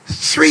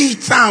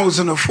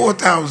 3,000 or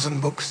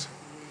 4,000 books,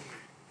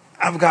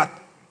 I've got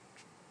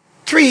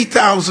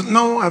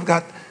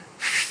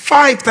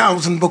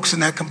 5,000 books in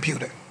that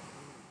computer.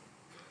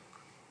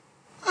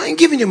 I ain't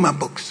giving you my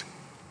books.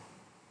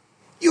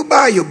 You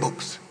buy your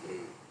books.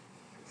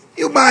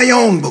 You buy your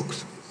own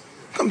books.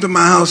 Come to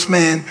my house,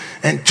 man,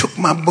 and took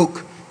my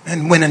book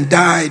and went and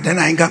died. Then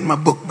I ain't got my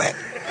book back.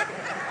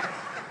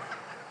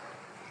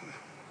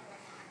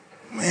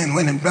 Man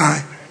went and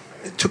died.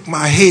 It took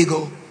my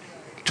Hegel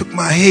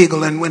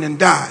and went and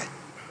died.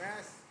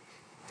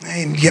 I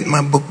ain't get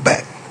my book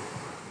back.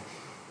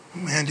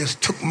 Man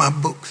just took my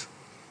books.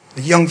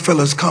 The young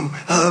fellas come,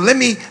 let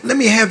me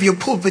have your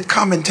pulpit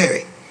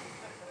commentary.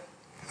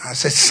 I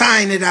said,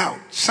 sign it out.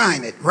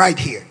 Sign it right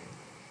here.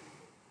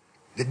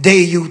 The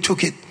day you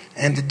took it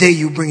and the day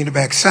you bring it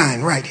back,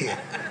 sign right here.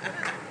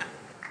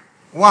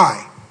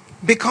 Why?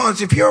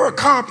 Because if you're a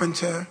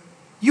carpenter,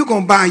 you're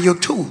going to buy your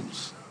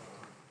tools.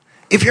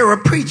 If you're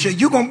a preacher,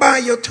 you're going to buy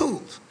your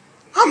tools.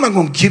 I'm not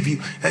going to give you,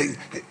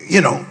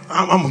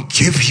 I'm going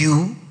to give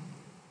you.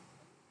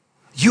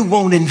 You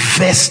won't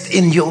invest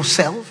in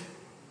yourself.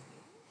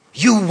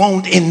 You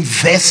won't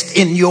invest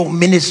in your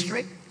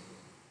ministry.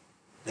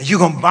 You're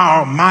going to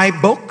borrow my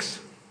books.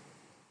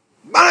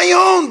 Buy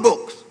your own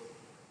books.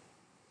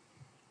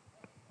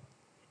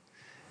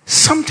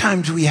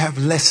 Sometimes we have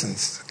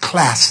lessons,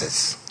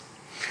 classes,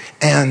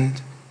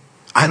 and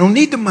I don't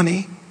need the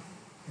money,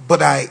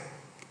 but I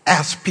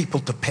ask people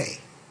to pay.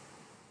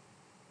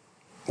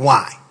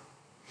 Why?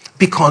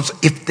 Because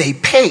if they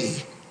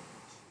pay,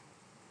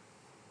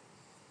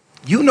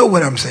 you know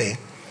what I'm saying,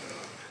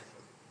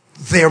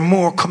 they're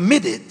more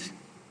committed.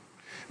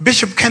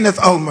 Bishop Kenneth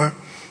Ulmer,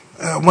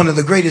 one of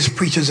the greatest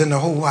preachers in the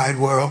whole wide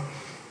world,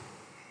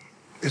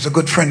 is a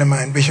good friend of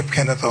mine, Bishop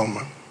Kenneth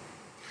Ulmer.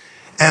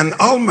 And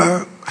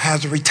Ulmer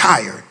has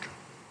retired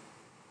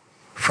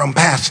from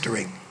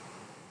pastoring.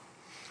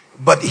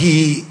 But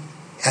he,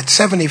 at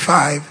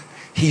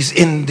 75, he's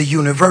in the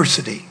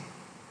university.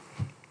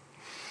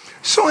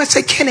 So I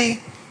said, Kenny,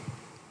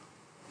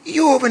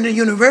 you over in the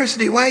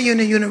university. Why are you in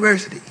the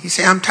university? He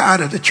said, I'm tired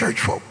of the church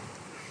folk.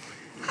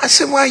 I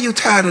said, why are you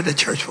tired of the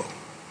church folk?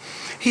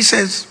 He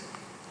says,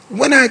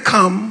 when I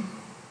come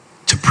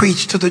to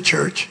preach to the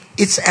church,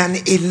 it's an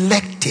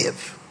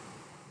elective.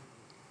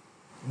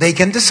 They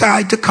can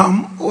decide to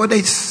come or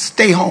they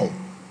stay home.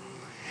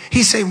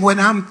 He said,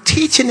 when I'm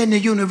teaching in the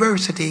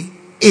university,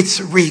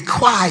 it's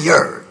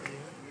required.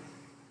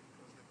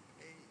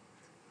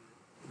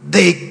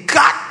 They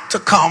got to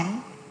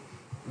come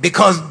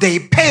because they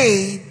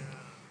paid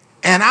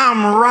and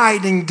I'm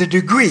writing the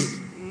degree.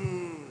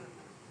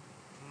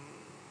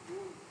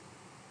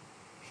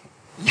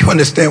 You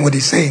understand what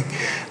he's saying?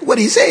 What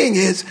he's saying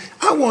is,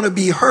 I want to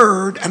be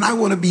heard and I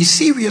want to be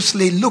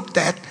seriously looked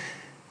at,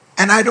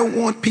 and I don't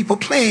want people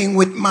playing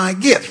with my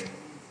gift.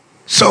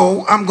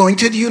 So I'm going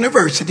to the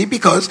university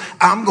because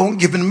I'm going to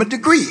give them a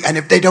degree. And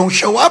if they don't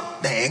show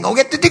up, they ain't going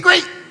to get the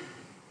degree.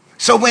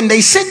 So when they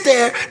sit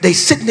there, they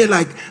sitting there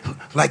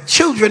like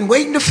children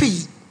waiting to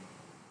feed.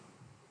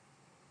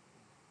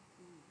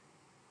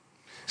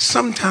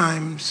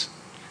 Sometimes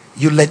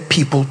you let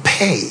people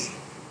pay.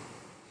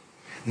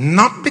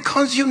 Not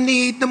because you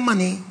need the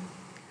money,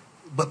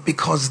 but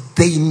because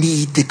they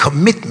need the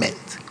commitment.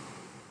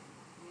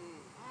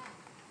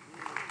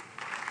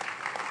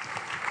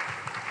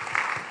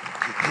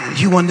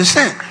 You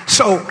understand?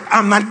 So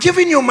I'm not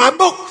giving you my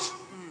books.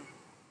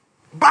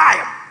 Buy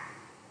them.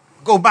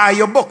 Go buy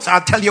your books.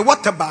 I'll tell you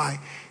what to buy,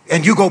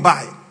 and you go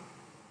buy it.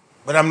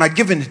 But I'm not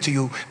giving it to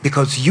you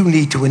because you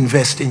need to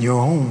invest in your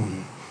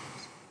own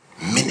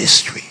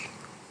ministry.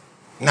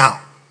 Now,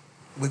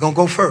 we're going to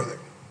go further.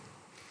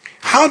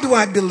 How do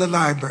I build a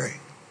library?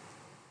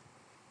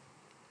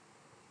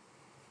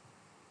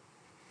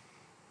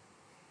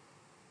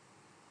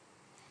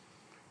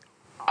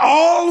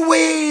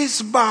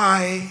 Always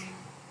by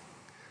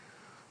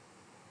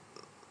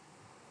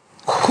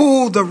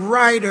who the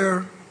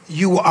writer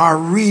you are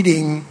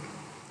reading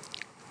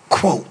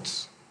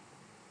quotes.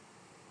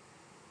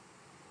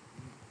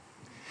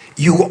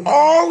 You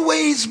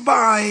always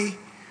buy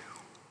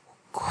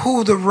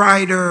who the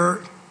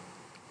writer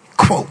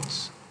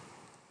quotes.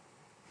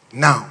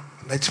 Now,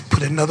 let's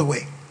put it another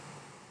way.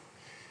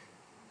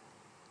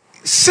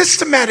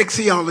 Systematic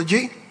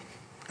theology,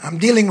 I'm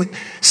dealing with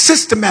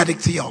systematic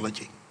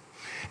theology.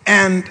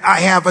 And I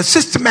have a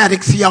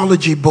systematic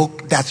theology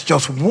book that's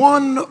just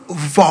one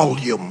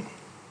volume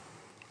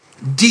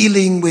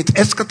dealing with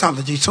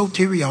eschatology,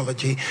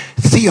 soteriology,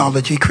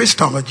 theology,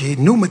 Christology,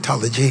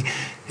 pneumatology,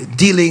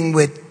 dealing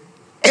with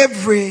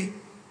every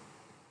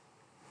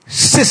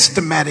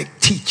systematic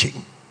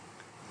teaching.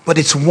 But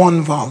it's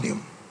one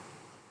volume.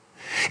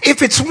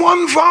 If it's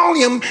one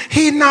volume,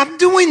 he's not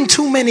doing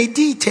too many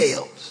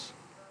details.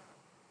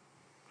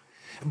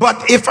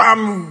 But if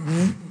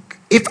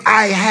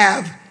I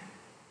have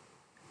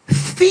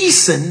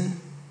Thiessen,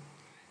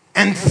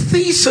 and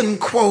Thiessen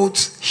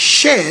quotes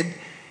Shed,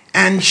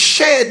 and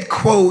Shed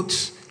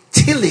quotes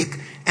Tillich,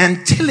 and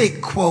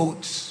Tillich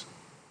quotes,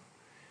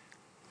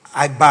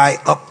 I buy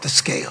up the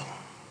scale.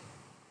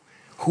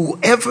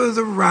 Whoever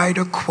the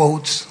writer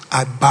quotes,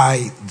 I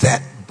buy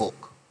that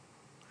book.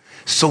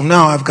 So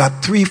now I've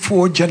got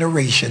 3-4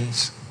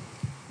 generations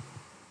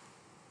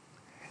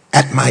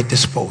at my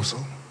disposal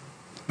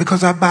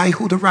because I buy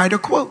who the writer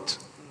quotes.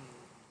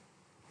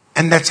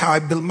 And that's how I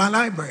built my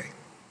library.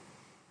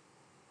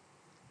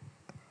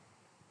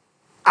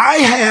 I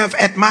have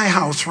at my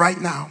house right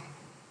now,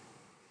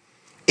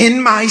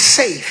 in my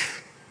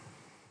safe,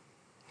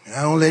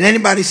 I don't let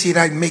anybody see it,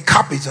 I make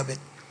copies of it.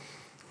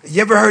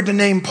 You ever heard the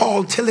name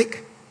Paul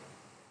Tillich?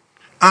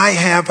 I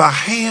have a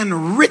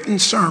handwritten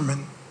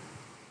sermon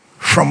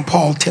from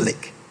Paul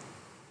Tillich.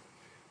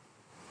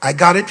 I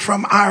got it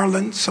from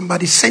Ireland.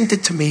 Somebody sent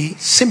it to me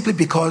simply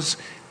because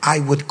I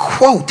would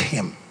quote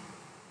him.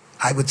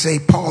 I would say,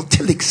 Paul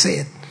Tillich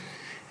said,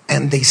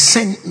 and they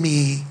sent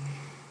me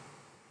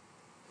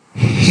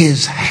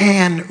his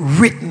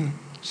handwritten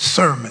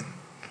sermon.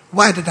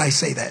 Why did I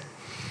say that?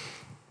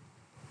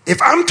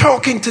 If I'm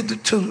talking to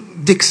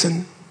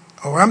Dixon,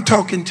 or I'm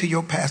talking to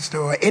your pastor,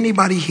 or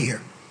anybody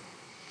here,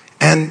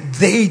 and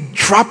they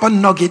drop a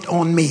nugget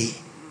on me,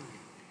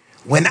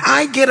 when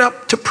I get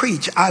up to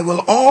preach, I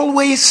will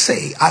always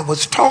say, I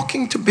was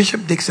talking to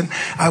Bishop Dixon,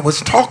 I was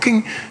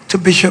talking to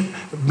Bishop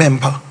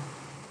Bemba,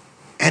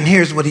 and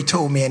here's what he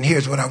told me, and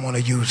here's what I want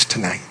to use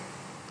tonight.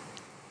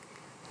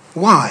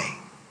 Why?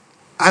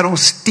 I don't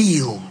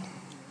steal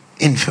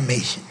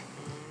information.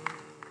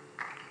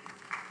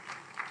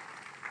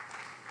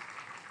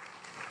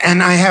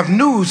 And I have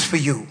news for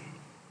you.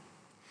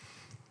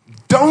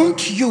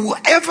 Don't you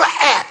ever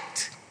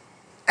act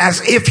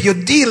as if you're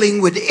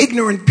dealing with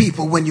ignorant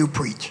people when you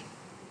preach.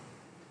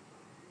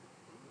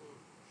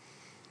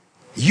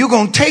 You're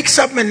going to take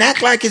something and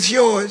act like it's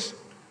yours,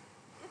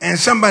 and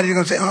somebody's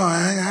going to say, oh,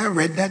 I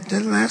read that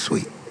just last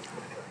week.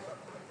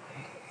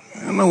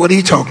 I don't know what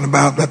he's talking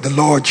about, but the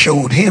Lord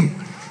showed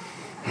him.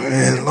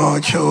 And the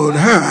Lord showed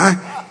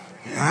her.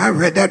 I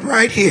read that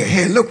right here.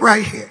 Here, look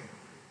right here.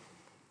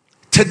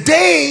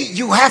 Today,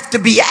 you have to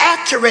be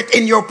accurate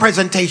in your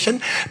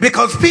presentation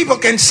because people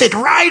can sit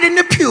right in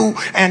the pew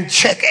and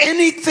check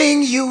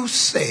anything you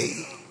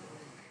say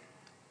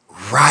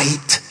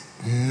right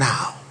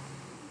now.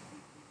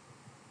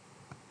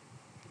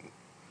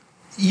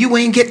 You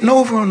ain't getting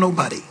over on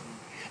nobody.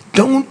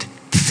 Don't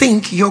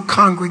think your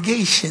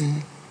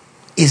congregation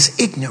is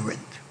ignorant.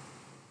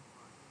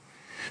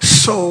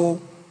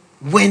 So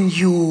when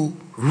you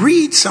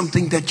read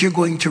something that you're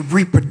going to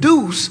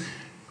reproduce,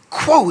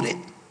 quote it.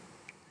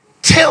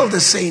 Tell the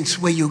saints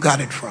where you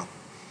got it from.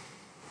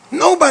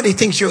 Nobody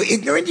thinks you're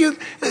ignorant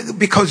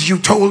because you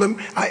told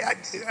them,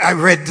 I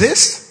read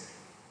this.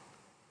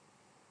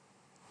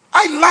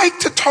 I like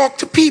to talk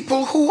to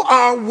people who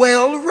are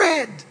well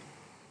read.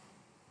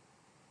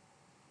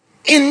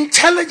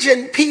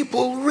 Intelligent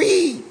people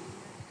read.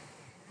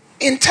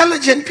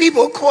 Intelligent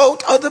people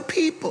quote other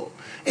people.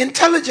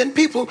 Intelligent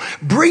people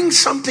bring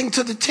something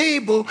to the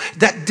table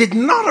that did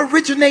not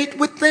originate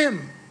with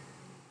them.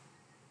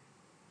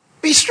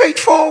 Be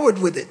straightforward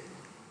with it.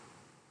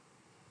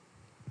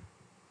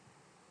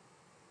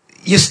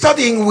 You're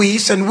studying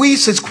Weiss, and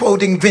Weiss is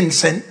quoting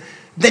Vincent,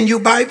 then you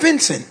buy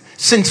Vincent.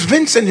 Since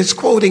Vincent is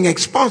quoting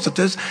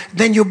expositors,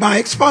 then you buy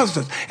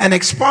expositors. And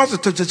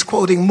expositors is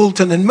quoting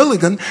Moulton and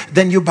Milligan,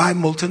 then you buy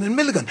Moulton and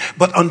Milligan.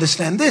 But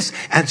understand this,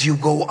 as you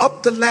go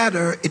up the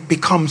ladder, it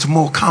becomes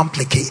more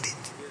complicated.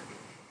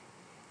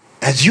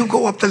 As you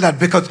go up the ladder,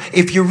 because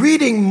if you're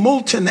reading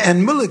Moulton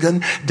and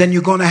Milligan, then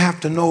you're going to have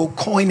to know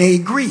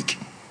Koine Greek.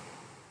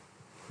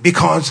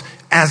 Because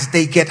as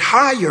they get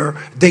higher,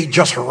 they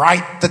just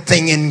write the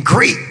thing in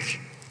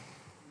Greek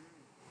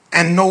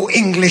and no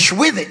English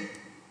with it.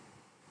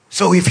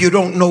 So if you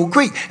don't know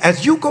Greek,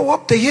 as you go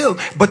up the hill,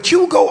 but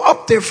you go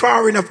up there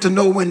far enough to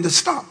know when to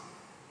stop.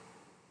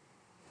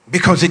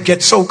 Because it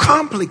gets so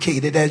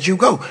complicated as you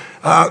go.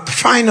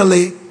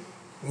 Finally,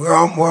 we're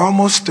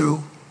almost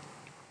through.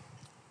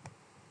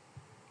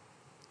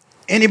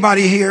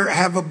 Anybody here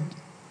have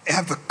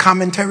a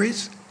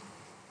commentaries?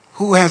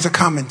 Who has a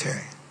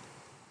commentary?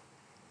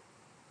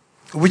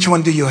 Which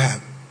one do you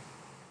have?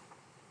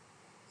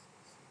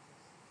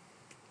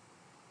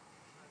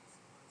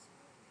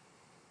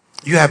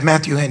 You have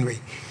Matthew Henry.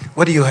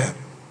 What do you have?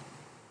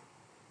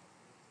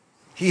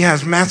 He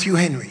has Matthew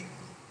Henry.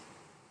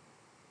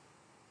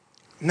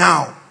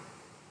 Now,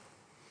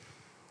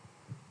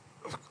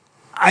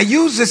 I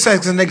use this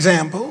as an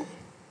example.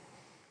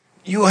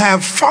 You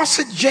have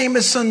Fawcett,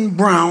 Jameson,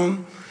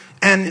 Brown,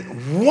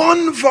 and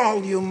one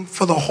volume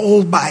for the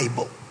whole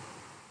Bible.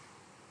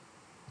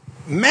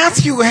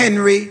 Matthew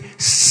Henry,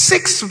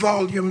 6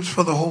 volumes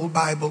for the whole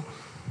Bible.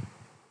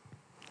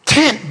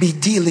 Can't be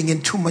dealing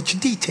in too much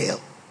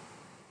detail.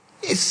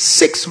 It's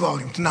 6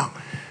 volumes. Now,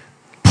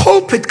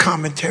 pulpit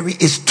commentary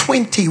is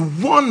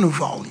 21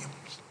 volumes.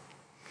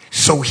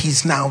 So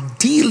he's now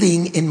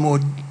dealing in more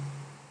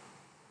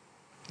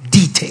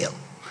detail.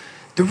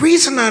 The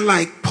reason I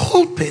like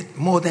pulpit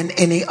more than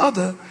any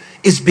other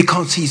is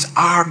because he's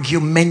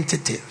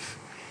argumentative.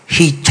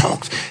 He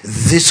talks,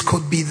 this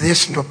could be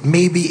this,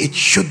 maybe it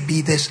should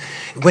be this.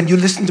 When you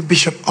listen to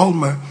Bishop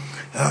Ulmer,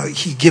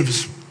 he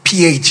gives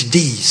PhD.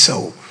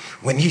 So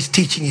when he's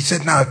teaching, he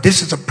said, now if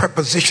this is a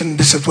preposition,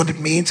 this is what it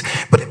means.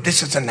 But if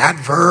this is an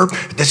adverb,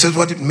 this is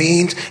what it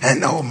means.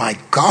 And oh my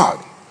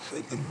God,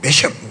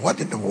 Bishop, what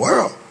in the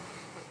world?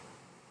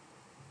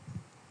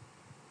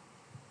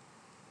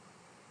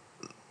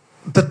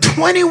 the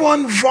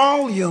 21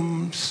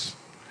 volumes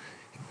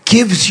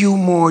gives you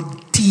more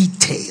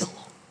detail.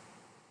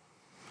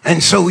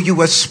 And so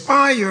you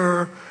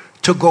aspire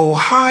to go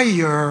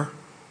higher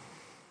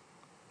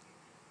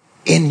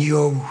in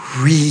your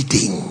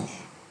reading.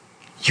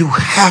 You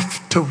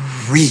have to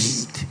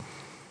read.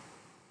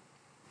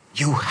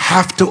 You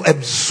have to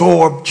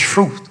absorb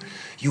truth.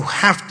 You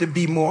have to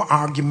be more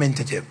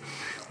argumentative.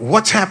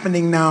 What's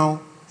happening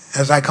now,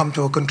 as I come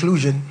to a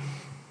conclusion,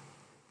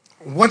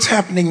 what's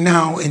happening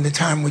now in the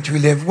time which we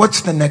live?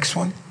 What's the next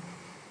one?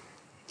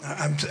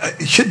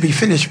 It should be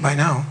finished by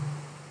now.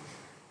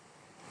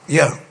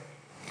 Yeah.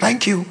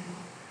 Thank you.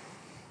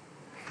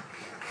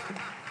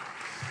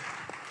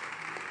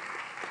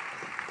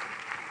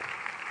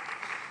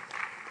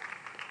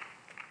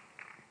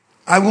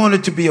 I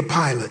wanted to be a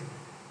pilot.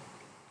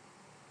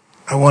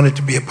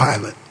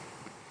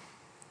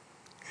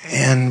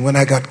 And when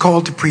I got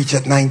called to preach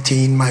at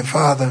 19, my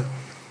father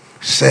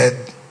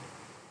said,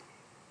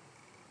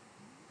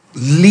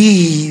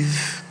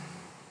 leave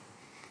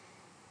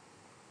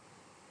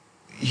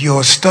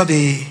your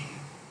study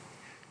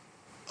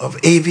of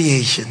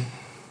aviation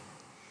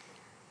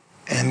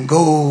and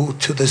go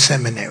to the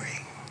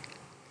seminary,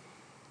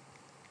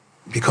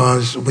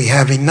 because we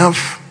have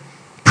enough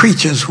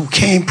preachers who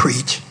can't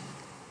preach.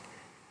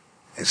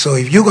 And so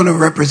if you're going to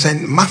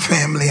represent my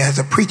family as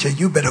a preacher,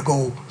 you better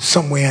go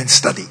somewhere and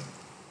study.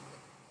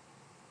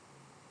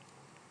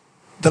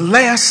 The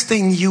last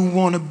thing you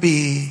want to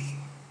be,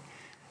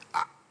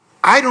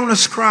 I don't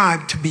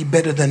ascribe to be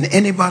better than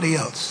anybody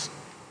else.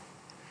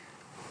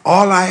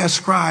 All I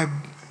ascribe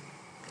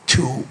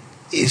to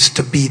is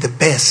to be the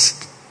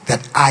best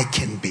that I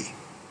can be.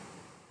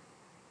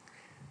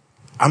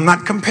 I'm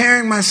not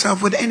comparing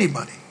myself with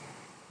anybody,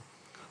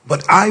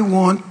 but I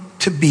want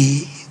to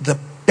be the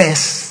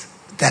best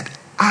that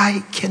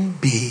I can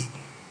be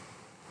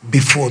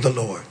before the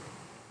Lord.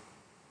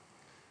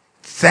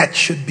 That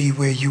should be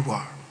where you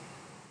are.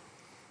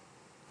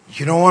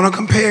 You don't want to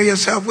compare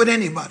yourself with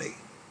anybody.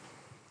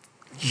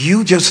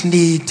 You just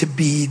need to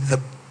be the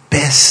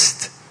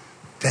best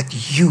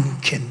that you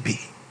can be.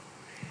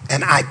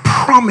 And I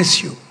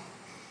promise you,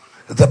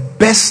 the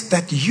best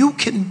that you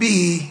can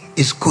be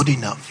is good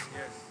enough.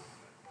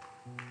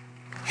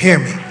 Hear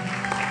me.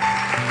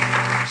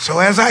 So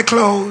as I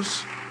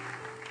close,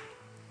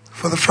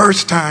 for the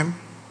first time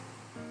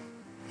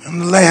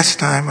and the last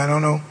time, I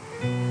don't know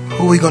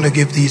who we're going to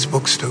give these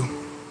books to.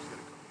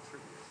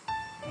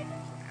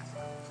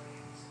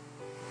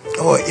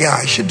 Oh yeah,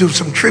 I should do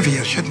some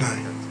trivia, shouldn't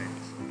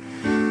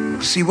I?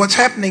 See, what's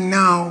happening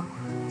now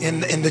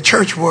in the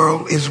church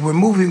world is we're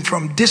moving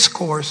from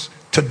discourse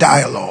to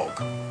dialogue.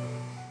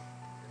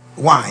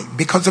 Why?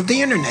 Because of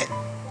the internet.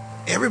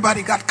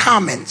 Everybody got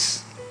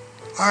comments.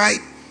 All right?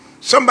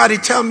 Somebody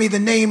tell me the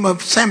name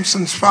of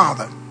Samson's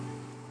father.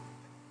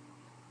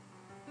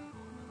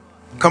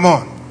 Come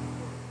on.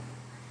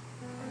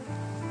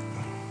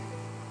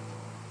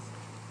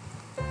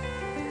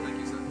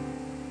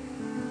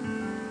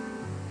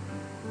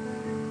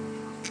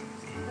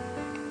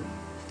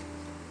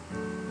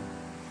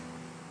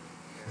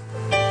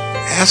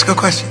 Ask a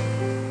question.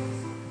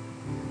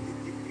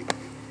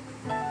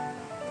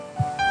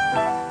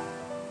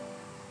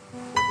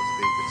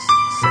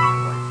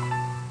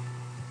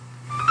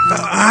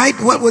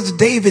 What was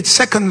David's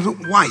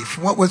second wife?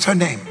 What was her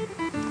name?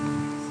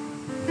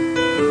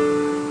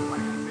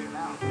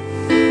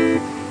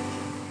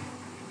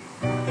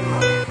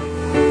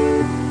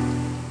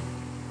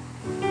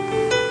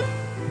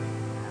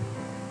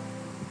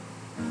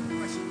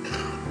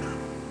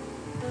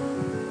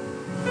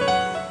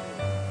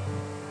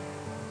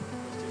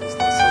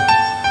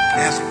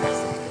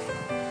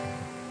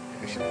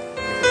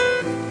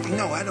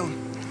 No, I don't.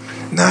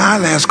 Nah,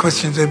 I'll ask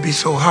questions that'd be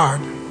so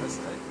hard.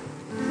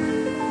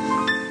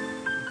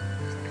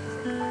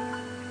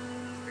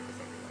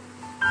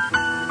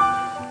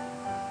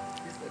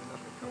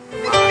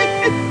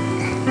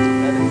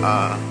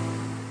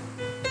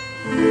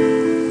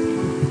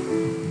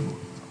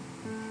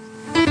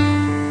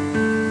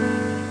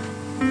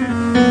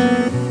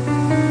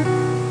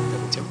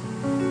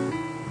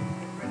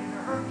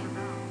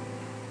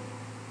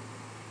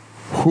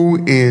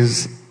 Who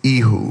is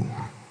Ehud?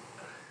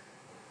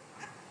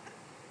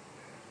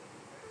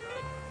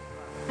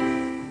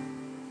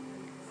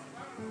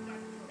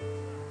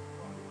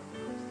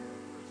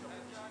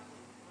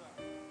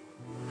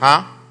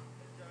 Huh?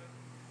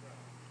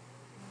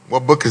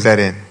 What book is that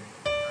in?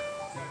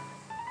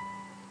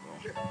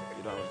 You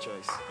don't have a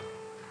choice.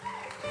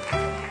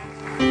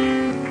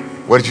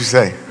 What did you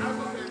say?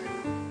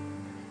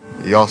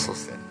 You also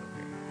said.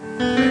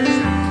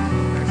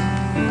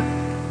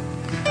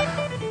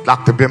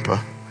 Dr. Bimpa,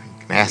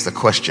 you can ask the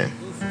question.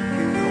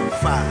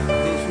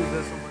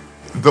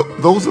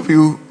 Those of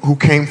you who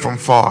came from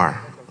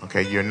far,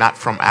 okay, you're not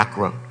from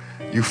Accra,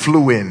 you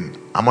flew in.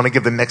 I'm going to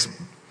give the next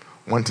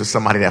one to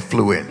somebody that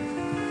flew in.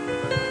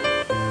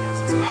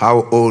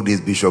 How old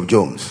is Bishop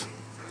Jones?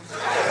 You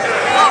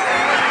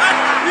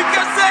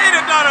can say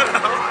it. No.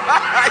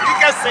 You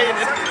can say it.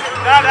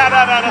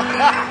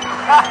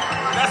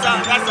 No.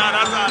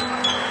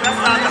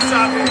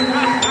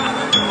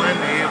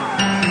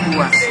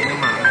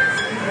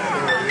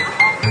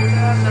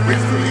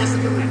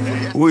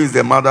 Who is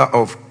the mother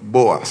of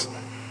Boaz?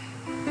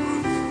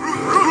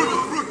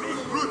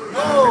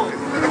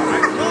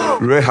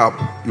 Rahab,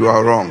 you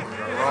are wrong. Before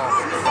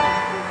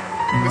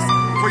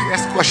you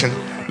ask the question,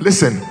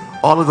 listen,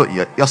 all of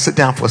y'all sit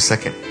down for a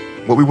second.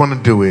 What we want to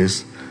do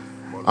is,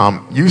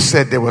 you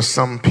said there were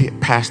some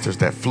pastors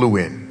that flew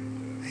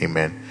in.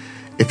 Amen.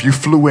 If you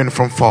flew in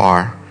from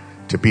far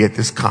to be at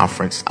this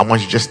conference, I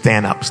want you to just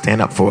stand up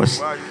for us.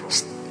 From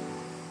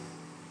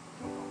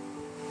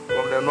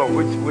the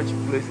north, which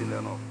place in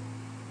the north?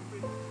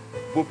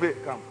 Bupe,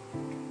 come.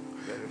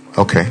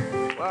 Okay.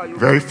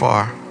 Very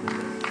far.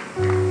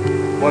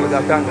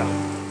 Bolgatanga.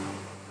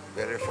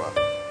 Very far.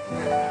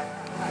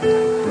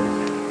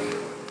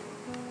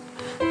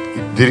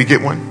 Did he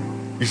get one?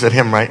 You said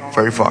him, right?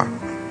 Very far.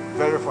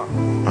 Very far.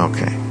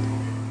 Okay.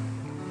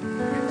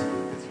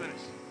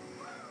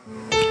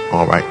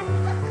 All right.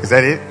 Is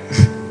that it?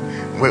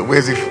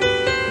 Where's he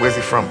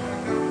from?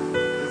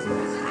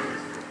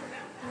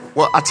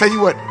 Well, I'll tell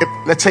you what.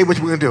 Let's tell you what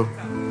we're going to do.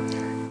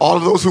 All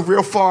of those who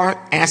real far,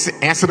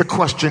 answer the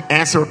question.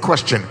 Answer a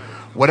question.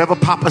 Whatever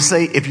Papa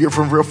say, if you're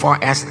from real far,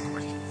 answer the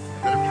question.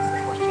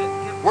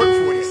 Work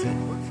for it, he said.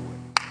 Work for it.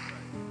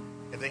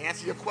 If they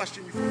answer your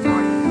question, you're from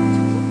far.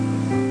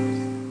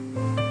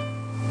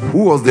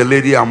 Who was the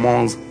lady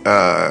amongst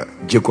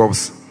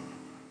Jacob's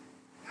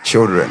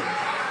children?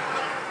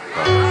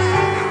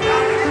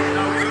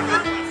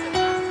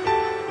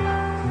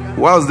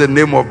 What was the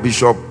name of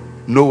Bishop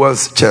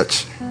Noel's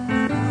church?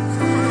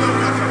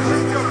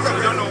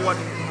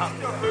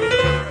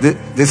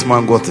 This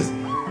man got it.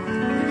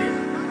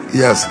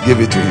 Yes, give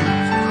it to him.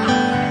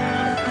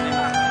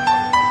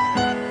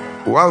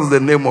 What was the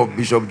name of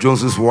Bishop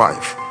Jones's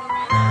wife?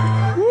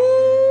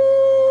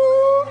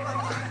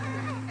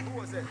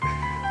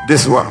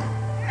 This one.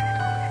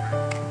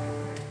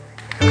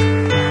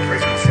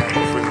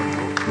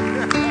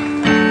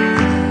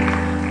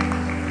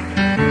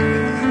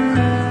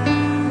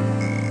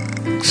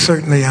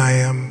 Certainly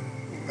I'm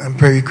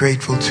very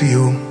grateful to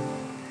you,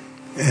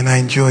 and I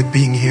enjoyed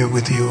being here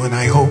with you, and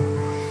I hope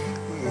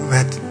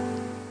that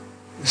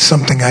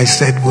something I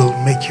said will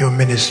make your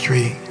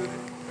ministry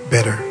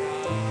better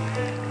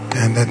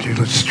and that it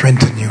will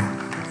strengthen you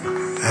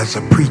as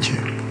a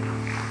preacher.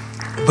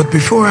 But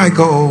before I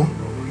go,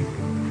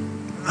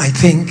 I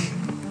think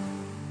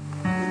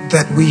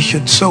that we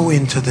should sow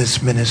into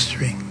this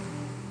ministry.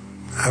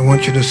 I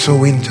want you to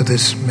sow into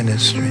this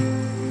ministry,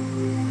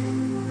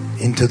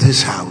 into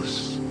this house.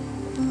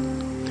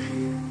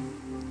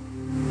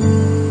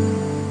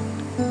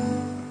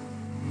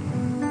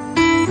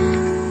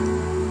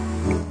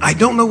 I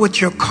don't know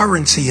what your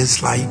currency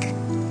is like.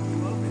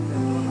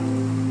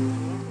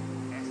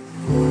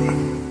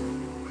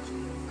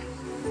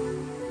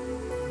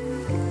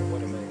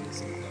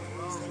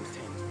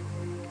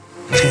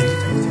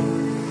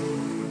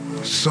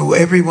 So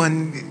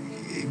everyone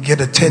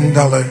get a $10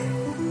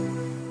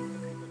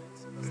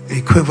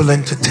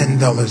 equivalent to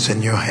 $10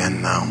 in your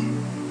hand now.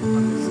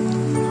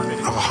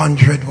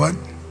 100 what?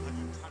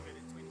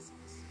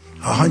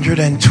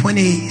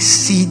 120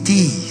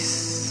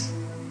 CDs.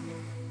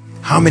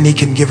 How many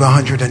can give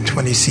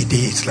 120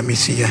 CDs? Let me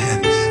see your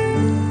hands.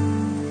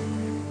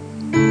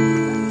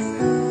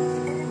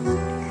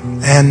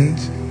 And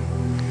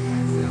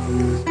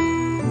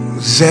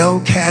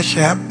Zelle, Cash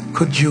App,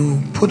 could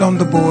you put on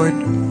the board?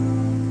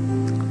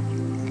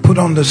 Put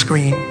on the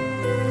screen.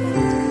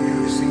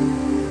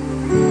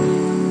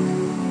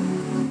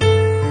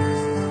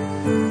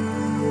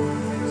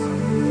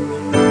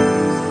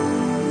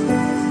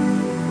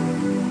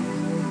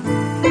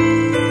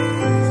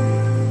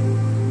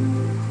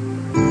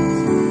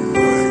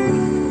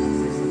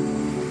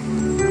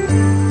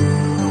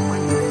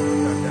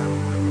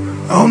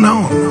 Oh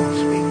no.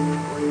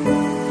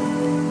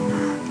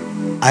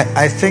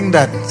 I think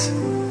that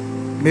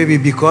maybe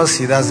because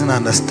he doesn't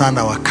understand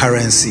our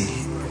currency,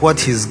 what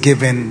he's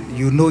given,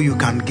 you know, you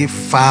can give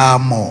far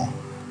more.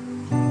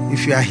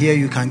 If you are here,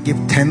 you can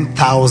give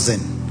 10,000.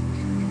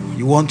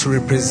 You want to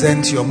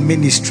represent your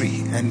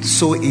ministry and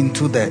sow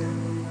into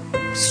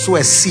sow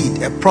a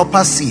seed, a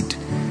proper seed.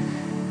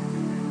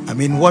 I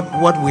mean,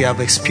 what we have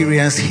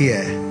experienced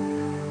here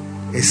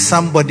is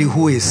somebody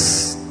who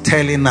is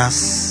telling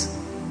us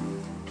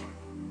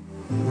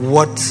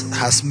what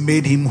has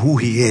made him who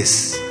he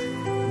is.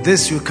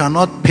 This, you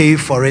cannot pay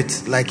for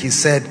it. Like he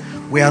said,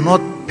 we are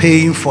not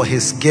paying for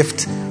his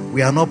gift.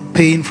 We are not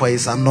paying for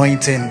his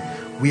anointing.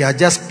 We are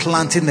just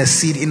planting a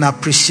seed in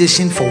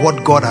appreciation for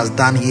what God has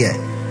done here.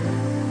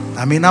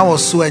 I mean, I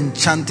was so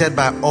enchanted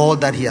by all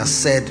that he has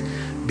said,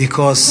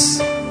 because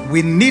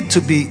we need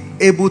to be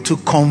able to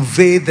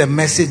convey the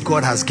message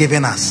God has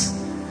given us.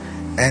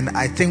 And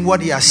I think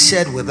what he has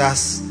shared with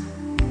us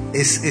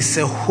is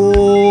a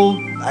whole,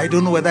 I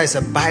don't know whether it's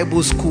a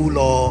Bible school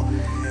or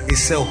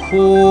it's a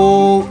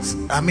whole,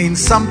 I mean,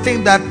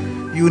 something that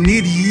you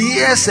need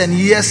years and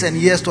years and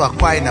years to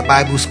acquire in a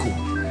Bible school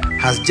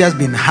has just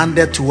been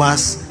handed to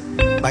us.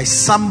 by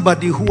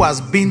somebody who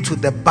has been to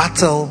the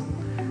battle,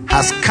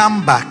 has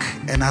come back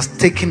and has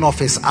taken off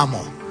his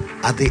armor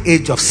at the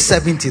age of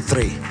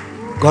 73.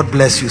 God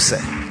bless you, sir.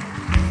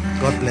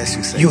 God bless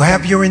you, sir. You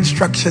have your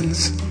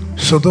instructions.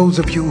 So those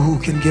of you who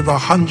can give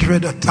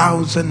 100,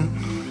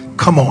 1,000,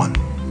 come on.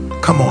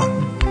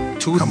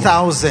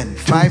 2,000, 5,000,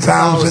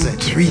 5,000,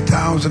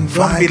 3,000,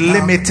 Don't be 5,000.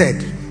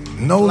 limited.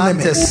 No Plant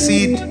limit. a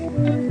seed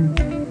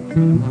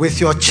with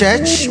your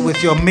church,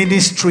 with your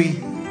ministry,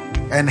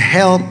 and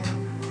help.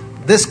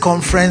 This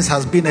conference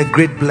has been a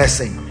great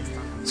blessing.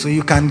 So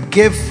you can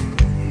give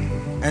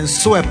and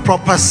sow a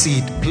proper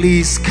seed.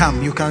 Please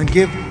come. You can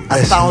give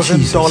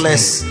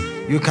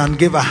 $1,000. You can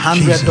give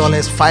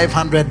 $100,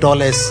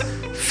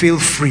 $500. Feel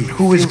free.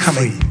 Who is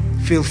coming?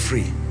 Feel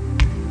free.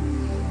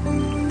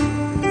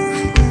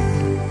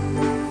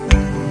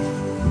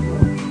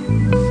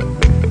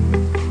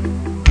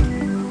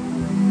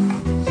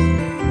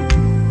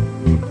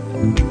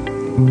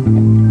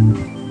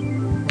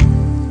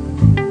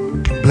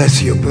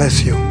 Bless you,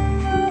 bless you.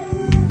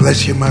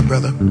 Bless you, my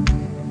brother.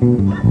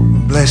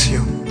 Bless you.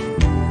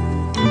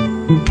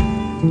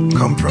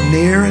 Come from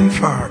near and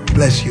far.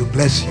 Bless you,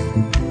 bless you.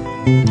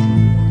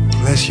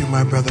 Bless you,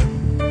 my brother.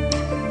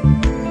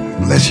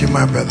 Bless you,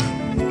 my brother.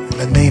 In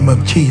the name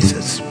of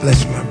Jesus,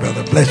 bless my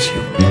brother. Bless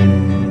you.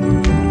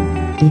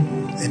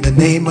 In the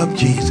name of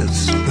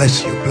Jesus,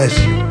 bless you, bless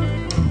you.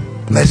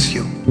 Bless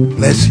you,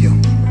 bless you.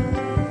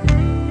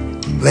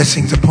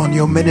 Blessings upon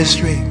your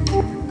ministry.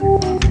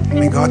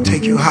 May God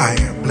take you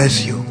higher.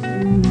 Bless you.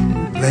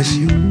 Bless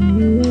you.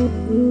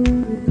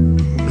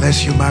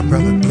 Bless you, my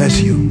brother. Bless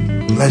you.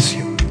 Bless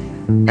you.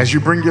 As you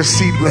bring your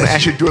seed, we're going to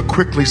ask you to do it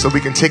quickly so we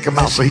can take him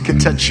out so he can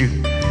touch you.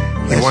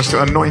 He wants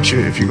to anoint you.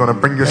 If you're going to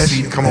bring your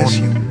seed, come on.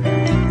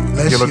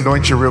 He'll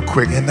anoint you real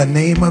quick. In the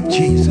name of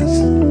Jesus.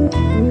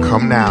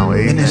 Come now.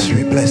 Amen.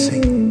 Ministry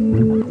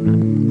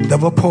blessing.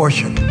 Double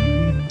portion.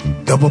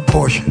 Double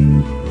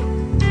portion.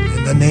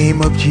 In the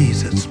name of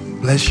Jesus.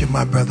 Bless you,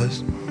 my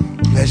brothers.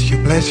 Bless you,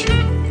 bless you.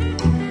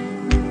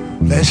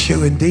 Bless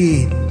you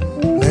indeed.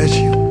 Bless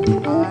you.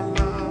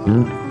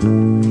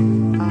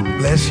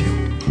 Bless you.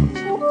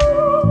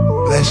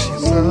 Bless you.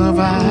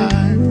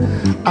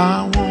 Survive.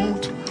 I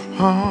won't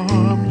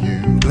harm you.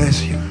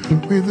 Bless you.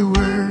 With the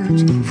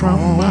words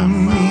from my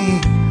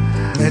mouth.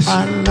 Bless you.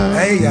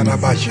 Hey,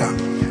 Yanabasha.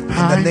 In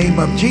the name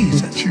of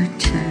Jesus.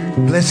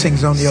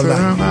 Blessings on your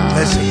life.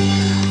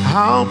 Blessings.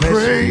 I'll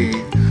pray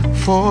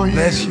for you.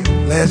 Bless you.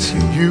 Bless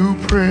you. You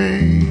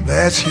pray.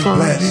 Bless you. For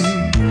Bless. me.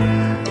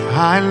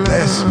 I love.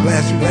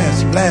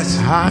 Bless.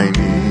 I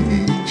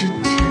need you to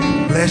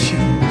Bless you.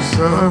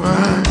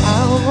 survive. I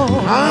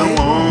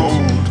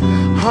won't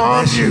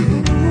harm Bless you. you.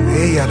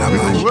 Hey, With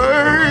Yanabasha.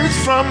 words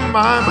from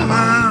my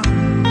mouth.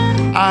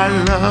 I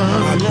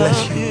love. God bless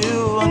you.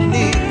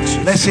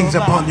 Blessings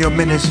upon your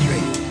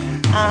ministry.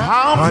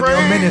 I'll On your pray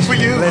for ministry.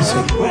 you.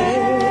 Blessing.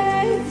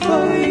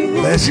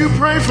 Bless You you.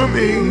 pray for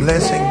me.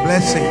 Blessing.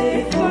 Blessing. I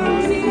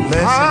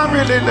Blessing.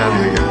 really love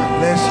you, God.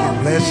 Bless you.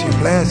 Bless you.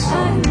 Bless.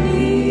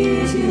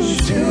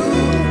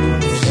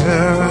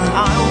 Sir. I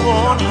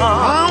won't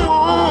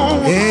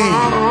Hey.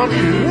 harm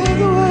you.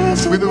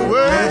 With the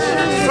words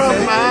from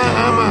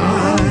my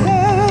mouth.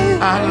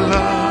 I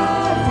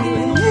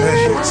love. Bless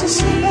you.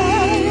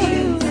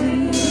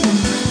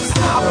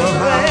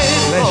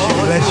 Bless you.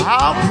 Bless you.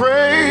 I'll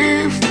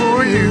pray for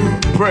you.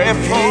 Pray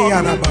Hey,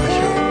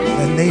 Yanabasha. In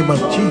the name of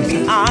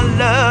Jesus. I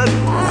love you.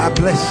 I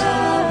bless you.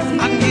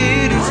 I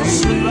need you to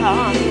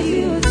survive.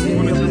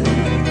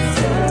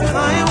 I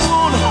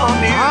won't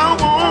harm you. I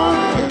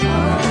won't.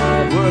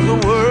 Were the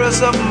words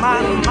of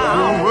my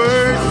mouth.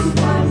 Words.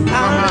 I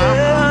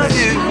love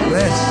you.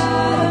 Bless.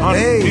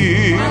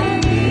 Hey.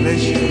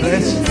 Bless you.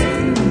 Bless you.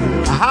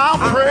 I'll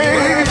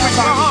pray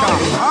for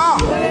Ah,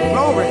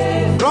 glory.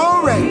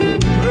 Glory. you.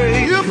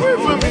 You pray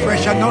for me.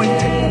 Fresh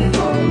anointing.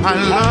 I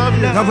love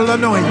you. Double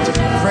anointing.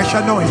 Fresh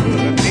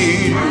anointing.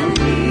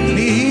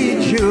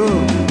 Need you.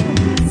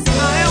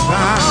 I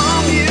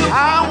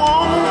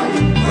won't.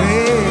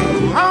 Hey.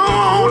 I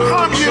won't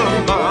harm you.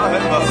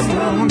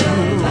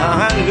 I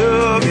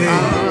love you.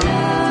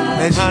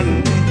 Bless you.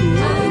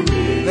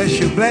 Bless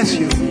you. Bless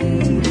you.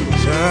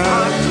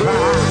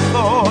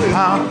 Survive.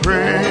 I'll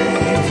pray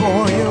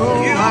For you.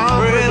 You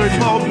pray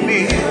for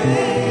me.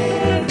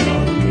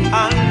 I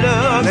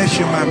love Bless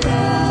you, my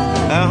brother.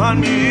 I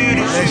need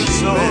you to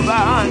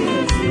survive.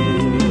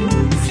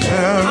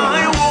 I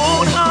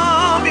won't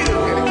harm you.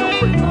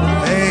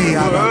 Hey,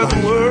 Were the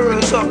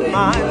words of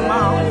my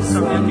mouth.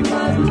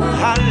 I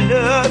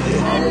love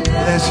you.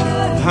 bless you.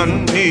 I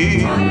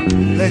need.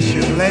 Bless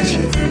you. Bless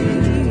you.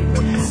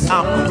 I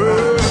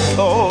pray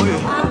for you.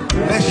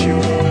 Bless you.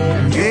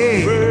 Hey.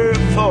 Pray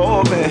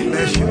for me.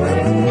 Bless you, my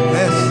brother.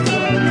 Bless.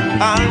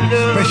 I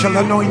love Special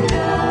anointing.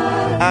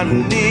 I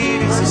need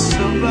you to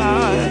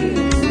survive.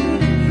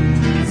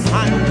 I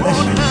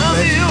won't harm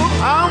you.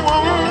 I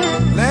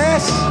won't.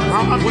 Bless.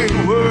 With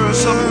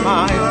words of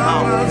my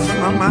mouth.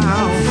 From my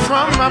mouth.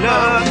 From my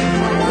mouth.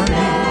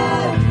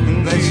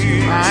 Bless you.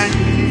 Hey.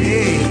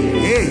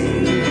 Hey.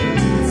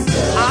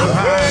 I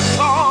pray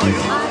for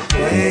you.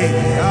 Hey.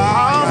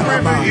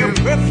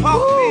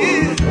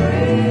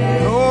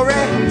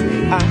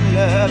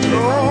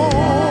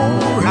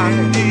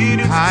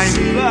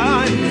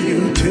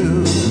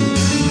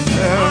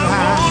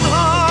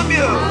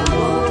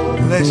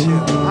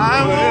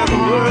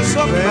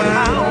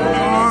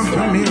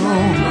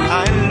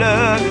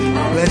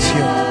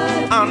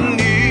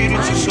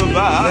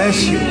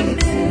 Bless you.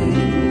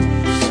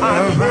 I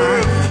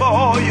pray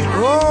for you.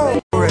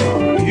 Glory.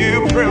 You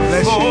pray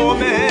Bless for you.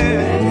 me.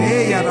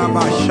 Hey,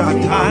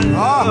 Yarabashata.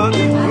 Oh,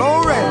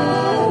 glory.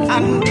 I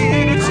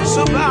need you to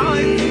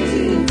survive.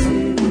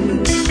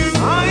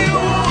 I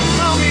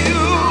welcome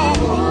you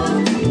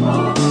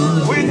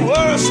with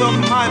words of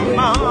my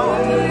mouth.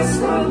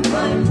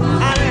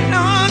 I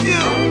love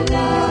you.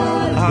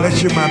 Bless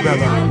you, my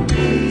brother.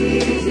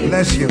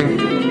 Bless you.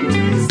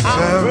 I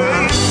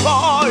pray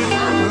for you.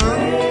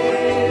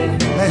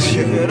 Bless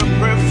you. Better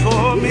pray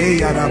for me. Hey,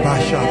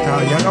 Yarabashata.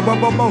 I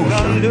Yarababamosha.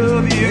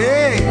 love you.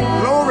 Hey,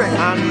 glory. I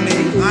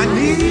need. I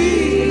need.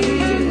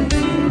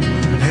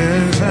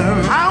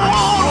 I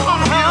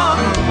won't have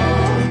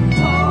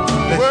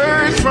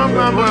words from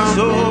my mouth.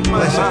 So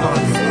Bless much. upon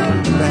you.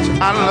 Bless you.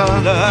 I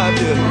love Love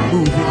you.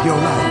 Move in your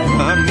life.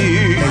 I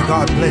need. May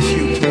God bless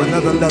you to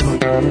another level.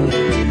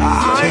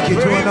 Take you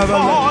to another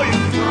level.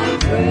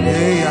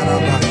 Hey,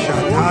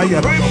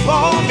 Yarabashata. Pray Yarababamosha.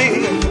 for me.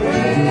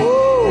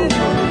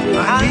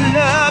 I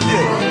love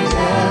you.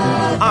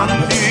 I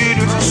need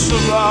you to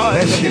survive.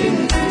 Bless you.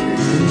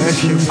 Bless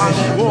you. I Bless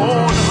you.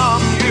 won't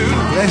harm you.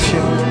 Bless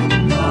you.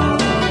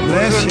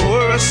 Bless The you.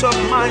 words of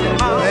my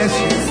mouth. Bless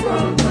you.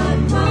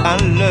 I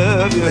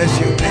love you. Bless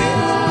you.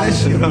 Bless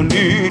you. I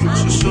need you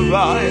to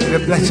survive. The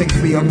blessings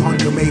be upon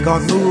you. May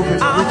God move in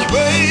a I rich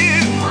way.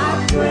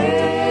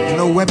 pray.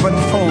 No weapon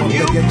formed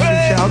against you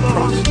shall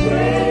prosper.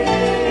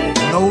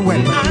 No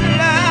weapon.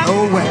 No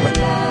weapon.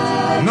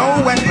 No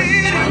weapon.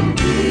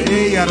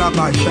 Hey,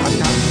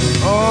 Yarabashata.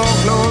 Oh,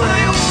 glory.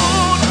 I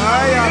won't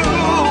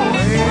harm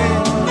you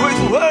with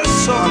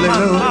words of my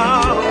Hallelujah.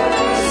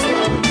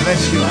 mouth.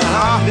 Bless you. I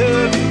love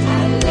you.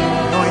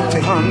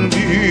 Anointing. I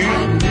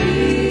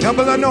need.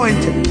 Double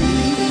anointing.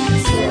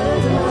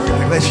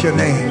 Bless your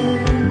name.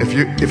 If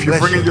you're Bless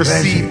bringing you, your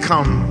bless seed, you.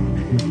 come.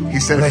 He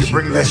said, Bless if you,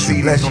 you're bringing your bless you,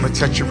 seed, bless he's going to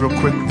touch you real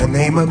quick. In the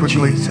name of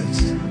quickly.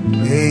 Jesus.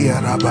 Hey,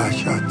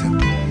 Yarabashata.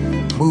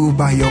 Move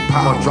by your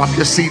Come on, power. drop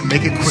your seed,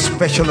 make it quick.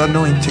 Special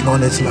anointing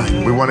on his life.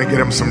 We want to get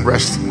him some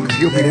rest.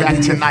 He'll be Let back every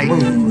gift tonight.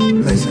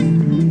 move.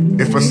 Listen.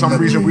 If for some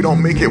reason we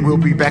don't make it, we'll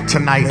be back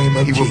tonight. Name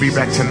of He will be Jesus.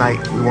 back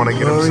tonight. We want to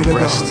get him Glory to some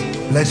God. rest.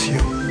 Bless you.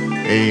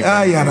 Amen.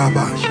 Ah,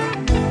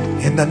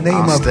 Yarabasha. In the name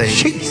I'll of stay.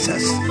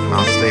 Jesus.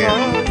 I'll stay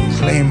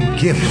Claim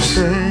gifts,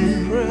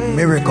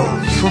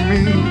 miracles, for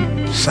me.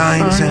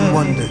 signs and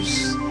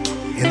wonders.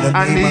 In the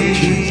I name of need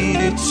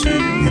Jesus.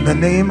 In the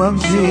name of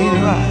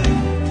Jesus.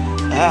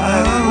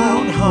 I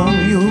won't harm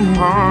you.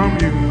 Harm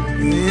you.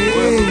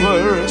 With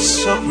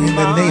words of In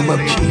the name of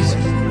Jesus.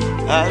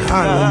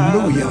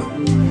 Hallelujah.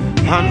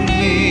 I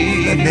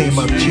need. In the name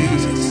of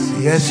Jesus.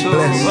 Yes,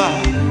 bless.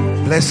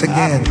 Bless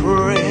again.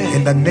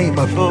 In the name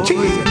of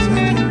Jesus.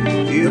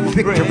 The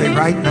victory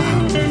right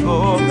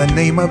now. In the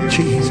name of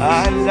Jesus.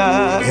 I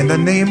love. In the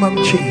name of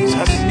Jesus.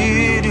 I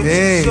need you.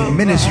 Hey,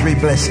 ministry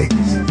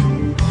blessings.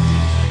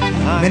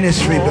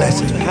 Ministry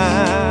blessings.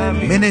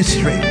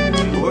 Ministry.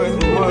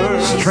 With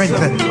words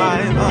Strengthen. of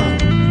my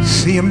mouth.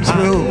 See him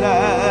through.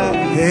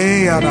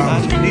 Hey,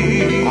 Adam.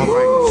 Need All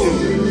right.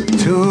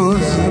 To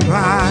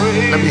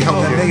survive. Let me help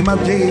In the you. name of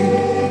Jesus.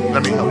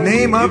 Let me help you.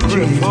 Name of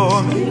Jesus.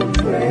 for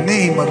me.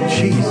 Name of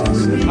Jesus.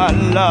 I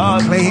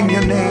love. Claim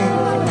your name.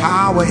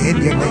 Power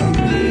in your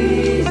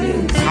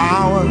name.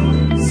 Power.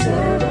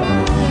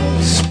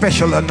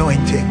 Special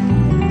anointing.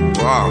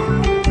 Wow.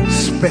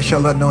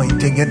 Special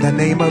anointing in the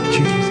name of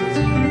Jesus.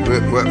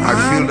 I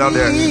feel that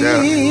there.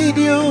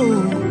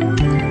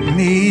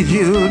 Need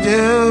you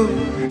to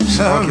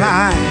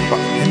survive.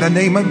 In the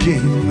name of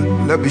Jesus.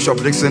 Let Bishop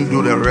Dixon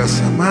do the rest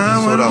so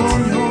Mama that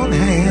on your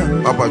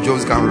hand. Papa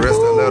Jones can rest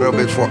a little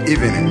bit for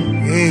evening.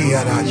 Hey,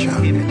 Yadacha.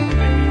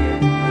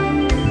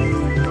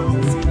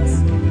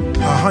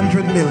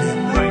 100 million.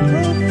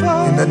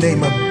 In the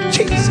name of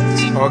Jesus.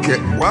 Okay.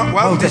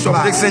 While Bishop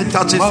Multiply. Dixon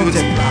touches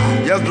Multiply.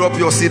 you, just drop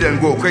your seed and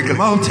go quickly.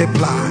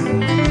 Multiply.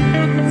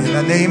 In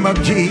the name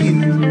of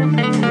Jesus.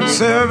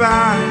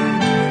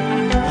 Survive.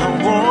 I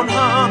won't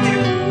harm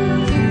you.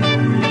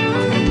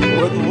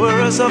 With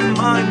words of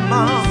my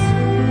mouth.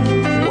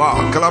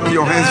 Wow. Clap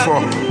your hands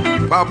for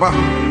Papa.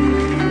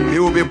 He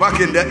will be back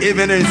in the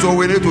evening, so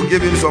we need to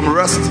give him some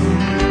rest.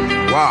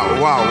 Wow.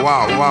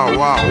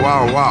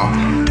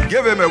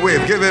 Give him a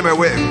wave. Give him a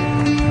wave.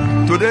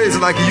 Today is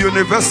like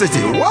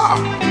university. Wow.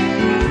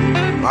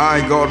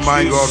 My God.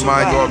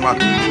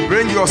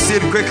 Bring your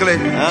seed quickly.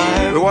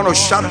 We want to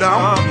shut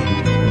down.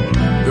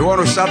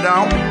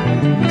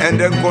 And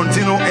then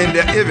continue in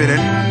the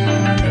evening.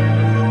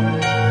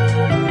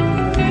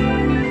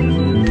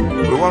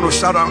 We want to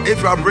shut down.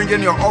 If you are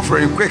bringing your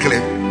offering quickly,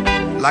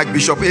 like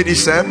Bishop Eddie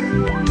said,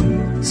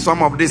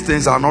 some of these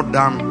things are not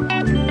done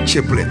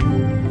cheaply.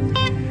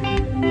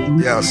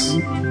 Yes.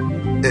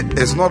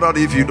 It's not that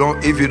if you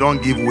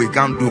don't give, we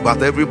can't do,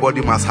 but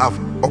everybody must have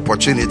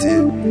opportunity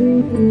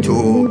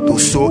to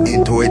sow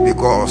into it,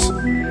 because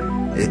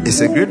it's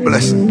a great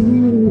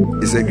blessing.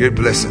 It's a great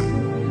blessing.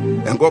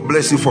 And God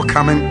bless you for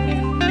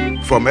coming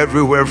from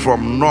everywhere,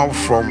 from north,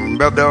 from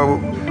middle,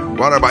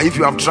 whatever. If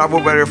you have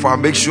traveled very far,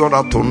 make sure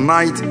that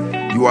tonight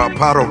you are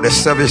part of the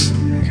service.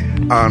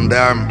 And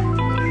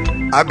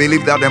I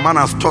believe that the man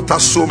has taught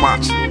us so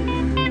much.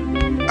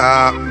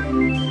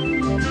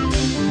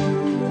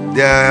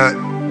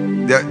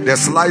 The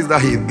slides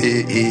that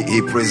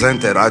he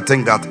presented, I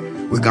think that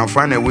we can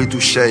find a way to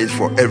share it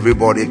for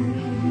everybody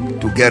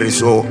to get it.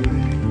 So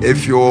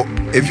if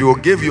you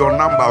give your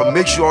number,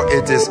 make sure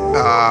it is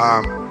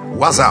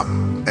WhatsApp,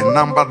 a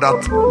number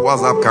that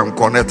WhatsApp can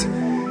connect,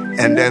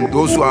 and then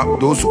those who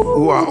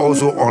are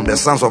also on the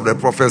Sons of the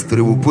Prophets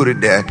 3 will put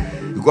it there,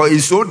 because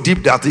it's so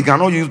deep that you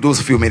cannot use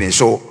those few minutes.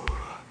 So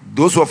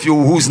those of you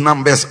whose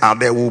numbers are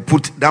there will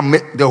put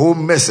the whole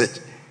message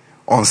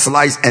on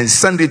slides and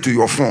send it to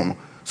your phone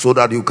so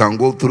that you can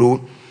go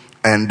through.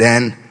 And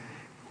then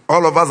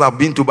all of us have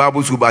been to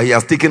Bible school, but he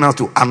has taken us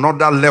to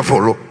another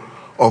level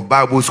of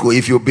Bible school.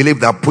 If you believe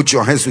that, put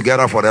your hands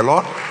together for the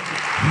Lord.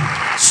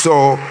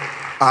 So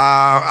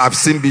I've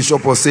seen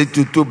Bishop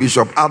Osetutu,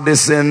 Bishop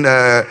Addison,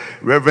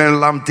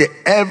 Reverend Lamte.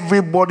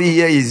 Everybody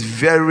here is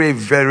very,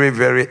 very,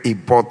 very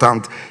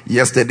important.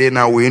 Yesterday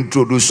now we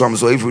introduced some,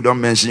 so if we don't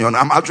mention your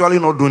name, I'm actually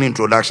not doing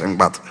introduction,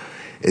 but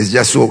it's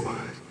just so.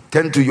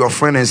 Turn to your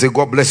friend and say,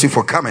 God bless you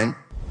for coming.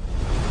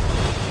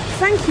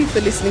 Thank you for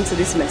listening to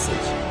this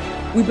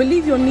message. We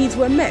believe your needs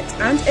were met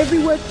and every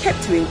word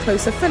kept you in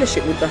closer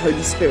fellowship with the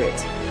Holy Spirit.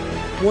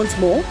 Want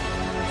more?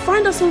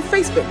 Find us on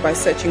Facebook by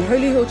searching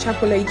Holy Hill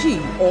Chapel AG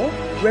or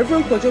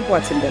Reverend Kojo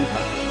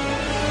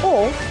Boateng-Bempah.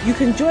 Or you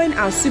can join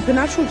our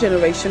Supernatural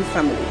Generation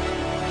family.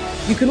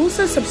 You can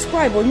also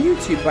subscribe on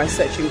YouTube by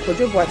searching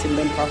Kojo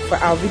Boateng-Bempah for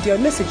our video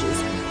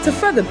messages to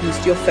further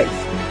boost your faith.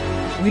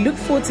 We look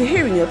forward to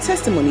hearing your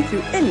testimony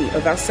through any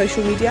of our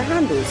social media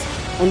handles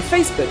on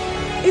Facebook,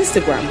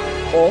 Instagram,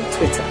 or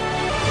Twitter.